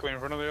directly in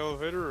front of the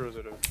elevator, or is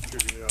it a few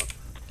feet out?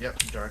 Yep,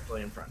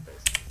 directly in front,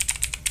 basically.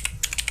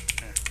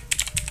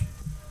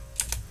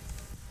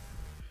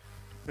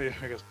 Yeah,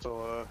 I guess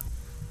I'll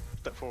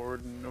step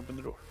forward and open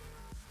the door.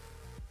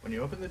 When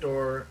you open the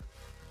door,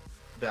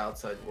 the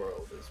outside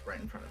world is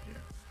right in front of you,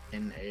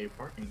 in a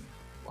parking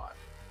lot.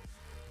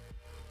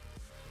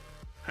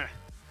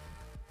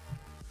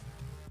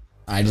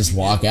 I just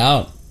walk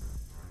out.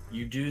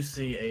 You do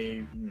see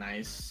a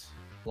nice,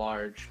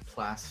 large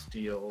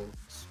plasteel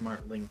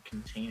SmartLink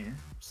container,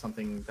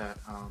 something that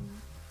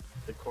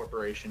the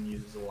corporation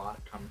uses a lot,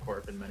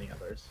 Comcorp and many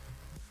others.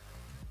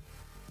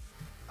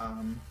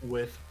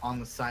 With on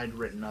the side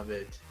written of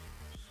it,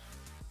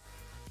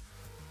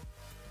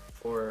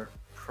 for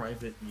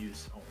private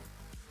use only.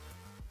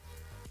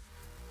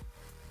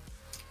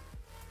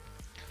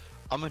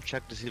 I'm gonna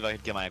check to see if I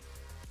can get my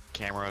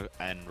camera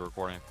and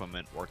recording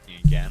equipment working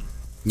again.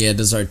 Yeah,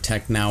 does our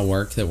tech now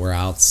work that we're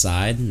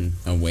outside and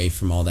away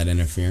from all that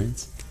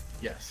interference?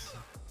 Yes.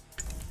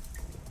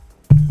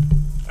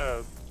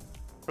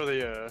 For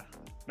the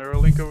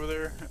Neuralink over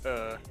there,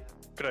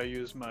 could I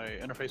use my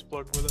interface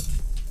plug with it?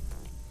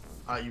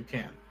 You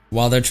can.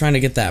 While they're trying to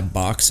get that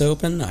box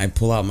open, I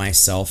pull out my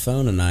cell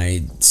phone and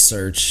I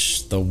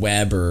search the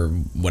web or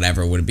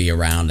whatever would be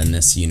around in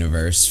this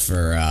universe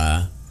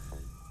for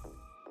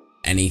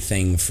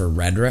anything for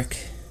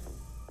Redrick.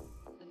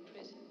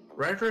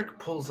 Redrick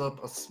pulls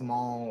up a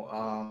small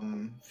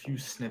few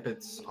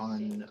snippets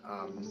on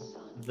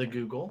the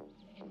Google.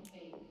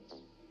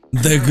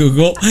 The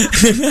Google.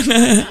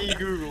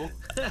 Google.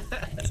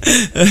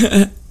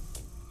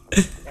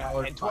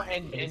 In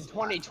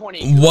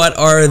 2020. What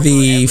are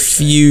the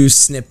few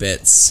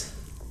snippets?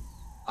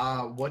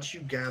 What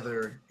you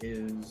gather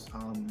is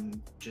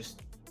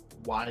just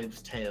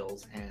wives'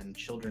 tales and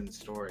children's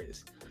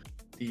stories.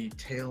 The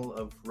tale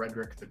of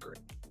Redrick the Great.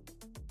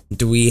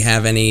 Do we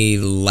have any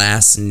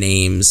last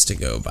names to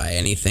go by?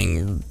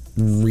 Anything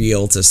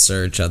real to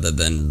search other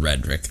than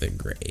Redrick the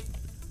Great?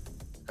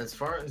 As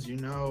far as you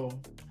know,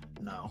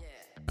 no.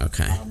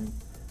 Okay.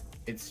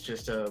 It's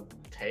just a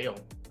tale.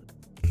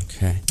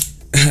 Okay.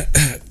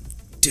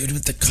 Dude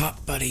with the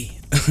cop, buddy.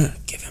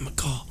 Give him a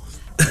call.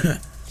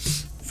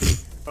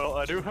 Well,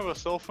 I do have a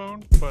cell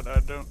phone, but I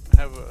don't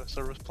have a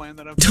service plan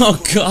that I'm. Oh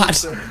God.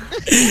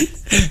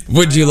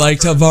 Would you like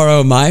to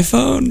borrow my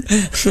phone?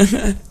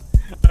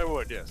 I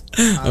would, yes.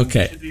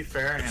 Okay. To be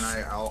fair, and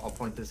I'll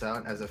point this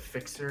out, as a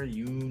fixer,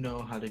 you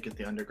know how to get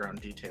the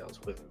underground details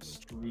with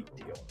Street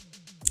Deal.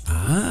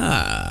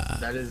 Ah.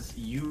 That is,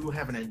 you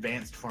have an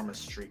advanced form of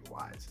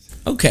Streetwise.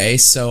 Okay,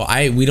 so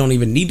we don't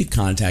even need to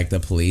contact the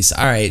police.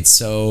 All right,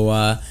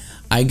 so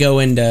I go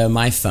into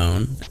my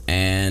phone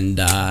and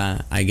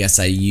I guess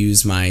I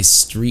use my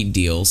street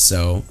deal.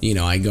 So, you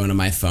know, I go into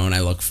my phone, I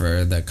look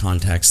for the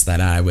contacts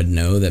that I would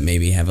know that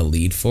maybe have a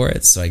lead for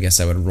it. So I guess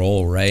I would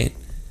roll, right?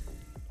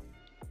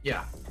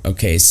 Yeah.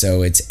 Okay,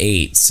 so it's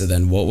 8. So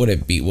then what would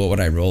it be? What would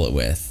I roll it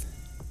with?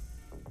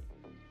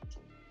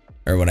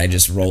 Or would I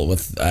just roll it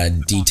with a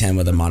D10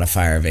 with a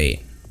modifier of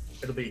 8?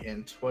 It'll be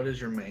int. What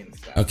is your main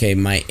stat? Okay,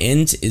 my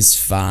int is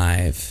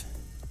 5.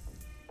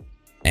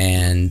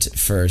 And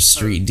for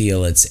street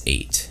deal, it's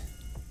 8.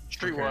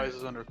 Streetwise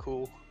is under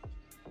cool.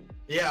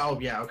 Yeah, oh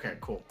yeah, okay,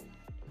 cool.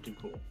 Do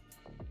cool.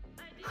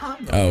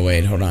 Oh,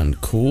 wait, hold on.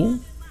 Cool?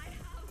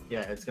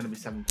 Yeah, it's gonna be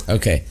 7.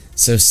 Okay,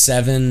 so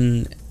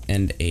 7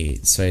 and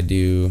 8. So I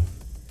do...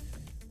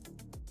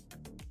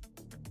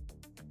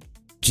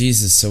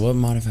 Jesus, so what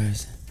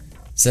modifiers?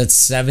 So that's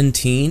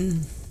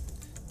 17?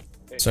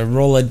 So I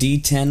roll a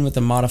d10 with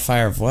a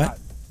modifier of what?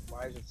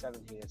 Why is it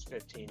 17? It's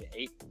 15.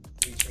 8.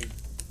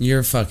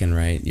 You're fucking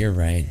right. You're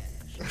right.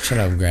 Shut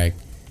up, Greg.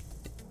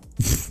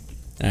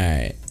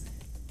 Alright.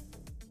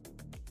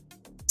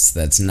 So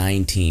that's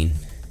 19.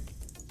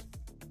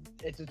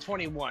 It's a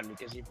 21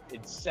 because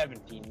it's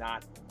 17,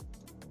 not...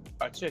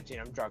 Oh, it's 15.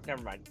 I'm drunk.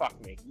 Never mind.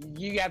 Fuck me.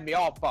 You got me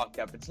all fucked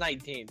up. It's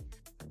 19.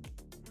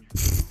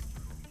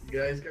 You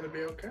guys gonna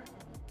be okay?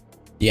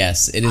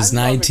 Yes, it is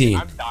 19.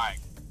 I'm dying.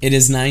 It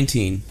is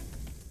 19.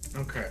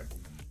 Okay.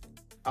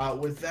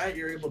 With that,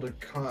 you're able to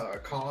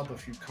call up a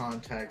few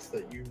contacts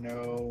that you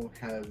know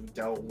have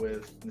dealt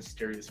with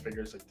mysterious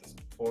figures like this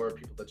before,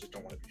 people that just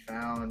don't want to be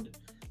found.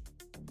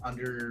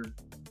 Under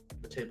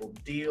the table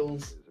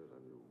deals,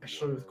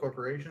 especially with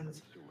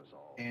corporations,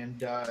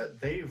 and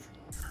they've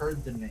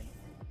heard the name.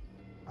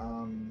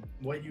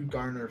 What you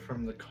garner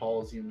from the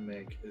calls you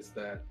make is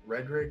that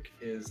Redrick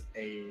is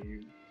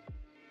a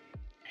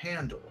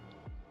handle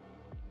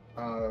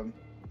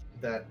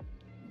that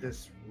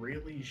this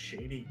really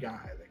shady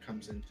guy that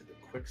comes into the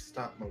Quick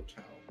Stop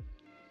Motel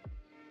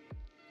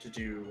to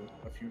do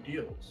a few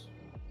deals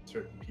with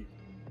certain people.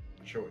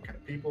 Not sure what kind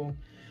of people,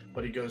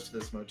 but he goes to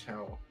this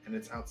motel and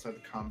it's outside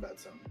the combat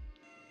zone.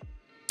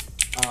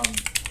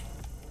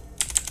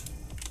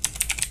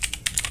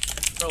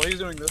 While he's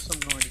doing this, I'm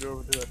going to go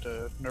over to that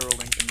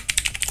Neuralink and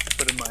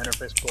put in my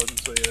interface plug and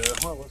say,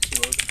 well, let's see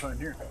what we can find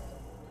here.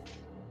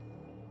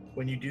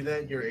 When you do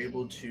that, you're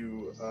able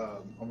to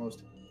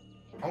almost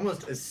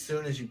as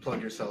soon as you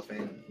plug yourself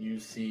in, you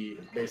see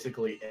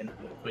basically an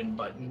open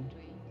button,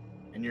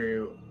 and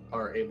you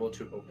are able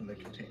to open the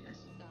container.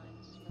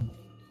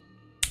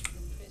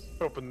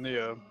 Open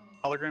the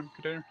hologram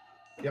container?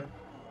 Yep.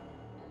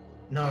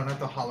 No, not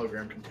the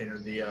hologram container,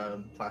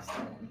 the plastic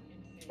one.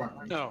 Smart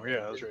one. Oh,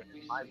 yeah, that's right.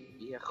 My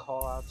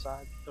vehicle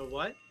outside. The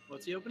what?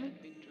 What's he opening?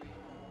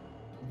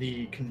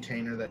 The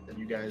container that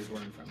you guys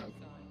were in front of.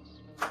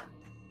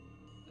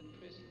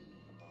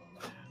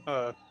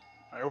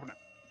 I open it.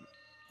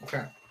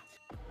 Okay.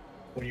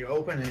 When you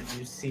open it,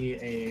 you see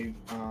a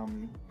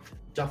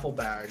duffel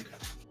bag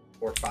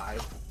or 5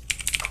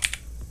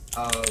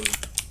 of,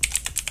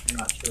 I'm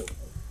not sure,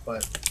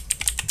 but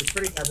it's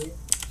pretty heavy,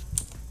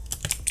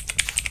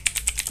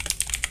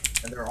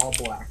 and they're all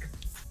black.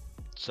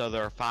 So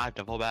there are 5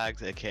 duffel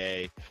bags,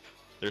 aka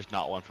there's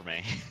not one for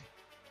me.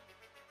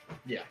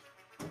 Yeah.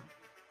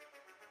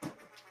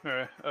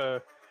 Alright,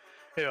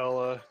 hey,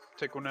 I'll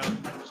take one out,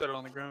 set it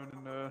on the ground,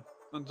 and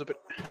unzip it.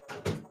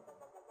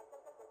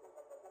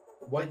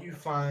 What you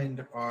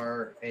find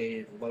are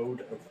a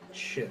load of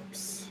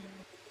chips.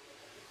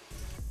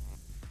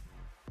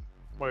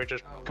 Wait,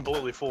 just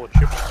completely full of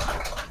chips.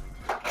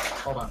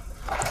 Hold on.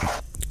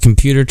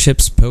 Computer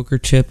chips, poker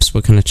chips,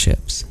 what kind of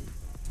chips?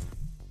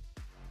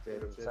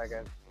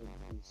 Second.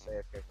 Say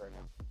okay for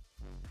now.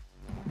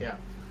 Yeah.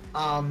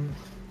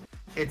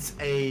 It's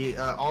a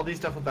all these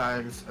duffel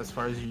bags, as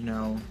far as you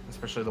know,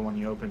 especially the one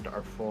you opened,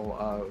 are full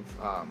of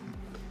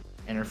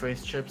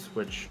interface chips,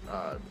 which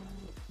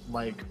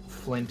like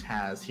Flint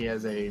has. He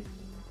has a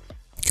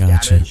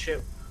Gotcha. data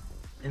chip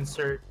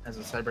insert as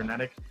a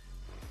cybernetic.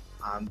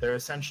 They're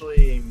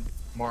essentially,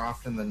 more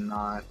often than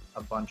not,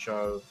 a bunch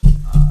of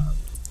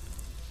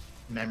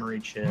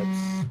memory chips,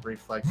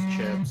 reflex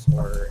chips,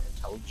 or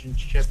intelligence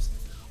chips,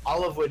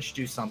 all of which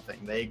do something.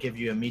 They give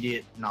you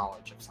immediate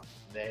knowledge of something.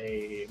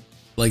 They...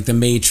 Like the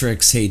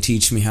Matrix, hey,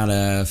 teach me how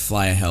to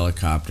fly a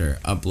helicopter,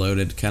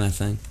 uploaded kind of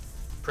thing?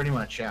 Pretty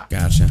much, yeah.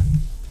 Gotcha.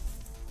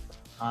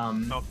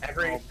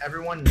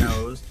 Everyone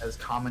knows, as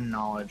common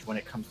knowledge when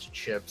it comes to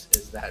chips,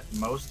 is that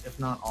most, if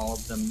not all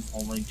of them,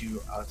 only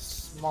do a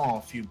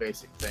small few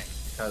basic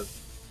things, because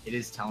it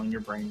is telling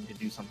your brain to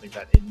do something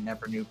that it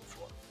never knew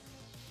before.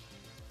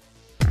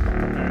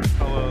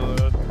 I'll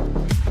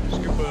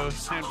scoop a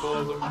handful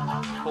of them,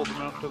 hold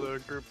them out to the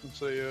group and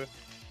say,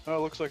 oh, it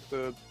looks like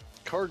the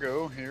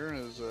cargo here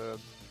is a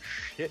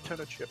shit ton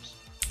of chips.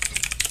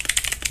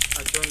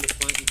 I turned to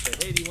Flint and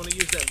said, hey, do you want to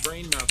use that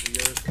brain mouth of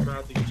yours to try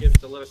out these chips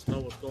to let us know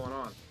what's going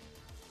on?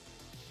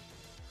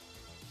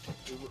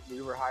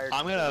 We were hired.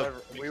 I'm to gonna-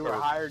 deliver. We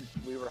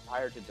were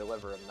hired to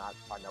deliver them, not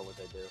find out what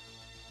they do.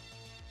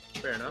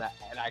 Fair enough.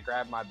 And I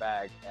grabbed my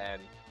bag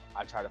and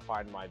I try to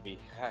find my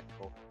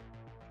vehicle.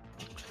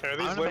 Are I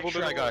these want to make labeled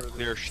sure I in got a order?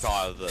 clear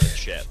shot of the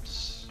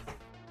chips.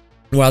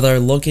 While they're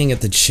looking at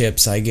the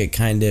chips, I get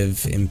kind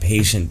of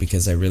impatient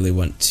because I really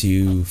want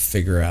to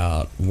figure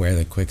out where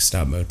the Quick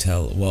Stop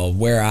Motel, well,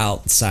 where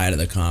outside of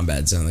the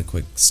combat zone the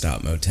Quick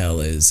Stop Motel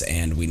is,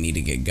 and we need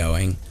to get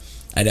going.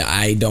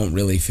 I don't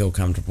really feel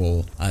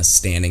comfortable us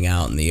standing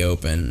out in the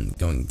open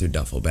going through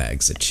duffel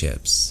bags of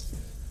chips.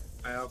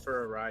 I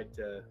offer a ride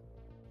to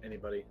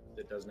anybody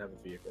that doesn't have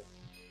a vehicle.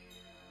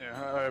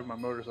 Yeah, I have my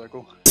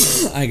motorcycle.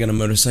 I got a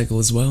motorcycle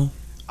as well.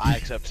 I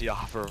accept the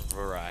offer of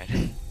a ride.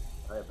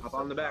 I have a Hop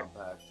on the back.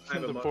 subcompact. I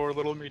have a The mo- poor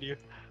little media.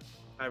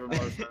 I have a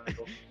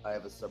motorcycle. I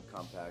have a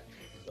subcompact,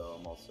 so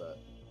I'm all set.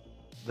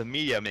 The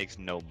media makes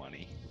no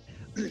money.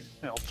 Yeah,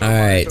 I'll throw my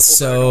Alright, duffel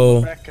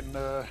so- bag on the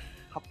back and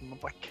hop on the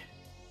bike.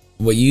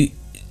 What you...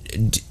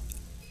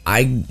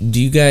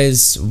 do you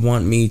guys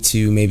want me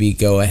to maybe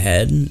go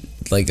ahead,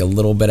 like a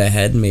little bit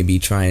ahead, maybe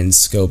try and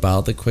scope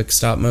out the Quick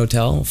Stop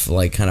Motel, for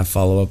like kind of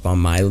follow up on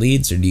my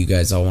leads, or do you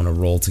guys all want to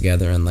roll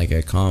together in like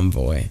a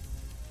convoy?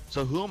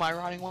 So who am I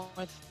riding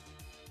with?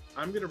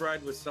 I'm gonna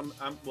ride with some.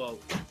 I'm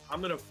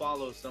gonna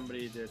follow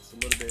somebody that's a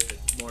little bit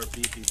more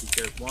beefy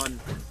because one,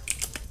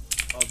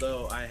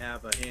 although I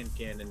have a hand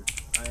cannon,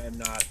 I am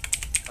not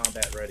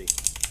combat ready.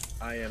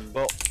 I am.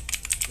 Well,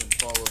 You can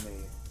follow me.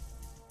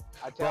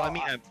 well, I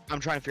mean, I'm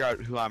trying to figure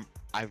out who I'm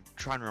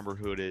trying to remember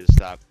who it is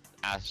that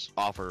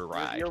offered a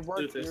ride.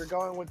 Lucas. You're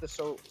going with the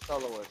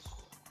soloist,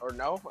 or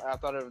no? I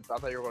thought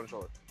you were going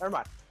solo. Never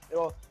mind.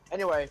 Well,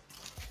 anyway,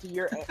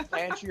 to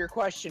answer your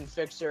question,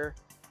 Fixer.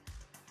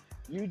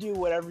 You do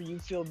whatever you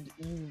feel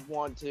you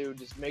want to.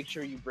 Just make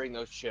sure you bring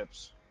those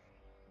chips.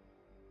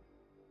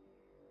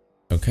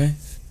 Okay.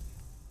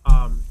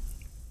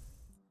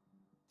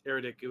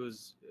 Eridic, it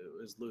was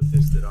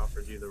Luthus that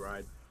offered you the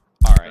ride.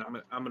 All right.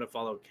 I'm gonna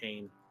follow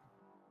Kane.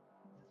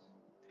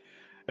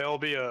 It'll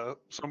be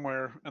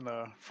somewhere in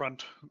the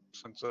front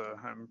since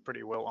I'm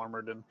pretty well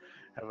armored and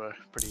have a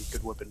pretty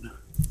good weapon.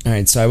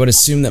 Alright, so I would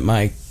assume that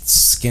my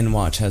skin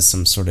watch has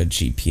some sort of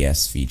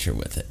GPS feature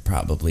with it,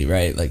 probably,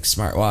 right? Like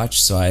smartwatch,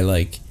 so I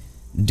like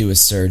do a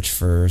search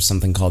for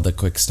something called the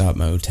Quick Stop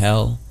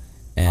Motel,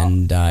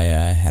 and I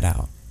head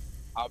out.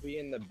 I'll be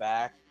in the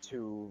back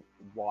to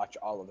watch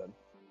all of them.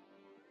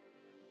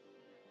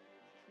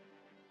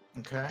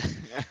 Okay.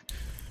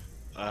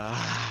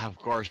 Of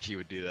course you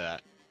would do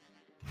that.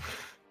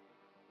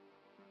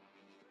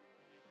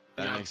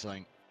 That Yeah. makes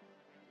something.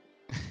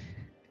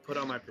 Put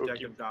on my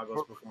protective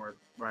goggles before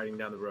riding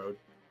down the road.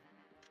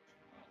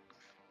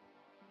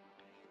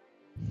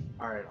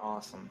 All right,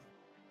 awesome.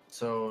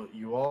 So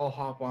you all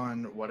hop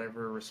on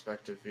whatever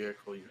respective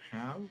vehicle you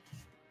have,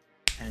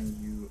 and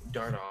you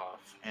dart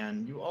off.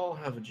 And you all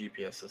have a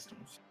GPS system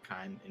of some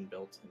kind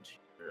inbuilt into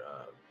your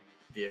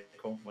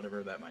vehicle,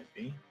 whatever that might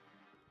be.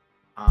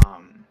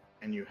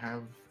 And you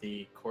have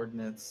the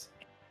coordinates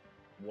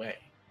way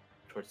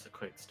towards the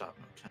Quick Stop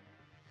Motel.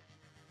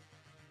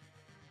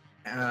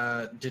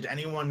 Did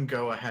anyone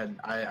go ahead?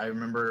 I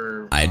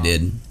remember. I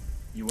did.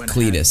 You went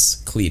ahead.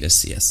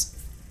 Cletus, yes.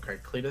 Okay,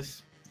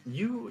 Cletus,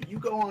 you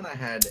go on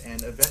ahead,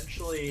 and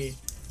eventually,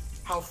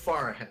 how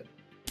far ahead?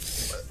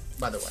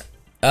 By the way,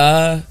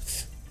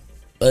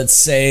 Let's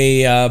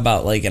say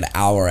about like an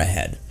hour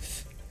ahead.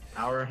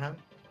 hour ahead.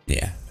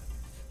 Yeah.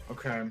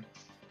 Okay.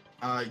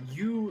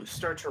 You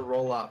start to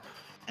roll up,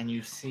 and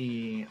you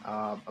see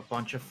a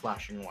bunch of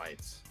flashing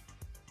lights,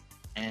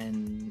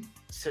 and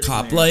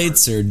Cop there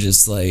lights are- or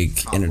just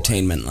like Cop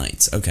entertainment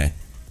lights? Okay.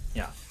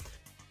 Yeah.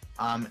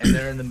 And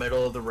they're in the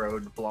middle of the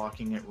road,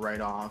 blocking it right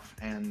off,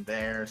 and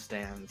there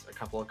stands a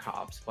couple of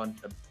cops, a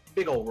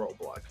big old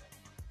roadblock.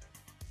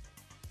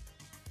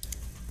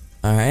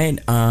 Alright,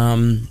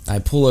 I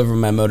pull over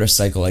my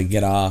motorcycle, I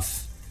get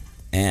off,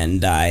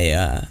 and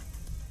I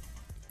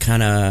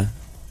kind of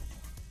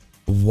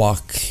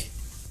walk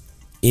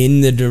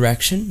in the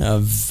direction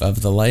of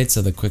the lights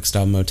of the Quick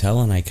Stop Motel,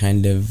 and I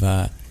kind of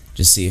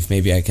just see if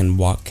maybe I can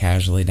walk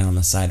casually down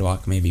the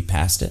sidewalk, maybe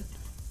past it.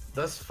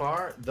 Thus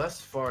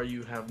far,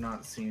 you have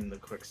not seen the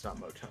Quick Stop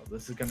Motel.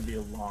 This is going to be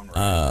a long ride.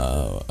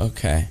 Oh,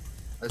 okay.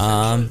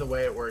 Essentially, the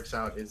way it works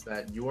out is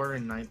that you are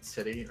in Ninth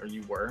City, or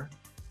you were,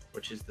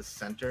 which is the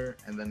center,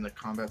 and then the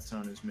combat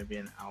zone is maybe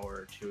an hour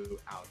or two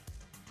out.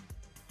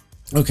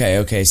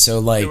 Okay, so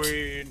like,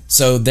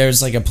 so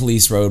there's like a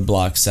police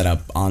roadblock set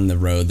up on the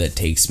road that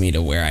takes me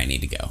to where I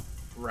need to go.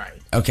 Right.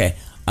 Okay,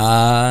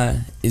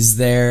 is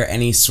there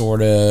any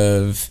sort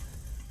of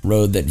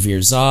road that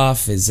veers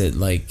off? Is it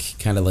like,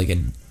 kind of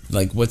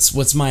like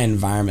what's my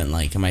environment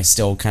like? Am I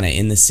still kind of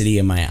in the city?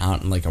 Am I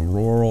out in like a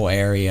rural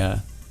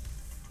area?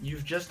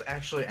 You've just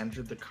actually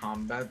entered the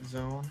combat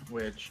zone,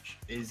 which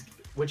is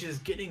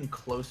getting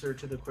closer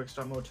to the Quick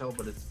Stop Motel,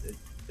 but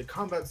the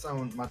combat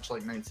zone, much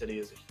like Night City,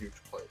 is a huge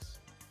place.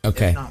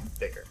 Okay. If not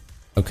bigger.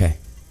 Okay.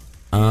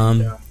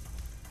 Yeah.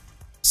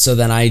 So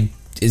then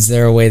is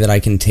there a way that I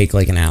can take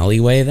like an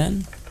alleyway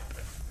then?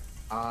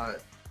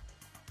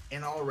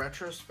 In all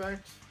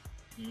retrospect,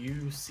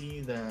 you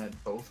see that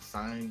both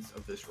sides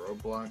of this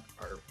roadblock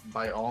are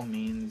by all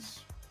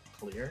means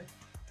clear.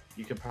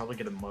 you could probably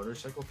get a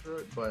motorcycle through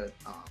it, but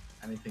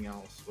anything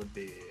else would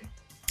be.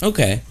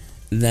 Okay.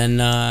 Then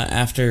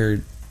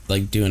after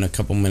like doing a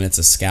couple minutes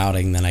of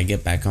scouting, then I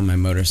get back on my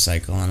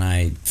motorcycle and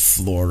I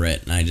floor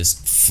it and I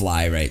just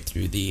fly right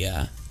through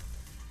the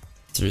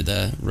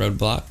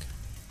roadblock.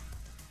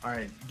 All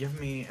right, give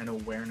me an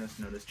awareness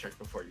notice check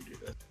before you do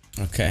this.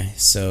 Okay,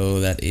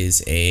 so that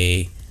is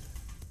a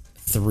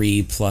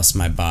 3 plus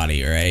my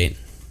body, right?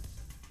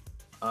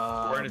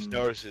 Awareness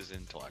notices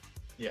intellect.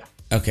 Yeah.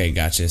 Okay,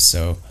 gotcha.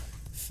 So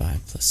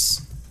 5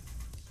 plus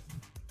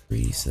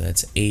 3, so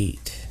that's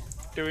 8.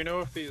 Do we know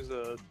if these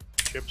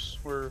ships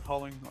we're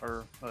hauling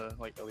are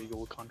like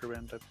illegal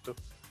contraband type stuff?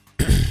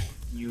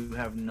 You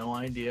have no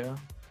idea.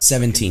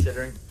 17.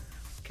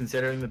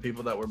 Considering the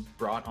people that were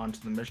brought onto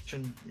the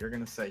mission, you're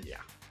gonna say yeah.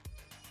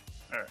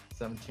 Alright.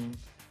 17.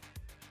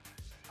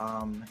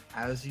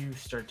 As you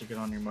start to get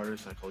on your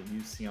motorcycle,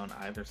 you see on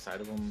either side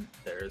of them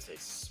there is a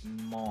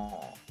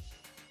small,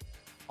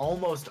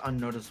 almost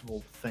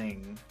unnoticeable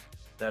thing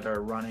that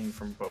are running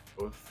from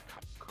both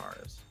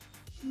cars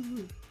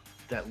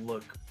that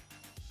look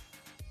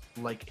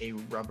like a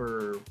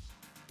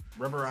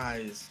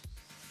rubberized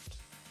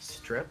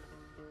strip,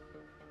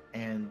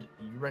 and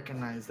you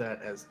recognize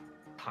that as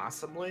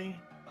possibly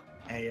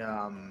a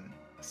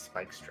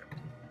spike strip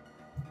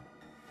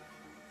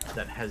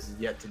that has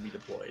yet to be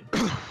deployed.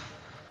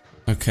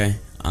 Okay.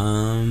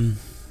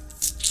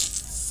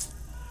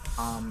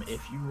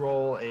 If you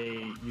roll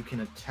you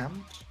can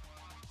attempt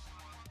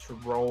to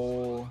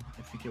roll,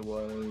 I think it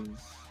was.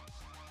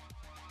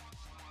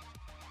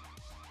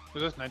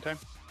 Was this nighttime?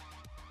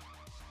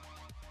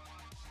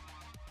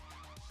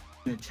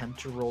 An attempt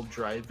to roll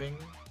driving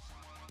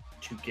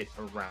to get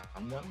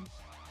around them.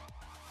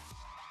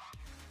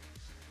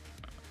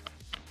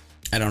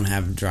 I don't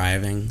have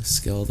driving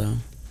skill though.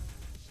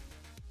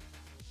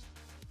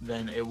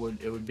 Then it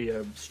would be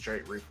a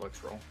straight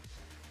reflex roll.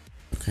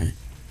 Okay.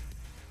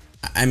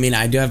 I mean,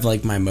 I do have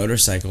like my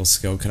motorcycle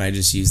skill. Could I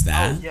just use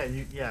that?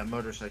 Oh yeah,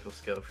 motorcycle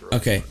skill. If you're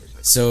Okay,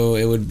 so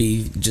it would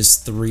be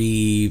just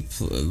 3,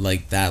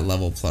 like that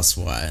level plus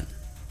what?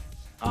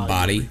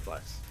 Body?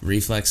 Reflex.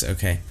 Reflex,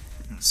 okay.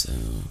 So,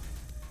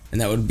 and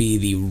that would be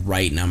the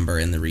right number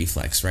in the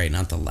reflex, right?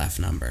 Not the left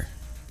number.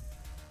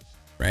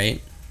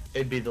 Right?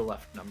 It'd be the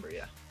left number,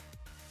 yeah.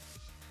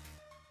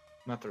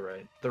 Not the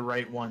right. The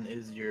right one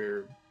is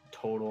your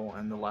total,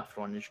 and the left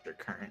one is your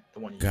current. The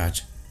one you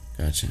Gotcha.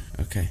 Gotcha.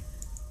 Okay.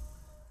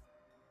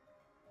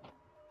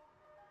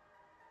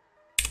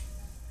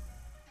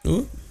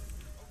 Ooh.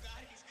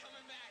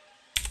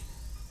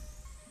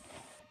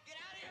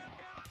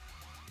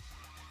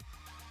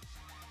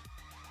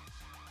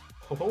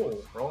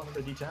 Oh, roll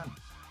another d10.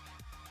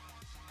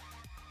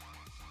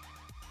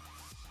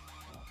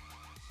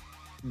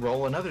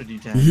 Roll another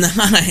d10.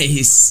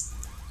 Nice.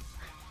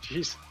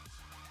 Jeez.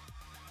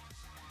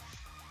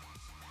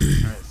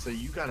 Alright, so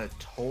you got a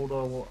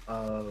total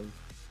of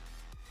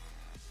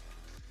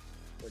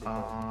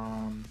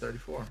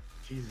 34.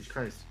 Jesus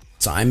Christ.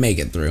 So I make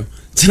it through.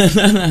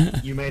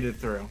 You made it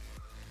through.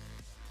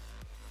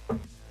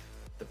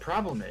 The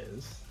problem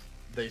is,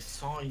 they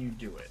saw you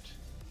do it.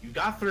 You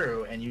got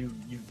through, and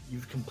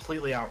you've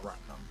completely outrun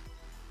them.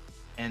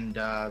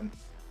 And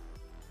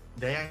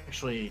they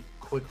actually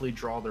quickly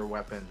draw their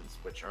weapons,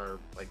 which are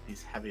like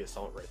these heavy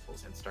assault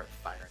rifles, and start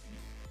firing in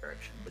your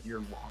direction. But you're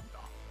long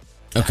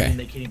gone. Okay. I mean,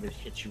 they can't even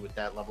hit you with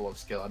that level of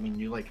skill. I mean,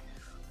 you like.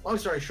 Long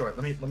story short,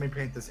 let me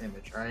paint this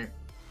image, all right?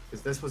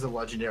 Because this was a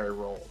legendary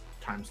roll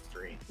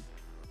 ×3.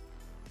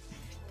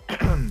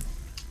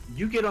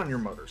 You get on your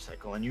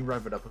motorcycle and you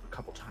rev it up a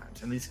couple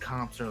times, and these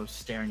cops are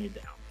staring you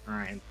down, all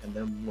right? And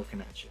they're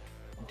looking at you,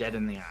 dead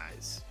in the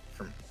eyes,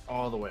 from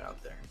all the way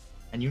out there.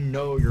 And you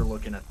know you're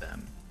looking at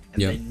them,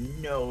 and Yep. they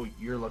know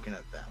you're looking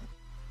at them.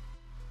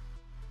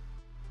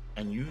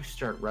 And you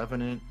start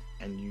revving it,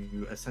 and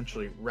you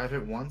essentially rev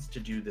it once to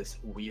do this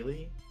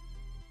wheelie,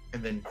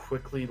 and then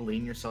quickly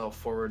lean yourself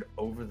forward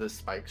over the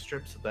spike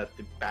strip so that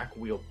the back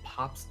wheel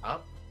pops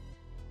up,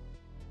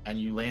 and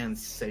you land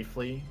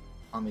safely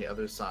on the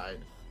other side,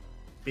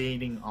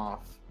 fading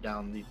off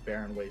down the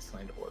barren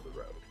wasteland or the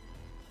road,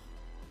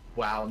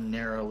 while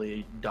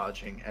narrowly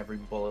dodging every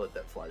bullet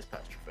that flies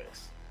past your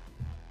face.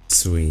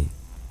 Sweet.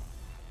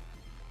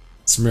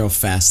 Some real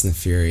Fast and the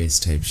Furious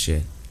type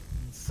shit.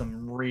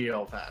 Some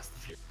real fast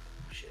and furious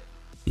shit.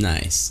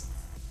 Nice.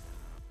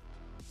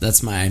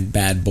 That's my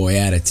bad boy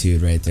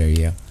attitude right there,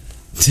 yo.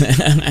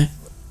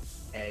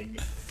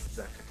 Egg.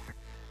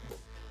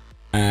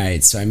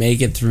 Alright, so I make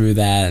it through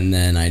that, and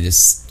then I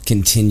just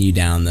continue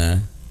down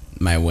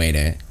my way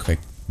to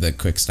the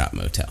quick stop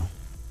motel.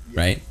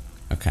 Right?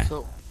 Okay.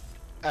 So,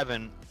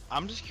 Evan,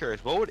 I'm just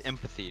curious. What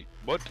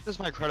does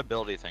my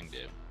credibility thing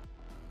do?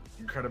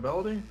 Your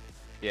credibility?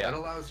 Yeah. That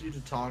allows you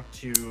to talk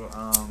to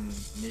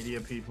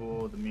media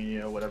people, the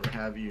media, whatever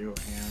have you,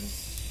 and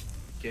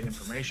get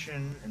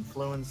information,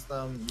 influence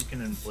them. You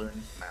can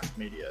influence mass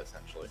media,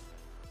 essentially.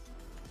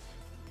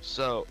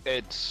 So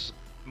it's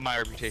my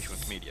reputation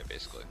with media,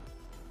 basically.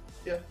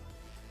 Yeah.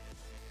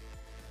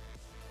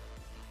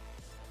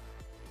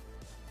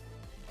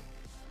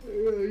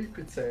 You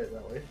could say it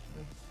that way.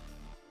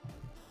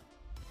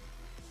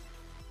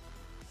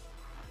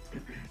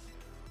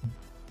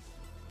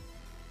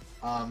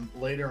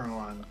 Later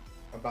on,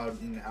 about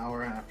an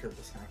hour after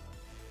this happened,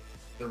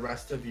 the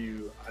rest of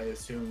you, I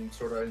assume,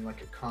 sort of in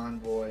like a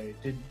convoy.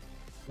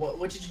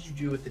 What did you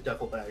do with the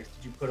duffel bags?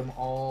 Did you put them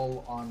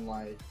all on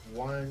like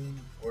one,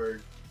 or?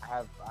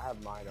 I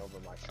have mine over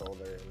my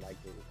shoulder and like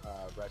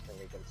resting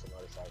against the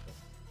motorcycle.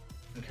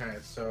 Okay,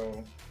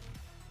 so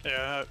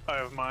Yeah, I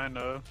have mine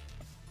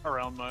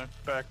around my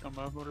back on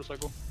my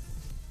motorcycle.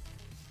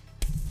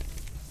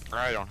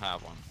 I don't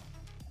have one.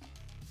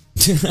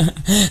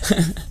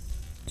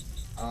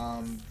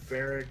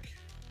 Varric,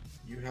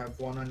 you have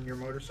one on your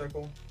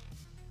motorcycle?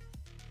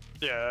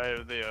 Yeah, I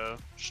have the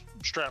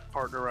strap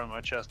part around my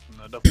chest and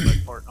the duffel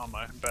bag part on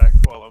my back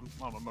while I'm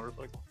on my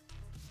motorcycle.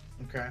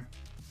 Okay.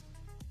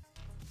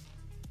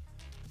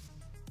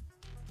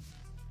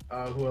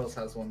 Who else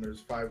has one?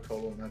 There's 5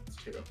 total, and that's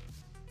 2.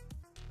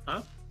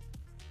 Huh?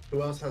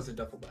 Who else has a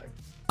duffel bag?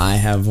 I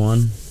have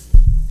one.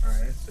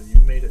 Alright, so you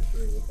made it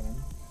through with one.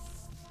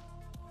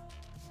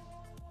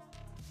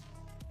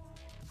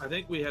 I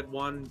think we had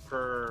one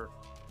per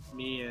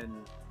me and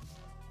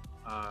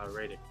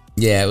Radic.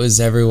 Yeah, it was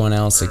everyone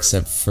else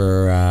except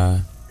for,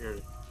 Here.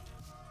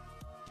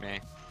 Me.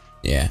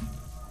 yeah,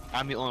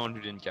 I'm the only one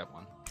who didn't get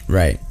one.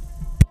 right.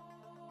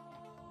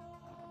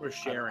 We're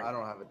sharing. I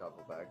don't have a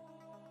duffel bag.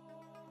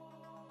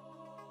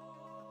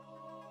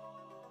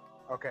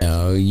 Okay.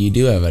 No, you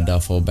do have a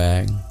duffel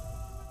bag.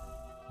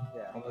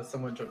 Yeah. Unless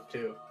someone took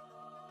 2.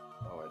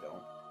 Oh, I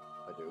don't.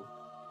 I do.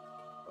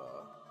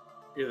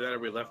 Either that or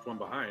we left one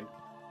behind.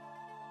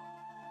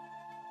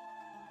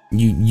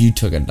 You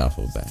took a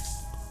duffel bag.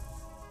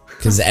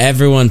 Because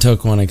everyone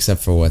took one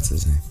except for what's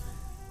his name.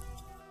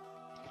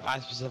 I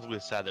specifically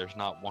said there's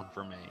not one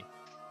for me.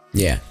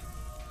 Yeah.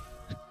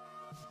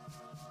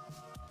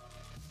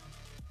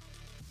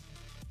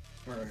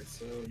 Alright,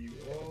 so you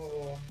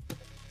all...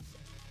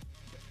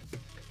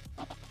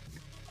 I'm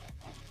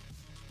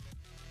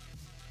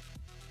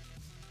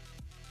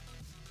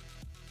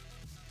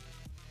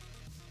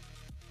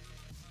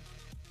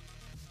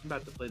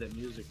about to play that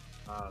music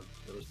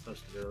that was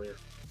posted earlier.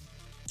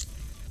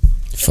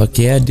 Fuck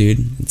yeah,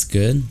 dude. It's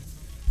good.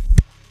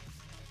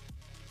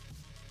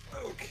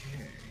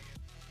 Okay.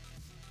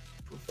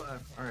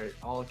 5. Alright,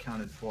 all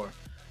accounted for.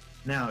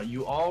 Now,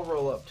 you all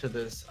roll up to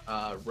this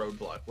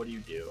roadblock. What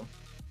do?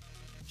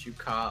 2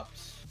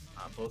 cops,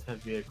 both have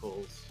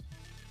vehicles.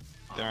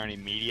 Is there any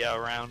media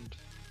around?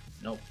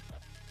 Nope.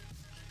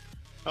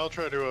 I'll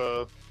try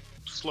to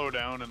slow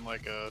down and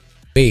like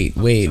Wait,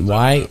 since I'm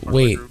why? part of the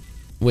Wait, group.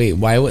 wait,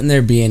 why wouldn't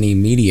there be any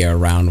media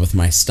around with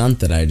my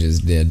stunt that I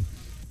just did?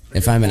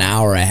 If I'm an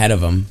hour ahead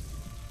of him.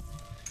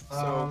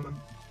 So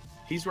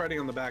he's riding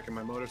on the back of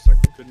my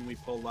motorcycle. Couldn't we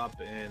pull up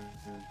and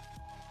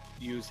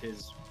use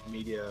his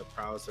media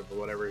prowess or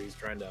whatever he's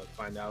trying to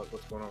find out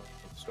what's going on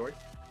with the story?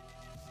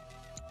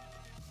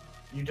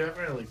 You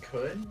definitely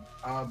could,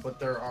 but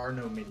there are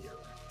no media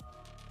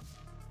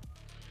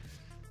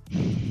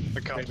around.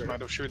 The cops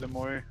might have shooed them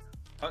away.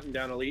 Hunting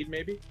down a lead,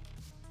 maybe?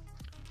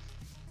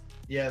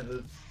 Yeah,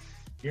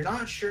 you're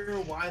not sure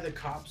why the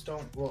cops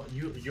don't. Well,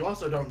 you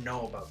also don't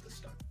know about this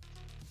stuff.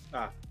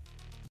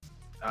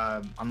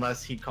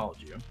 Unless he called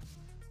you.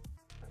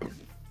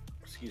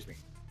 Excuse me.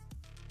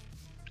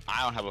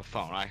 I don't have a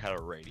phone. I had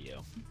a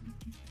radio.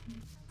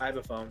 I have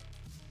a phone.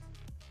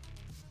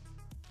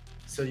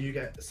 So you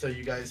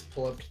guys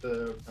pull up to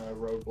the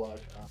roadblock.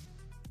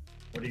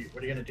 What are you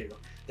gonna do?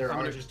 There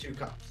are just 2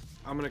 cops.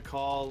 I'm gonna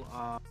call.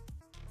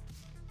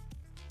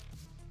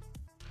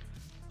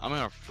 I'm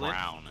gonna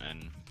frown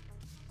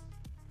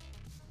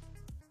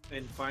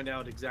And find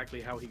out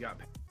exactly how he got.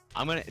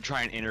 I'm gonna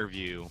try and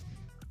interview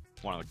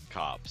one of the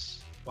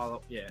cops.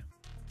 Follow, yeah.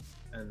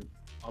 And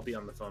I'll be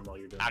on the phone while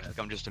you're doing Act that. like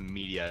I'm just a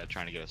media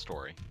trying to get a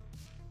story.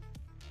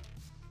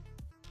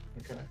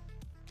 Okay.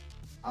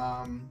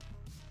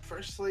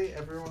 Firstly,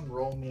 everyone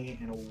roll me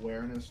an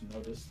awareness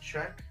notice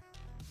check.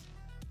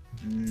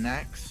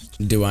 Next.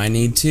 Do I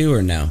need to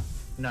or no?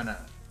 No.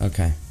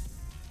 Okay.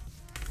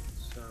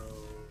 So,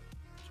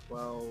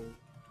 12.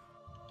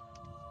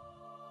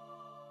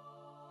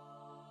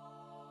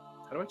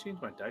 How do I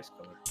change my dice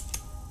color?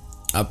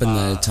 Up in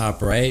the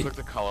top right. Click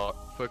the color.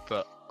 Click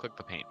the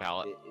paint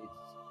palette.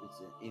 It's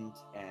an int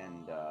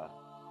and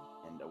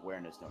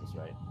awareness notice,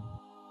 right?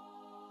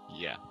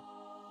 Yeah.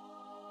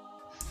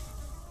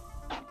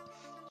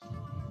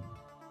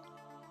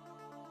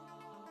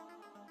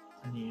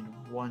 I need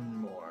one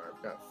more.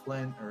 I've got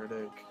Flint,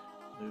 Erdic,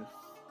 Luth.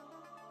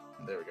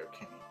 There we go,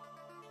 Kenny.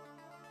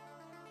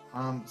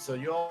 So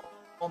you all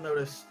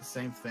notice the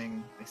same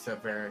thing,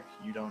 except Varric.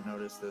 You don't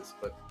notice this,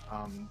 but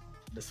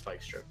the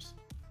spike strips.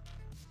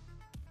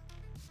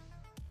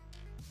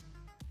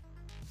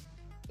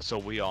 So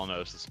we all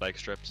notice the spike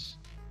strips.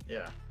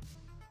 Yeah.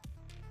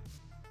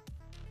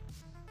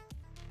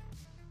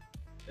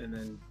 And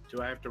then,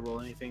 do I have to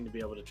roll anything to be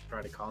able to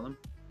try to call him?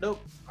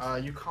 Nope.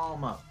 You call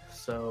him up.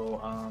 So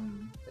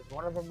Is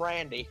one of them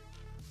Randy?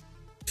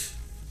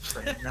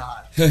 afraid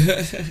not.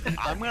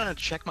 I'm gonna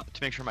check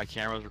to make sure my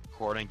camera's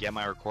recording, get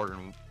my recorder,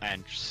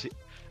 and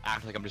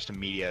act like I'm just a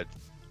media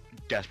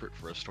desperate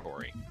for a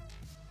story.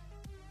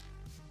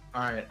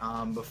 All right.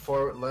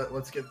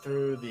 Let's get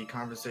through the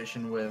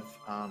conversation with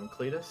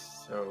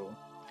Cletus. So.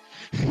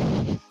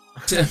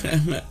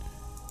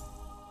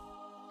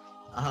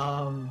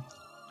 All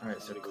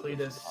right. So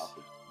Cletus,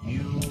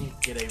 you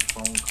get a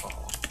phone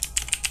call.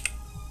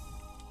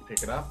 You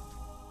pick it up.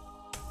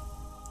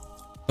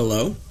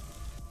 Hello?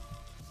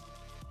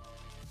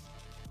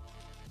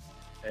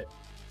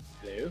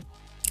 Hello.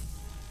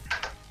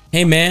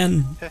 Hey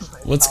man,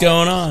 what's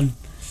going on?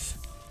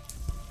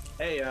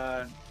 Hey,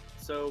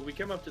 so we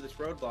came up to this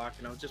roadblock,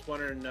 and I was just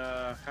wondering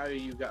how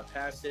you got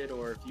past it,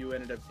 or if you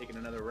ended up taking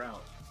another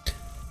route.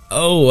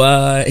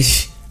 Oh,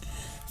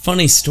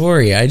 funny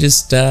story. I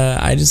just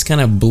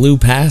kind of blew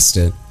past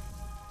it.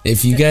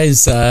 If you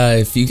guys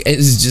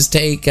just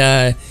take,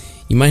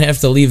 you might have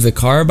to leave the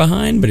car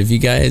behind, but if you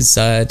guys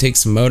take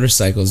some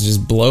motorcycles,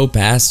 just blow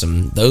past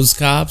them. Those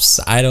cops,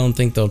 I don't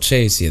think they'll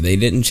chase you. They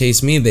didn't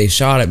chase me, they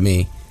shot at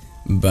me,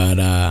 but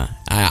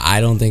I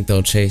don't think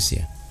they'll chase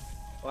you.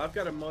 Well, I've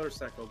got a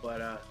motorcycle,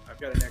 but I've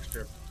got an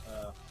extra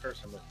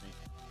person with me.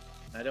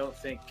 I don't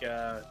think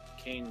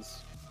Kane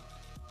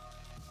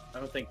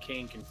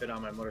can fit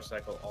on my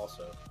motorcycle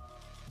also.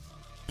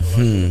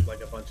 Otherwise,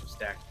 like a bunch of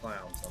stacked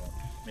clowns on a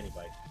mini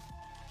bike.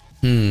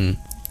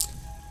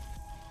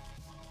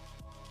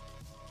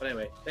 But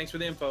anyway, thanks for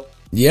the info.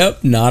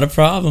 Yep, not a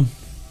problem.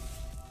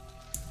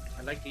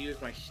 I'd like to use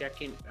my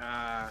second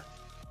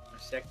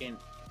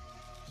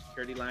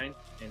security line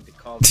and to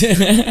call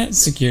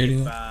security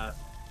if, line.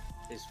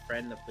 His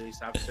friend, the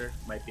police officer,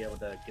 might be able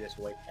to get us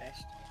way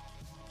past.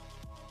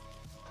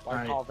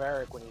 Why call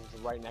Varric when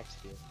he's right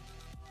next to you?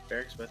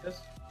 Varric's with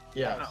us?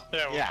 Yeah.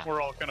 Yeah,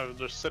 we're all kind of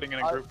just sitting in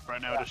a group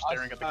right now, just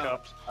staring at the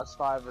cops. Us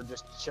five are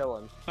just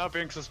chilling. Not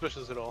being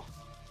suspicious at all.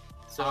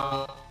 So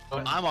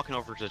I'm walking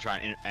over to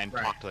try and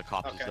talk to the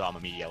cops as well. I'm a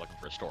media looking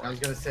for a story. I was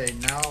gonna say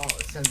now,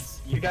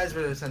 since you guys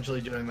were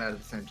essentially doing that at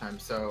the same time,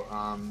 so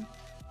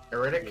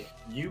Eric,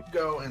 you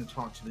go and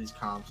talk to these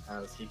cops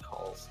as he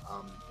calls,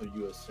 who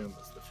you assume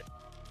is the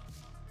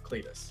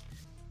Cletus.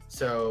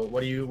 So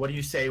what do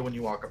you say when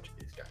you walk up to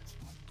these guys?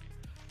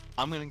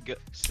 I'm gonna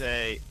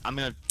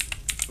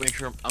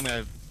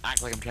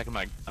act like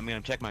I'm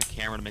gonna check my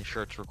camera to make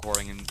sure it's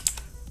recording and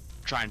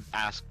try and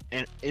ask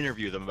and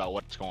interview them about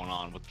what's going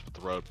on with the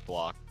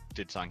roadblock.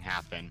 Did something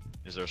happen?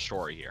 Is there a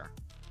story here?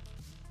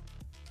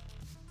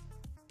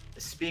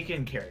 Speak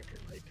in character.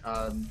 Like,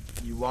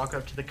 you walk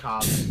up to the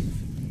cops.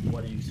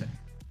 What do you say?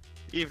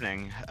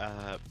 Evening.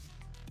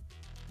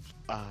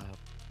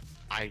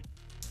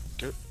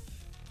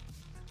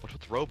 What's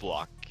with the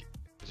roadblock?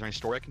 Is there any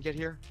story I can get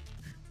here?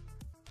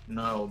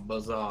 No,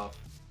 buzz off,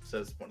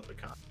 says one of the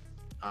cops.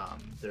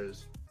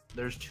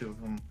 There's two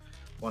of them.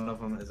 One of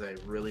them is a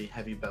really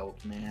heavy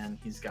built man.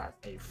 He's got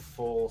a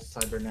full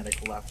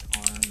cybernetic left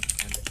arm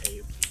and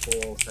a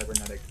full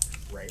cybernetic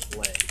right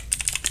leg.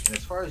 And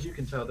as far as you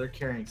can tell, they're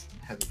carrying some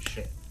heavy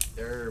shit.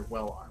 They're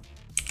well armed.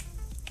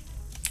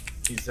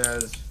 He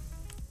says,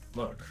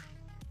 "Look,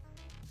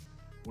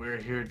 we're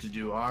here to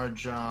do our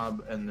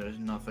job, and there's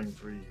nothing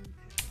for you.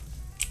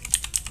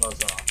 Buzz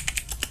off."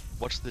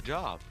 What's the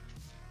job?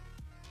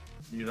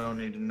 You don't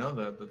need to know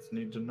that. That's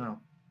need to know.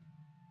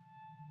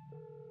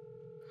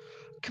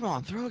 Come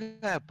on, throw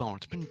that a bone.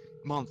 It's been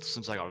months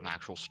since I got an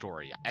actual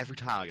story. Every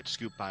time I get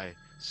scooped by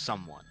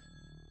someone.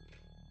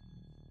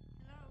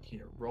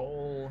 Here,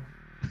 roll.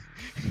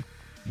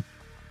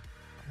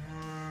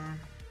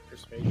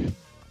 Persuasion.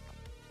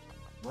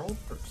 Roll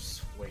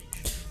persuasion.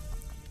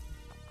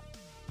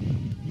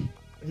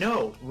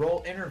 No,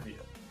 roll interview.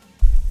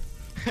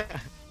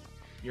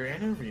 You're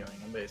interviewing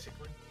him,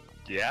 basically.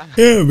 Yeah?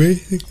 Yeah,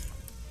 basically.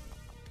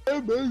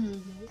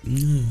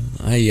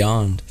 I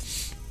yawned.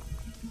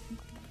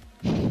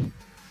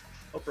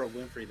 Oprah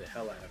Winfrey the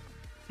hell out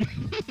of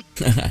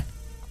him.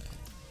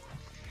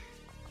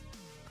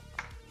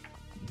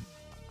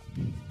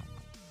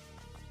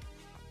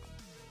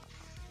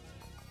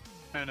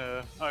 And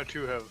I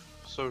too have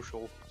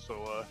social,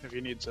 so if you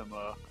need some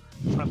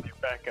friendly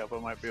backup, I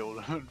might be able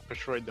to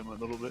persuade them a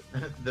little bit.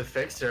 The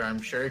fixer,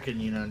 I'm sure, can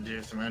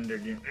do some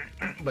underdo,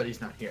 but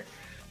he's not here.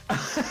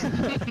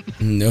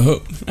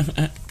 Nope.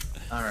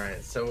 All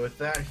right. So with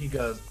that, he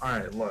goes, "All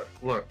right, look.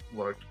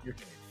 You're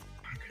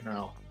fucking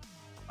hell.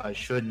 I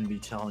shouldn't be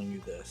telling you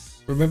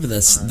this." Remember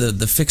this,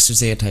 the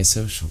fixer's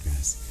antisocial,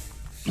 guys.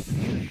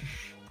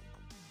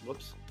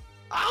 Whoops.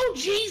 Oh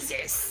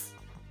Jesus!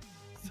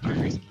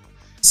 Sorry.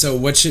 So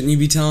what shouldn't you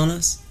be telling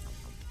us?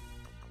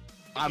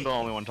 I'm the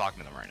only one talking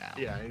to them right now.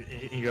 Yeah.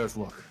 He goes,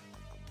 "Look.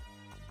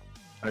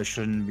 I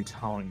shouldn't be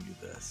telling you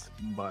this,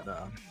 but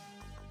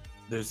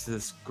there's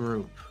this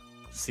group,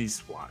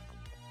 C-SWAT.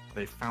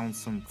 They found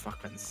some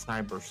fucking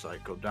cyber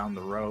psycho down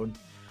the road,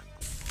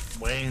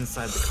 way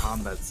inside the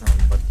combat zone,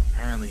 but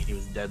apparently he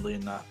was deadly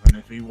enough. And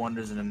if he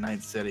wanders into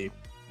Night City,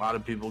 a lot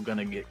of people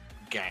gonna get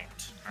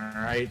ganked.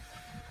 All right?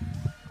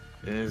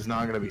 It's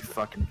not gonna be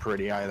fucking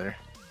pretty either."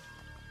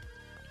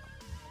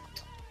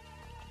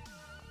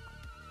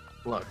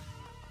 look,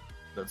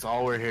 that's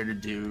all we're here to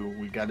do.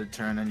 We got to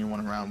turn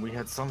anyone around. We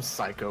had some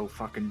psycho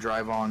fucking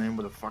drive on in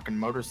with a fucking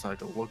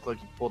motorcycle. Looked like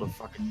he pulled a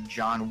fucking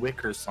John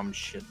Wick or some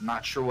shit.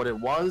 Not sure what it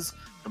was.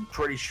 I'm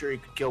pretty sure he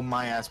could kill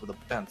my ass with a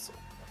pencil.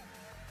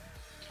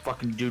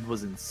 Fucking dude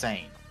was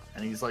insane.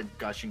 And he's like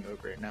gushing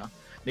over it now. And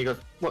he goes,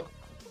 look,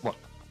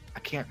 I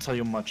can't tell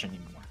you much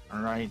anymore,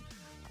 alright?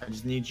 I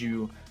just need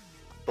you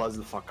buzz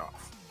the fuck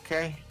off,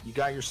 okay? You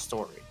got your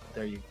story.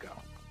 There you go.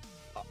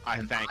 I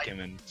thank him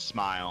and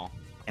smile.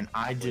 And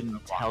I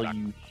didn't tell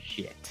you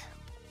shit.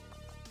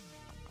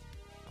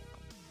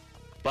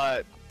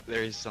 But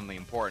there is something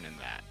important in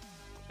that.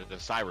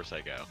 There's a cyber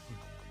psycho.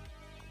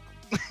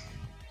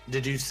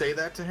 Did you say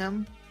that to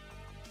him?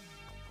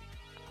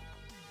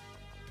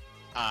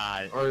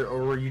 Uh,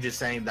 Or were you just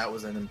saying that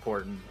was an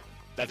important...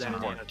 that's an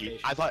important. annotation?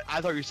 I thought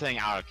you were saying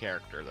out of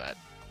character that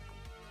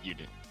you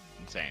didn't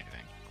say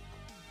anything.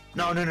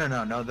 No.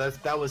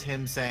 That was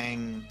him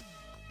saying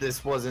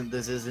this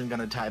isn't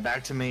gonna tie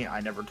back to me.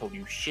 I never told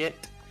you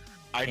shit.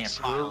 I Can't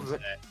smile prove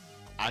and say,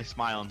 I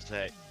smile and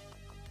say,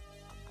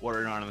 what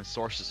are anonymous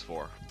sources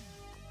for?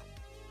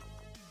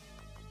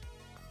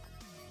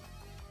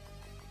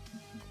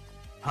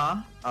 Huh?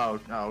 Oh,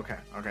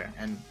 okay.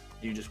 And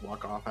you just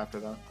walk off after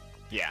that?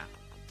 Yeah.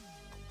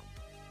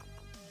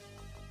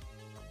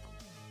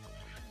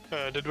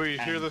 Did we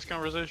hear And- this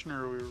conversation,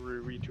 or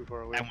were we too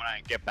far away? And when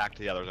I get back to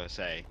the others, I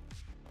say,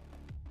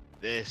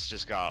 this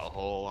just got a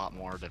whole lot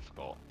more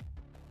difficult.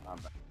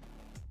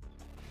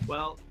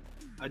 Well,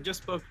 I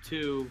just spoke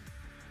to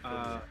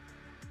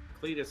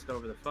Cletus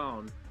over the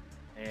phone,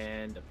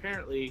 and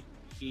apparently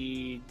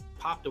he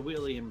popped a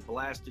wheelie and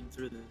blasted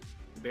through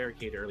the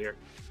barricade earlier,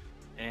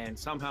 and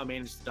somehow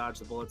managed to dodge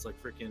the bullets like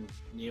freaking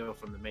Neo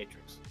from the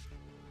Matrix.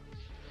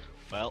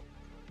 Well,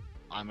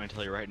 I'm gonna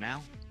tell you right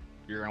now,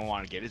 you're gonna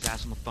want to get his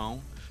ass on the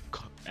phone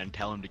and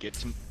tell him to get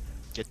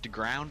to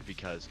ground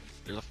because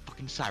there's a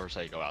fucking cyber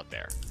psycho out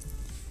there.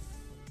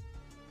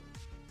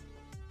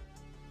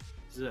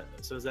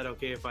 So is that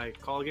okay if I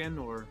call again,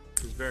 or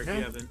is Varric,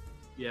 Yeah.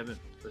 you haven't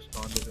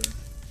responded?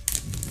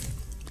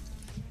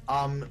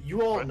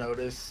 You all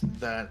notice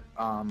that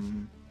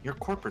your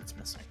corporate's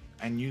missing,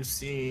 and you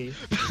see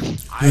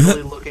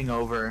idly looking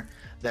over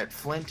that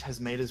Flint has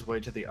made his way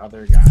to the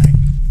other guy,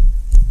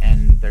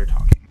 and they're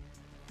talking.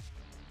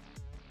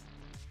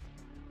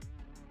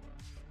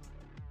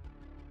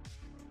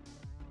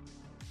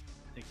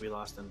 I think we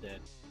lost him dead.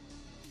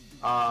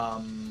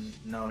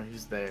 No,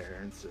 he's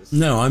there. It's just...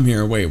 No, I'm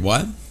here. Wait,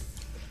 what?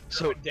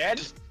 So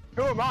dead?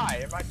 Who am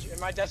I?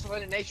 Am I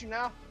Desolate Nation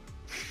now?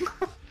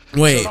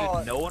 Wait, So-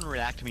 Did no one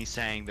react to me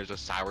saying there's a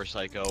cyber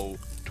psycho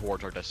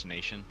towards our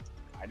destination?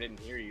 I didn't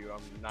hear you.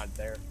 I'm not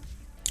there.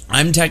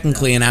 I'm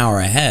technically an hour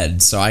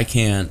ahead, so I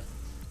can't.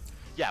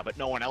 Yeah, but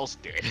no one else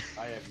did.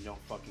 I have no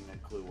fucking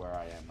clue where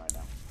I am right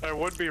now. I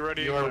would be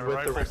ready You with are my with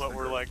the rifle, rest but of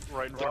we're the like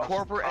right in The front of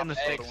corporate and the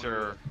Hey,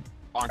 fixer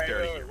aren't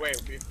there yet.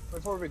 Wait.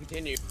 Before we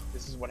continue,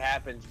 this is what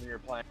happens when you're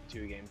playing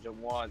two games at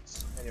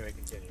once. Anyway,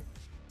 continue.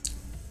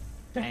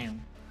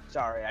 Damn.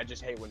 Sorry, I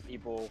just hate when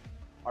people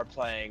are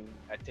playing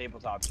a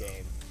tabletop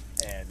game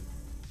and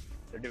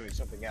they're doing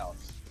something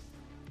else.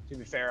 To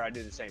be fair, I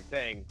do the same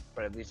thing,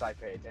 but at least I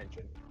pay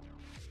attention.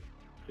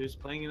 Who's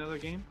playing another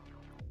game?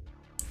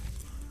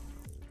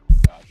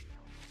 Gosh,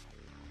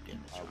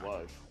 I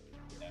was.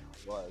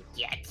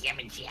 yeah, it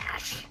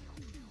was.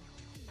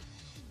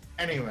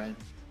 Anyway,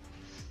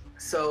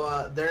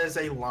 so there is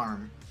a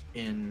alarm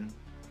in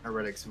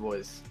Heretic's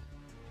voice.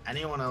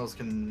 Anyone else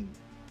can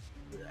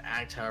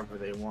act however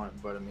they want,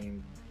 but I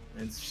mean,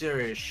 it's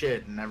serious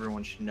shit, and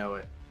everyone should know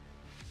it.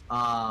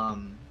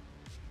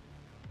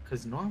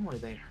 Because normally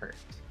they hurt.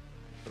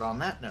 But on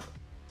that note,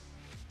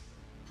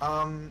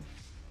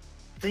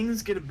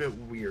 things get a bit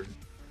weird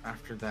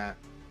after that.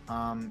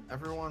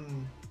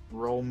 Everyone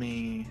roll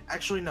me...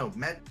 Actually, no,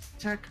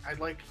 MedTech, I'd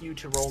like you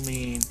to roll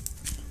me...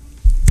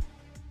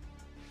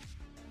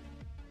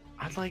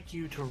 I'd like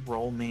you to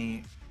roll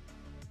me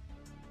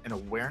an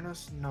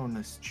awareness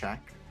knowness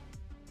check.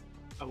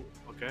 Oh,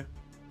 okay.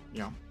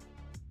 Yeah.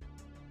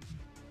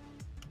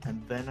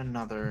 And then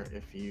another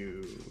if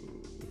you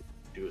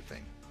do a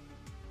thing.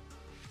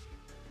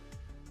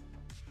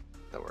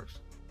 That works.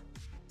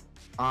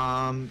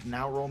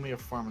 Now roll me a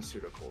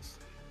pharmaceuticals.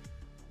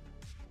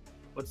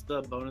 What's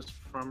the bonus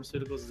for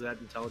pharmaceuticals? Is that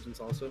intelligence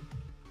also?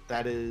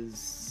 That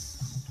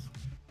is...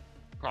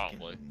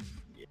 Probably.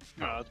 Yeah.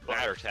 No, it's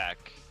That or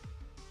tech.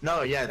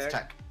 No, yeah, it's Tech?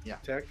 tech. Yeah.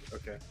 Tech?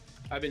 Okay.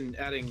 I've been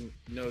adding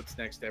notes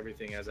next to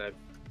everything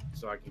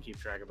so I can keep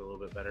track of it a little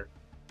bit better.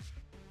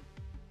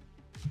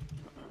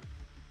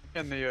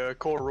 In the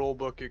core rule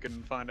book, you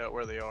can find out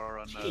where they are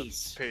on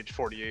Jeez. page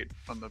 48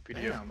 on the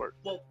PDF Damn. part.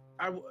 Well,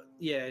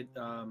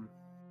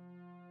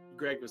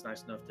 Greg was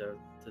nice enough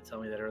to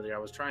tell me that earlier. I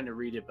was trying to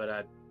read it, but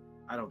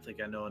I don't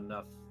think I know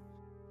enough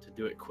to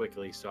do it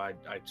quickly, so I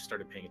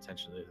started paying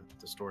attention to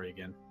the story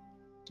again.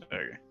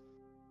 Okay.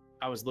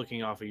 I was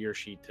looking off of your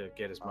sheet to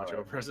get as much Alright.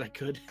 over as I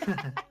could.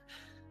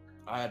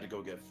 I had to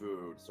go get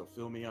food, so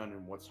fill me in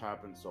on what's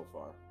happened so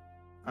far.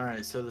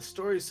 Alright, so the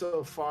story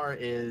so far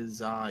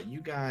is you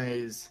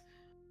guys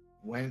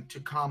went to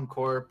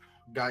ComCorp,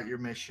 got your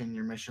mission.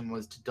 Your mission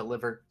was to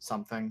deliver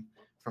something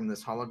from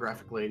this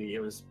holographic lady. It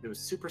was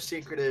super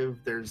secretive.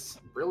 There's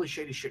really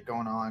shady shit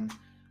going on.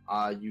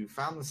 You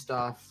found the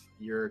stuff.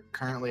 You're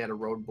currently at a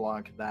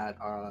roadblock that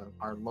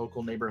our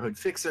local neighborhood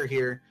fixer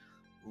here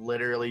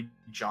literally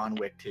John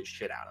Wicked his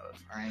shit out of.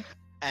 All right.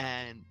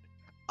 And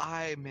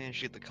I managed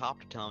to get the cop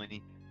to tell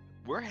me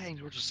we're heading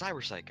towards a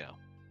cyber psycho.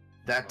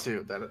 That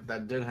too.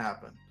 That did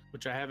happen.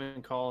 Which I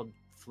haven't called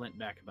Flint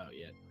back about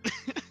yet.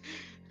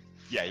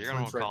 Yeah, you're gonna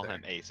Flint's right call there.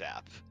 him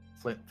ASAP.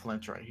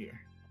 Flint's right here.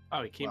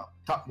 Oh, he came.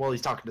 Well,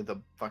 he's talking to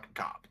the fucking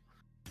cop.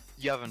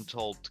 You haven't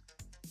told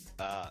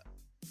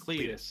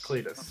Cletus.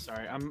 Cletus. I'm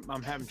sorry,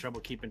 I'm having trouble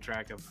keeping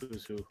track of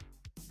who's who.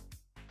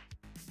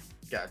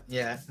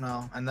 Yeah,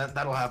 no, and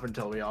that'll happen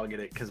until we all get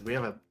it, because we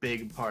have a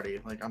big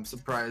party. Like, I'm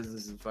surprised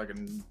this is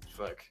fucking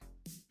fuck.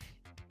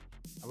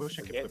 I wish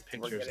I could put We're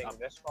pictures getting up.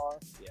 this far.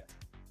 Yeah.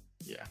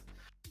 Yeah.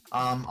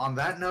 On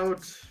that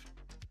note,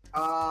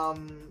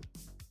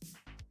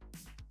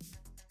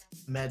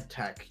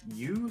 MedTech,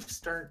 you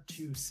start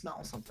to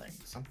smell something.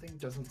 Something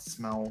doesn't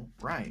smell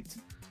right,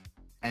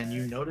 and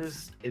you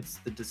notice it's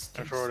the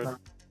distinct smell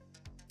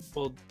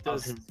Well, of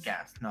does his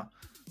gas. No,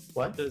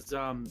 what?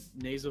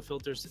 nasal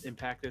filters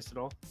impact this at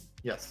all?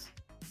 Yes.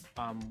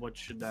 What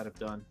should that have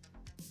done?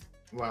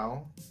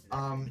 Well,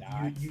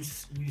 you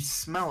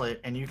smell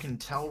it, and you can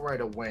tell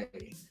right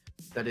away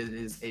that it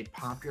is a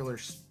popular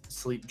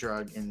sleep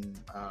drug in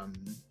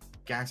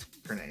gas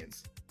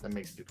grenades that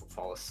makes people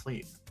fall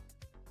asleep.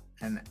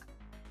 And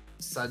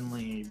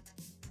suddenly,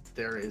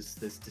 there is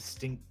this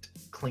distinct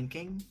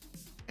clinking,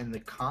 and the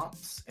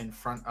cops in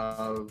front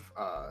of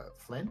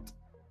Flint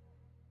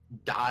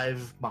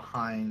dive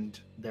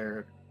behind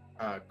their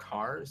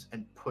cars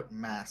and put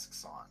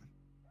masks on.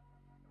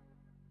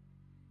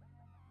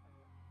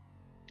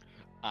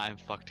 I'm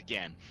fucked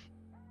again.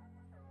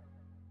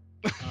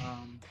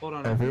 Hold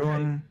on.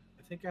 Everyone.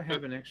 I think I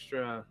have an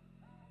extra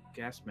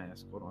gas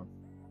mask. Hold on.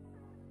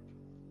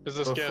 Is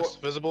this Before- gas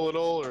visible at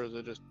all, or is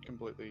it just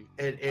completely?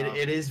 It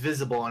is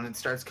visible and it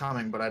starts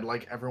coming, but I'd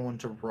like everyone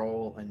to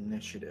roll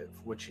initiative,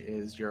 which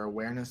is your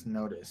awareness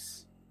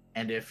notice.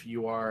 And if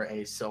you are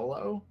a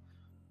solo,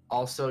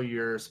 also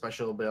your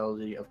special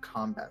ability of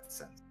combat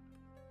sense.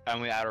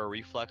 And we add our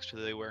reflex to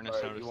the awareness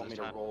Alright, notice you want me this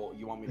to time? roll?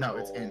 You want me to No,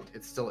 roll? it's int.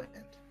 It's still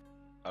int.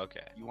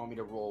 Okay. You want me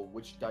to roll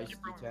which dice?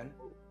 D10.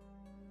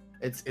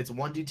 It's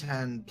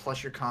 1d10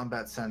 plus your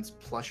combat sense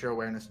plus your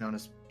awareness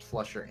notice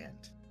plus your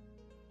int.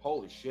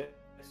 Holy shit!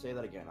 Say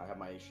that again. I have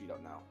my sheet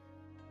up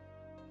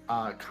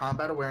now.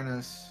 Combat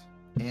awareness,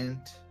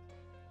 int,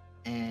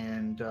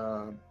 and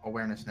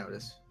awareness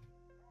notice.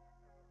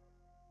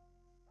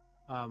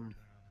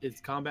 Is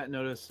combat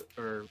notice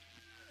or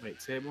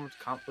wait? Say it more.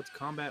 What's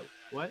combat?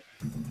 What?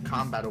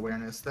 Combat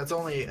awareness. That's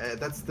only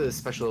that's the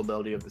special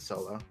ability of the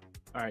solo.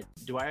 All right.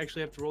 Do I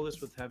actually have to roll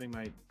this with having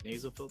my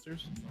nasal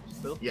filters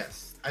still?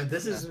 Yes, and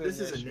this is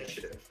initiative.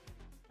 initiative.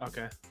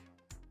 Okay.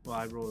 Well,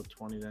 I rolled a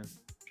 20 then.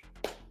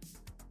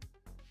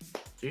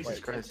 Jesus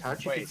Wait, Christ,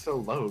 how'd you wait. get so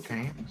low,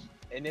 Kane?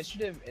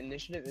 Initiative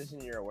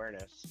isn't your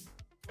awareness.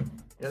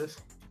 Yes.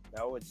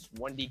 No, it's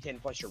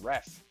 1d10 plus your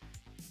ref.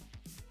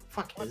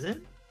 Fuck, is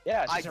it?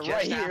 Yeah, it's I just just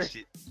right here. asked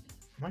it.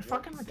 Am I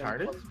fucking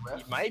retarded?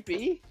 You might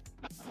be.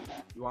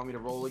 You want me to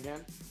roll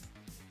again?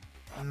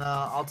 No,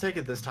 I'll take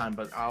it this time,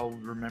 but I'll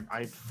remember.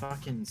 I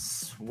fucking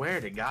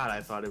swear to God,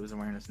 I thought it was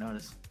awareness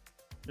notice.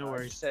 No It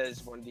worries.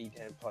 says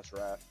 1d10 plus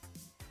ref.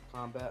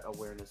 Combat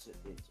awareness.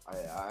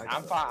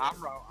 I'm fine. I'm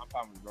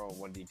fine with rolling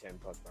 1d10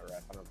 plus my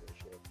ref. I don't give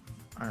a shit.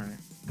 All right.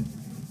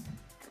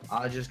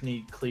 I just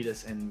need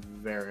Cletus and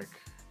Varric.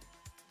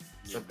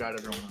 So I've got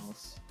everyone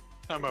else.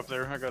 I'm up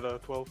there. I got a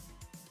 12.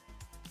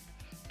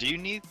 Do you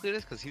need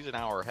Cletus? Because he's an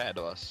hour ahead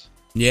of us.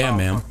 Yeah, Oh,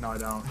 man. fuck, no, I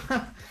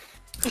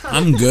don't.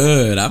 I'm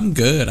good. I'm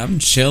good. I'm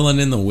chilling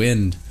in the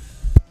wind.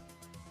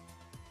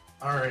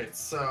 All right,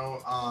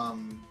 so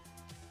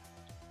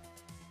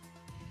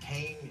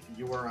Kane,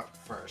 you are up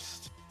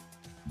first.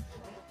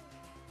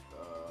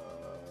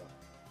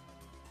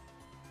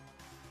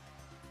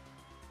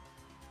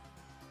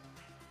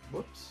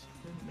 Whoops,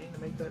 didn't mean to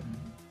make that.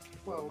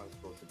 What am I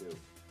supposed to do?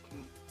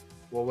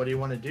 Well, what do you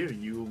want to do?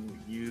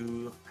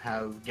 You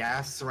have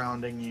gas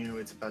surrounding you.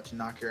 It's about to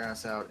knock your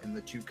ass out, and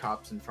the two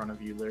cops in front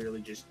of you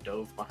literally just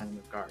dove behind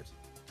the cars.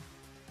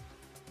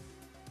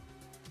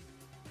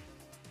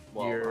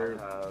 Well, You're-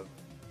 I have.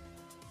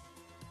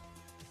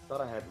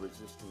 Thought I had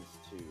resistance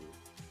to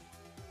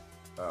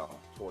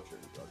torture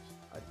and drugs.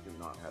 I do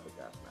not have a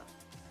gas mask.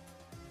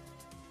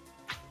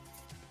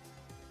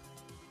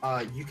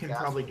 You can Gas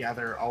probably where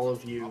gather all of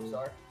Cops you.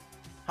 are?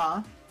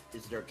 Huh?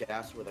 Is there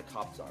gas where the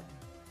cops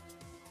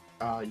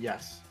are?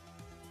 Yes.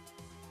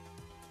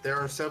 There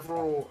are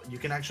several. You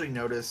can actually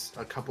notice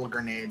a couple of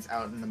grenades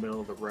out in the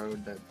middle of the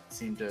road that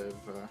seem to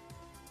have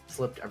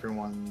slipped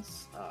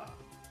everyone's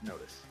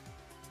notice.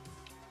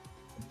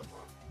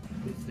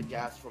 Is the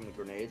gas from the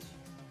grenades?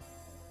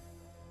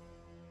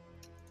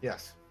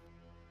 Yes.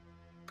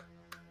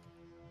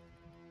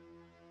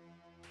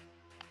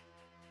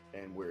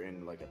 And we're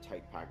in like a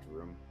tight packed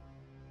room.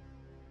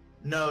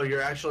 No,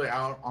 you're actually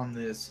out on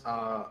this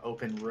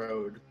open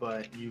road,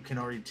 but you can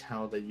already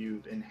tell that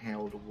you've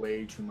inhaled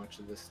way too much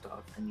of this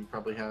stuff, and you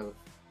probably have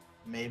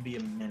maybe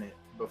a minute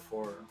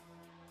before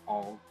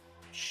all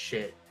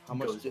shit How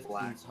much goes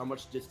black. distance? How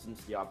much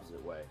distance the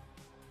opposite way?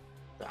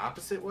 The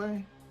opposite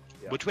way?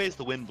 Yeah. Which way is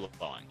the wind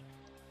blowing?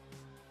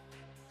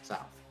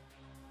 South.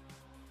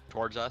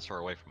 Towards us or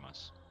away from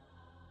us?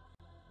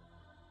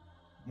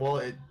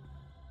 Well,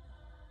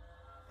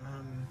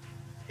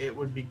 it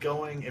would be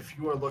going, if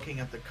you are looking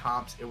at the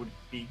cops, it would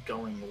be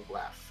going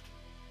left.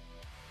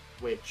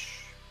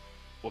 Which,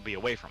 Will be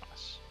away from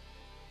us.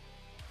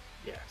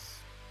 yes.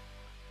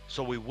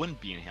 So we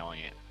wouldn't be inhaling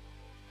it.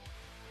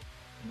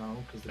 No,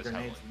 because the That's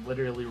grenade's heavily.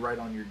 literally right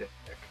on your dick.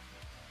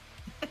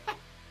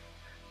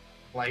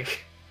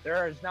 Like,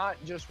 There is not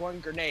just one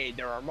grenade.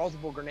 There are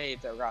multiple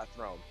grenades that got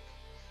thrown.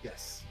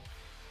 yes.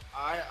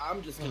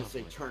 I'm just gonna Oh,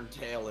 say boy. turn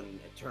tail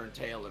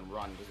and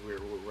run because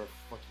we're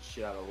fucking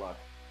shit out of luck.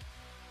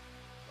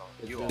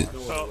 You There's are. no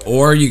So- other way.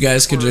 Or you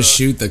guys could Or, just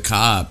shoot the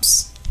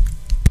cops.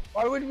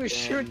 Why would we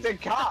shoot the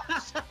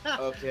cops?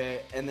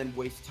 Okay, and then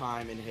waste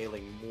time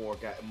inhaling more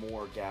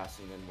gas,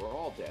 and then we're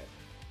all dead.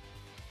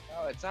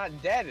 No, it's not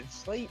dead. It's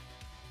sleep.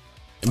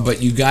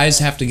 But you guys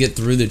have to get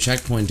through the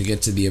checkpoint to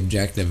get to the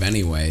objective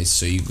anyway,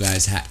 so you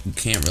guys you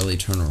can't really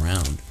turn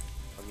around.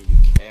 I mean,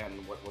 you can.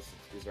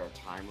 Is there a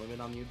time limit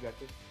on the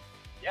objective?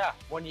 Yeah,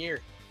 1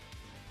 year.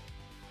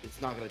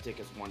 It's not gonna take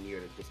us 1 year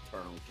to just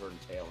turn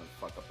tail and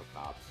fuck up the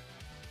cops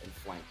and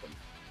flank them.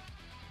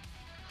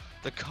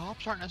 The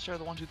cops aren't necessarily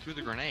the ones who threw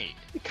the grenade.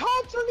 The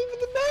cops aren't even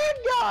the bad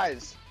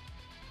guys.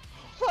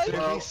 Like, There's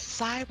Well- a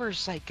cyber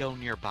psycho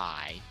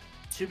nearby.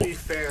 To be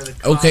fair, the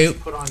cops Okay.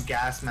 put on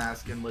gas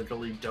mask and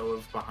literally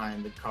dove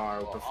behind the car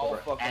Well, I'll before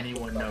fuck up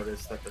anyone the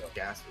noticed that the psycho.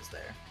 gas was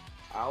there.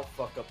 I'll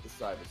fuck up the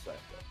cyber sector.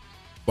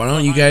 Why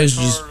don't you behind guys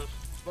the just... cars-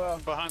 well,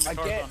 behind the I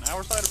cars get on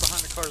our side or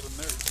behind the cars on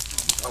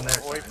theirs? On their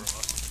Away side. from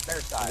us.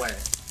 their side. Away.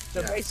 So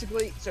Yeah.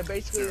 basically,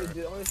 Sure.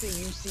 the only thing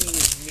you see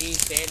is me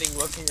standing,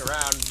 looking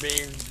around,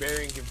 being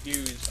very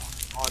confused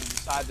on the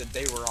side that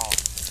they were on.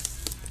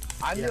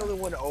 I'm Yeah. the only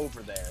one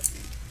over there.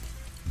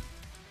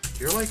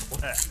 You're like,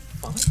 what Yeah. the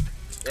fuck?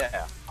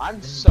 Yeah,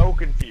 I'm so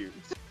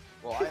confused.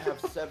 Well, I have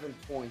 7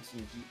 points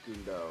in Jeet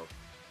Gundo,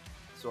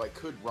 so I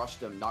could rush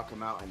them, knock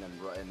them out, and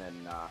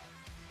then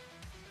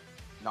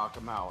knock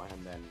them out,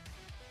 and then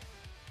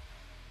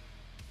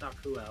Knock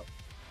who out?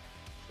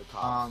 the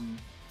cops.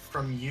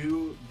 From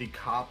you, the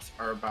cops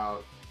are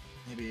about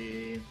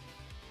maybe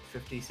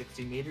 50,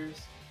 60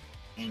 meters,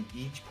 and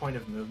each point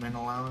of movement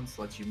allowance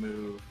lets you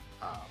move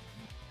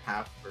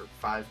half or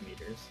 5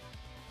 meters.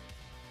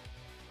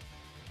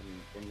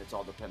 And it's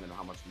all dependent on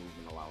how much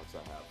movement allowance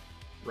I have.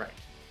 Right.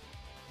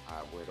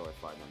 Where do I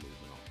find my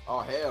movement? Oh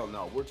hell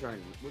no, we're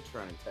turning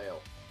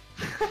tail.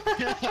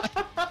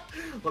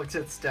 Looks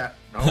at stat.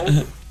 No.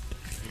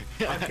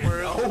 Fucking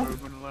Where is the no.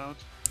 movement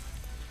allowance?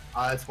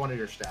 It's one of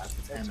your stats.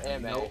 It's It's MA.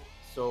 M. No.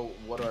 So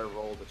what do I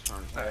roll to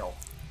turn tail?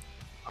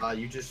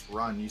 You just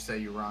run. You say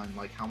you run.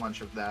 Like, how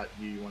much of that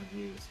do you want to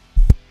use?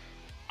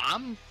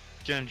 I'm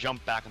gonna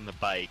jump back on the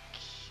bike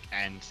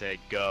and say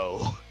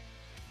go.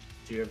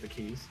 Do you have the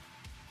keys?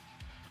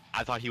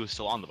 I thought he was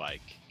still on the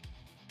bike.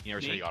 He never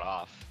said Me? he got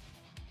off.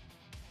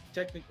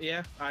 Technically,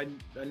 yeah. I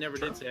never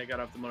Sure. did say I got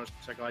off the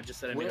motorcycle. I just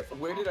said I made a phone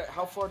Where call. did I?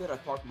 How far did I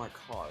park my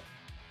car?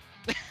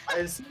 I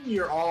assume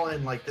you're all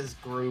in like this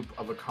group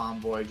of a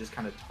convoy, just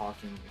kind of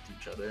talking with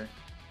each other.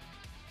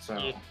 So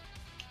Yeah.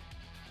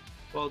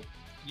 Well,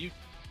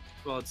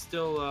 it's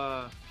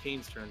still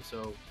Kane's turn.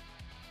 So,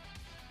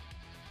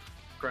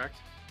 correct?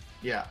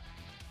 yeah.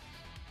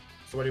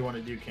 So what do you want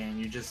to do, Kane?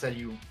 You just said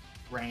you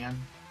ran.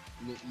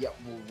 Yeah,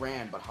 well,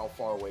 ran, but how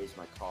far away is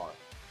my car?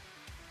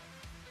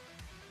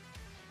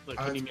 Look,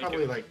 can you It's make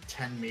probably it? like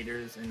 10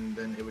 meters, and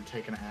then it would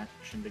take an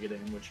action to get in,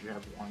 which you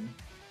have 1.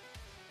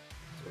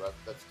 So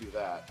let's do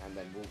that, and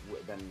then we'll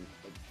then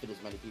fit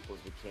as many people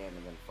as we can,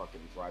 and then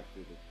fucking drive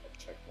through the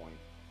checkpoint.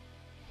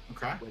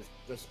 Okay. With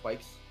just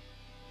spikes.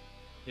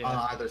 Yeah.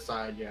 On either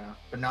side, yeah,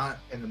 but not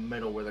in the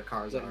middle where the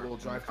cars Then are. we'll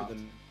and drive through cops.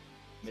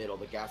 the middle.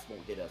 The gas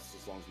won't hit us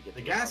as long as we get.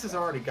 The to gas car has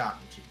already gotten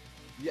to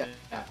you. Yeah.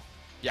 Yeah.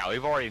 Yeah,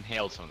 we've already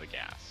inhaled some of the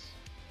gas.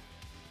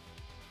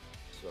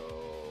 So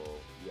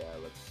yeah,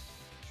 let's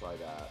try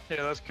that.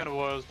 Yeah, that's kind of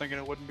what I was thinking.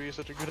 It wouldn't be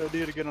such a good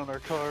idea to get on our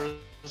cars,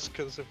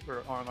 because if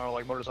we're on our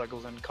like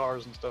motorcycles and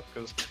cars and stuff,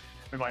 because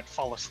we might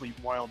fall asleep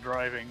while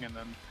driving, and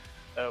then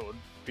that would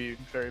be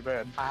very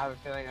bad. I have a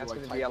feeling that's Do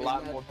I going to be a type in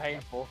lot that? more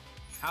painful.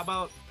 How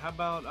about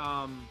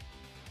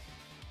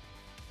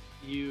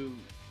you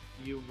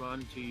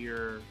run to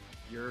your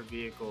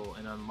vehicle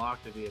and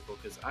unlock the vehicle,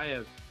 because I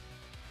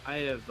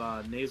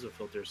have nasal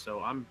filters,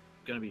 so I'm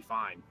gonna be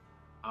fine.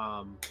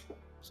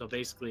 So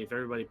basically, if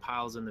everybody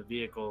piles in the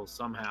vehicle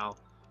somehow,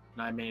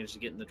 and I manage to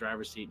get in the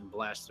driver's seat and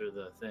blast through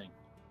the thing.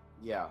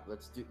 Yeah,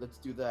 let's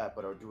do that.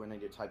 But do I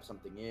need to type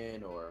something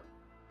in, or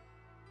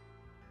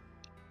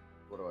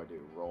what do I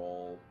do?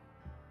 Roll.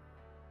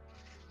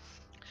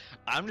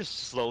 I'm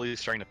just slowly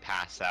starting to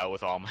pass out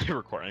with all my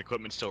recording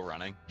equipment still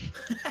running.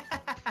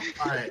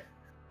 All right.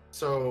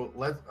 So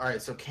all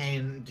right. So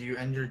Kane, do you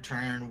end your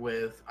turn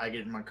with I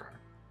get in my car?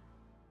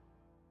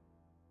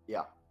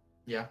 Yeah.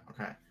 Yeah.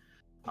 Okay.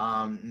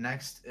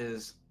 Next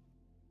is,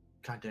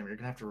 God damn it, you're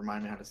gonna have to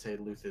remind me how to say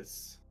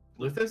Luthus.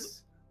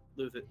 Luthus?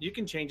 Luthus. You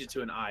can change it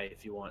to an I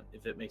if you want,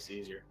 if it makes it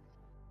easier.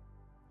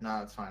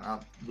 No, it's fine.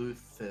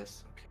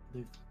 Luthus.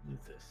 Okay.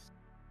 Luthus.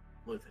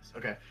 Luthus.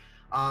 Okay.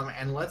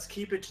 And let's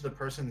keep it to the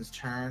person's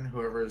turn,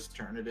 whoever's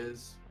turn it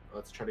is.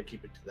 Let's try to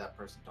keep it to that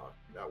person talking.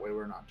 That way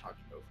we're not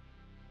talking over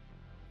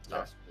stuff.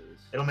 Yes, please.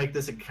 It'll make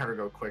this encounter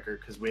go quicker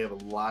because we have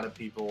a lot of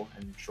people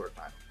in short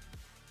time.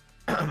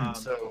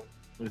 So,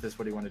 Luthus,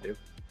 what do you want to do?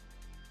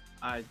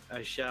 I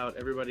shout,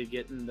 everybody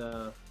get in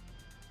the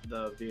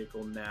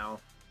vehicle now.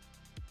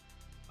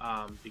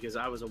 Because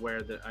I was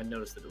aware that I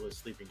noticed that it was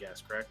sleeping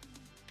gas, correct?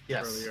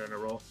 Yes. Earlier in a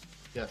roll.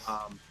 Yes.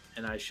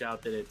 And I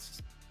shout that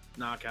it's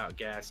knockout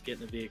gas. Get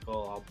in the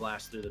vehicle. I'll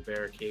blast through the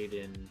barricade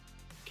in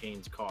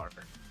Kane's car,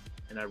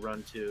 and I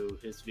run to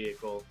his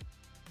vehicle,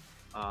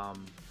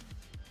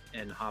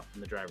 and hop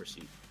in the driver's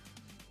seat.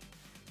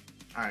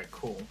 All right.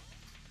 Cool.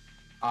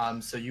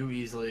 So you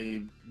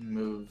easily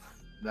move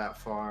that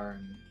far,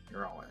 and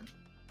you're all in.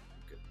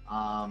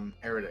 Good.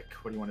 Eric,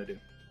 what do you want to do?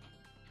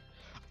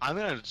 I'm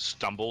gonna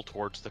stumble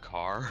towards the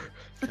car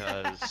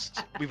because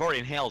we've already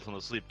inhaled some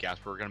of the sleep gas.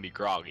 We're gonna be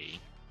groggy,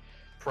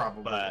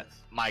 Probably. but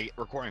my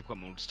recording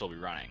equipment would still be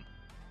running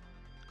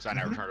because I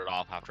never turned it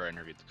off after I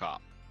interviewed the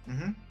cop.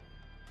 Mm-hmm.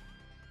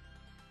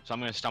 So I'm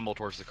gonna stumble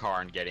towards the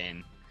car and get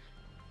in,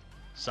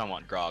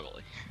 somewhat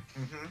groggily.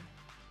 Mm-hmm.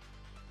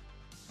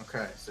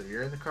 Okay, so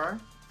you're in the car.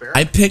 Fair?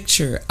 I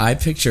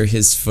picture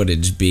his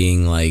footage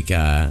being like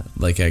a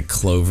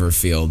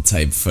Cloverfield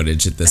type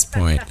footage at this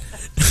point.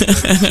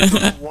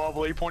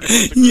 Wobbly, pointing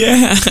towards the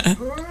Yeah.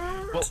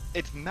 Well,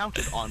 it's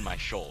mounted on my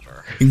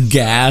shoulder.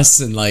 Gas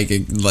and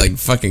like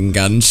fucking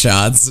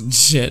gunshots and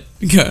shit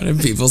going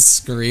and people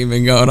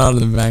screaming going on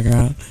in the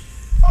background.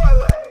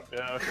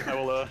 Yeah, I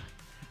will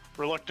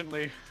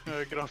reluctantly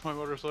get off my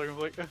motorcycle.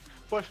 Like,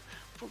 what?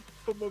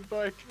 Put my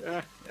bike.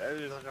 Yeah,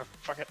 he's like, oh,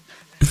 fuck it.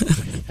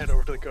 Head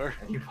over to the car.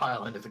 You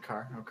pile into the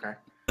car. Okay.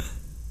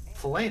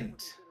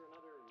 Flint.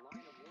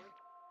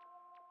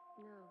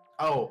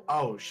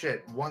 Oh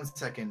shit. 1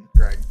 second,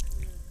 Greg.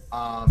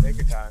 Take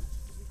your time.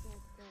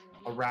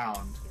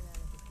 Around.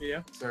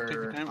 Yeah. Sir, Take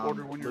your time,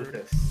 order when you're ready.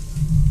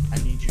 Lucas. I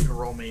need you to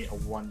roll me a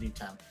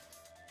 1d10.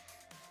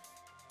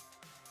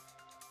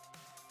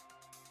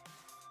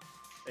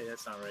 Hey,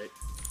 that's not right.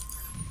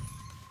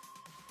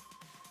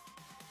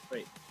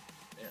 Wait.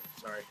 Yeah,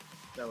 sorry.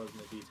 That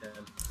wasn't a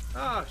D10.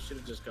 Ah, should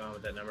have just gone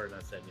with that number and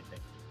not said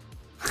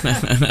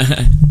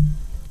anything.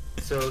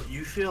 So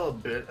you feel a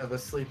bit of a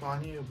sleep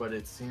on you, but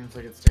it seems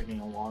like it's taking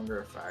a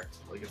longer effect.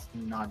 Like it's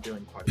not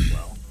doing quite as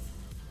well.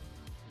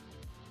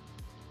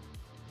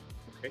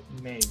 Okay.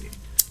 Maybe.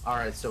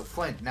 Alright, so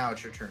Flint, now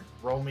it's your turn.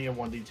 Roll me a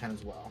 1d10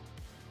 as well.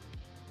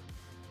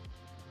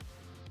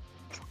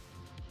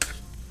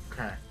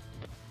 Okay.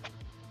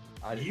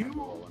 I didn't have to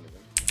roll anything.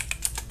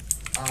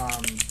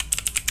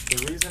 The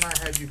reason I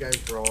had you guys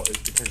roll is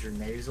because your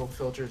nasal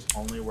filters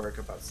only work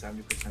about 70%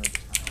 of the time.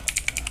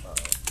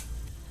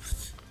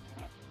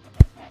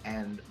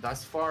 And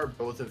thus far,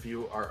 both of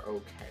you are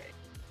okay.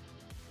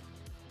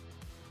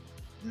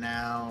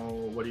 Now,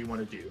 what do you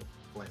want to do,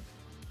 Flint?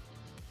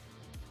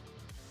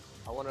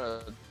 I want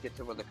to get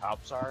to where the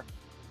cops are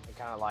and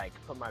kind of like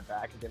put my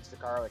back against the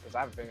car, like, because I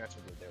have a feeling that's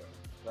what they're doing.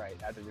 Right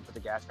after they put the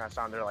gas mask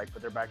on, they're like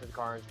put their back to the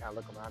car and kind of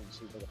look around and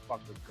see where the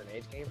fuck the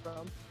grenades came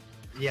from.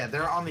 Yeah,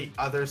 they're on the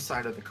other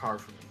side of the car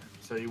from you.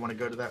 So you want to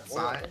go to that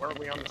side? Weren't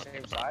we on the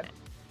same side?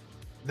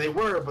 They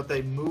were, but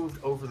they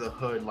moved over the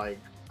hood, like,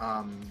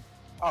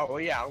 Oh, well,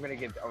 yeah, I'm gonna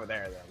get over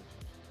there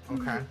then.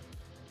 Okay.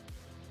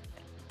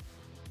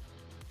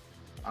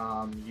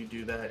 You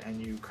do that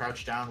and you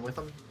crouch down with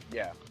them.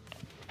 Yeah.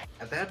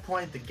 At that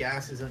point, the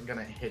gas isn't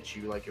gonna hit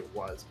you like it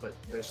was, but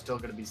there's still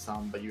gonna be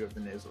some, but you have the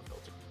nasal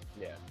filter.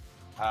 Yeah.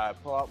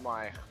 Pull out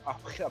my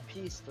a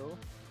pistol,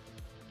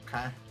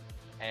 Okay.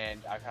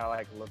 and I kind of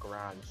like look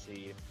around and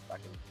see if I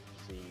can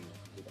see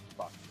who the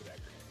fuck did that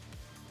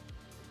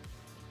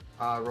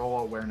grenade. Roll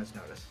awareness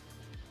notice.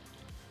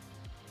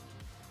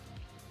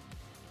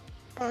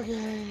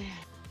 Okay.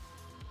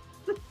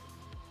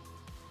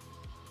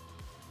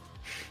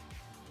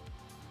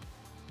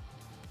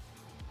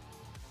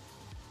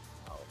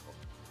 Oh,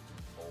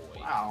 boy.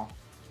 Wow.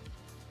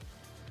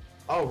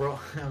 Oh, roll.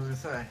 I was gonna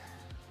say.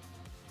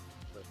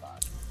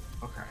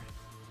 Okay.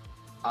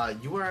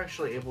 You are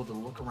actually able to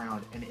look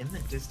around, and in the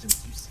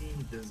distance, you see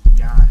this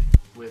guy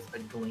with a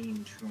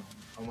gleam to him,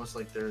 almost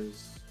like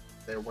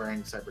they're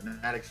wearing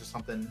cybernetics or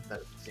something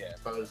that's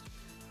exposed,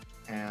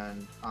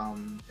 and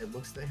it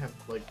looks they have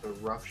like the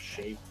rough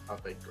shape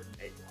of a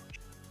grenade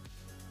launcher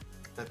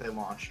that they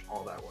launched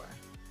all that way.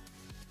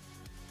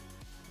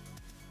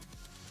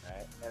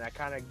 Right, and I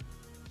kind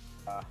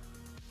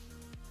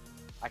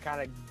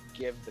of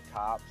give the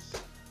cops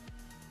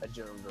a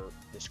general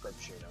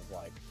description of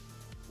like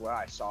what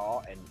I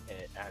saw and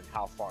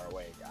how far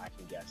away I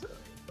can guess it.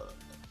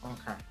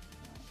 Okay.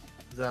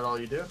 Is that all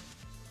you do?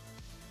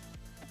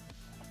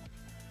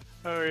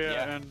 Oh yeah,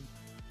 Yeah. and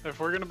if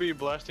we're gonna be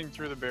blasting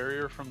through the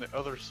barrier from the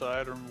other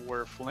side or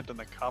where Flint and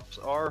the cops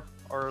are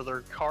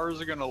there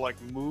cars gonna like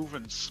move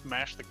and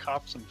smash the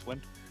cops and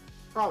Flint?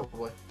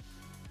 Probably.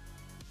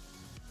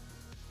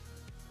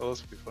 Oh,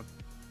 this will be fun.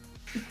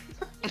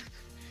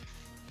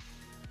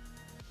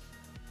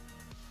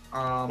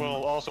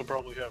 We'll also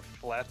probably have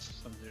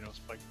flats and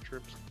spike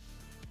trips.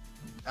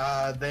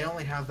 They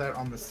only have that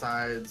on the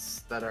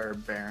sides that are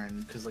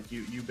barren, because like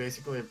you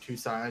basically have two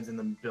sides and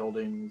the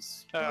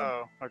buildings.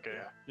 Oh, okay.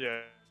 Yeah.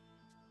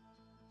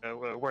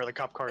 Where the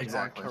cop cars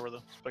Exactly. aren't, or where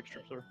the spike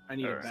strips are. I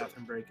need a Alright.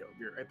 bathroom break. I'll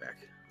be right back.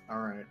 All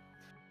right.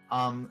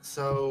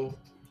 So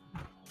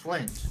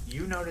Flint,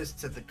 you notice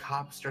that the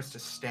cop starts to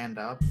stand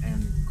up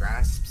and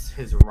grasps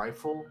his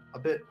rifle a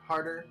bit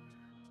harder,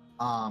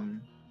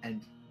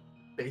 and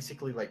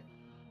basically like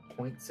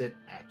points it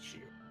at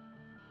you,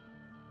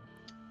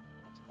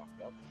 That's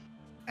fucked up.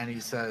 and he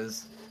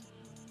says,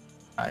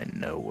 "I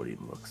know what he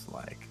looks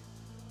like.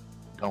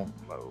 Don't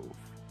move."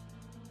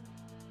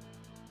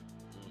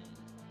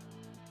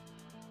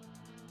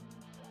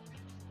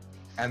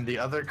 And the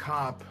other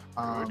cop,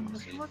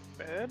 Question mark?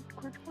 Bad?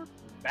 Question mark?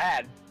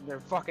 Bad. They're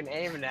fucking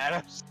aiming at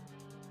us.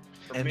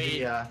 For and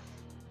me.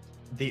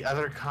 the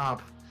other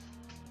cop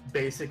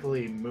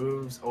basically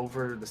moves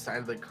over the side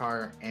of the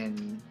car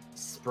and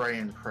spray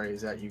and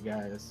prays at you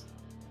guys.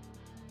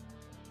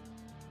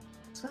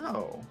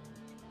 So,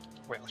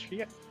 Well,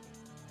 shit.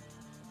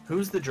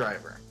 who's the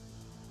driver?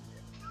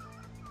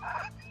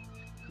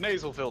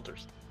 Nasal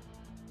filters.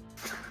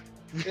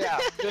 Yeah.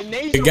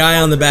 The The guy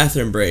on the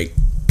bathroom break.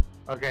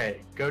 Okay,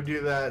 go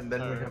do that, and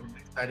then we Alright. have an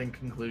exciting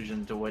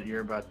conclusion to what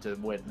you're about to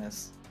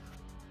witness.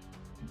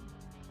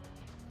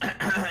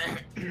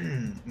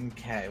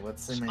 Okay,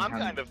 let's see. I'm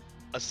kind of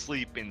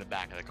asleep in the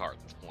back of the car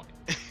at this point.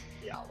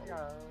 Yeah.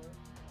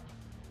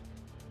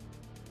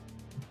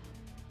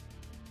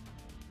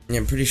 Yeah,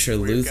 I'm pretty sure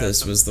We've got Luthus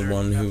some was the third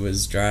one who guy.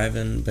 was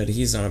driving, but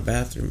he's on a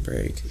bathroom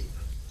break.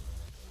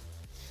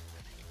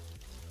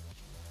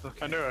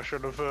 I knew I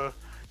should have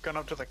gone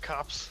up to the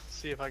cops,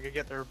 see if I could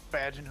get their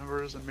badge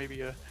numbers, and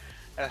maybe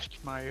ask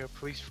my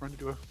police friend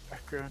to do a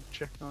background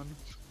check on them.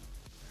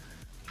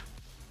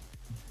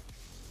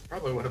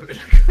 Probably would have been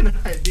a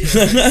good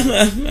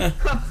idea.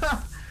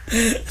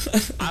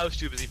 I was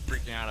too busy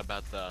freaking out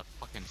about the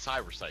fucking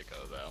cyber psycho,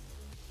 though.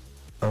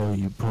 Oh,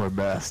 you poor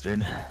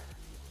bastard.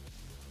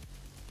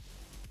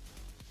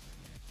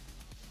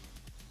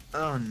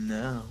 Oh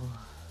no.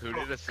 Who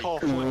did a Call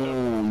secret? Flint up.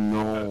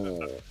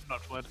 no.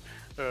 Not Flint.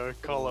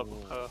 Call up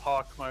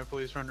Hawk, my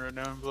police friend, right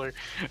now, and be like,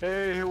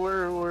 "Hey,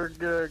 we're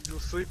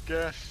sleep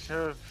gas.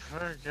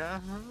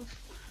 Gas.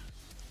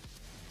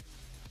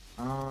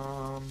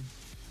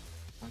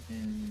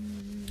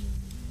 Fucking.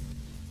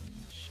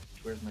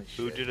 Where's my shit?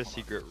 Who did a Hold on.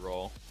 secret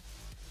roll?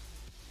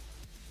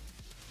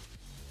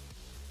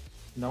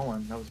 No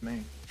one. That was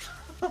me.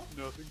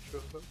 Nothing.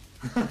 Shut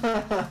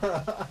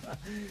up."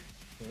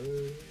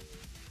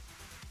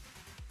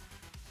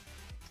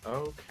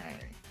 Okay.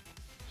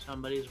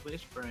 Somebody's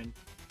whispering.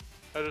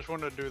 I just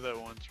wanted to do that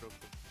once, real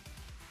quick.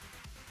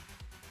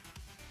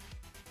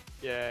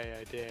 Yeah,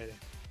 I did.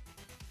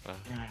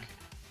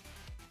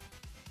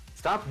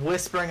 Stop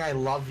whispering. I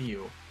love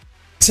you.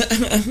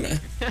 I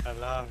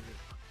love you.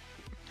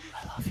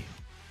 I love you.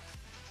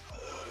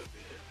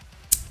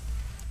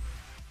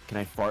 Can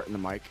I fart in the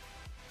mic?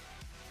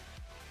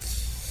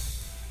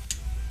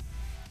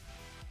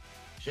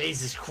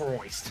 Jesus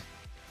Christ.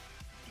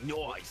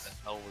 What the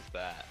hell was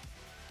that?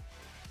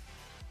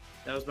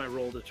 That was my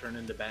role to turn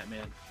into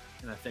Batman,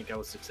 and I think I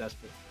was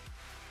successful.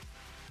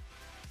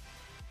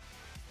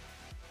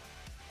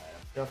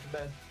 Go to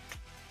bed.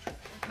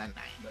 Night.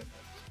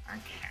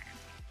 Okay.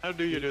 How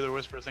do you do the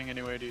whisper thing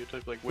anyway? Do you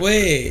type like whisper?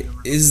 Wait,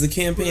 is the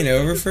campaign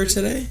over for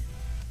today?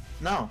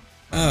 No.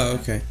 Oh,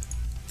 okay.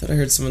 Thought I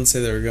heard someone say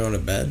they were going to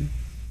bed.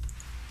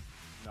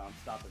 No, I'm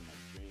stopping my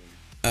stream.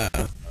 Uh,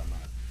 I'm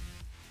not.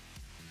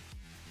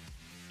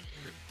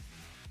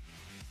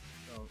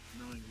 So,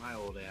 knowing my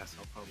old ass,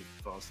 I'll probably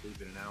fall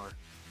asleep in an hour.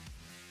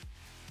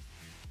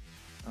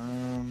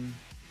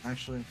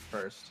 Actually,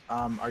 first,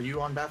 are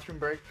you on bathroom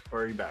break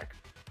or are you back?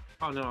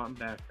 Oh no, I'm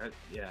back. I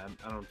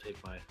don't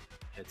take my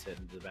headset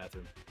into the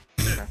bathroom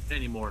Okay.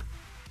 anymore.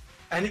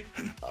 Any?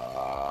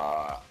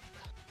 Uh,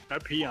 I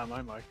pee on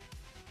my mic.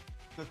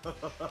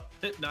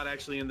 Not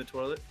actually in the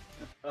toilet.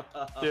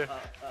 Yeah,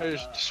 I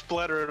just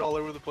splatter it all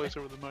over the place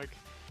over the mic.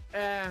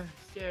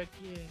 So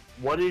cute.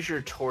 What is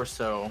your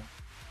torso?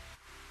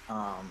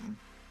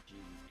 Jesus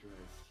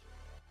Christ.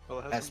 Well,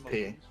 it has some SP.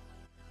 buttons.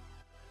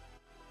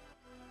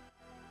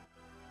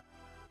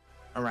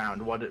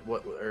 Around what?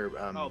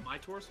 Oh, my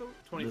torso?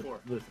 24.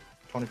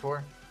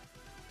 24.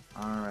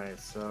 All right.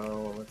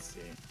 So let's see.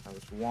 That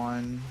was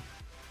 1,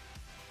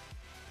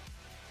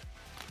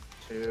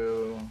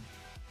 2,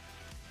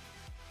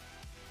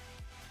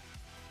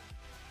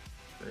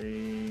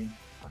 3,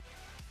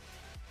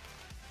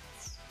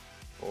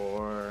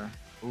 4.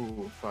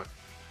 Ooh, fuck.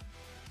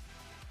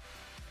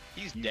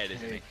 He's You dead,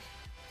 isn't he? take-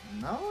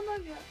 No, not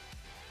yet.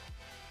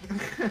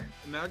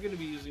 I'm now going to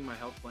be using my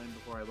health plan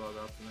before I log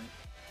off tonight.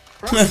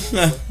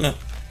 Probably.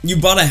 You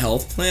bought a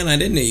health plan? I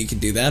didn't know you could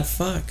do that.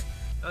 Fuck.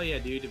 Oh yeah,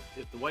 dude.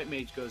 If the white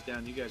mage goes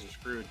down, you guys are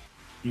screwed.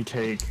 You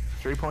take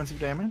 3 points of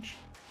damage.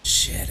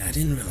 Shit, I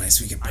didn't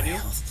realize we could buy I do?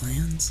 health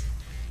plans.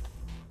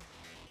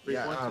 3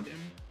 Yeah, points of damage.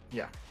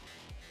 Yeah.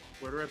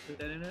 Where do I put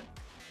that in it?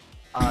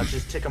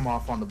 Just tick them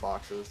off on the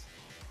boxes.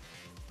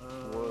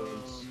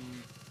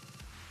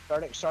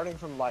 Starting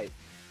from light.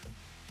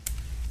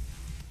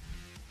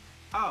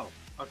 Oh,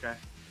 okay.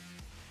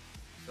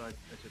 So I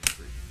took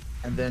 3.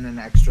 And then an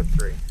extra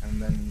 3.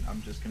 And then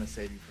I'm just going to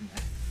save you from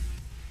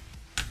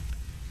there.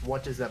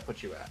 What does that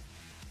put you at?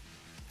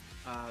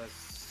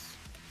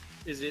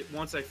 Is it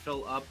once I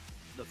fill up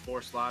the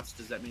 4 slots?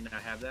 Does that mean I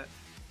have that?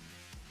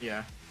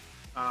 Yeah.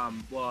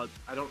 Well,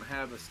 I don't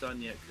have a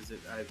stun yet because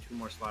I have 2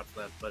 more slots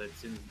left, but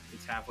it's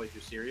halfway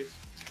through serious.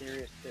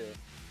 Serious too.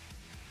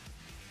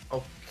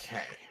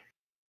 Okay.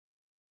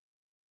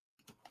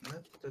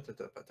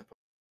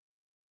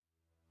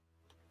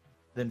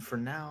 Then for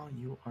now,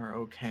 you are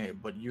okay,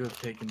 but you have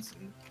taken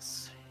some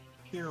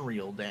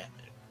serial damage.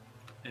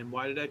 And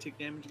why did I take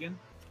damage again?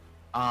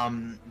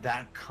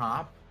 That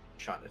cop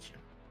shot at you.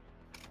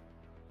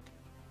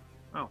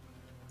 Oh.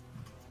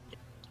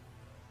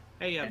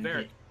 Hey, And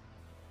Varric.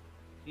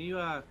 Can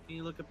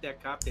you look up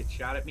that cop that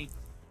shot at me?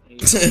 He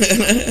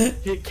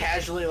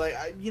casually, like,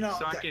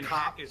 So I that can cop.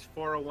 hack his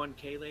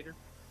 401k later?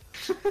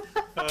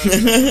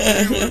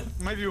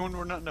 Maybe when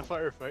we're not in a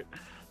firefight.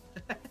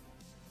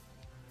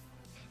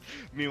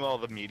 Meanwhile,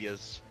 the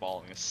media's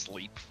falling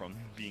asleep from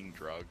being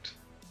drugged.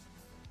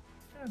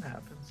 That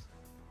happens.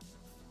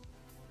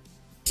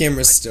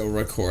 Camera's still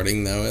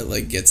recording though. It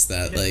like gets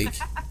that like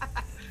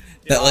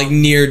that like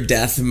near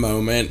death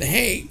moment.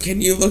 Hey,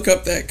 can you look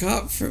up that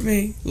cop for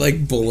me?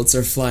 Like bullets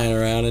are flying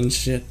around and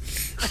shit.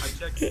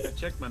 I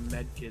checked my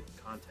med kit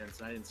contents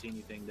and I didn't see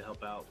anything to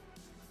help out.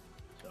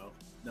 So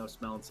no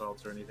smelling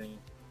salts or anything.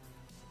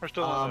 We're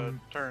still on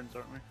the turns,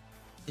 aren't we?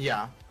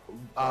 Yeah.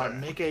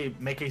 Make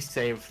a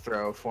save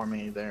throw for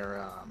me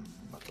there.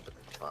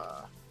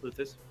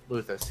 Luthus?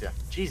 Luthus, yeah.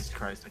 Jesus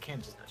Christ, I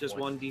can't Just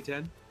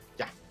 1d10?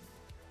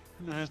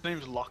 No, his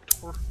name's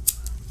Locktor.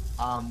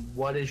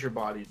 What is your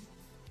body?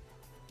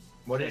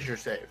 What is your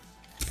save?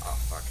 Oh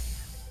fuck.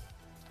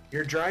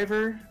 Your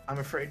driver, I'm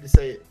afraid to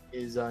say,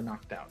 is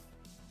knocked out.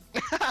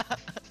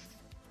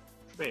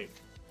 Wait.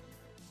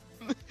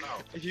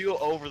 If you go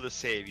over the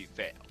save, you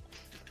fail.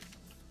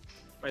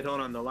 Wait,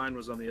 hold on. The line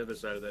was on the other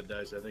side of that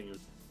dice. I think it was.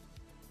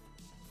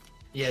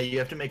 Yeah, you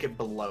have to make it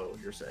below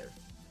your save.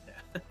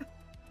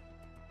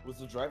 Was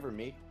the driver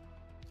me?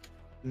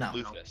 No.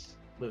 Lufus.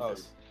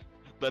 Luthus.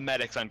 The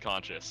medic's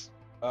unconscious.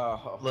 A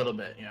little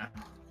bit, yeah.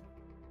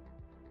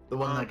 The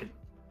one that could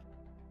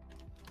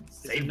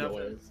save nothing?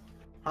 noise.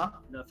 Huh?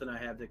 Nothing I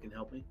have that can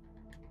help me.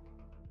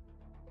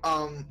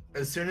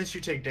 As soon as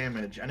you take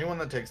damage, anyone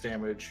that takes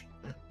damage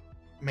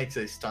makes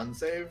a stun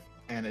save,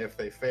 and if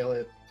they fail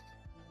it,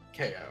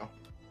 KO.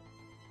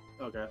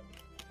 Okay.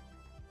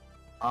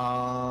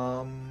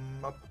 I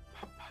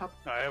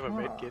have a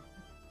med kit.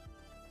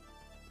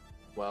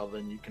 Well,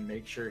 then you can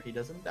make sure he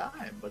doesn't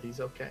die, but he's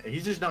okay.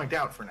 He's just knocked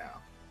out for now.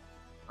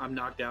 I'm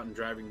knocked out and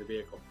driving the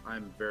vehicle.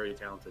 I'm very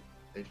talented.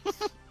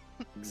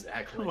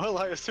 Exactly. Well,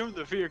 I assume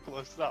the vehicle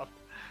is stopped.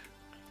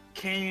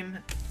 Kane.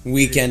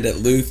 Weekend at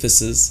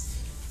Luthus's.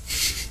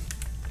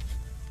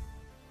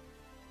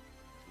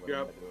 What You're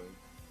am up.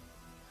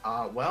 I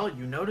doing? Well,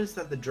 you notice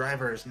that the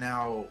driver is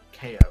now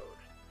KO'd.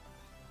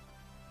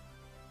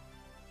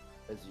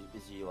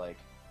 Is he like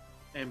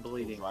And still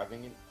bleeding.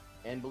 driving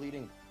and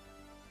bleeding?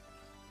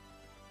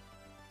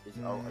 Is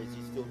he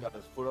still got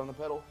his foot on the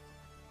pedal?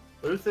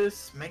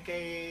 Luthus, make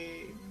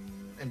a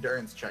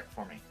endurance check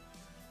for me.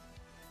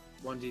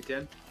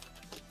 1d10.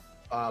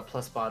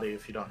 Plus body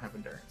if you don't have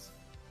endurance.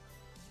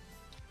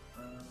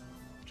 Um,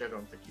 Which I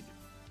don't think you do.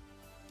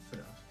 Who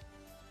knows?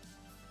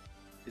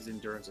 is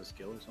endurance a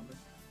skill or something?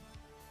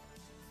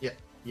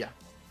 Yeah.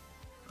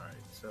 Alright,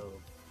 so.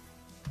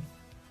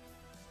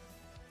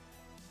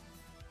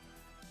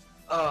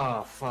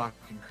 Oh,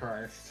 fucking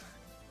Christ.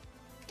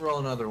 Roll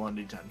another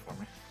 1d10 for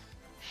me.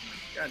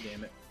 God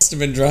damn it. Must have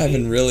been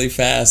driving really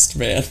fast,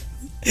 man.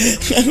 I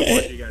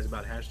told you guys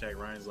about hashtag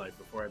Ryan's life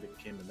before I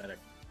became the medic.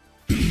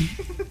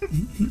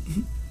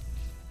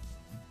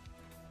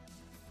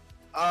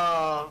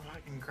 Oh,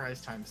 fucking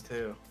Christ times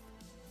 2.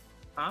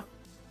 Huh? I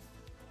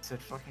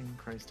said fucking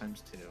Christ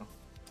times 2.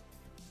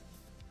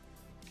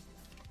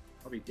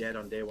 I'll be dead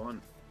on day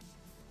 1.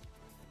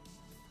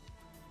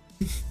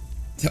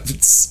 That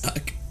would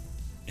suck.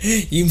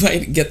 You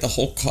might get the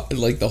whole car,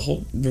 like the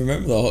whole.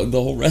 Remember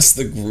the whole rest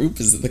of the group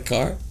is in the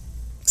car,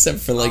 except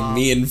for like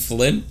me and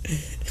Flint.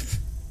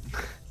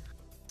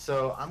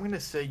 So I'm gonna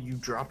say you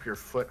drop your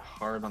foot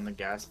hard on the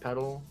gas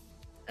pedal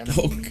and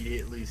Oh,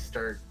 immediately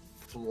start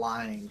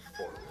flying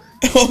forward.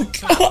 Oh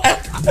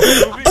god! Moving,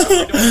 so we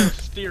don't have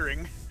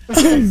steering.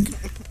 Alright,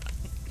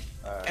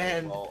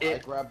 And well, I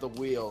it- grab the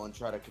wheel and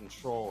try to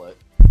control it.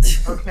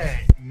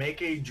 Okay,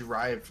 make a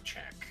drive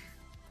check.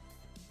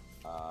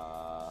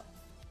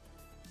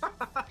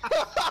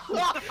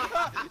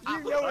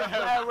 You know it's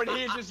bad when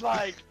he's just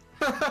like,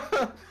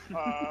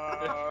 I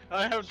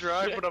have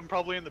drive, but I'm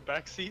probably in the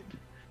back seat.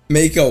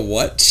 Make a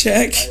what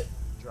check?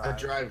 A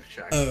drive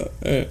check.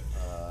 Nigga,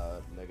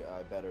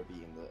 I better be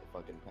in the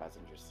fucking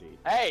passenger seat.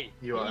 Hey,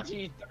 You are.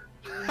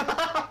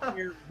 PG-13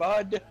 here,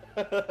 bud.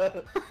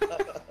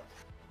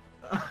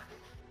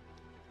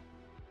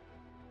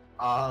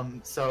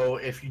 So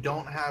if you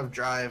don't have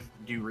drive,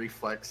 do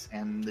reflex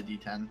and the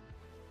D10.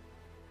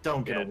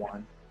 Don't get a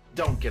 1.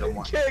 Don't get a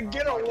 1. Get a I'm not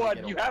gonna one.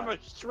 get a You one. have a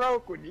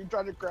stroke when you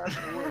try to crash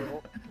the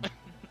wheel.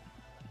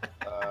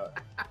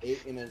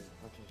 8 in a.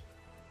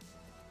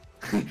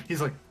 Okay.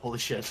 He's like, holy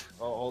shit.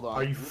 Oh, hold on.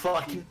 Are you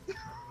fucking?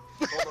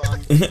 Hold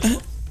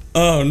on.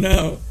 Oh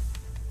no.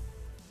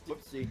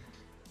 Whoopsie.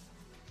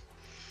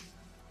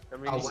 I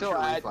mean, Oh, you what's still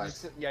your add,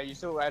 reflex? you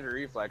still add a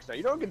reflex. Now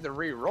you don't get the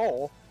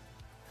re-roll.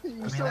 You I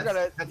mean, still that's,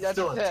 gotta. that's That's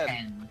still a a 10.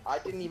 10. I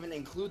didn't even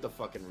include the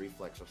fucking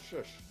reflex, so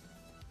shush.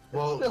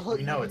 Well, Still,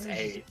 we know you it's use-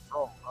 8.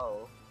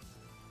 Oh.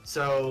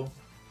 So,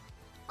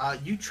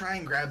 you try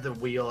and grab the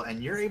wheel,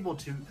 and you're able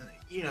to,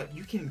 you know,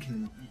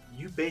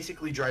 you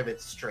basically drive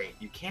it straight.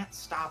 You can't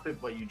stop it,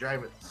 but you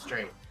drive it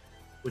straight,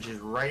 which is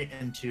right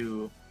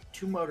into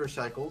 2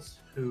 motorcycles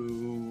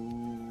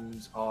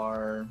whose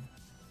are.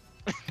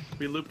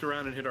 We looped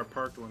around and hit our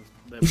parked ones.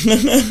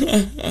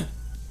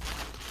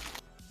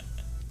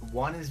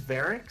 One is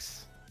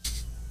Varix.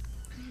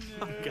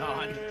 Oh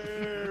god.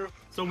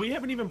 So we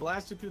haven't even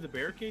blasted through the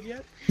barricade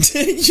yet?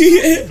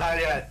 Yeah. Not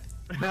yet.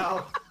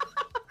 No.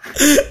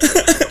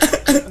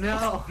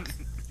 No.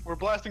 We're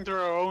blasting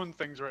through our own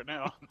things right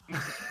now.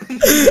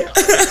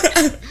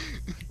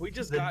 We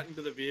just The- got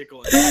into the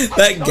vehicle.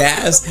 That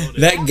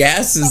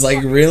gas is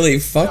like really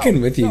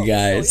fucking with you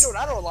guys. No, you know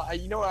what I don't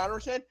like? You know what I don't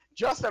understand?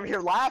 Just I'm here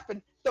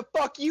laughing. The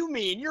fuck you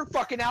mean? You're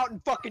fucking out in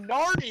fucking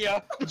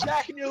Narnia,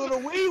 jacking your little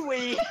wee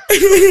wee.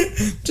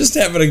 Just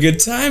having a good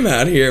time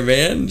out here,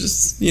 man.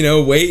 Just, you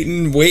know,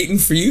 waiting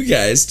for you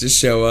guys to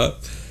show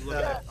up.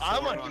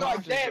 I'm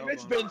like, damn,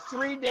 it's been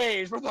 3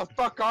 days. Where the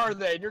fuck are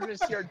they? And you're gonna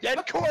see our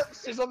dead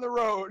corpses on the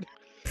road.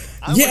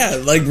 Yeah,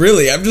 like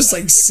really, I'm just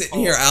like sitting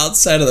here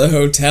outside of the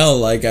hotel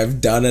like I've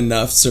done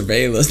enough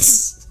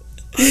surveillance.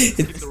 Keep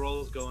the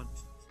rolls going.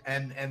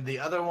 And the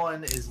other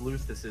one is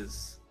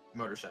Luthus's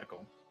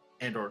motorcycle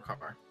and or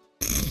car.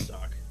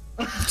 Suck.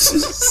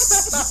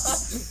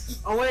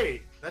 Oh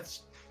wait,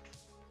 that's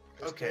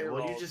There's okay.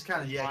 Well, you just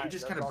kind of you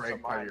just kind of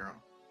break part of your own.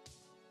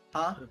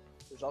 Huh?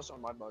 There's also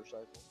my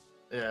motorcycle.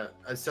 Yeah.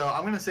 So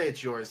I'm gonna say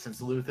it's yours since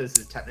Luthus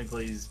is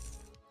technically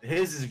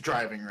his is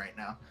driving right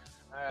now.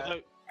 I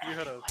thought you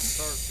had a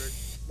car, Greg.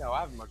 No,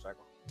 I have a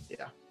motorcycle.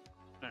 Yeah.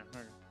 Yeah,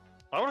 okay.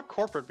 Why would a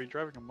corporate be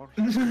driving a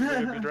motorcycle?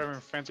 They'd be driving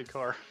a fancy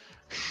car.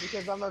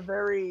 Because I'm a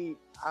very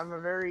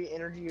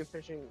energy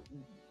efficient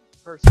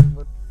person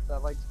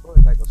that likes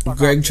motorcycles. Fuck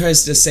Greg off.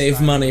 tries to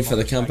save money for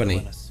the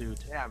company.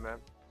 Yeah, man.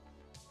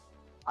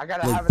 I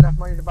gotta have enough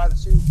money to buy the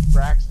suit,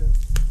 Braxton.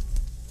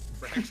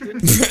 Braxton?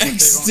 Save on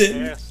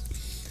Braxton. gas.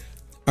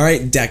 All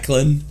right,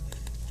 Declan.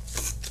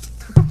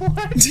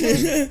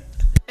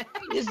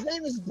 His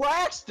name is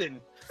Braxton.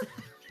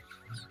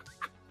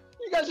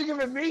 You guys are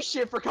giving me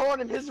shit for calling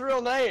him his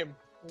real name.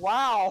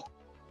 Wow.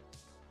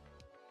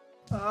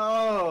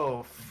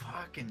 Oh,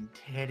 fucking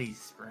Teddy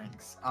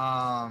Springs.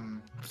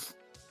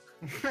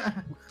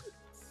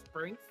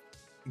 Springs?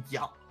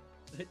 Yup.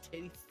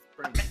 Teddy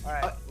Springs.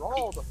 Alright,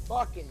 roll the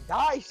fucking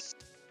dice.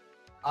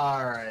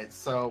 Alright,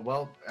 so,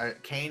 well,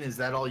 Kane, is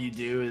that all you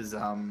do is,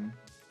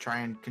 try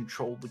and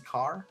control the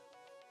car?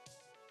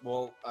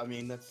 Well, I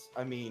mean,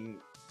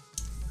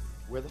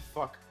 where the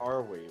fuck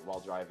are we while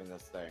driving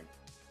this thing?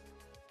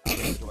 I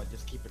mean, do I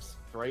just keep it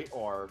straight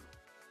or?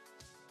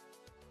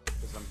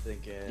 Because I'm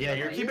thinking. Yeah,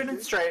 you're keeping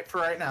it straight for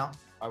right now.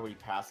 Are we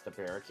past the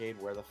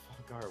barricade? Where the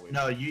fuck are we?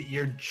 No,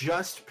 you're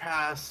just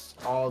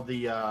past all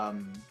the,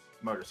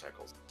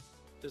 motorcycles.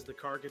 Does the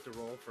car get to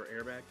roll for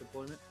airbag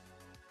deployment?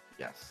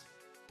 Yes.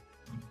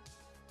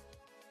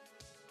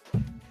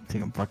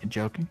 Think I'm fucking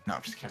joking? No,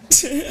 I'm just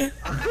kidding.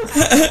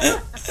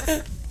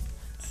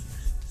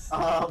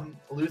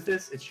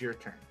 Luthus, it's your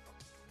turn.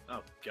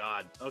 Oh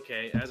god.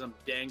 Okay, as I'm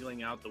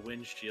dangling out the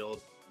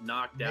windshield,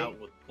 knocked out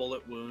with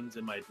bullet wounds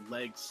and my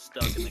legs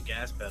stuck in the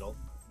gas pedal.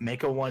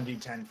 Make a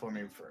 1d10 for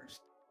me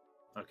first.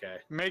 Okay.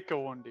 Make a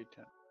 1d10.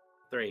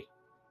 3.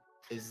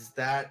 Is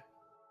that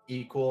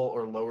equal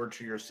or lower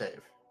to your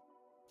save?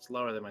 It's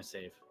lower than my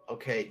save.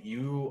 Okay,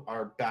 you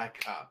are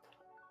back up.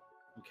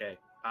 Okay.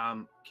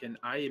 Can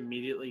I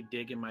immediately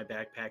dig in my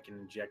backpack and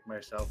inject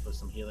myself with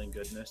some healing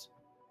goodness?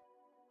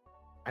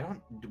 I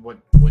don't. What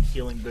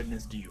healing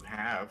goodness do you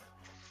have?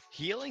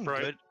 Healing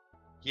Right. good.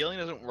 Healing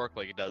doesn't work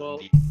like it does Well,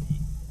 in D&D.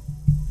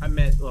 I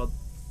meant, well,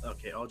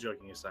 okay, all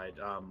joking aside,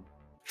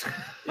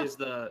 is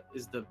the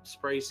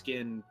spray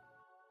skin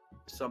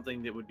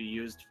something that would be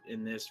used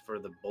in this for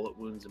the bullet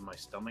wounds in my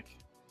stomach?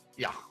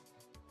 Yeah.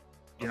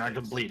 You're not Okay,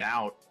 gonna bleed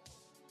out.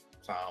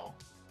 So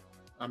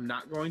I'm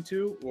not going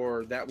to,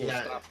 or that will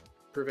Yeah, stop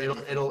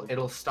preventing.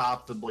 it'll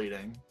stop the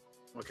bleeding.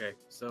 Okay,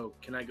 so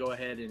can I go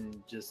ahead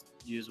and just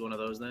use one of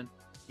those then?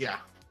 Yeah.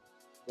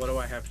 What do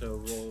I have to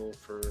roll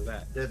for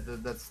that?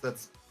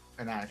 That's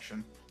an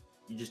action.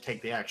 you just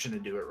take the action to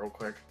do it real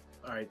quick.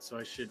 All right, so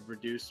I should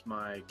reduce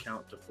my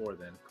count to 4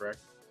 then, correct?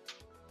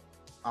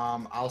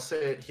 I'll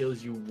say it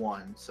heals you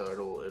 1,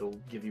 so it'll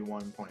give you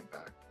 1 point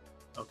back.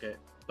 Okay,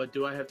 but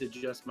do I have to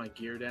adjust my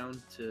gear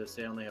down to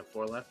say I only have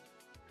 4 left?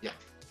 Yeah.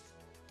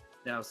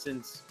 Now,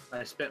 since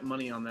I spent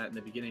money on that in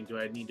the beginning, do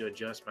I need to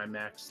adjust my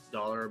max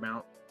dollar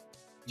amount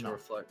to No.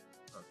 reflect?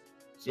 Oh,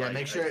 so Yeah,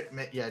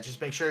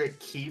 just make sure it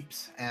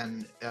keeps,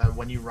 and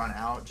when you run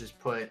out, just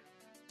put.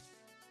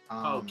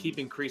 Keep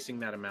increasing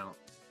that amount,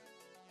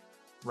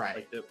 Right.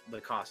 like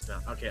the cost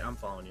amount. Okay, I'm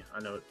following you. I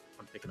know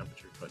I'm picking up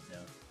what you're putting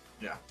down.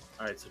 Yeah.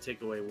 All right, so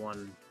take away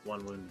one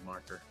wound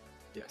marker.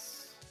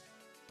 Yes.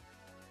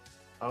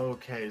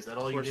 Okay, is that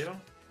all you Course. do?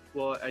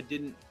 Well, I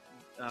didn't.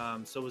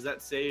 So was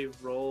that save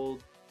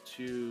rolled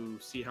to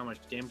see how much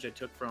damage I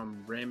took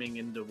from ramming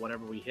into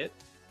whatever we hit?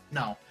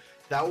 No,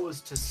 that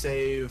was to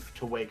save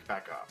to wake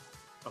back up.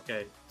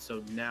 Okay,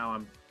 so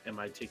now am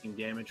I taking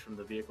damage from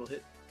the vehicle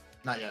hit?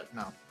 Not yet.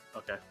 No.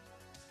 Okay.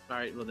 All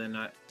right. Well then,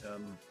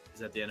 is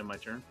that the end of my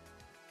turn?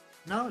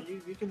 No,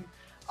 you can.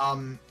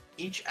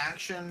 Each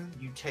action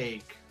you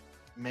take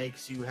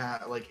makes you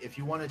have, like, if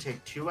you want to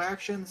take 2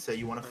 actions, say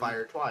you want to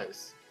fire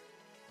twice,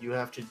 you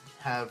have to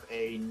have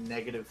a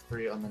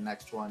 -3 on the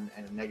next one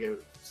and a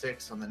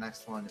 -6 on the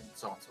next one, and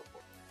so on and so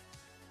forth.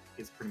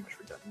 It's pretty much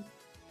redundant.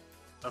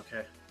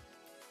 Okay.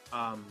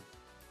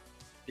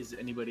 Is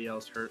anybody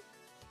else hurt?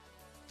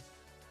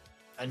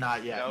 And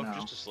not yet. No, No.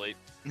 just asleep.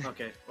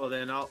 Okay. Well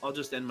then, I'll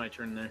just end my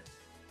turn there.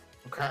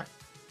 Okay.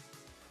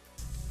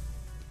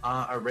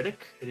 Riddick,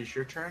 it is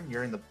your turn.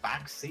 You're in the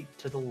back seat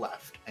to the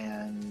left,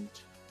 and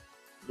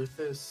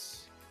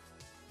Luthus,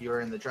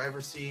 you're in the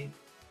driver's seat.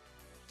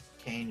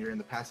 Kane, you're in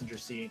the passenger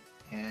seat,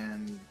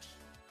 and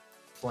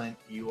Flint,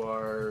 you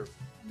are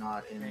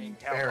not in. Being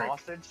held Varric.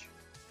 hostage.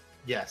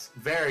 Yes,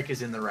 Varric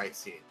is in the right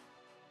seat.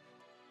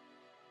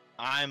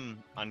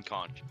 I'm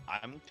unconscious.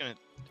 I'm gonna.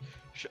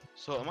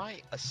 So am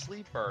I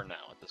asleep or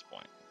now at this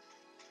point?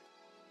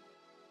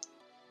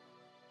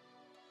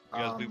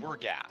 Because we were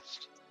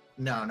gassed.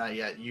 No, not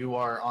yet. You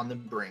are on the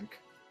brink.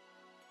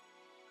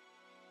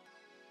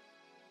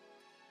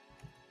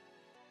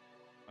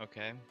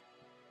 Okay.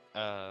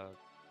 I'm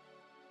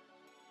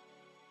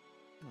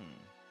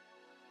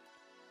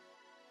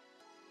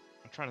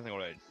trying to think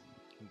what I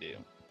can do.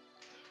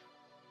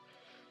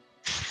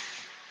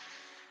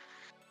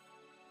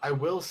 I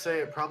will say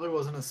it probably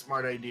wasn't a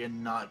smart idea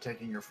not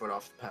taking your foot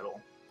off the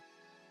pedal.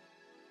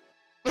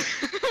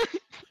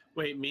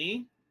 Wait,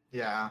 me?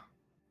 Yeah.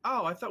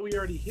 Oh, I thought we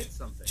already hit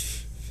something.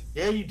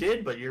 Yeah, you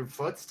did, but your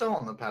foot's still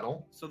on the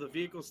pedal. So the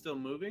vehicle's still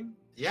moving?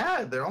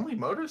 Yeah, they're only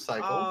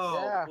motorcycles.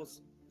 Oh, Yeah. well,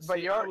 But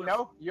see, you I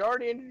was- you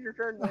already ended your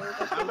turn. There.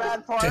 That's the I bad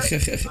was-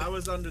 part. I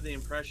was under the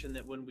impression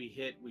that when we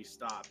hit, we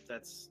stopped.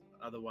 That's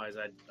otherwise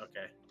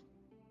okay.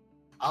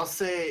 I'll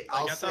say.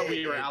 Like, I thought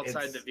we were it-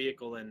 outside it's- the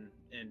vehicle and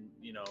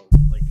you know,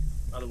 like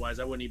otherwise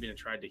I wouldn't even have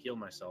tried to heal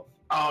myself.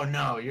 Oh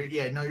no,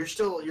 you're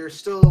still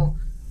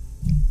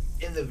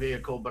in the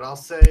vehicle, but I'll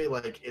say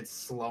like it's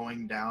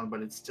slowing down,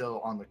 but it's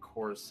still on the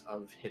course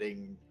of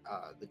hitting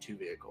the 2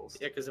 vehicles.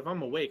 Yeah, because if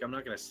I'm awake, I'm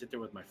not gonna sit there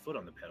with my foot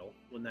on the pedal.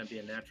 Wouldn't that be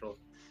a natural?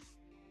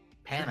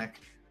 Panic.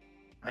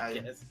 I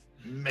guess.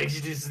 Makes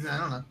you do something.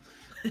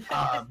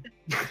 I don't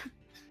know.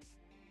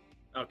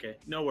 Okay,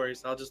 no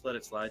worries. I'll just let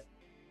it slide.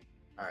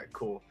 All right,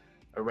 cool.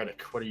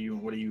 Riddick,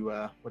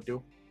 what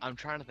do? I'm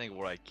trying to think of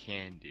what I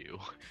can do. You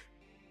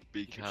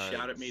Because can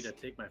shout at me to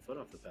take my foot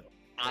off the pedal.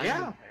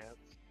 Yeah.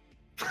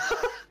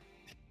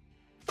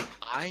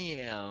 I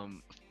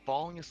am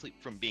falling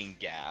asleep from being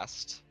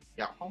gassed.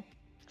 Yeah.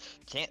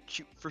 Can't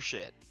shoot for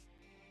shit.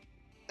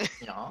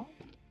 Yeah.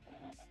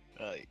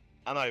 Like,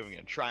 I'm not even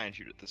gonna try and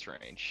shoot at this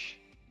range.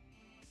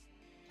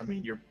 I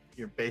mean,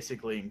 you're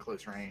basically in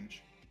close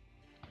range.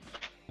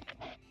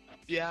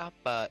 Yeah,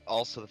 but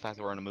also the fact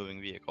that we're in a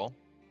moving vehicle.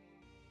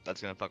 That's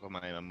gonna fuck with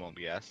my MMO, I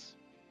guess.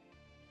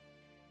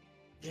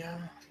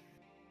 Yeah.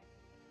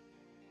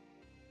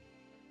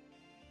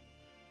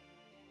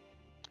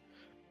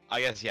 I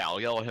guess, yeah, I'll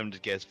yell at him to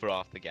get his foot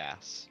off the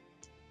gas.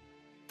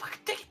 Fucking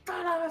take your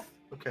foot off.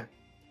 Okay.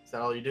 Is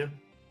that all you do?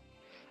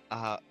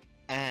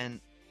 And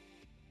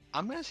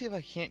I'm gonna see if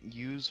I can't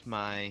use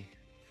my.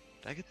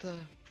 Did I get the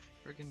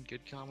friggin'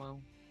 good combo?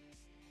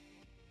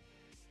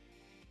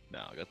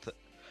 No, I got the.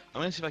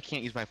 I'm gonna see if I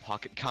can't use my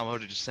pocket combo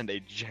to just send a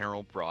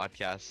general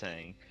broadcast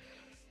saying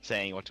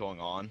what's going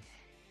on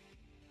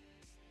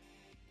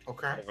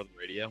Okay. over the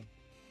radio.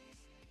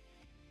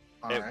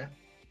 All It- right.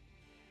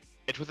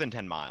 It's within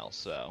 10 miles,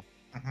 so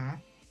Mm-hmm.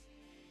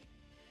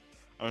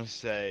 I'm gonna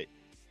say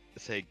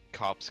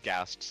cops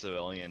gassed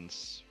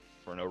civilians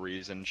for no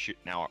reason.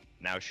 Now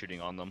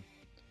shooting on them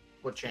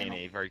What in channel?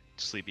 a very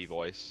sleepy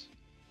voice,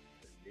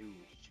 News.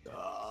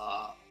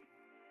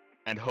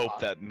 and hope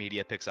that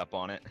media picks up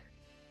on it.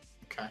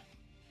 Okay.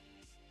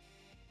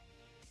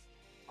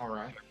 All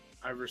right.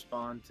 I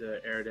respond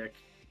to Erdic,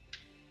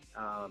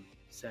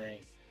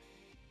 saying,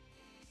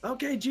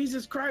 "Okay,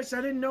 Jesus Christ,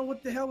 I didn't know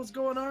what the hell was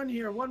going on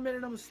here. 1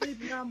 minute I'm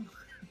asleep, and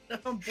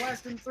I'm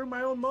blasting through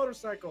my own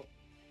motorcycle."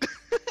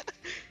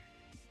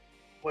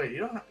 Wait, you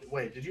don't.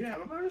 Wait, did you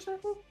have a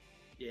motorcycle?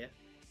 Yeah.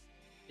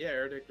 Yeah,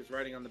 Erdic was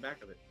riding on the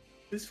back of it.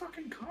 Whose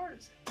fucking car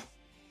is it?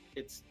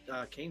 It's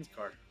Kane's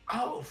car.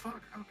 Oh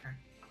fuck. Okay.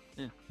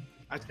 Yeah.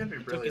 I was gonna be I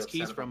really took his upset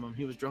keys about from him.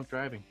 He was drunk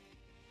driving.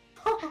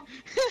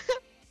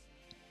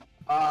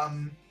 All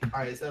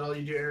right. Is that all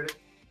you do, Eric?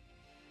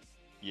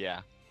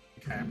 Yeah.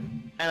 Okay.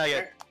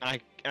 And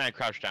I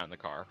crouch down in the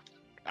car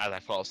as I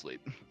fall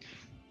asleep.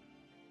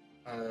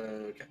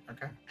 Okay.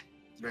 Okay.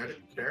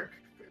 Derek.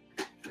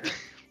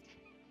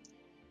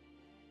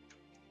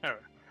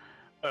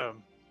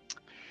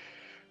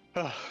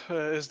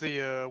 Is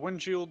the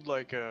windshield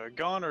like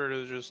gone, or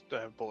does it just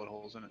have bullet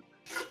holes in it?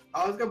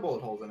 Oh, it's got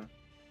bullet holes in it.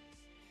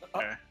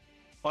 Okay.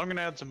 Well, I'm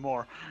gonna add some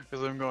more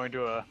because I'm going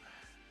to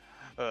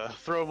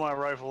throw my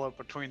rifle up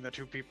between the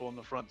two people in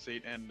the front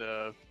seat and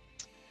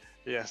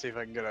yeah, see if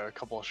I can get a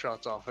couple of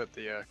shots off at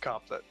the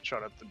cop that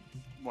shot at the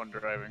one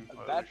driving.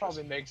 That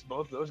probably makes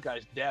both of those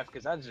guys deaf,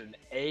 because that's an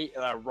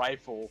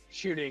rifle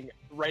shooting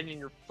right in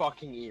your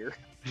fucking ear.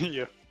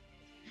 Yeah.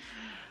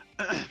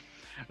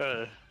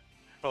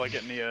 Will I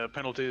get any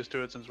penalties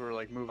to it since we're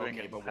like moving?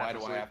 Okay, but why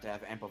do I have to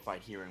have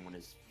amplified hearing when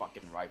his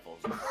fucking rifles?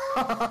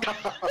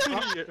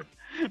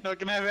 Not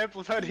gonna have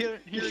amplified hearing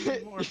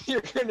anymore.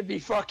 You're gonna be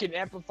fucking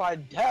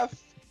amplified deaf.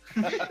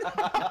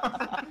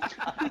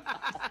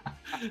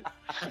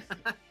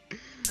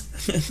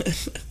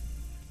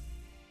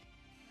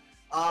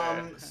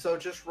 So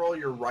just roll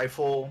your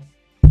rifle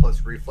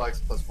plus reflex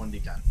plus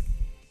 1d10.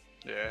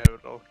 Yeah, I have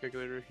it all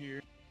calculated right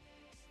here.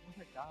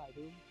 What a guy,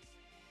 dude.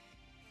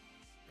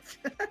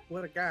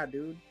 What a guy,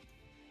 dude.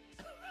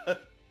 Oh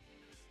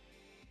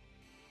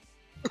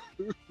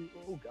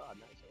god,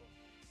 nice.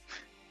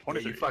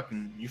 23.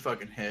 You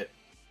fucking hit.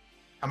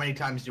 How many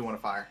times do you want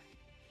to fire?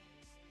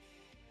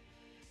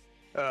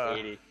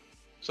 80.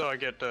 So I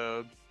get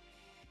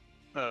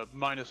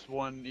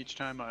 -1 each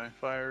time I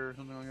fire or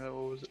something like that.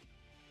 What was it?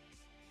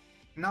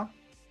 No.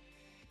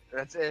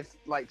 That's if,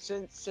 like,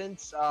 since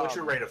What's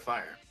your rate of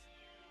fire?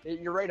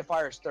 your rate of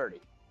fire is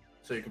 30.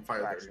 So you can fire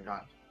 30 Maximum.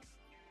 times.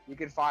 You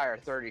can fire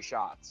 30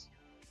 shots.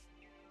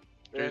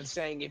 And it's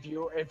saying if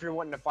you're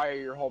wanting to fire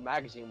your whole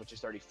magazine, which is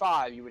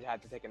 35, you would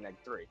have to take a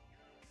 -3.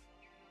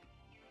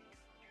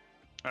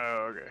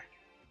 Oh, okay.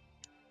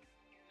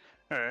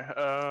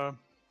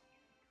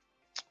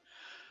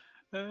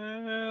 Alright,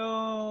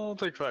 I'll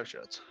take 5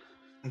 shots.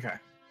 Okay.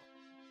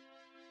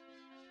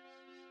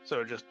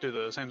 So just do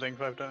the same thing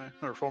 5 times,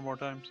 or 4 more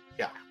times?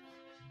 Yeah.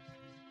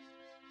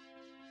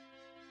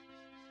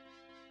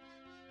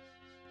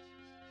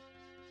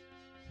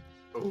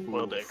 Ooh,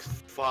 Well, dicks.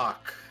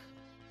 Fuck.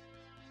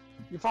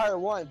 You fire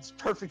once,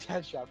 perfect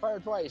headshot. Fire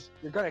twice,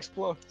 you're gonna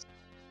explode.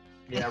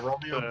 Yeah,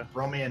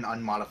 roll me an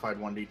unmodified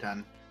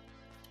 1d10.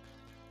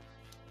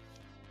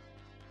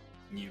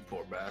 You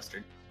poor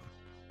bastard.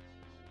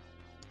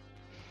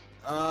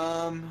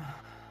 Oh.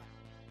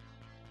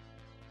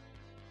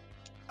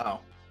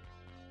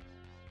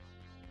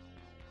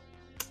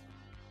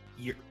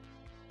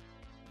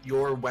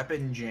 Your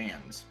weapon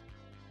jams.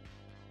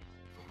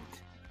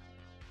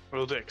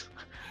 Well, dicks.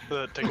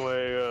 Does that take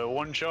away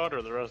 1 shot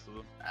or the rest of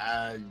them?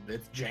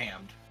 It's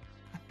jammed.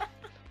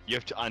 You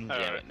have to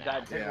unjam it now.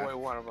 That take Yeah. away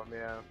one of them,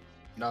 yeah.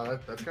 No,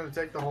 that's gonna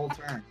take the whole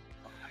turn.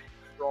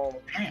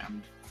 Roll.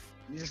 Jammed.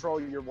 You just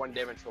roll your 1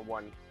 damage for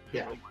 1.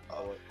 Yeah.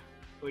 bullet.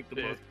 Like the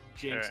Yeah. most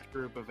jinxed Alright.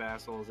 group of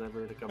assholes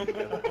ever to come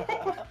together.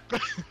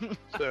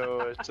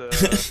 So it's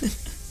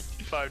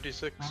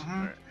 5d6. Mhm.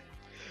 Alright.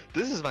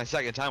 This is my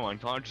second time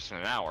unconscious in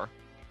an hour.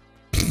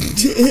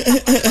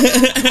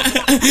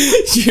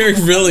 You're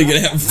really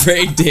gonna have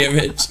brain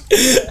damage.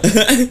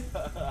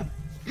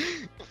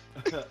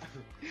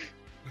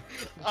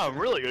 I'm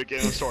really good at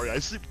getting a story. I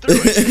sleep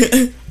through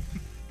it.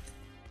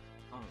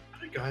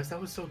 Hey guys, that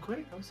was so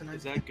quick. That was a nice.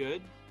 Is that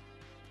good?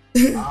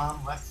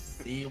 Let's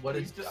see what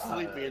He's it just does.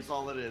 sleepy. It's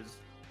all it is.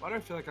 Why do I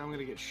feel like I'm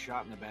gonna get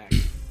shot in the back?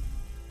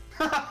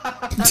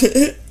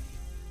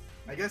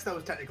 I guess that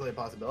was technically a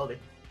possibility.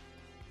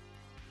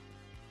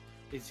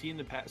 Is he in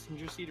the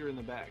passenger seat or in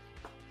the back?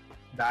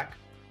 Back.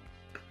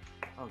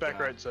 Oh, Back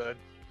God. right side.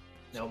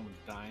 Someone's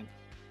dying.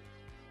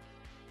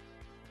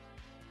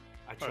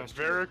 I trust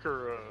Varric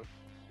or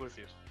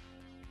Lucius?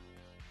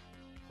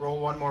 Roll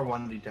one more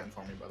 1d10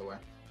 for me, by the way.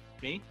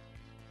 Me?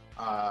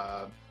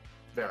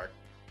 Varric.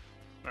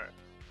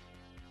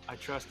 I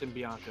trust in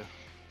Bianca.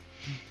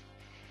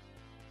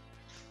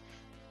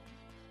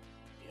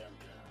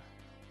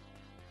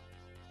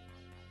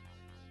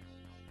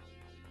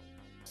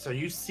 So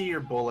you see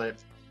your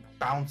bullet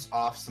bounce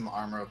off some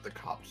armor of the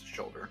cop's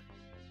shoulder,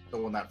 the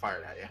one that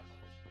fired at you.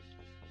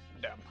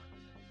 Damn.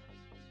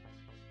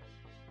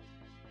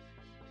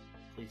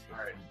 Please hit.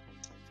 All right. me.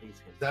 Please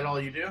hit. Is that all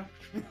you do?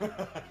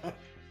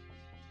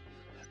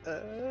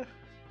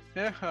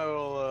 Yeah, I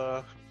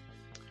will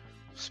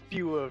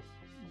spew a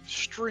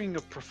string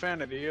of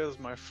profanity as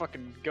my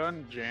fucking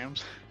gun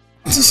jams.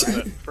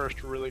 That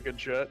first really good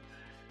shot.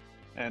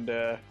 And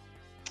yeah,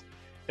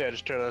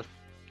 just try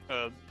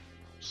to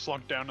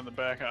slunk down in the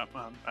back.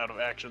 I'm out of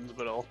actions,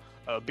 but I'll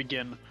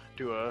begin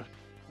to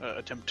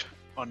attempt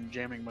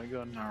unjamming my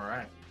gun. All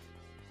right.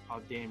 Oh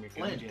damn, you're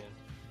Flint. coming in.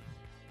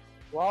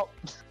 Well,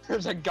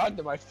 there's a gun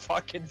to my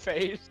fucking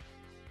face.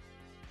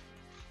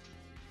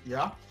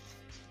 Yeah.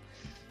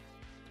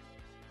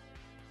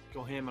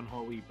 Go ham on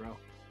whole wheat, bro.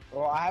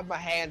 Well, I have my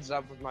hands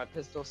up with my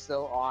pistol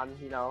still on,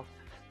 you know.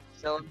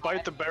 Still in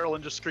Bite the barrel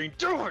and just scream,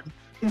 "Do it!"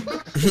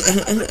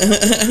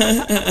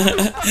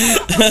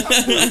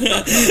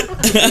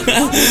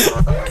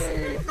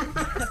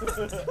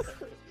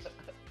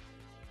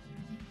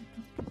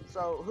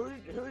 So who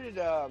did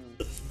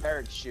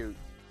Eric shoot?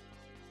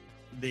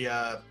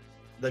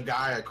 The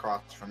guy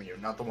across from you,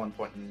 not the one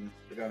pointing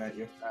the gun at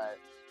you. Alright.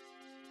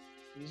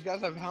 These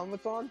guys have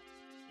helmets on?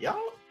 Yeah.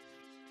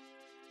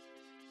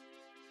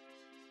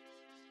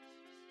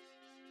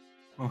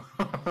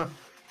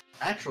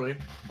 Actually,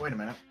 wait a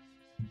minute.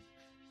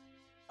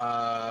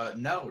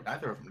 No,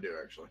 neither of them do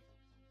actually.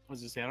 I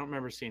was just say I don't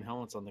remember seeing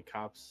helmets on the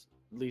cops,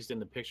 at least in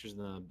the pictures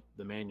in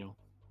the manual.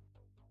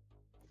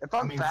 If I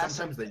I'm mean, fast,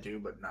 sometimes they do,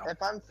 but no.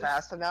 if I'm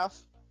fast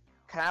enough,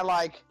 can I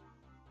like,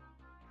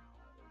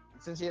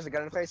 since he has a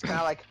gun in the face, can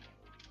I like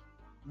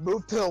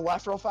move to the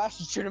left real fast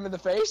and shoot him in the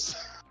face?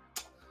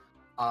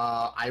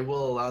 I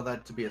will allow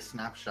that to be a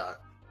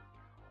snapshot.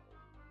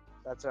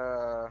 That's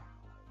a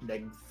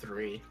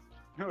 -3.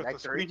 No, it's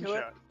Next a three to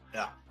it? screenshot.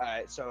 Yeah.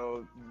 alright.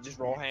 So just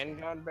roll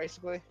handgun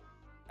basically,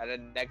 at a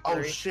 -3.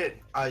 Oh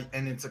shit!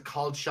 And it's a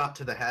called shot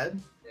to the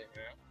head. Yeah.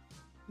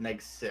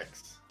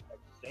 -6.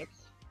 6.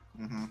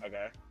 Mm-hmm.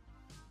 Okay.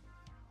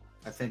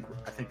 I think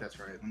that's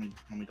right. Let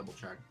me double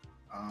check.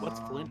 What's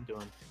Flint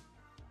doing?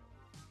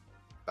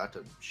 About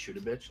to shoot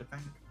a bitch, I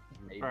think.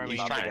 Maybe Or, I mean, He's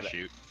about trying to to get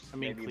shoot. I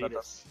mean, Maybe about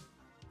Cletus.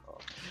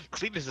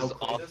 Cletus is Oh,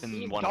 Cletus? often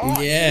He's one.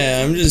 gone.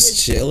 Yeah, I'm just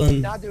He's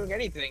chilling. not doing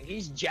anything.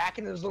 He's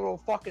jacking his little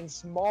fucking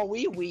small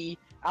wee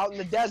out in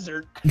the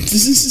desert. With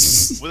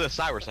a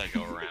cyber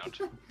psycho around.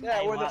 Yeah,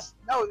 Hey, where what?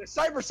 the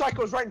cyber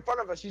psycho's right in front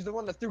of us. He's the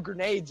one that threw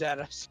grenades at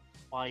us.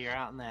 While you're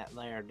out in that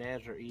there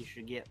desert, you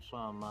should get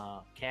some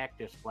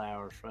cactus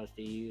flowers for us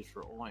to use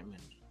for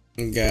ointment.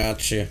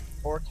 Gotcha.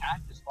 Or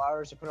cactus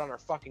flowers to put on our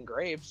fucking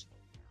graves.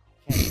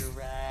 You're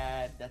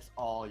rad. That's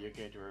all your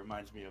character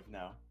reminds me of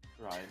now,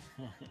 Ryan.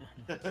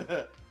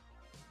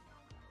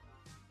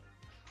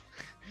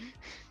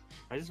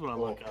 I just want to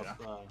Cool, look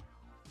up.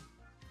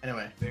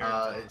 Anyway,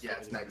 Veritas, yeah,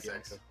 it's something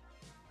like -6.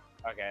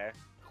 Okay.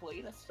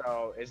 Cletus.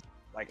 So is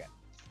like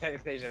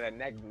technically is it a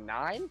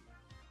 -9?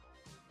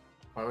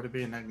 Why would it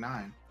be a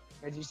 -9?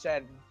 As you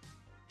said,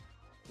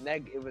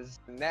 it was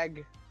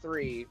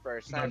 -3 for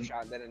a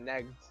snapshot, then a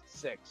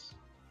 -6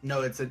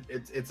 No, it's a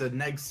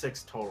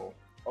 -6 total.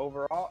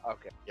 overall.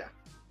 Okay.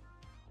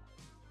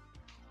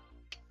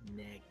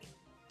 Neg.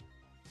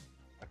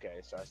 Okay,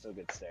 so I still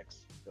get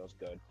 6. Feels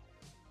good.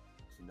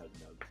 Nug.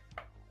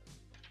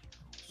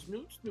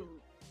 Snoot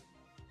snoot.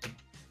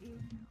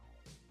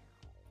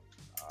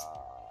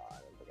 I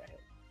don't think I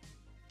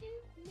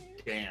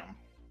hit. Damn.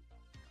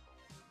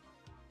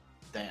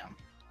 Damn.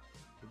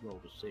 You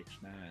rolled a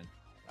 6-9.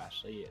 I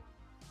see it.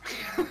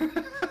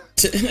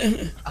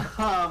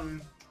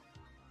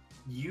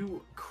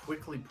 You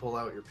quickly pull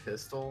out your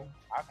pistol.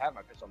 I've had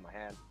my pistol in my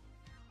hand.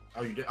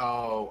 Oh, you did.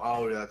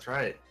 Oh, that's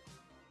right.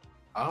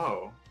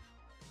 Oh.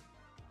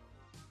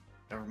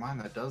 Never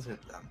mind. That does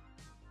hit them.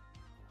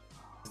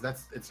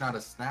 'Cause it's not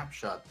a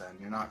snapshot then.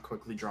 You're not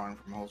quickly drawing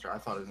from holster. I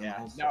thought it was in the Yeah.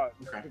 holster. No,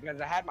 Okay. because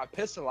I had my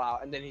pistol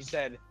out, and then he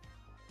said,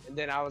 and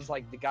then I was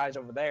like, the guy's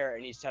over there,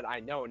 and he said, I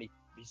know, and he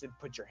said,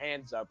 put your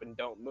hands up and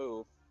don't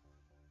move.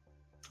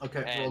 Okay.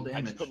 Roll And I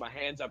damage. just put my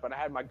hands up, and I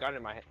had my gun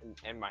in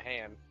my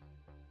hand.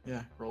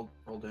 Yeah. Roll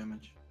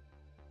damage.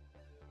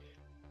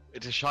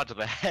 It's a shot to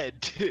the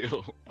head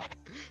too.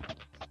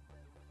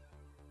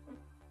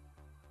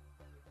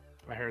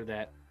 I heard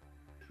that.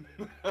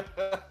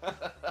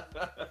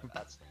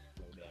 That's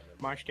no damage.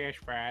 Mustache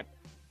frat.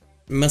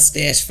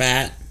 Mustache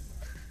fat.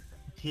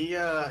 He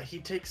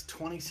takes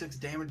 26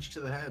 damage to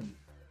the head.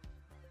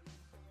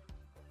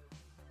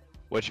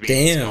 What you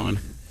mean? Damn.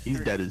 He's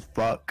dead as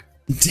fuck.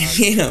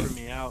 Damn. Threw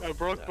me out. I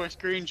broke my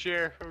screen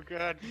share. Oh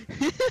god.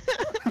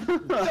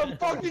 What the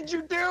fuck did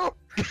you do?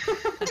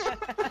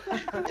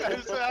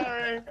 I'm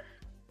sorry.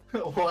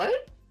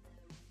 What?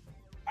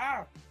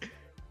 Ah,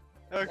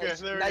 Okay, Nice-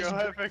 there we nice go.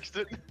 I break. fixed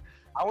it.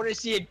 I want to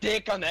see a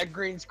dick on that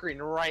green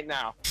screen right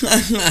now.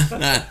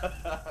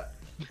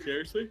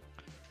 Seriously?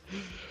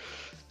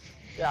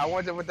 Yeah, I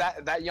wanted with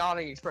that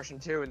yawning expression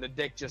too, and the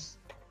dick just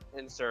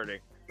inserting.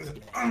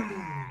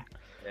 Yeah,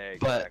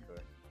 But- exactly.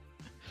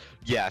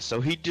 Yeah, so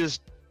he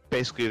just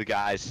basically the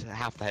guy's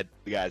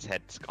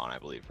head's gone, I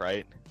believe,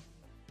 right?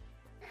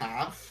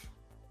 Half?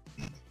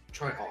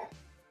 Try all.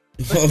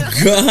 Oh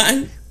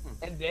god.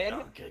 And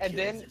then,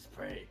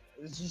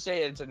 did you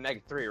say it's a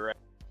 -3, right?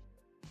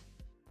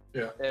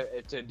 Yeah.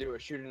 To do a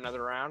shoot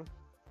another round.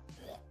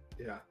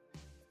 Yeah.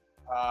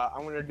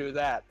 I'm gonna do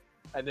that,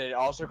 and then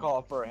also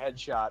call for a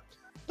headshot.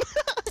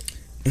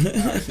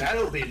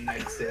 That'll be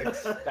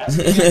 -6. That's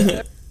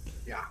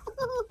Yeah.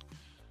 all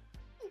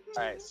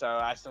right. So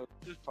I still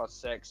just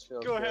 +6.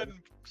 Feels Go good. ahead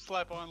and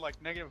slap on like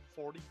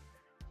 -40.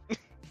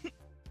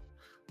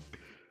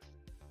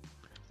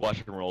 Watch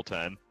him roll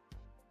 10.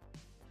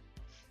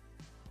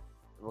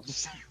 We'll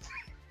just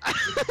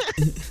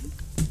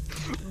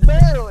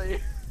barely.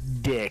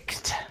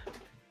 Dicked.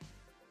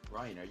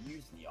 Ryan, are you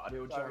using the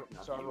audio So, jack?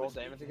 not so I the roll USB?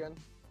 damage again.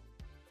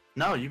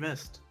 No, you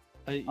missed.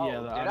 Yeah,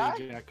 Oh, the did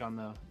audio I? jack on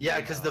the. Yeah,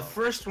 because the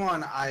first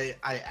one I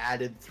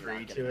added You're 3 not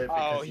to getting it. it.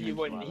 Oh, because he you-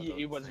 wouldn't. one of He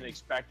those wasn't things.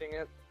 expecting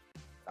it.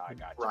 Oh, I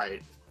got you.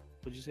 Right.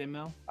 What'd you say,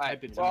 Mel?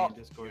 Alright, Type it well- to me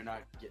in Discord. You're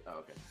not get. Oh,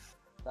 okay.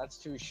 That's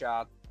 2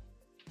 shots.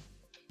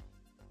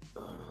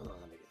 Hold on,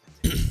 let me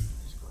get that.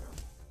 Discord up.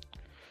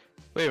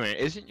 Wait a minute,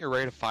 isn't your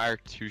rate of fire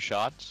 2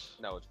 shots?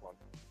 No, it's 1.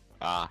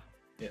 Ah.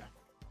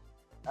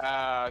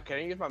 Can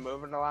I use my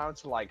movement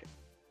allowance to like?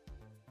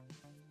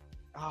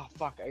 Oh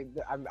fuck!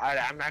 I'm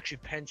actually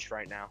pinched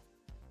right now.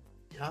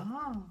 Yeah.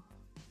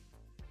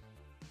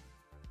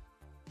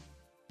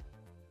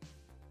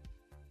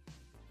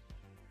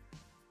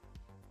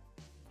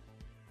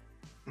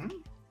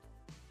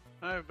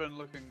 I've been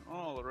looking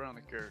all around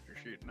the character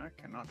sheet and I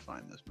cannot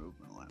find this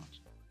movement allowance.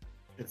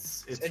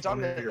 It's It's one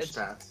on of the- your it's-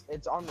 stats.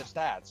 It's on the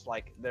stats.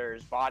 Like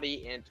there's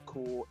body, int,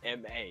 cool,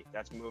 MA.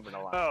 That's movement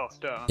Oh, allowance.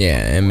 duh.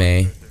 Yeah,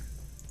 MA.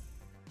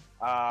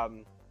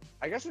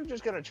 I guess I'm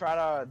just gonna try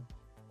to.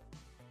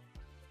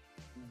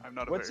 I'm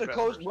not a What's very the fast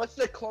close? person. What's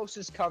the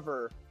closest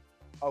cover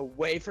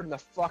away from the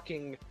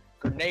fucking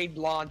grenade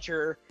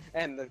launcher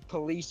and the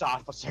police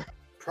officer?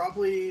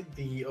 Probably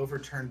the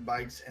overturned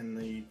bikes and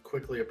the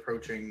quickly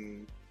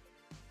approaching.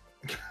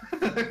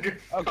 Okay,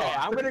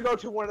 I'm gonna go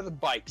to one of the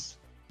bikes.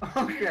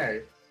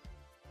 Okay.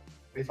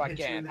 If I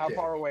can. How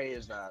far away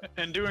is that?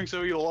 In doing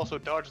so, you'll also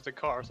dodge the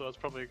car, so that's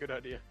probably a good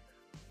idea.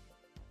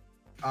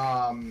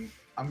 I'm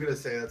gonna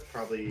say that's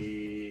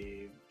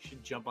probably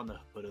Should jump on the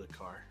hood of the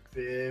car.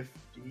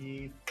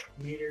 50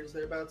 meters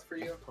thereabouts for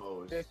you.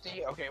 Pose.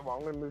 50. Okay, well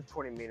I'm gonna move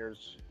 20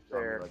 meters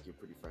Sound there, like you're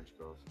pretty French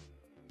girls.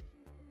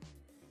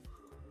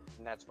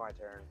 and that's my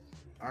turn.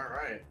 All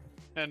right.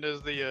 And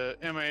is the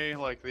MA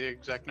like the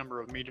exact number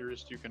of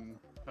meters you can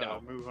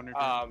No. move on your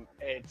turn?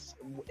 It's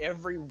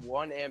every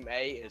 1 MA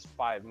is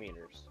 5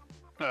 meters.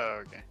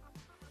 Oh, okay.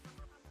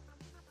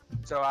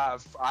 So I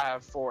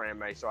have 4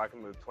 MA, so I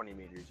can move 20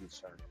 meters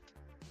each turn.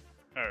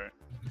 Alright.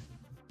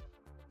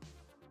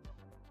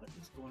 What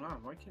is going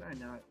on? Why can I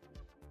not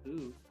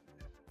move?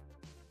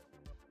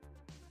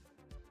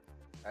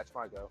 That's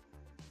my go.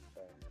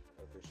 So,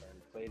 focus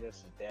on Cletus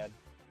is dead.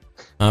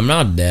 I'm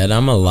not dead.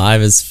 I'm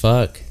alive as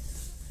fuck.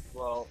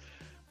 Well,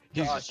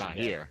 He's Josh just not is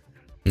dead. here.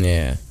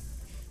 Yeah.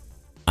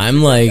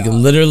 I'm like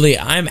literally.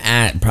 I'm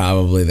at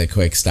probably the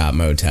quick stop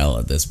motel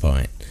at this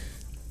point.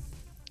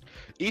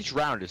 Each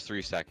round is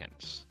 3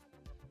 seconds.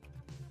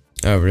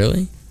 Oh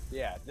really?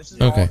 Yeah, this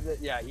is Okay. all.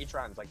 Yeah, each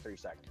round is like 3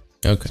 seconds.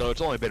 Okay. So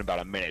it's only been about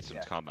a minute since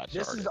Yeah. combat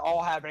This started. is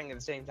all happening at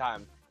the same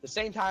time. The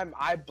same time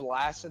I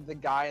blasted the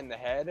guy in the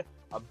head,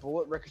 a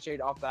bullet ricocheted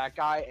off that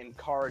guy, and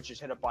car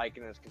just hit a bike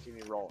and it's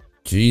continuing rolling.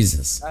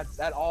 Jesus.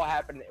 That all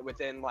happened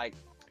within like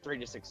 3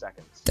 to 6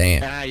 seconds.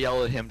 Damn. And I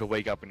yell at him to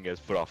wake up and get his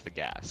foot off the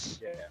gas.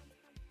 Yeah.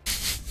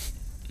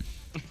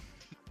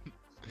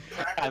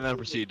 And then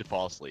proceed to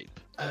fall asleep.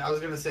 I was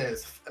gonna say,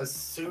 as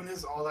soon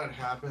as all that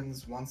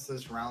happens, once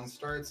this round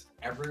starts,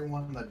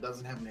 everyone that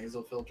doesn't have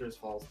nasal filters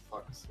falls the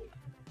fuck asleep.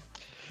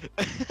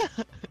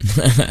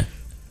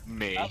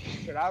 Me.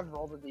 Should I have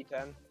rolled a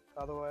d10,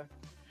 by the way?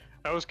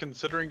 I was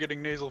considering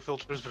getting nasal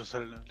filters, but I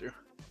decided not to.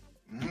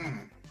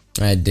 Mm.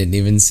 I didn't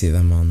even see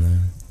them on there.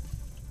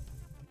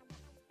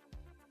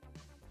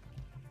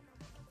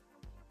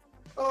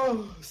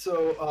 Oh,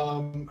 so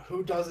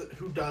who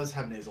does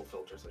have nasal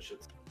filters? I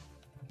should say.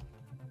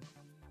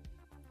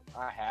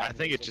 I have. I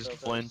think it's just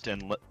filters. Flint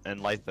and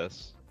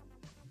Lythus.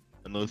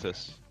 And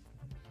Luthus.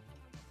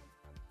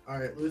 All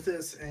right,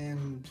 Luthus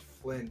and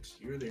Flint,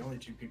 you're the only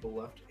 2 people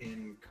left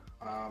in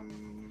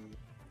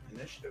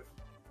initiative.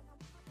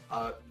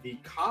 The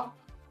cop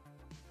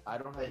I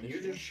don't have that you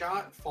initiative. just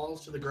shot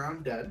falls to the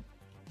ground dead.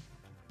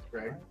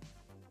 Greg.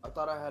 I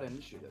thought I had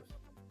initiative,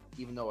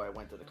 even though I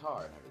went to the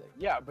car and everything.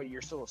 Yeah, but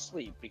you're still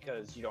asleep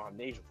because you don't have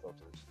nasal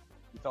filters.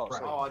 You fell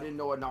Right. asleep. Oh, I didn't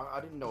know I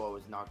didn't know I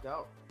was knocked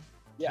out.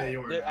 Yeah, Yeah,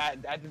 you were the-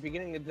 not. at the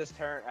beginning of this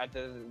turn, at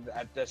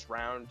this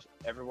round,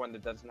 everyone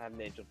that doesn't have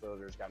nasal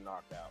filters got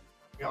knocked out.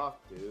 Yep.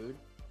 Fuck, dude.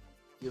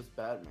 Feels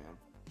bad, man.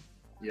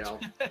 Yeah.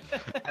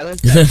 I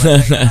lived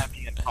that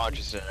being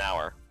unconscious in an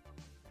hour.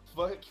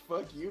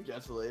 Fuck you,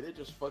 Desolated.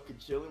 Just fucking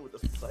chilling with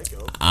the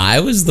psycho. I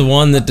was the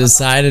one that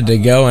decided to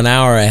go an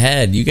hour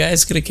ahead. You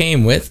guys could have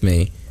came with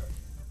me,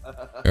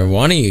 or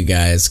one of you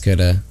guys could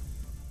have.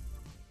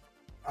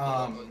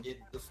 In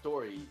the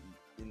story,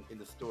 in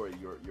the story,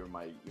 you're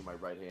my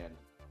right hand.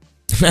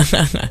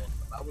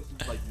 I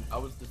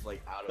was just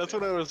like out of That's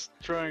it. what I was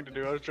trying to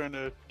do. I was trying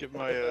to get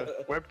my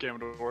webcam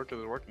to work because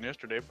it was working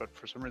yesterday, but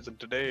for some reason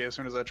today, as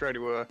soon as I try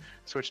to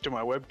switch to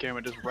my webcam,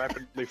 it just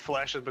rapidly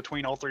flashes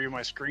between all 3 of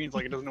my screens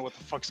like it doesn't know what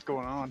the fuck's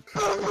going on.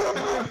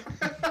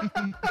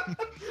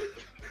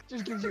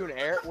 Just gives you an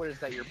air. What is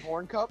that? Your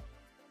porn cup?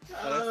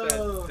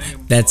 Oh.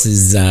 That's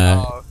his.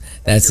 Oh,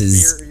 That's your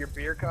his. Beer, your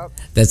beer cup.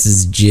 That's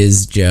his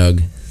jizz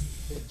jug.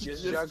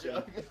 Just Just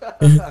jug.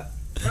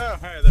 Oh,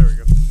 hey, there we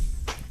go.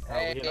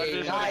 Hey, I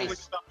just nice.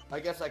 clicked stop I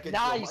guess I could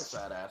Nice. show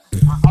my fat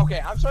ass. Okay,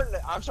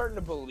 I'm starting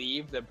to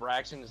believe that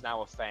Braxton is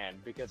now a fan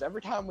because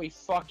every time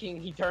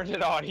he turns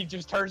it on, he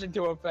just turns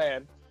into a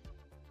fan.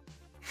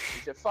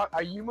 He said, "Fuck,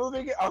 are you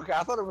moving it?" Okay,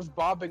 I thought it was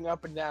bobbing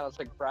up and down. It's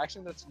like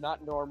Braxton, that's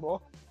not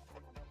normal.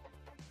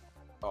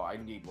 Oh, I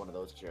need one of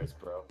those chairs,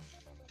 bro.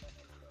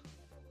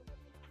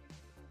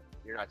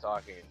 You're not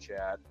talking in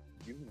chat.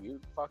 You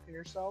mute fucking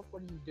yourself?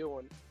 What are you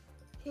doing?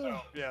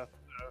 Oh, yeah.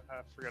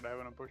 I forgot I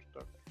haven't a push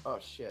stuff. Oh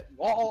shit.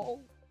 Whoa!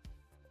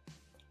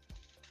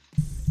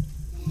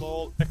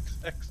 Lol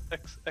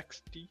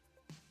XXXXD.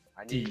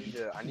 I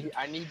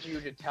need you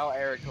to tell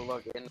Eric to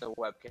look in the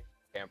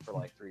webcam for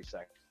like 3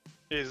 seconds.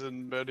 He's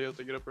in bed. He has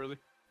to get up early.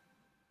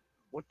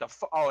 What the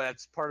fuck? Oh,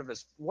 that's part of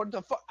his. What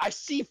the fuck? I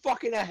see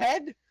fucking a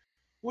head.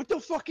 What the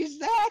fuck is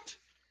that?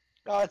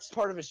 Oh, it's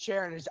part of his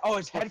chair, and his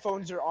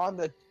headphones are on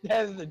the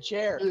head of the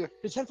chair. Yeah.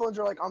 His headphones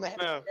are like on the head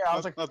Yeah, of the chair. I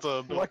was like, that's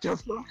a. what the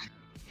fuck?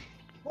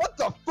 What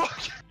the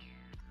fuck?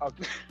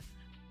 Okay.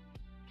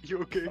 You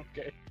okay?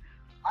 Okay.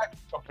 I'm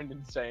fucking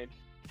insane.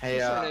 Hey,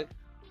 You said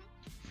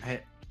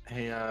it.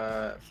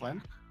 hey,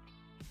 Flynn?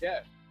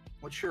 Yeah.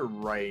 What's your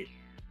right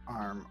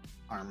arm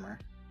armor?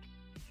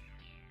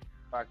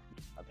 Fuck.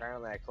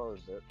 Apparently I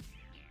closed it.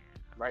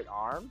 Right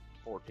arm?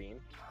 14.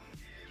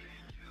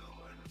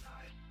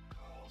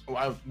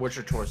 What's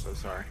your torso?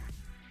 Sorry.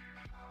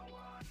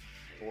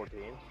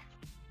 14.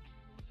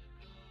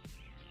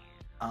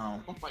 Oh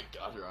my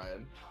god,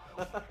 Ryan.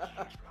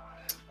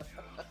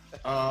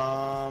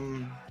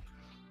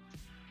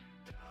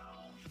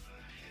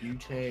 You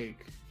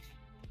take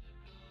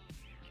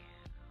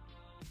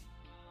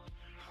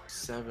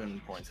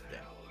 7 points of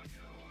damage.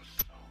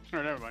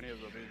 Or never mind. He has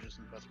a just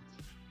in the bathroom.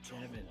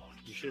 Damn it.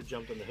 You should have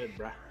jumped in the hood,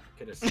 bruh.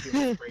 Could have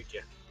sprayed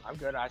you. I'm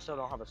good. I still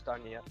don't have a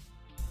stun yet.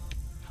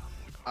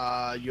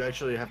 You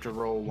actually have to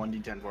roll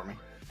 1d10 for me.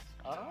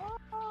 Oh.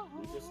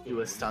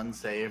 Do a stun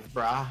save,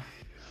 brah.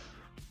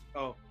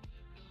 Oh.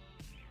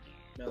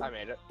 No. I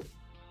made it.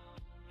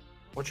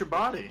 What's your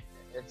body?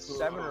 It's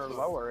 7 or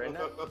lower, isn't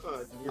it?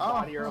 Your Oh,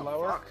 body or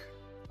lower? fuck.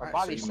 My Alright,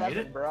 body's so you made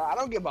 7, it? bro. I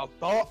don't give a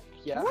fuck.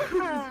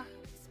 Yeah.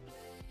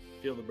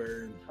 Feel the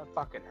burn. I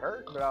fucking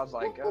hurt, but I was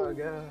like, oh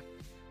god.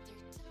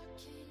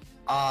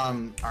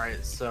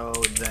 Alright, so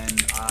then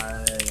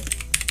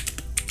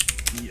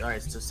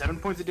Alright, so 7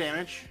 points of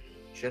damage.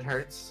 Shit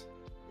hurts.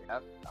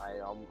 Yep. I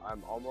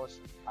almost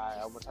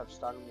have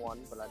stun 1,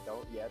 but I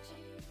don't yet.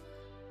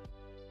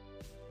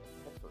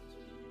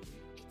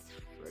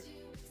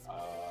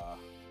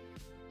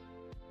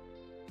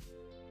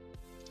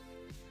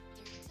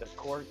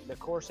 The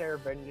Corsair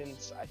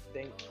Vengeance, I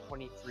think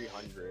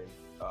 2300.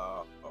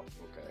 Oh,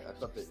 okay. I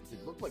thought they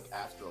looked like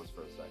Astros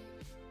for a second.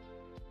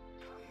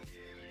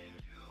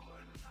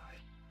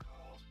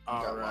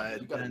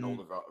 Alright, You got an then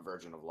older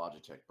version of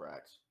Logitech,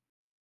 Brax.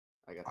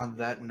 I got on the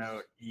that new note,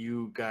 ones.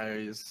 you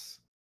guys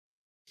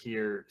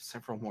hear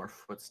several more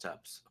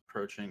footsteps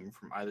approaching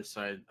from either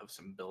side of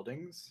some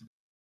buildings.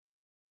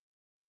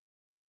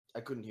 I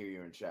couldn't hear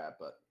you in chat,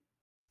 but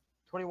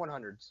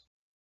 2100s.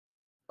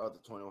 oh, the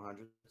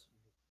 2100s.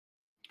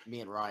 Me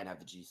and Ryan have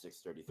the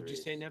G633. What'd you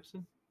say,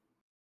 Nepson?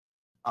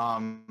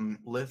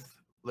 Lithus,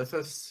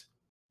 Luthus,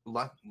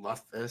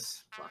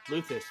 fuck.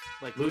 Luthus.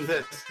 Like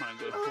Luthus.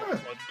 Mine's a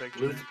Logitech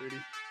Luth- G30.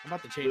 I'm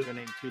about to change my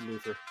name to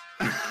Luther.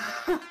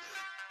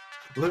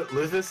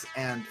 Luthus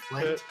and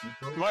Flint,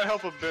 It might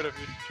help a bit if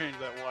you change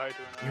that Y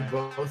to you an I.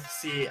 both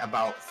see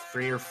about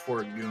 3 or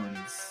 4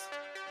 goons,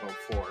 well,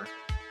 4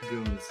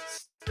 goons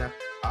step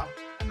up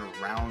and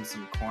around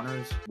some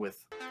corners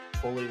with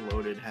fully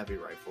loaded heavy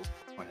rifles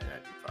pointed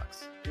at you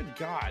fucks. Good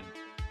God.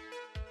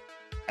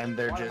 And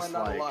they're Why just am I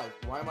not like alive?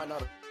 Why am I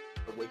not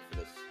awake for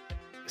this?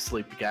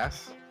 sleep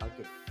gas. I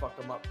could fuck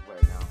them up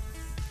right now.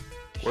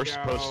 We're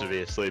supposed to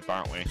be asleep,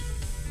 aren't we?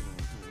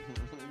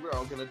 We're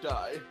all gonna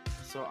die.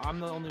 So I'm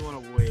the only one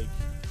awake.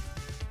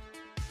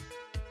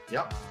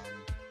 Yep.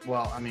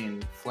 Well, I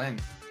mean,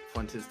 Flint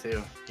is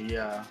too. He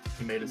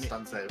made a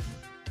stun save.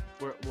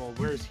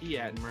 Where's he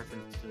at in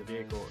reference to the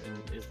vehicle,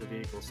 and is the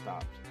vehicle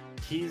stopped?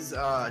 He's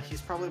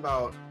probably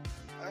about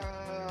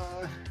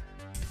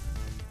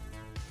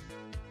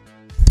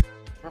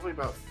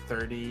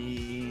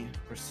 30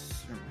 or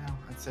no,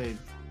 I'd say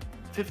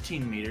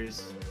 15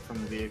 meters from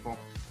the vehicle.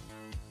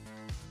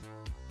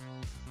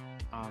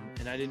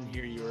 And I didn't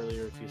hear you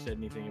earlier if you said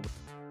anything about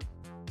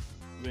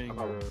moving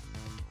About- or...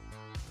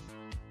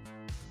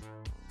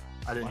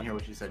 I didn't hear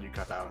what you said. You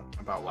cut out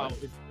about Oh, what?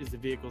 is the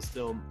vehicle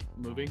still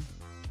moving?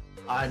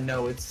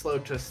 No, it's slow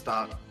to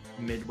stop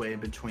midway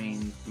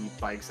between the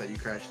bikes that you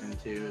crashed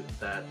into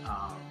that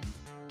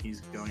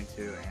he's going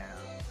to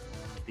and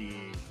the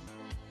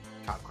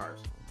cop cars.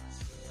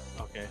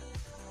 Okay.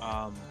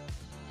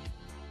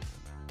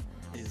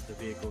 Is the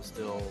vehicle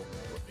still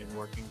in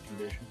working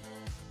condition?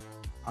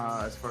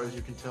 As far as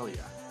you can tell, yeah.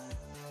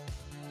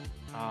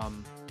 I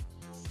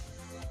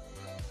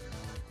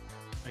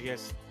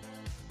guess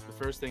the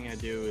first thing I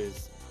do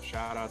is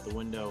shout out the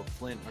window,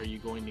 Flint, are you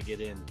going to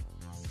get in?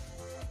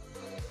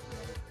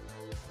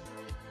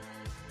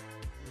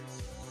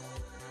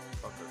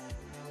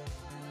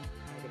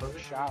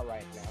 shot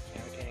right now, so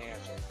I can't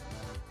answer.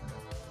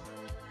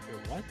 You're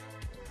what?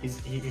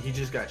 He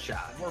just got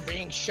shot. We're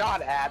being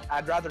shot at.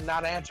 I'd rather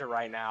not answer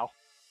right now.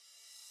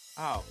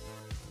 Oh.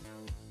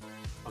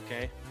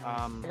 Okay.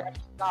 I got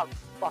shot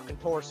fucking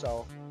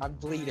torso. I'm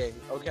bleeding.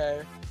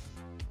 Okay.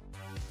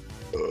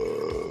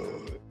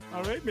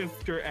 All right,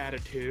 Mr.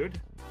 Attitude.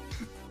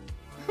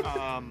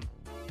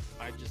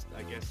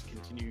 I guess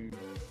continue.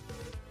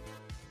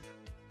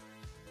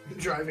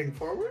 Driving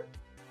forward?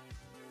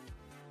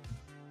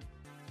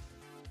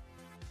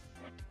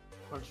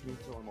 Punch me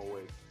till I'm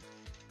awake.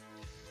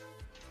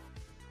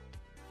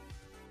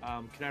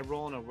 Can I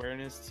roll an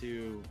awareness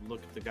to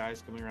look at the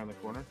guys coming around the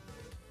corner?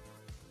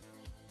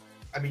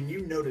 I mean,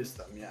 you noticed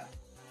them, yeah.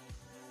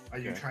 Are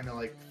you Okay. trying to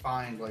like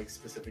find like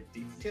specific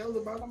details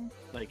about them?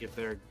 Like if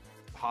they're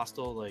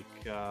hostile, like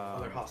They're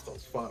hostile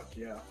as fuck,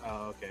 yeah.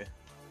 Oh, okay.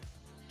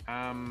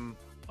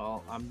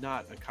 Well, I'm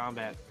not a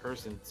combat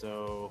person,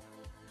 so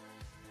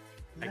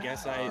I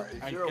guess I Is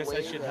there a guess way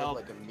I to should have, help.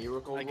 like a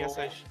miracle I guess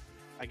roll?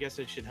 I guess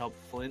I should help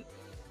Flint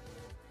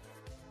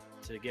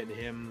to get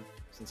him,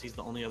 since he's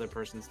the only other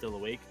person still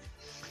awake.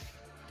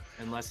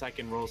 Unless I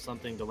can roll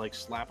something to like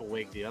slap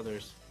awake the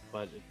others,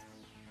 but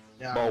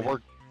Yeah. Well, I mean,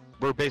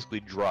 we're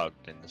basically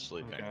drugged into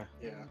sleeping. okay.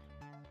 yeah.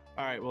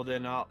 All right, well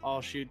then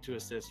I'll shoot to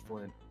assist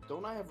Flint.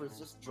 Don't I have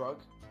resist drug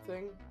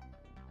thing?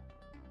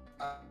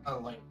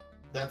 Like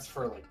that's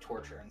for like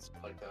torture and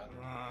stuff like that.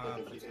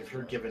 Like if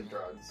you're given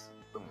drugs.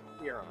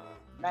 You're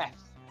a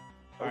meth.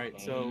 All right,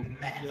 so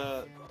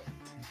Meth.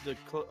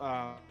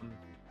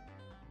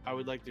 I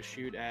would like to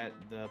shoot at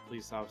the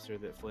police officer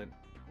that Flint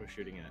was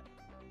shooting at.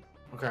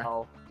 Okay.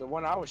 Oh, the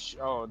one I was.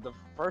 Oh, the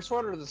first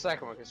one or the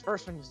second one? Because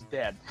first one's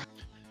dead.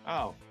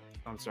 Oh,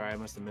 I'm sorry, I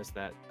must have missed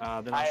that.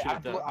 Then I'll I shoot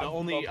at the blew-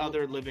 only blew-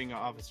 other living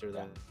officer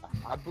then.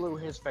 I blew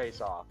his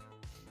face off.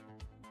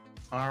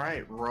 All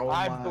right. Roll.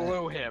 I my-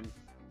 blew him.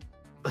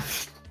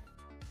 What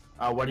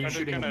are I you just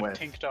shooting kind him of with?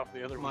 tinked off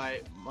the other one.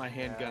 My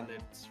handgun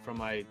that's from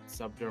my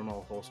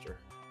subdermal holster.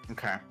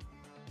 Okay.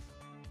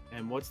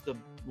 And what's the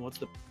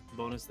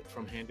bonus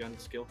from handgun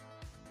skill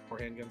or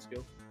handgun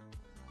skill?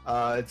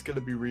 It's gonna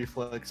be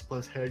reflex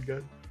plus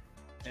handgun.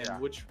 And Yeah.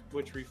 which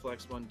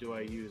reflex one do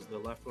I use? The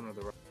left one or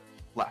the right?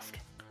 Left.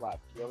 Left.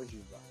 You always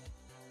use that.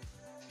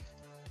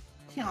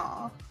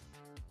 Yeah.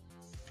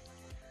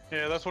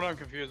 Yeah, that's what I'm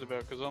confused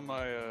about, because on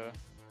my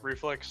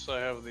reflex I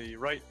have the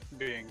right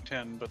being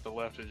 10, but the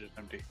left is just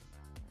empty.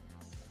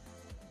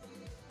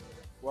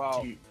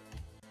 Well, Do you-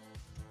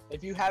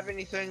 if you have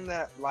anything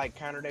that like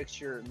contradicts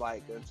your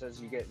like it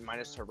says you get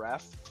minus to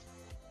ref,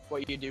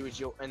 what you do is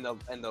you'll in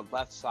the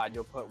left side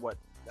you'll put what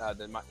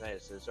the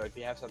minus is. So if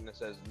you have something that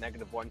says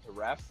 -1 to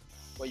ref,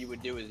 what you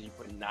would do is you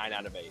put 9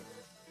 out of 8.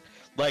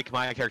 Like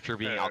my character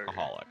being Yeah, okay.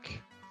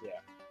 alcoholic.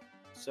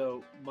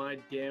 So my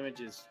damage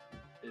is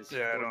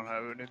Yeah, I don't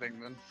have anything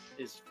then.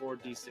 is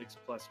 4d6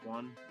 plus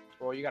 1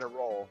 Well, you got to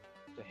roll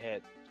to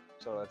hit.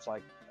 So it's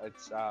like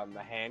it's a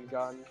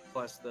handgun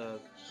plus the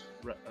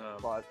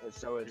plus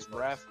so it's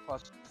reflex. ref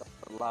plus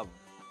the level,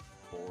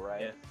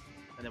 right? Yeah.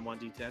 and then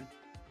 1d10.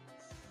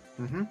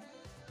 Mm-hmm.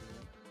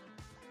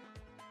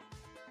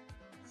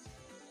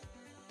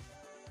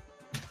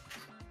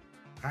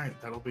 All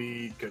right, that'll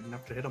be good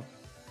enough to hit him.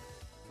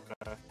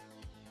 Okay.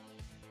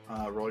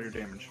 Roll your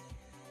damage.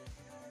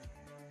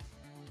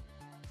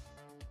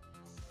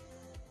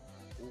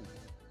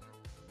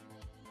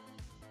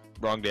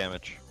 Wrong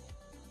damage.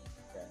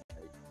 Okay.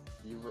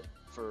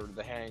 For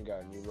the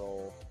handgun, you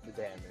roll the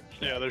damage.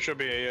 Yeah, there should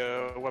be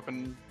a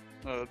weapon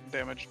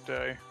damage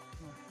die.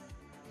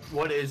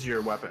 What is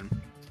your weapon?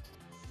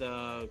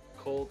 The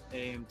Colt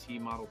AMT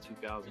Model You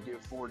 2000. do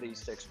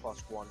 4d6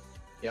 plus 1.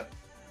 Yep.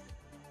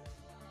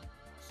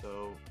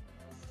 So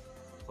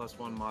plus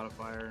 1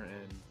 modifier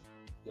and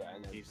Yeah,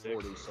 and then D6.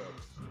 46.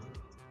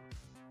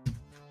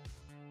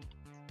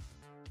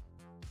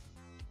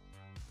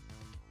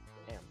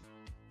 Damn.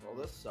 Well,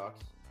 this sucks.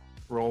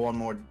 Roll one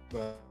more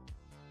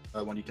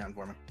 1d10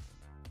 for me.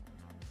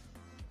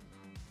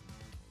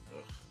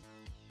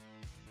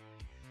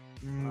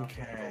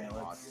 Okay,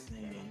 Oh, let's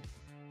see.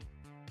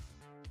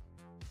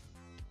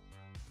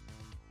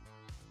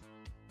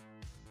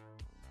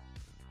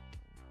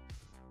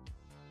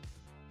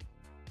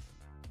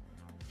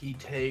 He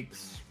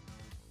takes.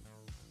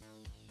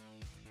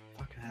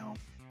 Fucking hell.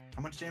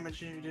 How much damage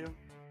did you do?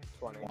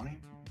 20. 20?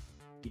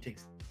 He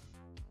takes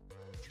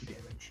 2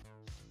 damage.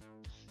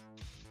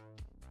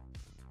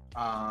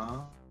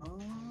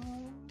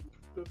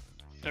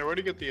 Yeah, where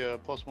do you get the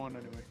 +1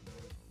 anyway?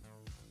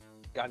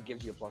 God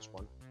gives you a plus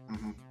 1.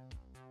 Mhm.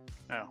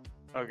 Oh,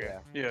 okay.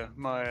 Yeah,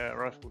 my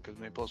rifle gives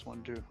me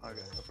 +1 too.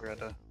 Okay, I forgot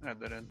to add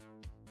that in.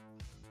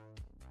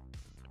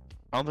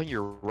 I don't think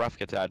your ref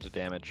gets added to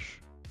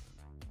damage.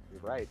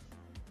 You're right.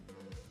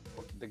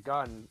 The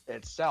gun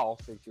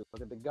itself, if you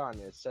look at the gun,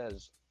 it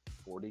says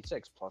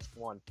 46 plus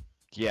 1.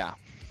 Yeah.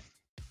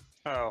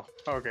 Oh,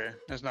 okay.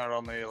 It's not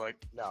on the like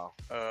No.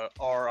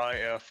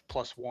 RIF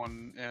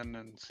 +1 N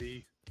and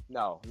C.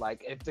 No.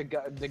 Like, if the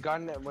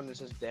gun, when it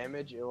says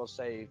damage, it will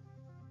say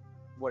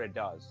what it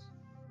does.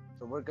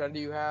 So what gun do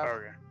you have?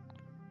 Okay.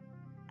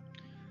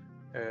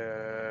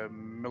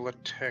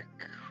 Militech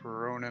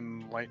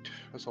Ronin Light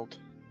Assault.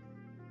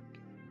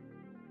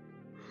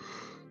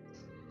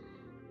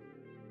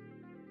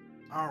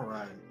 All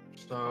right.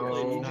 Yeah,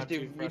 So you Not just do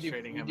too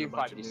frustrating you having do a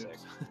bunch of 5d6.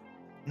 noobs.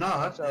 no,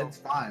 that's So- it's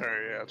fine.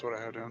 Alright, yeah, that's what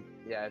I have down.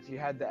 Yeah, if you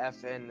had the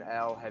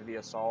FNL heavy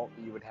assault,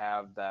 you would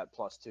have that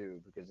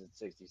 +2 because it's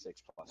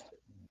 66 +2.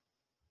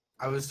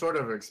 I was sort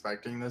of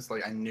expecting this.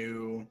 Like, I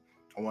knew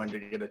I wanted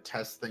to get a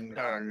test thing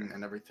done Okay.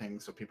 and everything,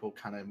 so people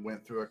kind of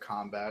went through a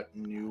combat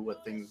and knew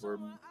what things were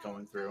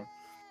going through.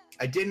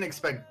 I didn't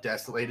expect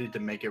Desolated to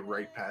make it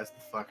right past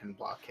the fucking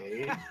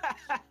blockade.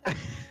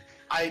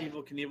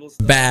 Evil Knievel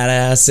stuff.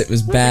 Badass. It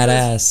was Well,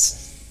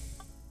 because-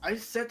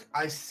 badass.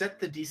 I set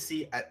the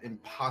DC at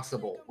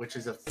impossible, which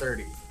is a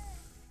 30.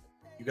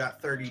 You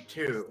got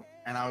 32,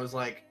 and I was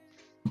like,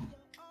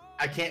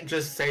 I can't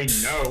just say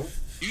no.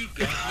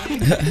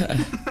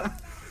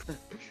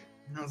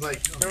 And I was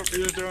like, Nope,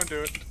 you just don't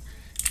do it.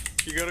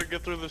 You gotta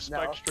get through the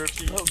spike No.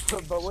 strips. You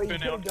But what you spin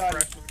could out have done,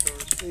 crashing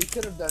doors. what you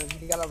could have done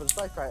is you got over the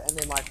spike right, and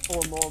then like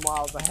 4 more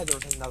miles ahead there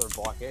was another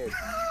blockade.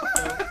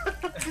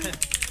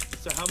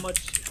 So how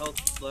much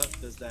health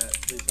left does that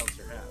police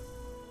officer have?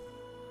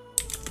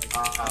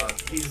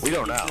 he's, We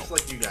don't he's know. just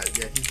like you guys.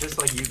 Yeah, he's just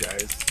like you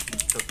guys. He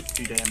took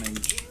 2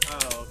 damage.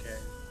 Oh, okay.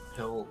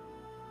 He'll,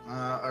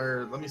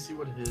 or let me see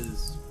what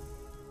his.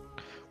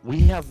 We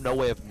have no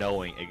way of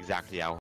knowing exactly how